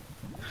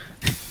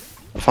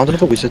 Found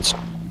another wizard's.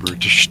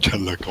 British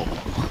Telecom.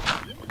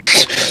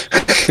 I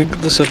think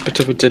there's a bit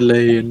of a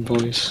delay in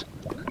voice.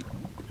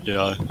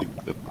 Yeah, I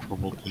think that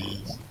probably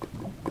is.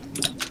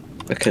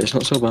 Okay, it's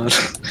not so bad.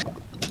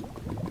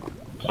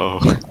 Oh.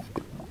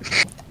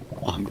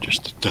 I'm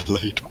just a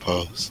delayed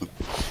person.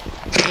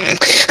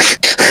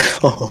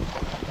 Oh,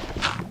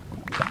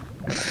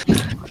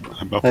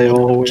 I'm a I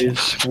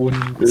always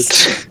wondered.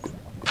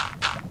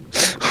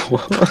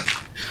 What?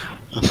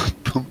 I'm a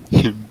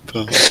pumpkin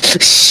person.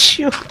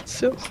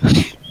 Shut up.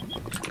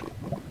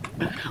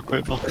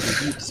 Wait, Val,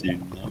 have you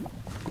seen that?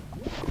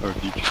 Or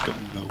have you just got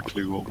no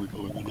clue what we're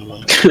going on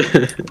about?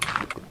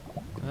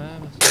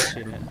 I've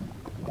seen it.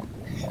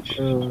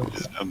 Yeah.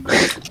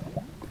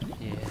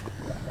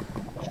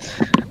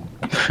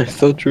 I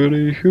thought you were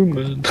a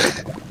human.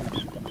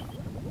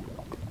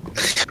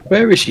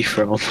 Where is he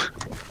from?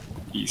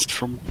 He's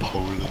from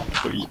Poland,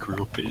 but he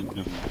grew up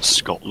in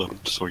Scotland,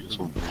 so he has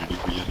a really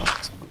weird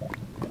accent.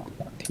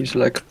 He's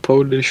like a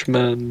Polish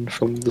man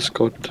from the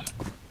Scot.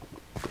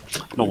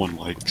 No one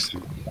likes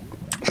him.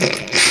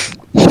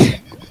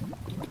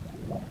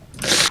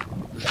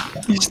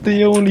 He's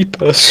the only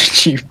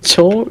person you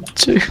talk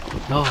to.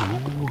 No,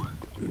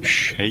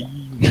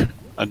 Shane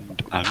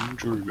and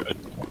Andrew and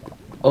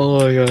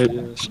Oh yeah,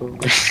 sorry.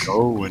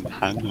 Joe and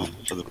Hannah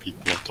are the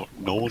people I don't.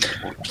 No one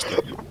talks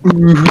to him.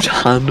 Who's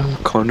Hannah,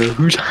 Connor?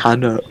 Who's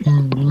Hannah?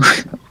 Ooh.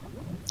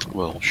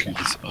 Well,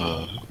 she's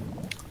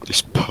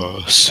this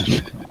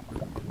person.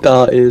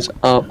 That is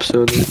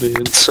absolutely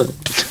insane.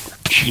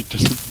 She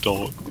doesn't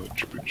talk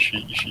much, but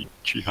she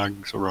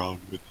hangs around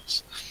with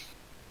us.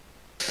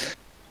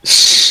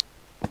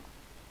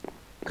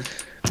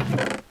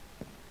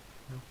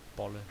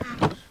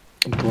 Bollocks.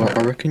 Boy,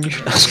 I reckon you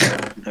should ask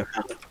her. No.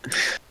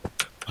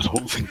 I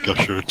don't think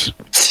I should.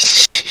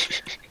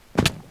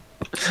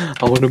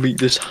 I want to meet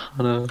this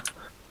Hannah.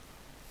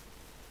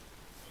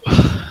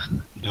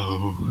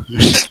 No,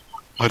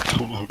 I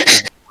don't have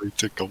any way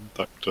to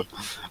contact her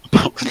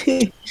about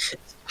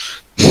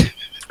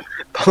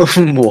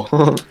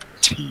What?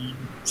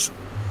 teams.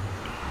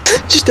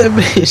 Just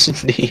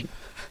amazing.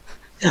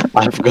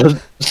 I've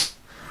got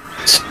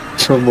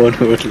someone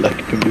who would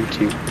like to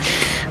meet you.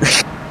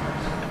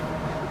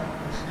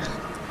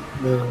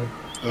 No.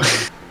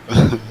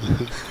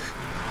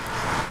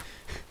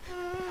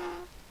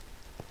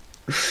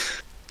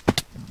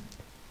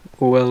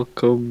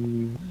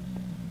 Welcome.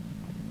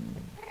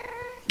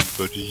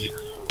 Buddy,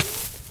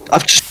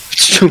 I've just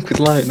struck with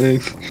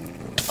lightning.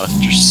 I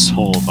just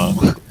saw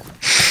that.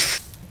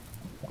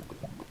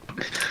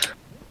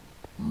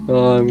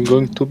 I'm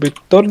going to be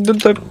turned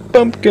into a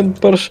pumpkin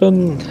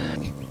person.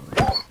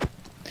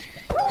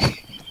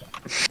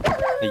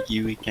 Are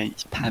you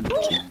against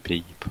pumpkin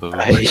people?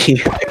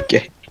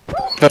 Okay.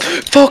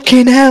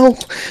 Fucking hell!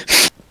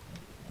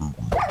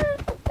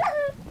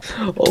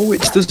 Oh,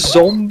 it's the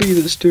zombie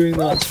that's doing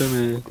that to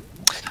me.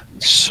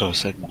 So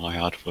said my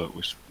advert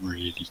was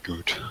really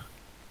good.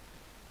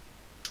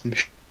 I'm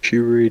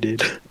sure he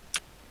did.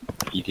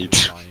 He did.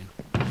 Lying.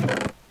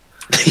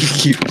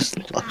 He was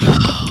like...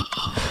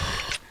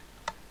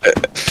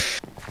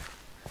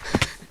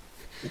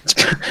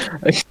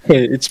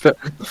 Okay, it's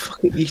better.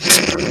 Fucking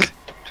eat.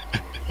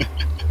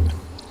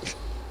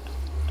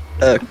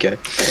 Okay.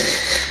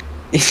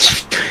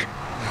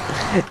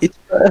 It's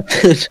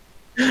better.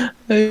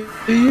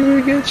 Are you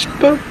against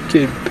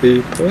pumpkin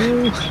people? I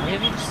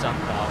didn't understand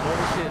that. What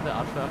was it that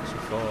advert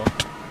actually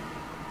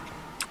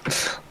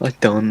for? I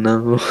don't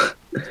know.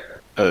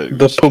 It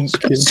The was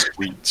pumpkin.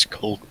 Sweets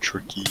called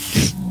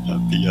Trickies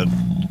at the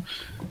end.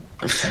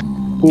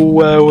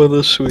 Where were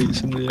the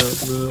sweets in the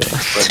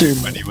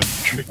advert? When he went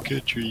trick or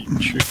treat, and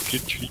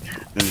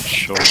it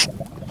showed.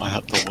 I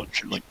had to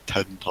watch it like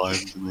 10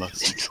 times in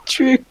lessons.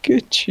 Trick or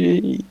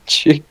treat,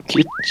 trick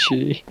or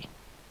treat.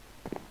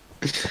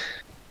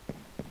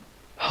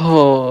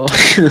 Oh.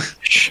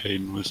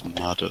 Shane was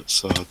mad at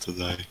Sir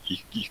today.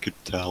 You could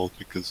tell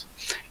because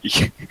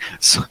he,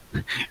 so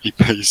he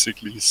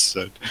basically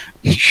said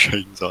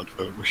Shane's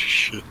advert was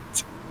shit.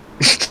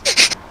 It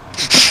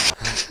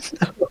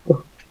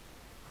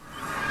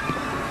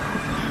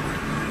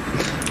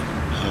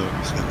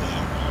was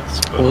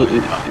hilarious, but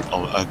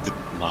Well, I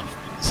didn't laugh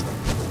because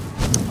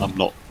I'm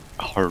not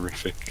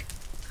horrific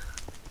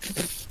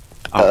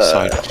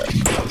outside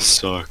the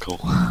circle.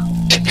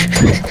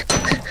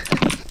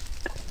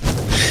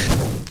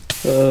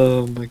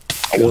 Oh my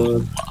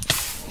god.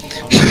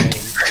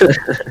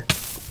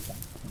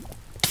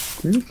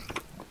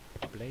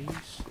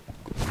 Blaze.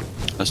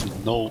 There's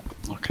no.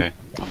 Okay,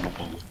 I'm not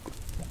bothered.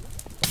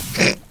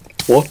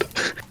 What?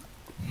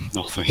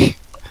 Nothing.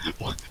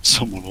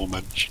 Someone will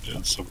mention it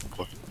at some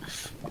point.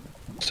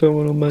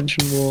 Someone will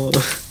mention what?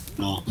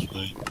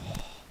 Nothing.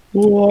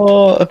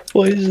 What?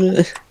 What is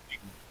it?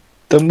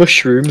 The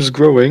mushrooms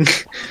growing?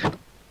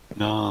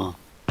 No.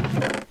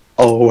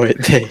 Oh wait,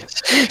 they.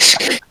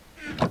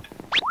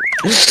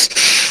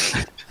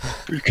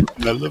 We got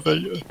an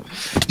elevator.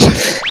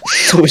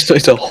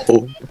 It's a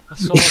hole. I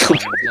saw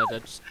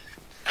that.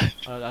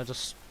 I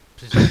just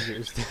presumed it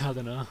was the. I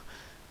don't know.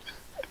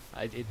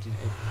 It was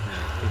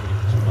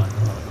fine.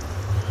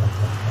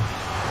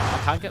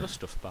 I can't get the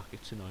stuff back.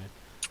 It's annoying.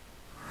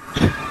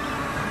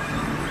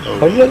 Oh,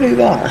 How did I do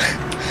that?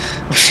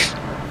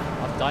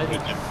 I've died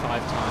like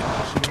 5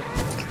 times.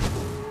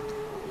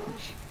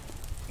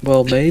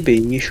 Well, maybe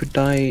you should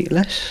die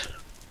less.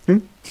 Hmm?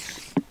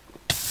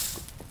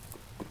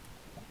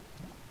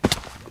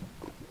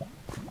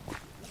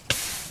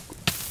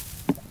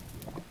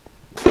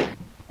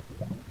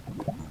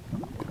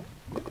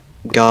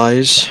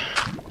 Guys,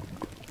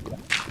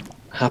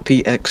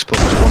 happy Xbox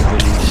One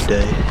release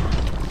day.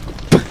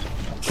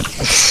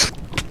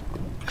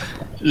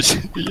 is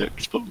it the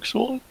Xbox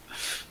One?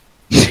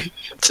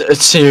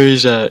 It's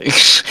Series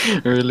X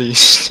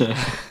release day.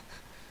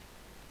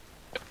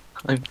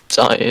 I'm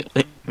tired,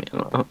 leave me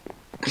alone.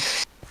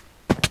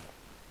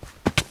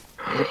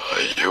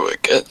 Are you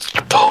against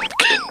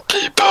pumpkin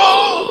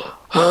people?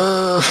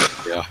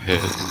 Yeah, I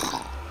hate it.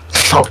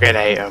 Fucking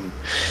hate 'em.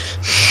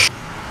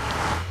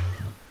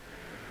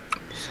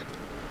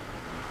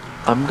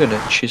 I'm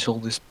gonna chisel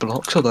this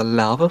block so the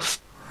lava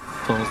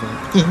falls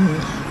down.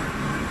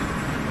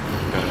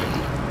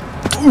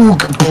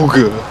 Ooga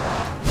booga!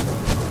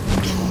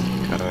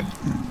 Okay.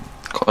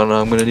 Connor,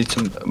 I'm gonna need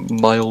some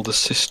mild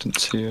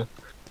assistance here.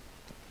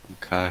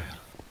 Okay.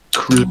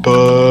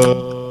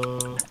 Creeper!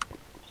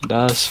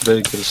 Las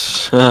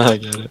Vegas. I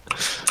get it.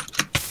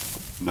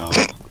 No.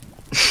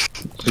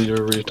 So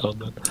you're a retard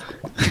then.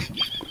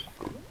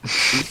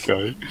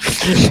 Okay.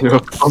 You're a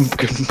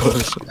pumpkin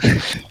person.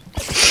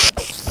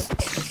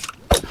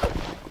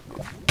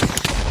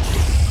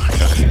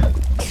 Okay.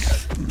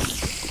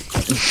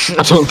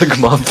 I don't think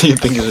my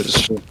thing is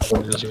it's so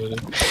funny as well.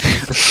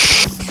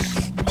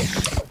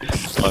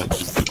 I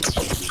think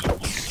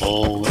it's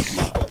all that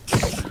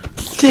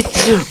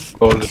matters.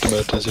 All that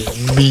matters is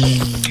me.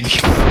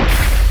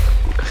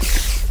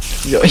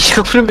 You're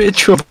having a bit of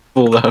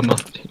trouble there,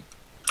 Matthew.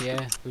 Yeah,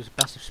 there was a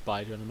massive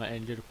spider and I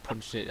ended up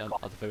punching it at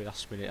the very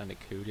last minute and it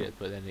killed it,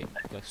 but then it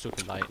like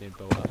stuck a lightning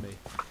bolt at me.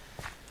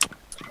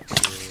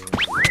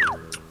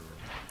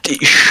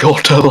 It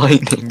shot a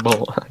lightning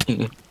bolt at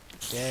you.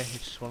 Yeah, it's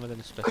just one of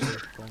them special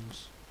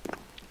ones.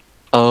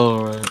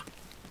 Oh, right.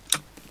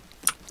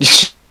 You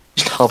just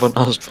haven't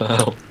asked for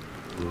help.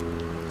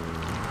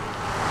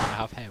 I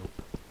have help.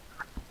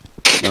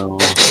 No.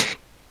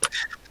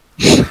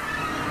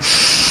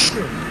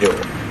 Yo,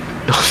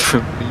 not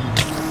from me.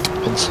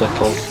 One sec,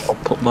 I'll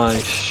put my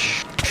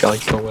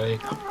shite away.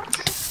 Oh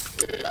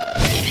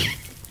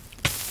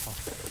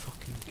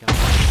fucking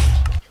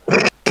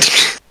god.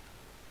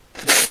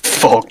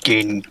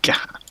 Fucking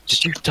god.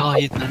 Did you die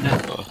in the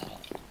nether?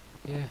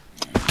 Yeah.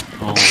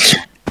 Oh my I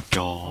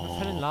god.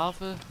 fell in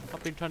lava.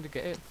 I've been trying to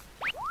get it.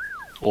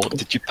 What,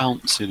 did you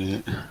bounce in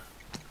it?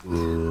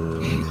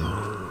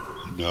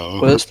 No.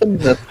 Where's the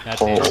net I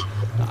hole? did.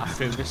 I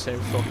threw the same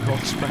fuck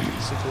off by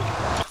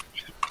accident.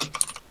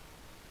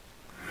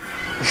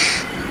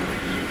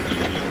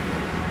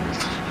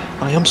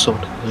 I am so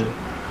tired.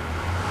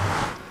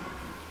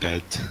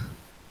 Dead.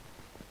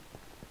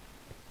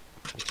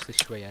 It's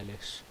this way,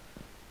 Ellis.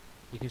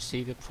 You can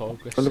see the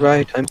progress.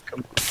 Alright, I'm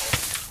coming.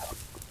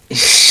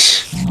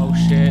 Oh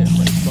shit,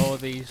 let's blow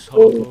these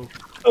hobo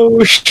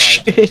Oh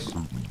shit!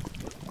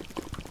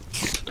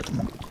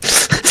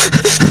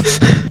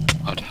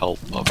 I'd help,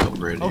 but I felt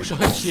really. Oh, so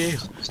it's you!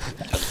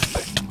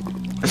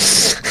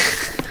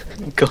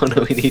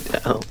 Connor, we need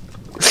help.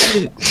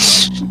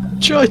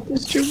 Try to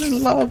jump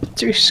in lava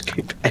to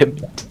escape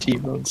empty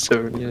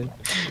monster, yeah.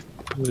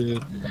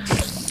 Brilliant.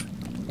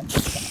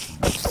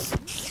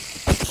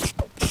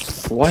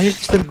 Why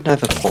is the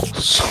nether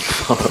portal so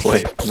far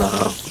away from the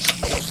house?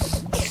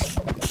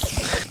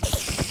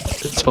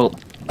 It's about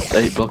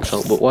 8 blocks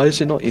out, but why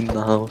is it not in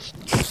the house?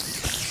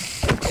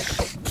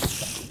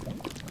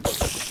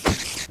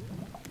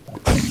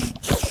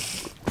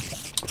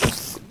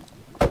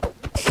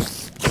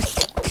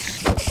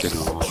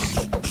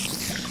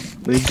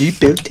 You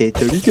built it,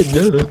 don't you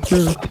know? You built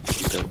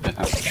it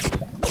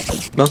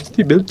actually.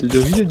 Matthew built it,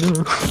 don't you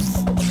know?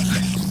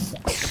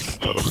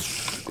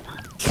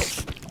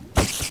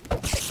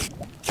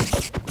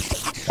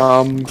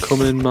 Oh. I'm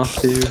coming,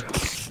 Matthew.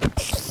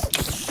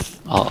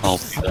 I'll be I'm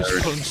just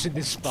there. punching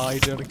this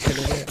spider and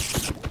killing it.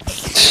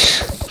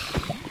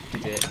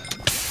 Did it?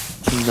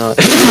 No.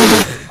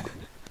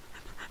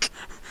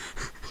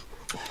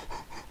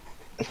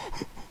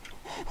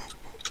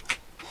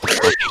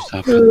 What just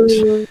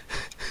happened?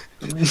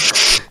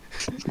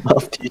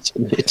 Matthew's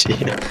an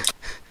idiot.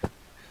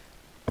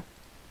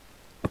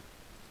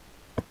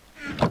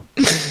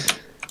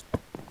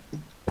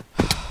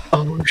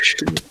 Oh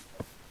shit.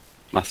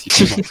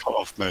 Matthew, do not put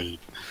off me.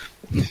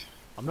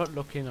 I'm not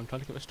looking, I'm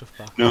trying to get my stuff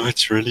back. No,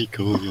 it's really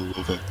cool, you'll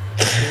love it.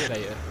 I'll see you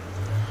later.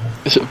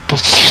 Is it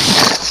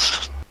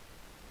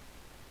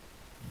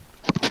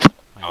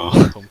I Oh.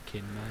 am a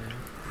pumpkin man.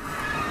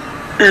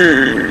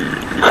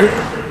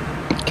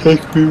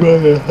 Take me by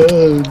the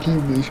hand,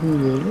 give me through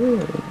the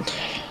land.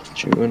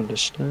 Do you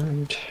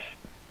understand?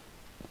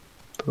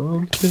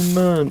 Pumpkin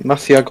man.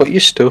 Matthew, I got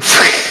your stuff.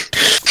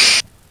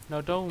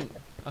 No, don't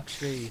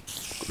actually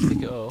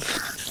pick it up.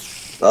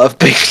 I've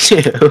picked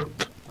it up.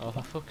 Oh,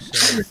 for fuck's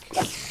sake.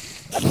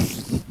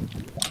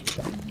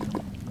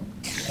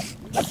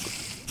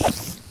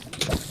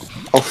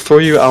 I'll throw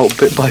you out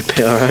bit by bit,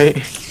 alright?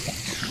 Right.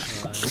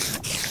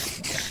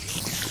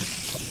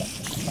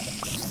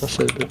 I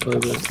said bit by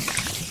bit.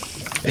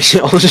 Is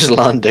it all just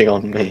landing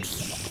on me?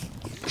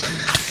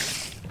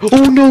 Oh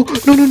no! No,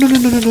 no, no, no,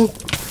 no, no, no!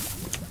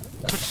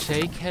 God's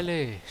sake,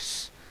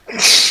 Ellis. I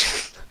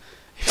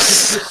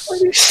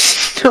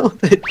just know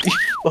that you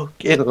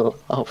fucking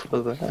laugh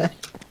for that.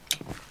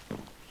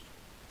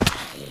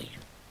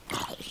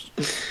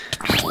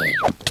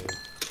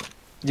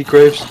 Your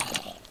grave's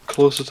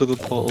closer to the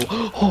bottle.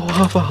 Oh,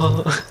 have a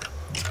heart.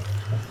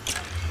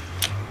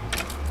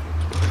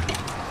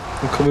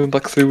 I'm coming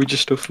back through with your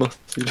stuff,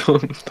 Matthew.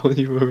 Don't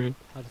you worry.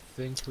 I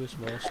think there's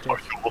more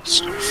stuff. Your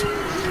stuff.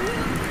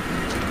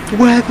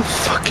 Where the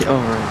fuck?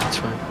 Alright, that's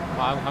fine.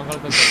 I'm gonna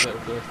go get a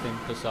little thing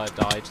because I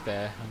died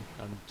there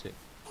and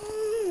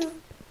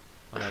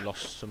I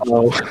lost some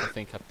Oh. stuff. I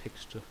think I picked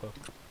stuff up.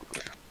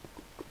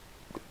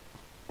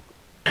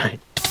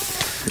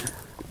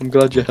 I'm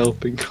glad you're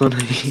helping,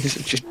 Connor. He's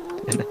such a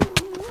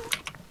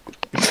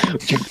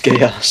with your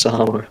gay ass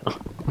armour.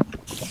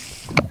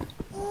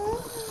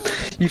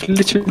 You've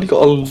literally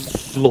got a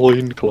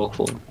loincloth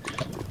on.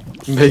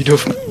 Made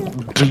of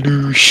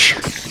bloosh.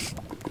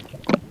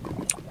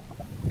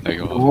 There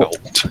you go, What?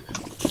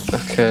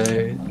 I've helped.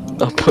 Okay,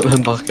 I'll put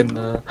them back in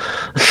there.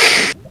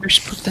 Who's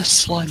put their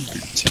slime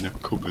boots in a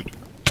cupboard?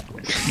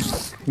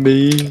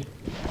 Me,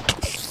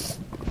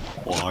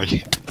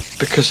 Why?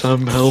 because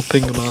I'm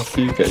helping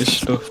Matthew get his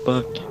stuff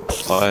back.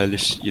 Oh,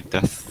 Alice, your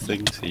death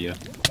thing's here.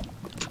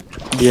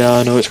 Yeah,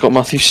 I know, it's got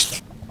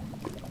Matthew's.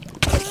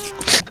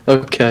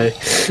 Okay.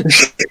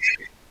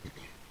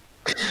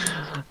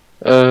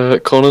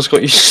 Connor's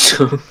got your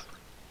stuff.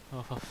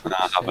 Oh, for Nah, I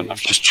fuck's haven't, I've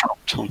sake. just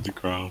dropped on the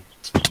ground.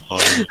 It's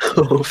fine.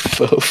 Oh,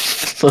 for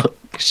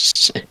fuck's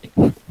sake.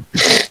 You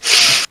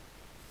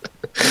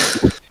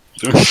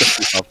don't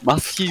definitely have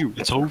Matthew,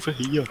 it's over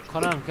here.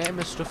 Connor, I'm getting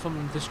the stuff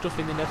from the stuff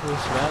in the nether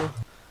as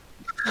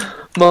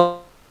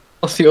well.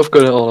 Matthew, I've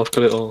got it all, I've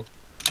got it all.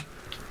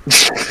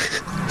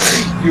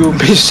 You were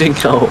missing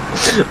out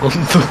on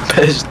the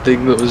best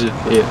thing that was in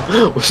here,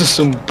 was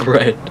some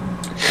bread.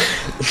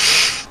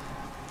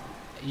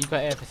 You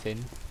got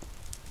everything.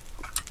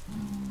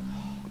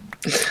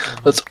 Oh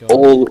my That's God.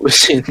 all that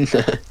was in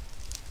there.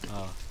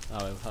 Oh,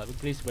 well,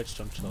 at least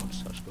redstone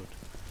torch, that's good.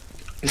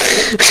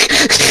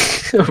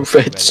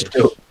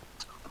 Redstone.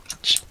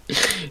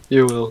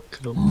 You're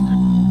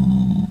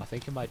welcome. I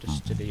think I might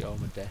just delete all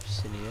my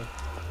deaths in here.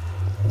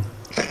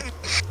 I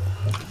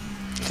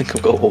think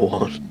I've got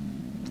one.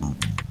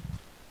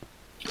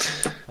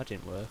 That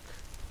didn't work.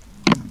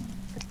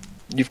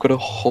 You've got to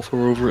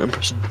hover over it and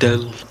press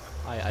del.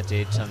 I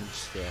did, and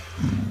yeah.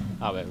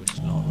 Oh, it was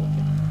not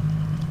working.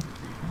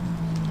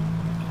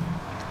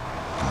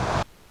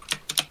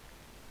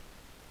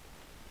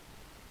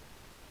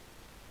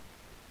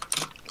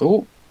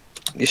 Oh,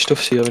 your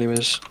stuff's here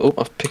anyways. Oh,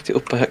 I've picked it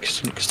up by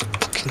accident because the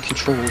fucking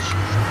controls.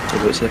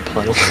 Oh, it's in a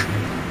pile.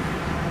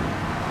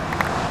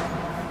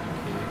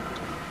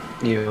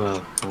 Thank you. You're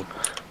welcome.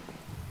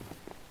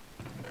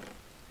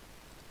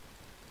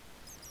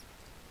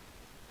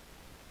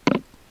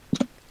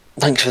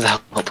 Thanks for the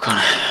help,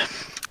 Connor.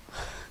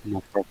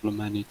 No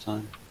problem,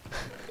 anytime.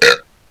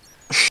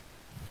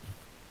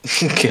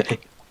 Okay.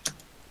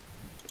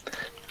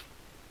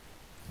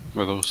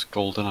 Were those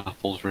golden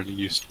apples really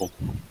useful?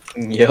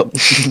 Yep,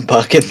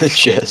 back in the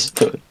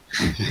chest.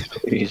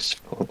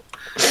 Useful.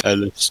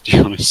 Ellis, do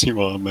you want to see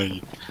what I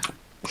made?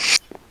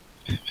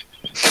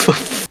 For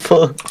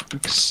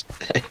fuck's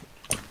sake.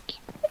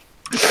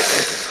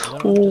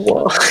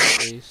 What?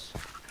 Please.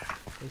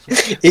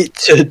 Please.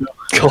 It's a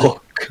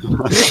cock.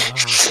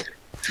 Oh,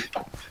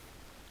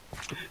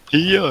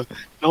 Here!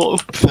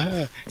 Not up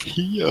there!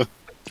 Here!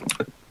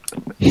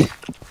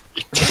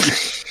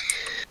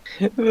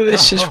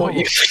 This is what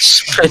you've been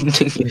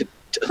spending your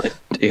time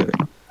doing.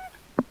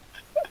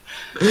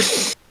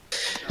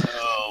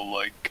 Oh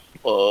my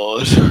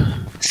god.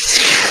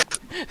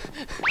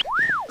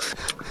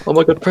 Oh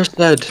my god, press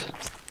Z.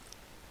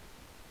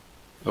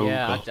 Oh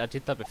Yeah, god. I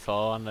did that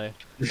before and I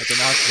didn't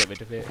know how to get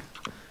rid of it.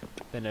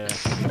 Then oh,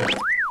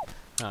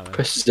 well.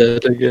 Press Z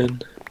again.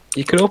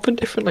 You can open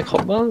different like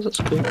hotbars, that's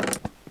cool.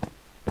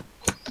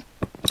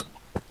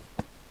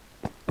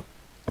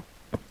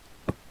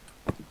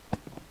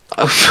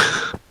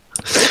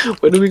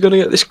 When are we gonna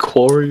get this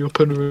quarry up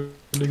and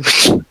running?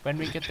 When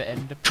we get the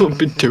ender What we've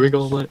been doing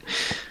all night.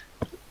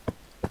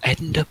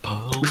 Ender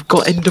pearls. We've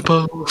got ender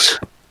pearls.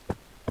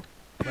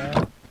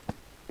 Where?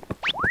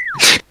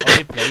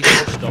 Only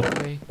Blaze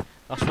stopped me.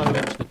 That's why we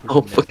went to the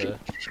Oh, Nether. fucking-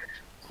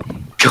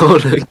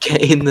 Gonna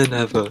get in the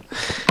nether.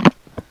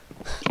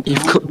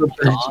 You've got the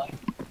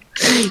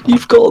best.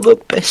 You've got the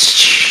best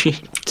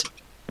shit.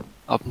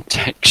 I'm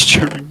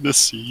texturing the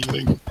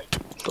ceiling.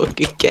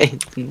 Fucking get in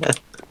the nether.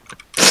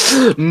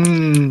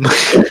 Mmm.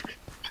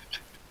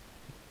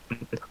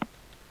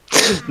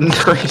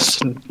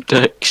 Nice and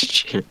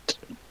textured.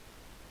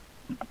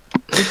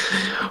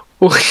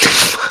 What the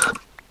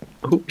fuck?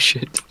 Oh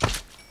shit.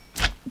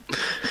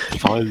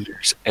 If I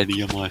lose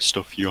any of my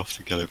stuff, you have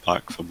to get it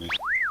back for me.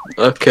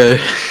 Okay.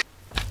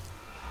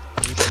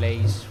 We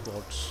Blaze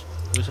rods.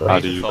 It was a How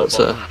Blaze do you- before, that's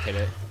but I a- didn't kill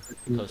it.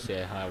 Because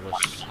yeah,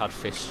 had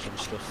fists and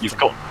stuff. You've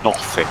got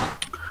nothing.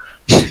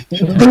 I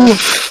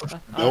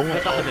No.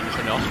 bet I had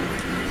anything on.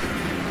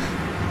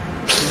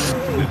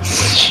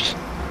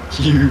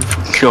 You've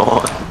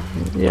got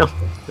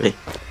nothing.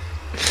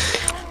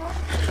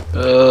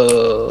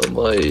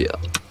 My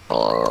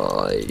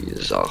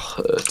eyes are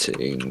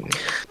hurting.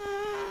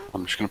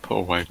 I'm just gonna put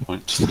a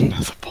waypoint to the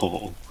nether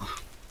portal.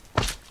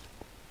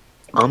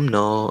 I'm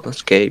not.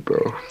 That's gay,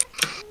 bro.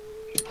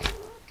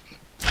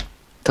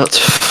 That's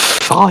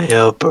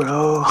fire,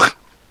 bro.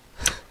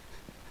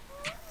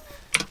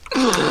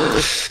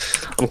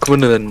 I'm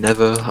coming to the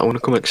nether. I want to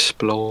come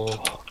explore.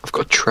 I've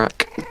got a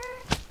track.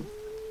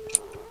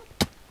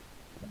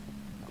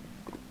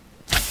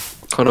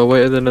 Can't I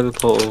wait at the nether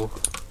portal?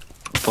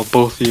 For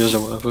both years or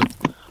whatever.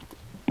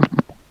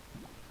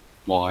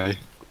 Why?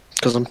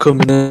 Because I'm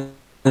coming in.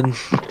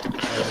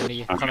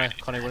 Connor,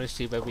 want to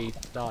see where we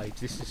died?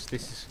 This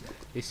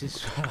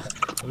is.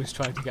 I was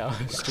trying to get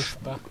our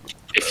stuff back.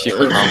 If you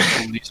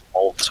count on these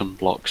molten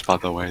blocks, by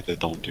the way, they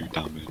don't do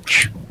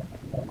damage.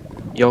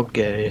 You're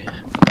gay.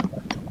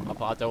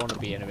 But I don't want to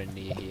be anywhere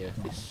near here.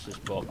 This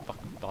just brought back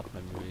bad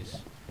memories.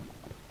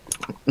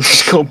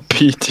 It's got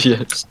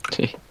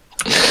PTSD.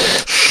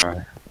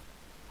 Right.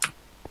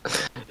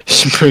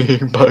 It's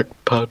bringing back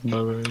bad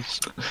memories.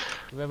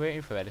 We're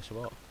waiting for Ellis or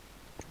what?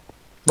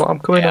 Well, I'm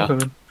coming, Yeah. I'm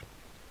coming.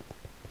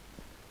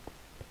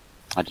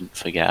 I didn't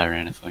forget or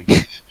anything.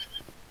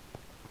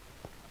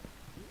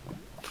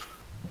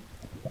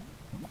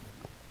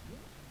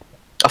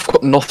 I've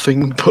got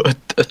nothing but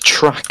a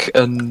track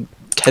and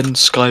 10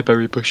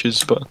 skyberry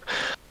bushes, but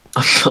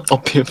I'll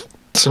be of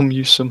some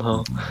use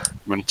somehow. I'm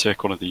gonna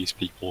take one of these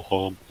people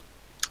home.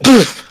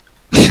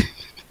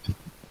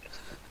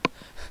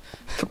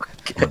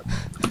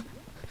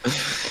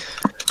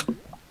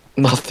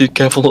 Matthew,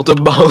 careful not to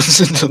bounce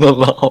into the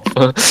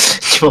lava.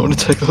 You might want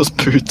to take those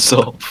boots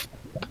off.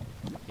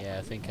 Yeah,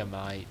 I think I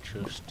might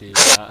just do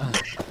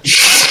that.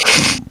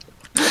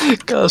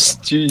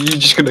 Gus, you're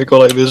just gonna go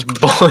like this,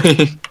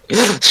 boy.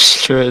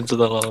 Straight into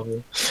the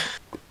lava.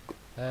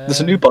 There's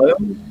a new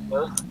biome.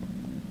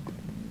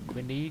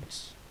 We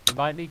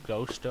might need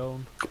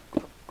glowstone,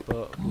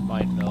 but we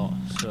might not.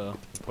 So we'll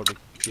probably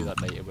do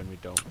that later when we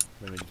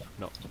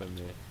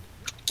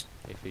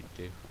if we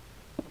do.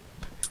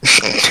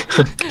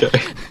 Okay.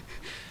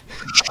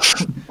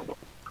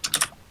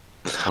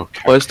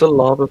 Okay. Why is the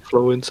lava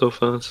flowing so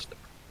fast?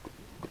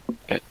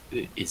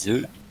 Is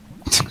it?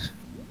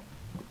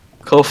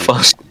 How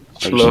fast?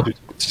 Slow.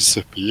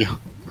 Disappear.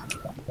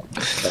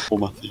 Careful,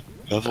 Matthew.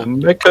 Careful.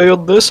 Make you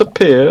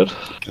disappear.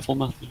 Careful,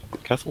 Matthew.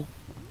 Careful.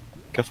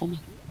 Careful,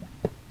 Matthew.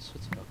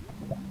 Switch it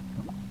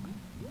up.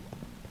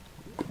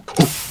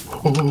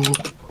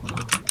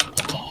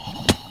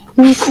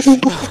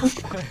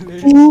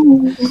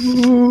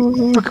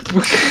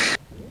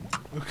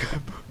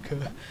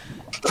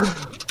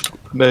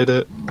 Made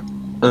it.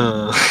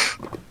 Oh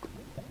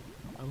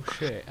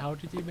shit! How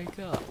did you make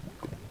that?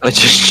 I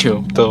just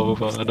jumped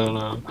over, I don't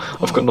know.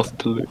 I've got nothing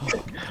to look.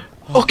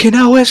 Okay,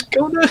 now where's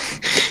Connor?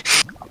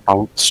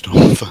 Bounced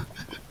over.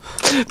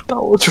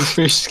 That was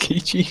risky,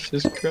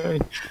 Jesus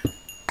Christ.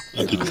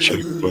 I didn't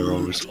check where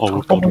I was.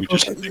 Oh god, we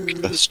just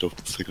nicked their stuff.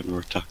 They're gonna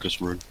attack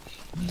us, run.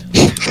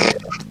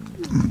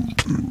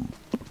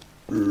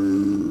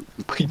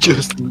 We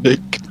just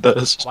nicked their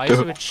Why is stuff.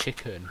 there a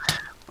chicken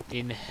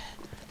in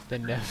the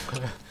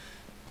Nether?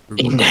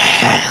 In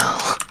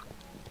hell.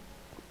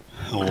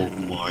 Oh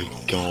my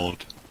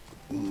god.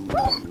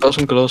 Got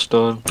some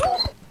glowstone.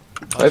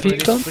 Oh, Have you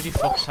it's done? Pretty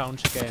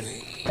foxhounds again.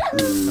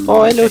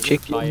 Oh, hello, Setting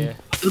chicken. fire.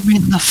 I'm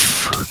in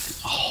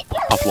the Oh,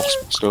 I've lost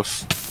my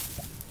stuff.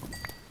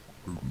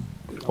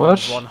 What?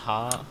 One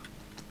heart.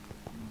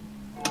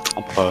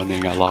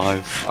 burning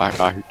alive.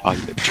 I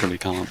literally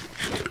can't.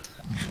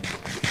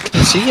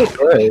 See your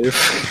grave.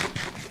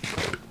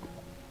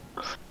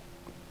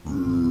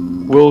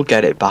 We'll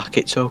get it back,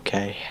 it's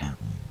okay. I'm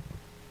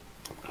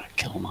gonna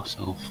kill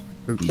myself.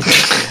 God,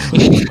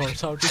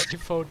 how did you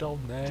fall down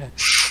there?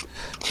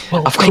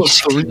 Well, I've got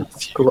basically,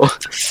 three.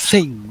 the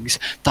things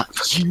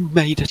that you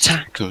made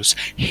attack us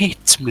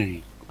hit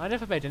me. I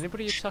never made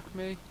anybody attack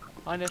me.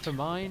 I never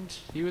mind.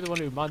 You were the one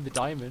who mined the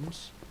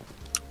diamonds.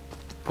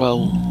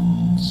 Well,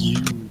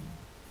 you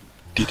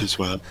did as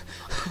well.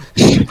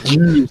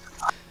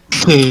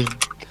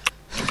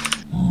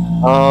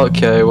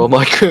 Okay, well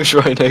my group's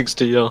right next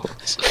to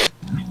yours.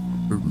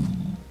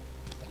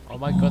 Oh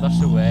my god,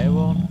 that's a rare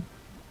one.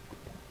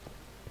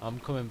 I'm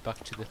coming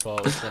back to the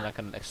forest, then I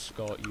can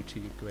escort you to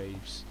your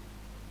graves.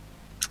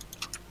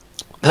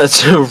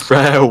 That's a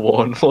rare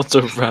one. What's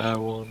a rare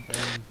one?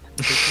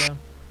 Pig now.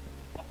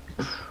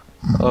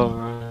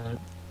 Alright.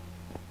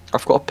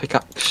 I've got a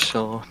pickaxe,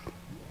 so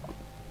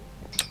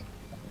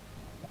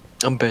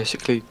I'm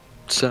basically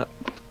set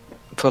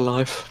for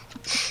life.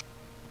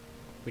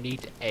 We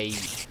need a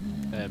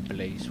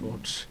blaze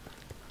rod.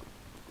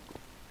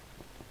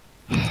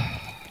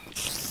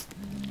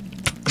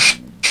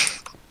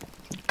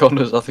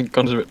 I think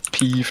Connor's a bit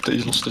peeved that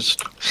he's lost his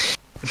stuff.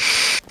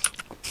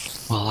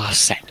 Well, I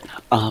said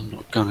I'm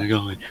not gonna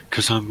go in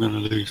because I'm gonna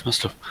lose my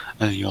stuff.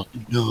 And you're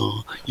like,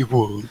 no, you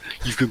won't.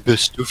 You've got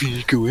best stuff.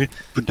 You go in,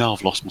 but now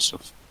I've lost my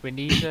stuff. We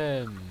need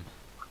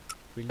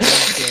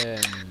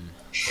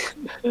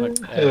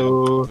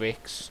Oh.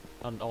 bricks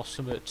and or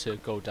something to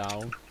go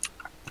down.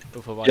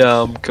 Otherwise,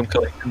 Yeah, I'm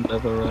collecting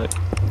netherite.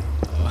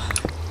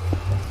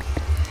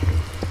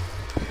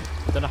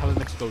 I don't know how we're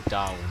meant to go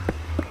down.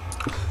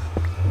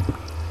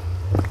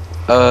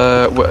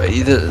 Well,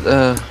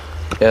 either,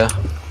 yeah.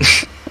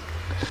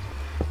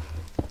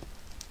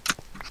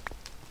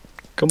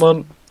 Come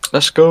on,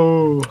 let's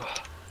go.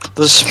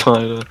 The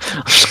spider.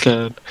 I'm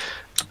scared.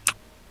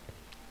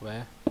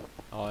 Where?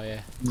 Oh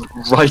yeah.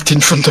 Right in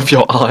front of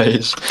your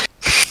eyes.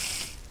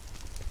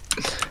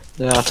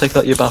 Yeah, I'll take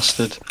that, you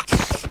bastard.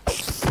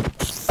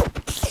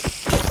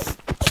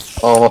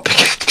 Oh, my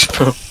pickaxe,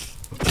 bro.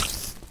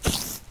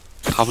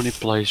 How many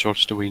blaze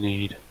rods do we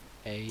need?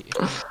 8.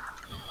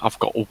 I've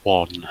got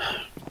 1.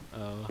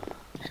 Oh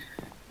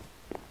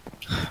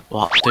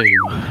Will that do?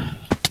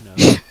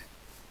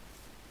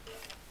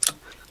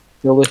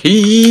 no. Well,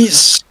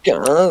 he's Bring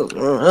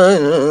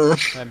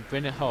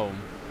it home.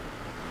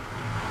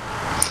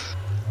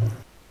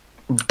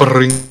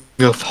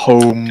 bringeth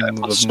home Get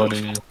my the stuff.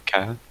 money.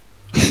 Okay.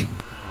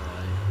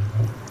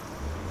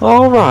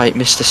 Alright,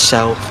 Mr.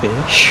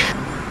 Selfish.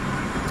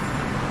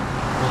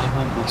 Well, I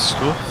want my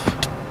stuff.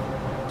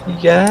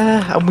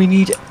 Yeah, and we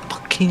need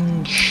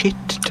fucking shit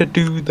to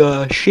do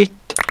the shit.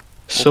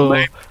 So,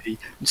 Well, maybe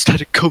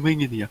instead of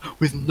coming in here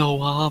with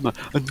no armor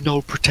and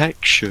no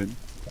protection,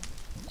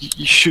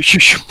 you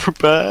should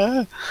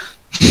prepare.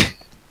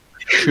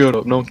 shut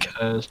up, no one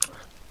cares.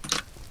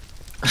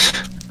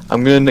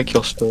 I'm gonna nick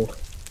your stuff.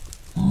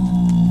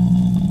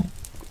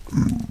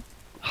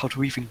 How do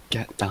we even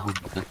get down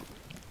there?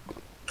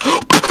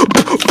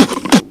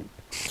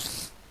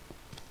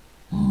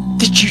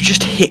 Did you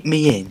just hit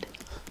me in?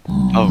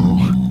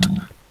 Oh,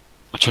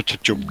 I tried to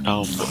jump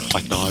down, but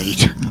I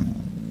died.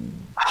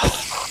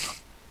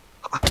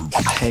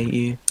 I hate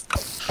you.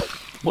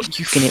 What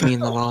you Can hit me in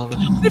the lava.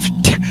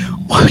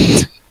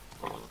 What?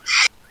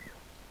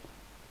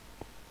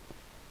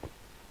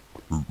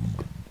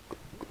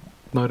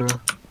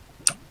 Murderer.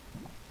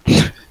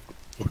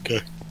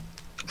 Okay.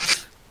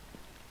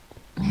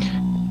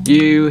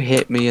 You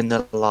hit me in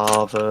the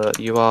lava.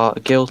 You are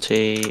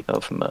guilty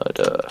of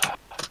murder.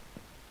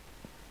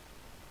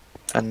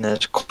 And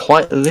there's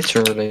quite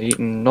literally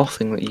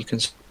nothing that you can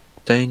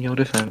say in your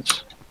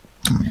defense.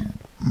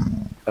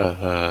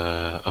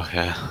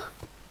 Okay.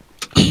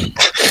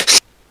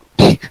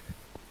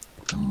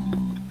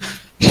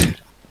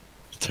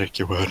 Take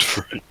your word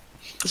for it.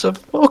 There's a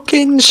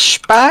fucking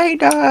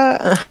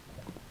spider!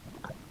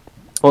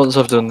 Once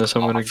I've done this,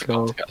 I'm gonna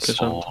go to get a because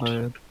I'm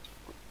sword.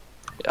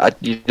 tired.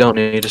 You don't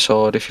need a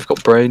sword. If you've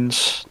got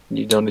brains,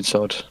 you don't need a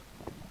sword.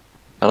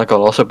 And I got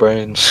lots of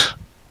brains.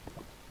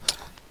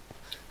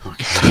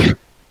 Okay.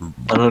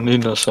 I don't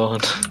need no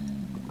sword.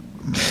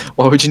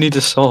 Why would you need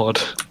a sword?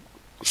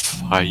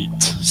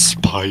 Fight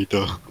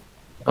spider.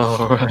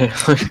 Oh, right.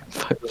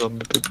 Fight the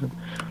zombie people.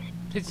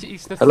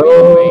 It's the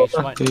Hello? 3 ways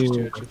right next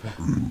to each other.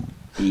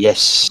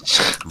 Yes.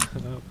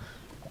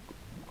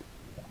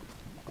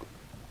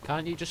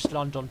 Can't you just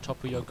land on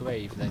top of your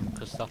grave then?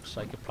 Because that's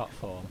like a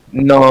platform.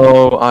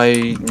 No,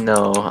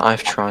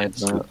 I've tried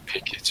that.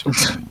 Pick it up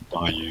and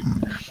die you.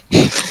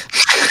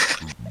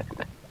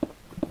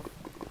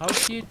 How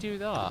do you do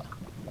that?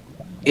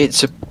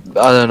 It's I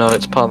don't know,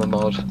 it's part of the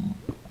mod.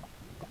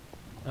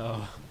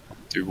 Oh,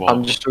 Do what?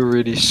 I'm just a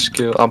really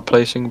skilled. I'm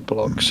placing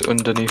blocks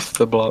underneath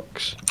the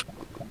blocks.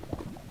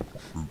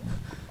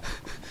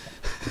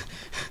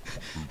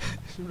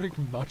 it's like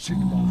magic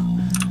now.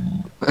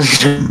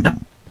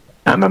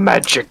 I'm a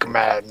magic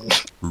man.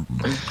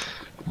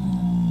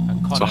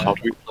 And So how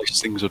do we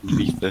place things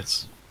underneath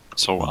this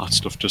so our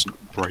stuff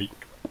doesn't break?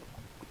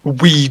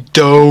 We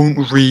don't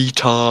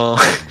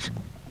retard.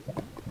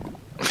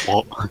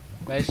 What?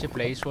 Where's your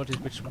blaze rod?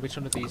 Which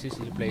one of these is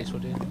your blaze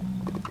rod in?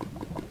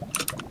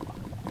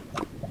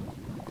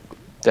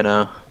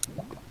 Dunno.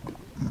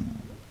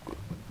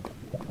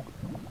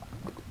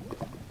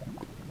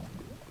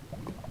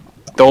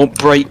 Don't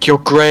break your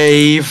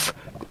grave,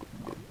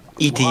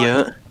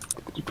 idiot.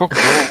 You broke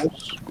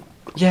yours.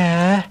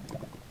 Yeah.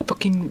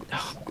 Fucking.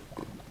 Oh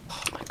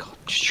my god.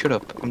 Just shut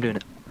up. I'm doing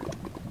it.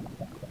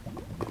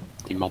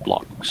 Need more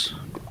blocks.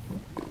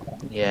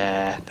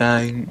 Yeah.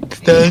 Thank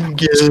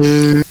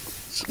you.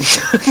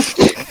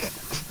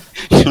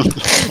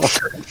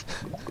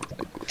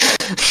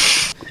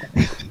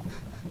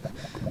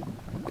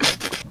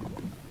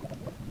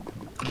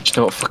 Just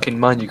don't fucking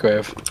mind your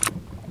grave.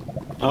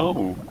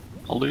 No,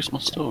 I'll lose my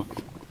stuff.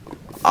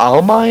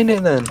 I'll mine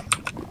it then.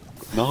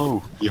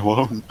 No, you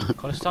won't.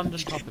 Gotta stand on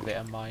top of it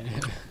and mine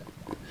it.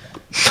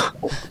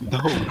 No.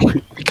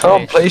 You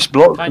can't place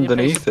blocks Can you place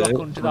underneath a block it.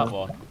 onto that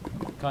one?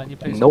 Can't you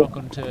place Nope. a block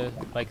onto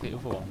like the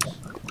other ones?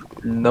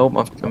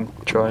 Nope, I'm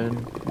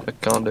trying. I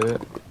can't do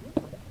it.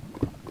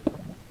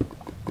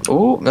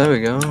 Oh, there we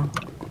go.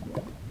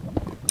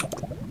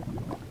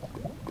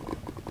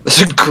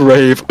 There's a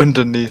grave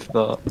underneath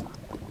that.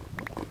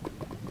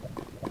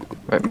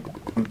 Right,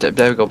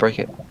 there we go, break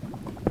it.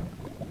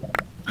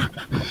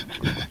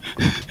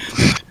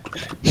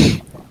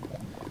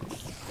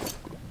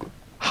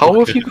 How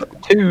have you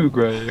got 2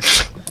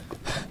 graves?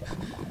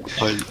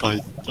 I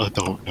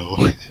don't know.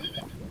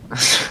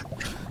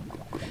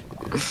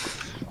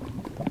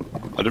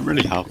 I didn't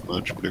really have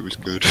much, but it was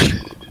good.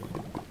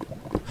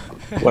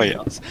 Wait,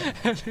 where's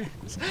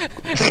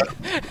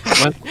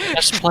my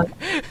chest plate?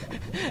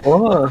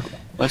 What?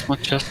 Where's my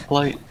chest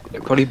plate?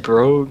 It probably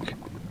broke.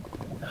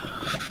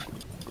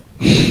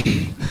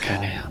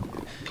 Okay.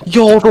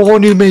 You're the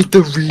one who made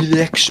the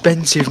really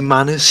expensive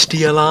Man of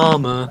Steel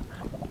armor.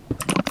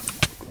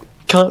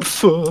 Can't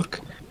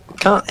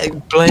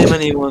blame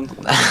anyone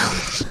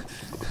else.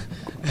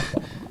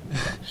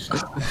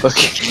 Fuck.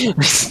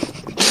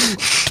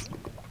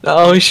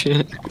 Oh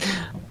shit.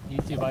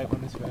 Use the right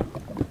one as well.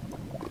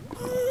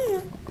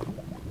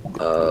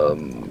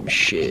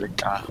 Shit.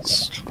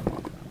 Gas.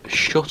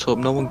 Shut up,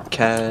 no one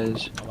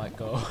cares. I might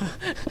go.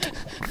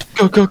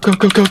 Go, go, go,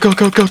 go, go, go,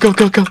 go, go, go,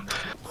 go, go.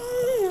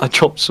 I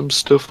dropped some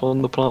stuff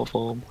on the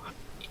platform.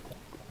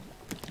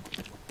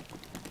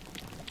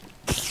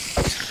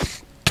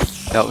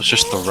 That was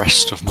just the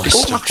rest of my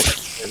stuff.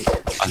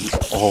 And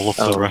all of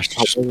the rest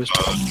just burned.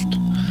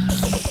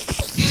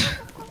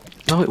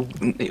 No,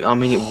 I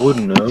mean it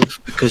wouldn't have,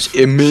 because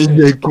it made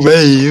a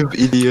grave,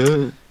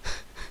 idiot.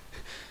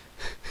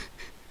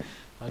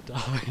 I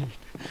died.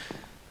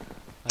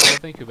 I don't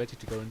think you're ready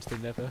to go into the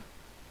nether.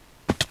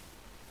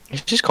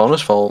 It's just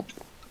Connor's fault.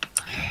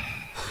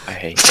 I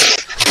hate it.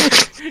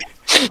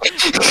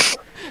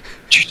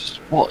 Jesus,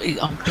 what?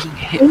 I'm being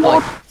hit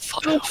like.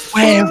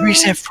 Where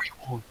is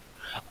everyone?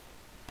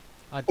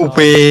 I died.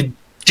 We're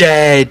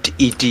dead,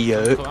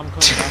 idiot. I'm coming back.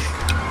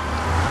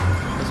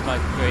 Because my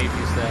grave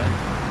is there.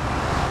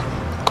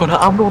 Connor,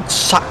 I'm not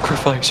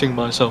sacrificing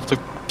myself to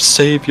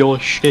save your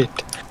shit.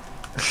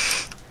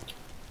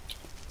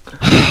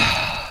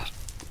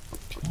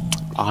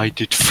 I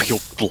did for your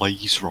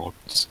blaze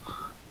rods.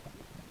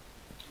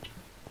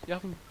 You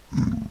haven't.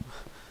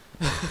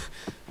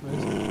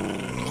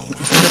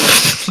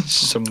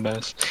 This is a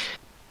mess.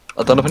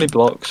 I don't have any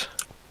blocks.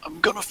 I'm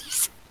gonna.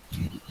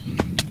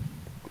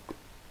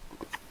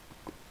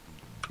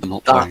 I'm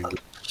not That- playing.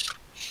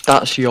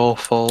 That's your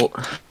fault.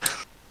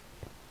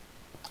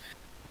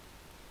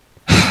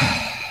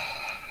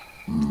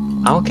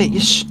 I'll get your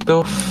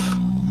stuff.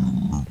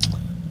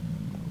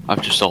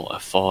 I've just alt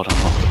F4,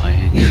 I'm not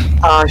playing.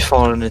 I've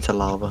fallen into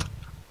lava.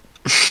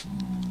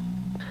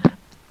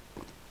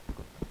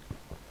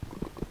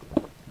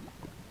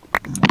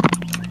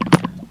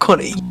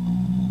 Connor, you're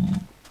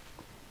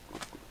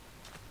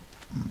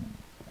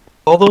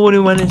the one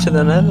who went into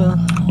the nether.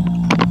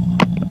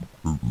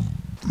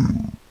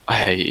 I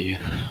hate you.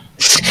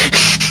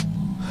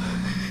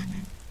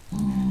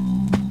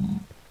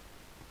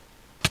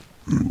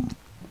 I'm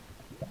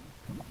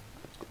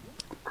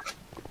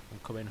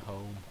coming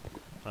home.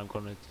 And I'm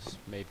gonna just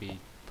maybe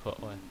put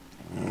one.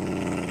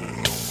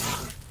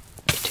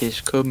 It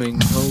is coming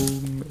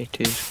home. It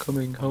is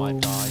coming I might home.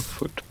 die.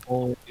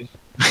 Football.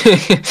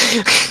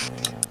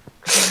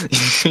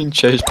 You've been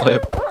chased by a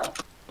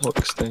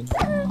box thing.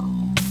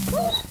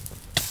 Oh,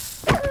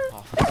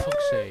 for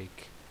fuck's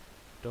sake.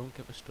 Don't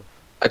give us stuff.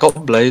 I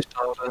got blaze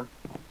powder.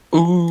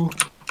 Ooh,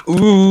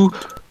 ooh.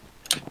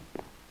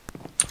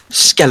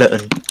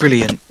 Skeleton,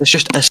 brilliant. There's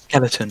just a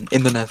skeleton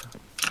in the nether.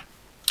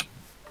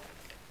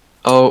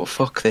 Oh,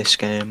 fuck this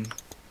game.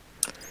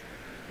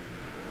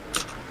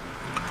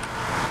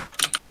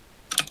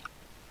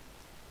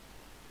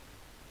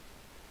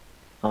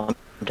 Oh, I'm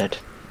dead.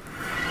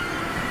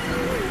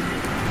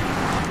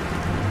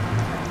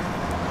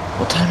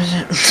 What time is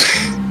it?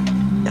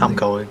 I'm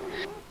going.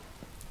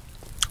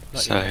 Not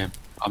yet. Same.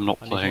 I'm not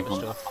I need playing other on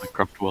stuff.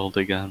 Minecraft World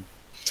again.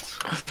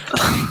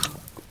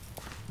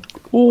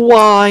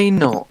 Why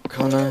not,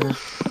 Connor?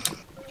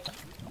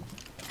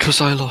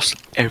 Because I lost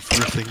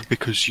everything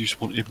because you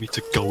wanted me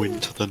to go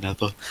into the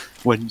nether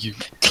when you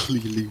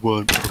clearly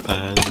weren't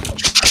prepared.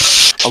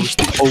 I was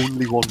the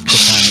only one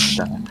prepared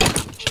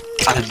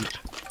there. And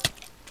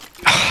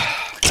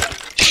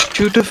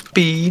Should have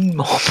been,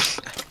 Mom.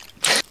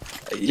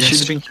 You should yes,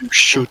 have been. you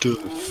should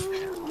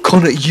have.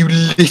 Connor, you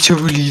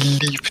literally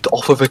leaped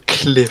off of a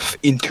cliff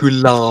into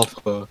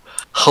lava.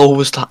 How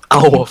was that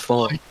our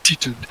fault? I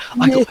didn't.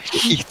 I got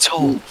hit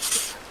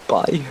off.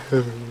 By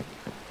her.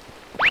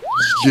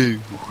 You.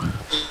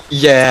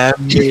 Yeah,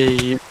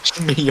 me.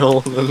 Me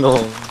all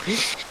along.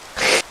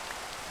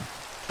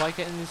 Try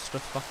getting this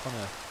stuff back on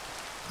her.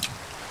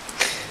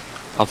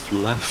 I've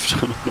left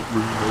and I'm not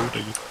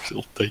reloading.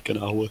 It'll take an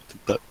hour to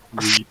that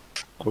read.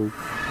 Oh,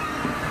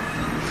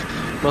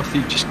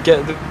 Matthew, just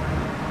get So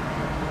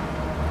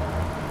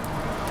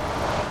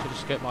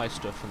just get my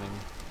stuff and then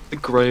the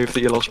grave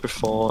that you lost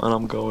before, and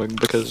I'm going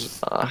because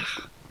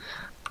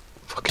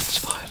fucking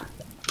spider.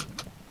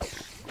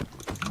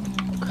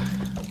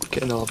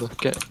 Get in the lava.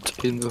 Get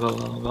in the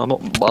lava. I'm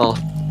not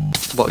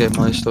about getting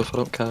my stuff. I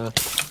don't care.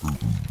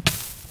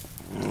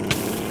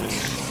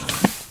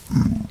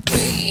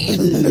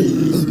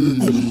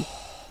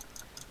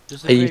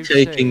 does Are you grave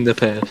taking the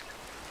save? piss?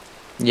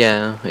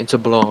 Yeah, it's a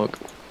blog.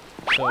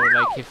 So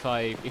like if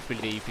we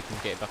leave we can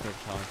get it back another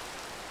time.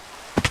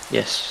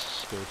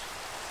 Yes. Good.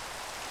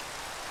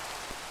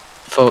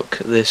 Fuck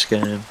this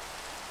game.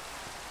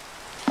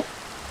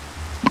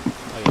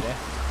 Are you there?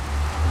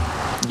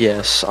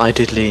 Yes, I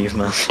did leave,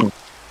 man.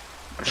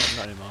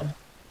 Not anymore.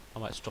 I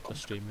might stop the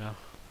stream now.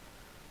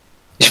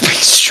 You've been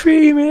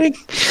streaming.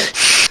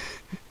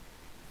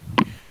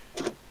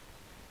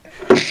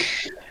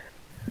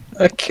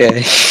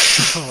 Okay.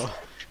 Oh,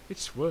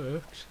 it's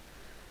worked.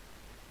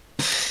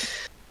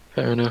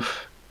 Fair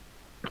enough.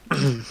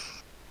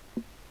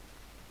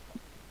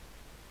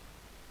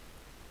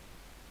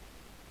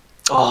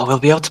 Oh, we'll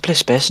be able to play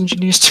Space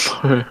Engineers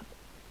tomorrow.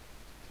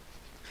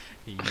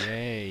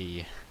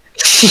 Yay.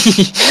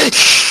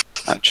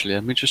 actually,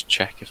 let me just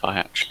check if I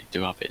actually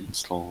do have it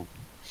installed.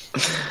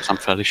 'Cause I'm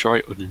fairly sure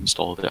I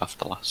uninstalled it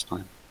after last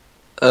time.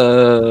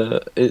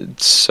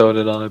 So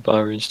did I, but I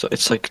reinstalled.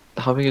 It's like,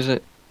 how big is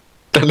it?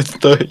 And it's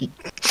 30.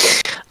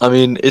 I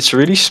mean, it's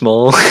really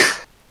small.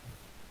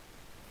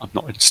 I'm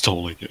not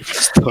installing it if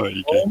it's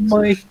 30 Oh gigs.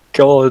 my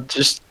god,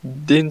 just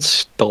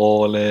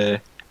install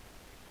it.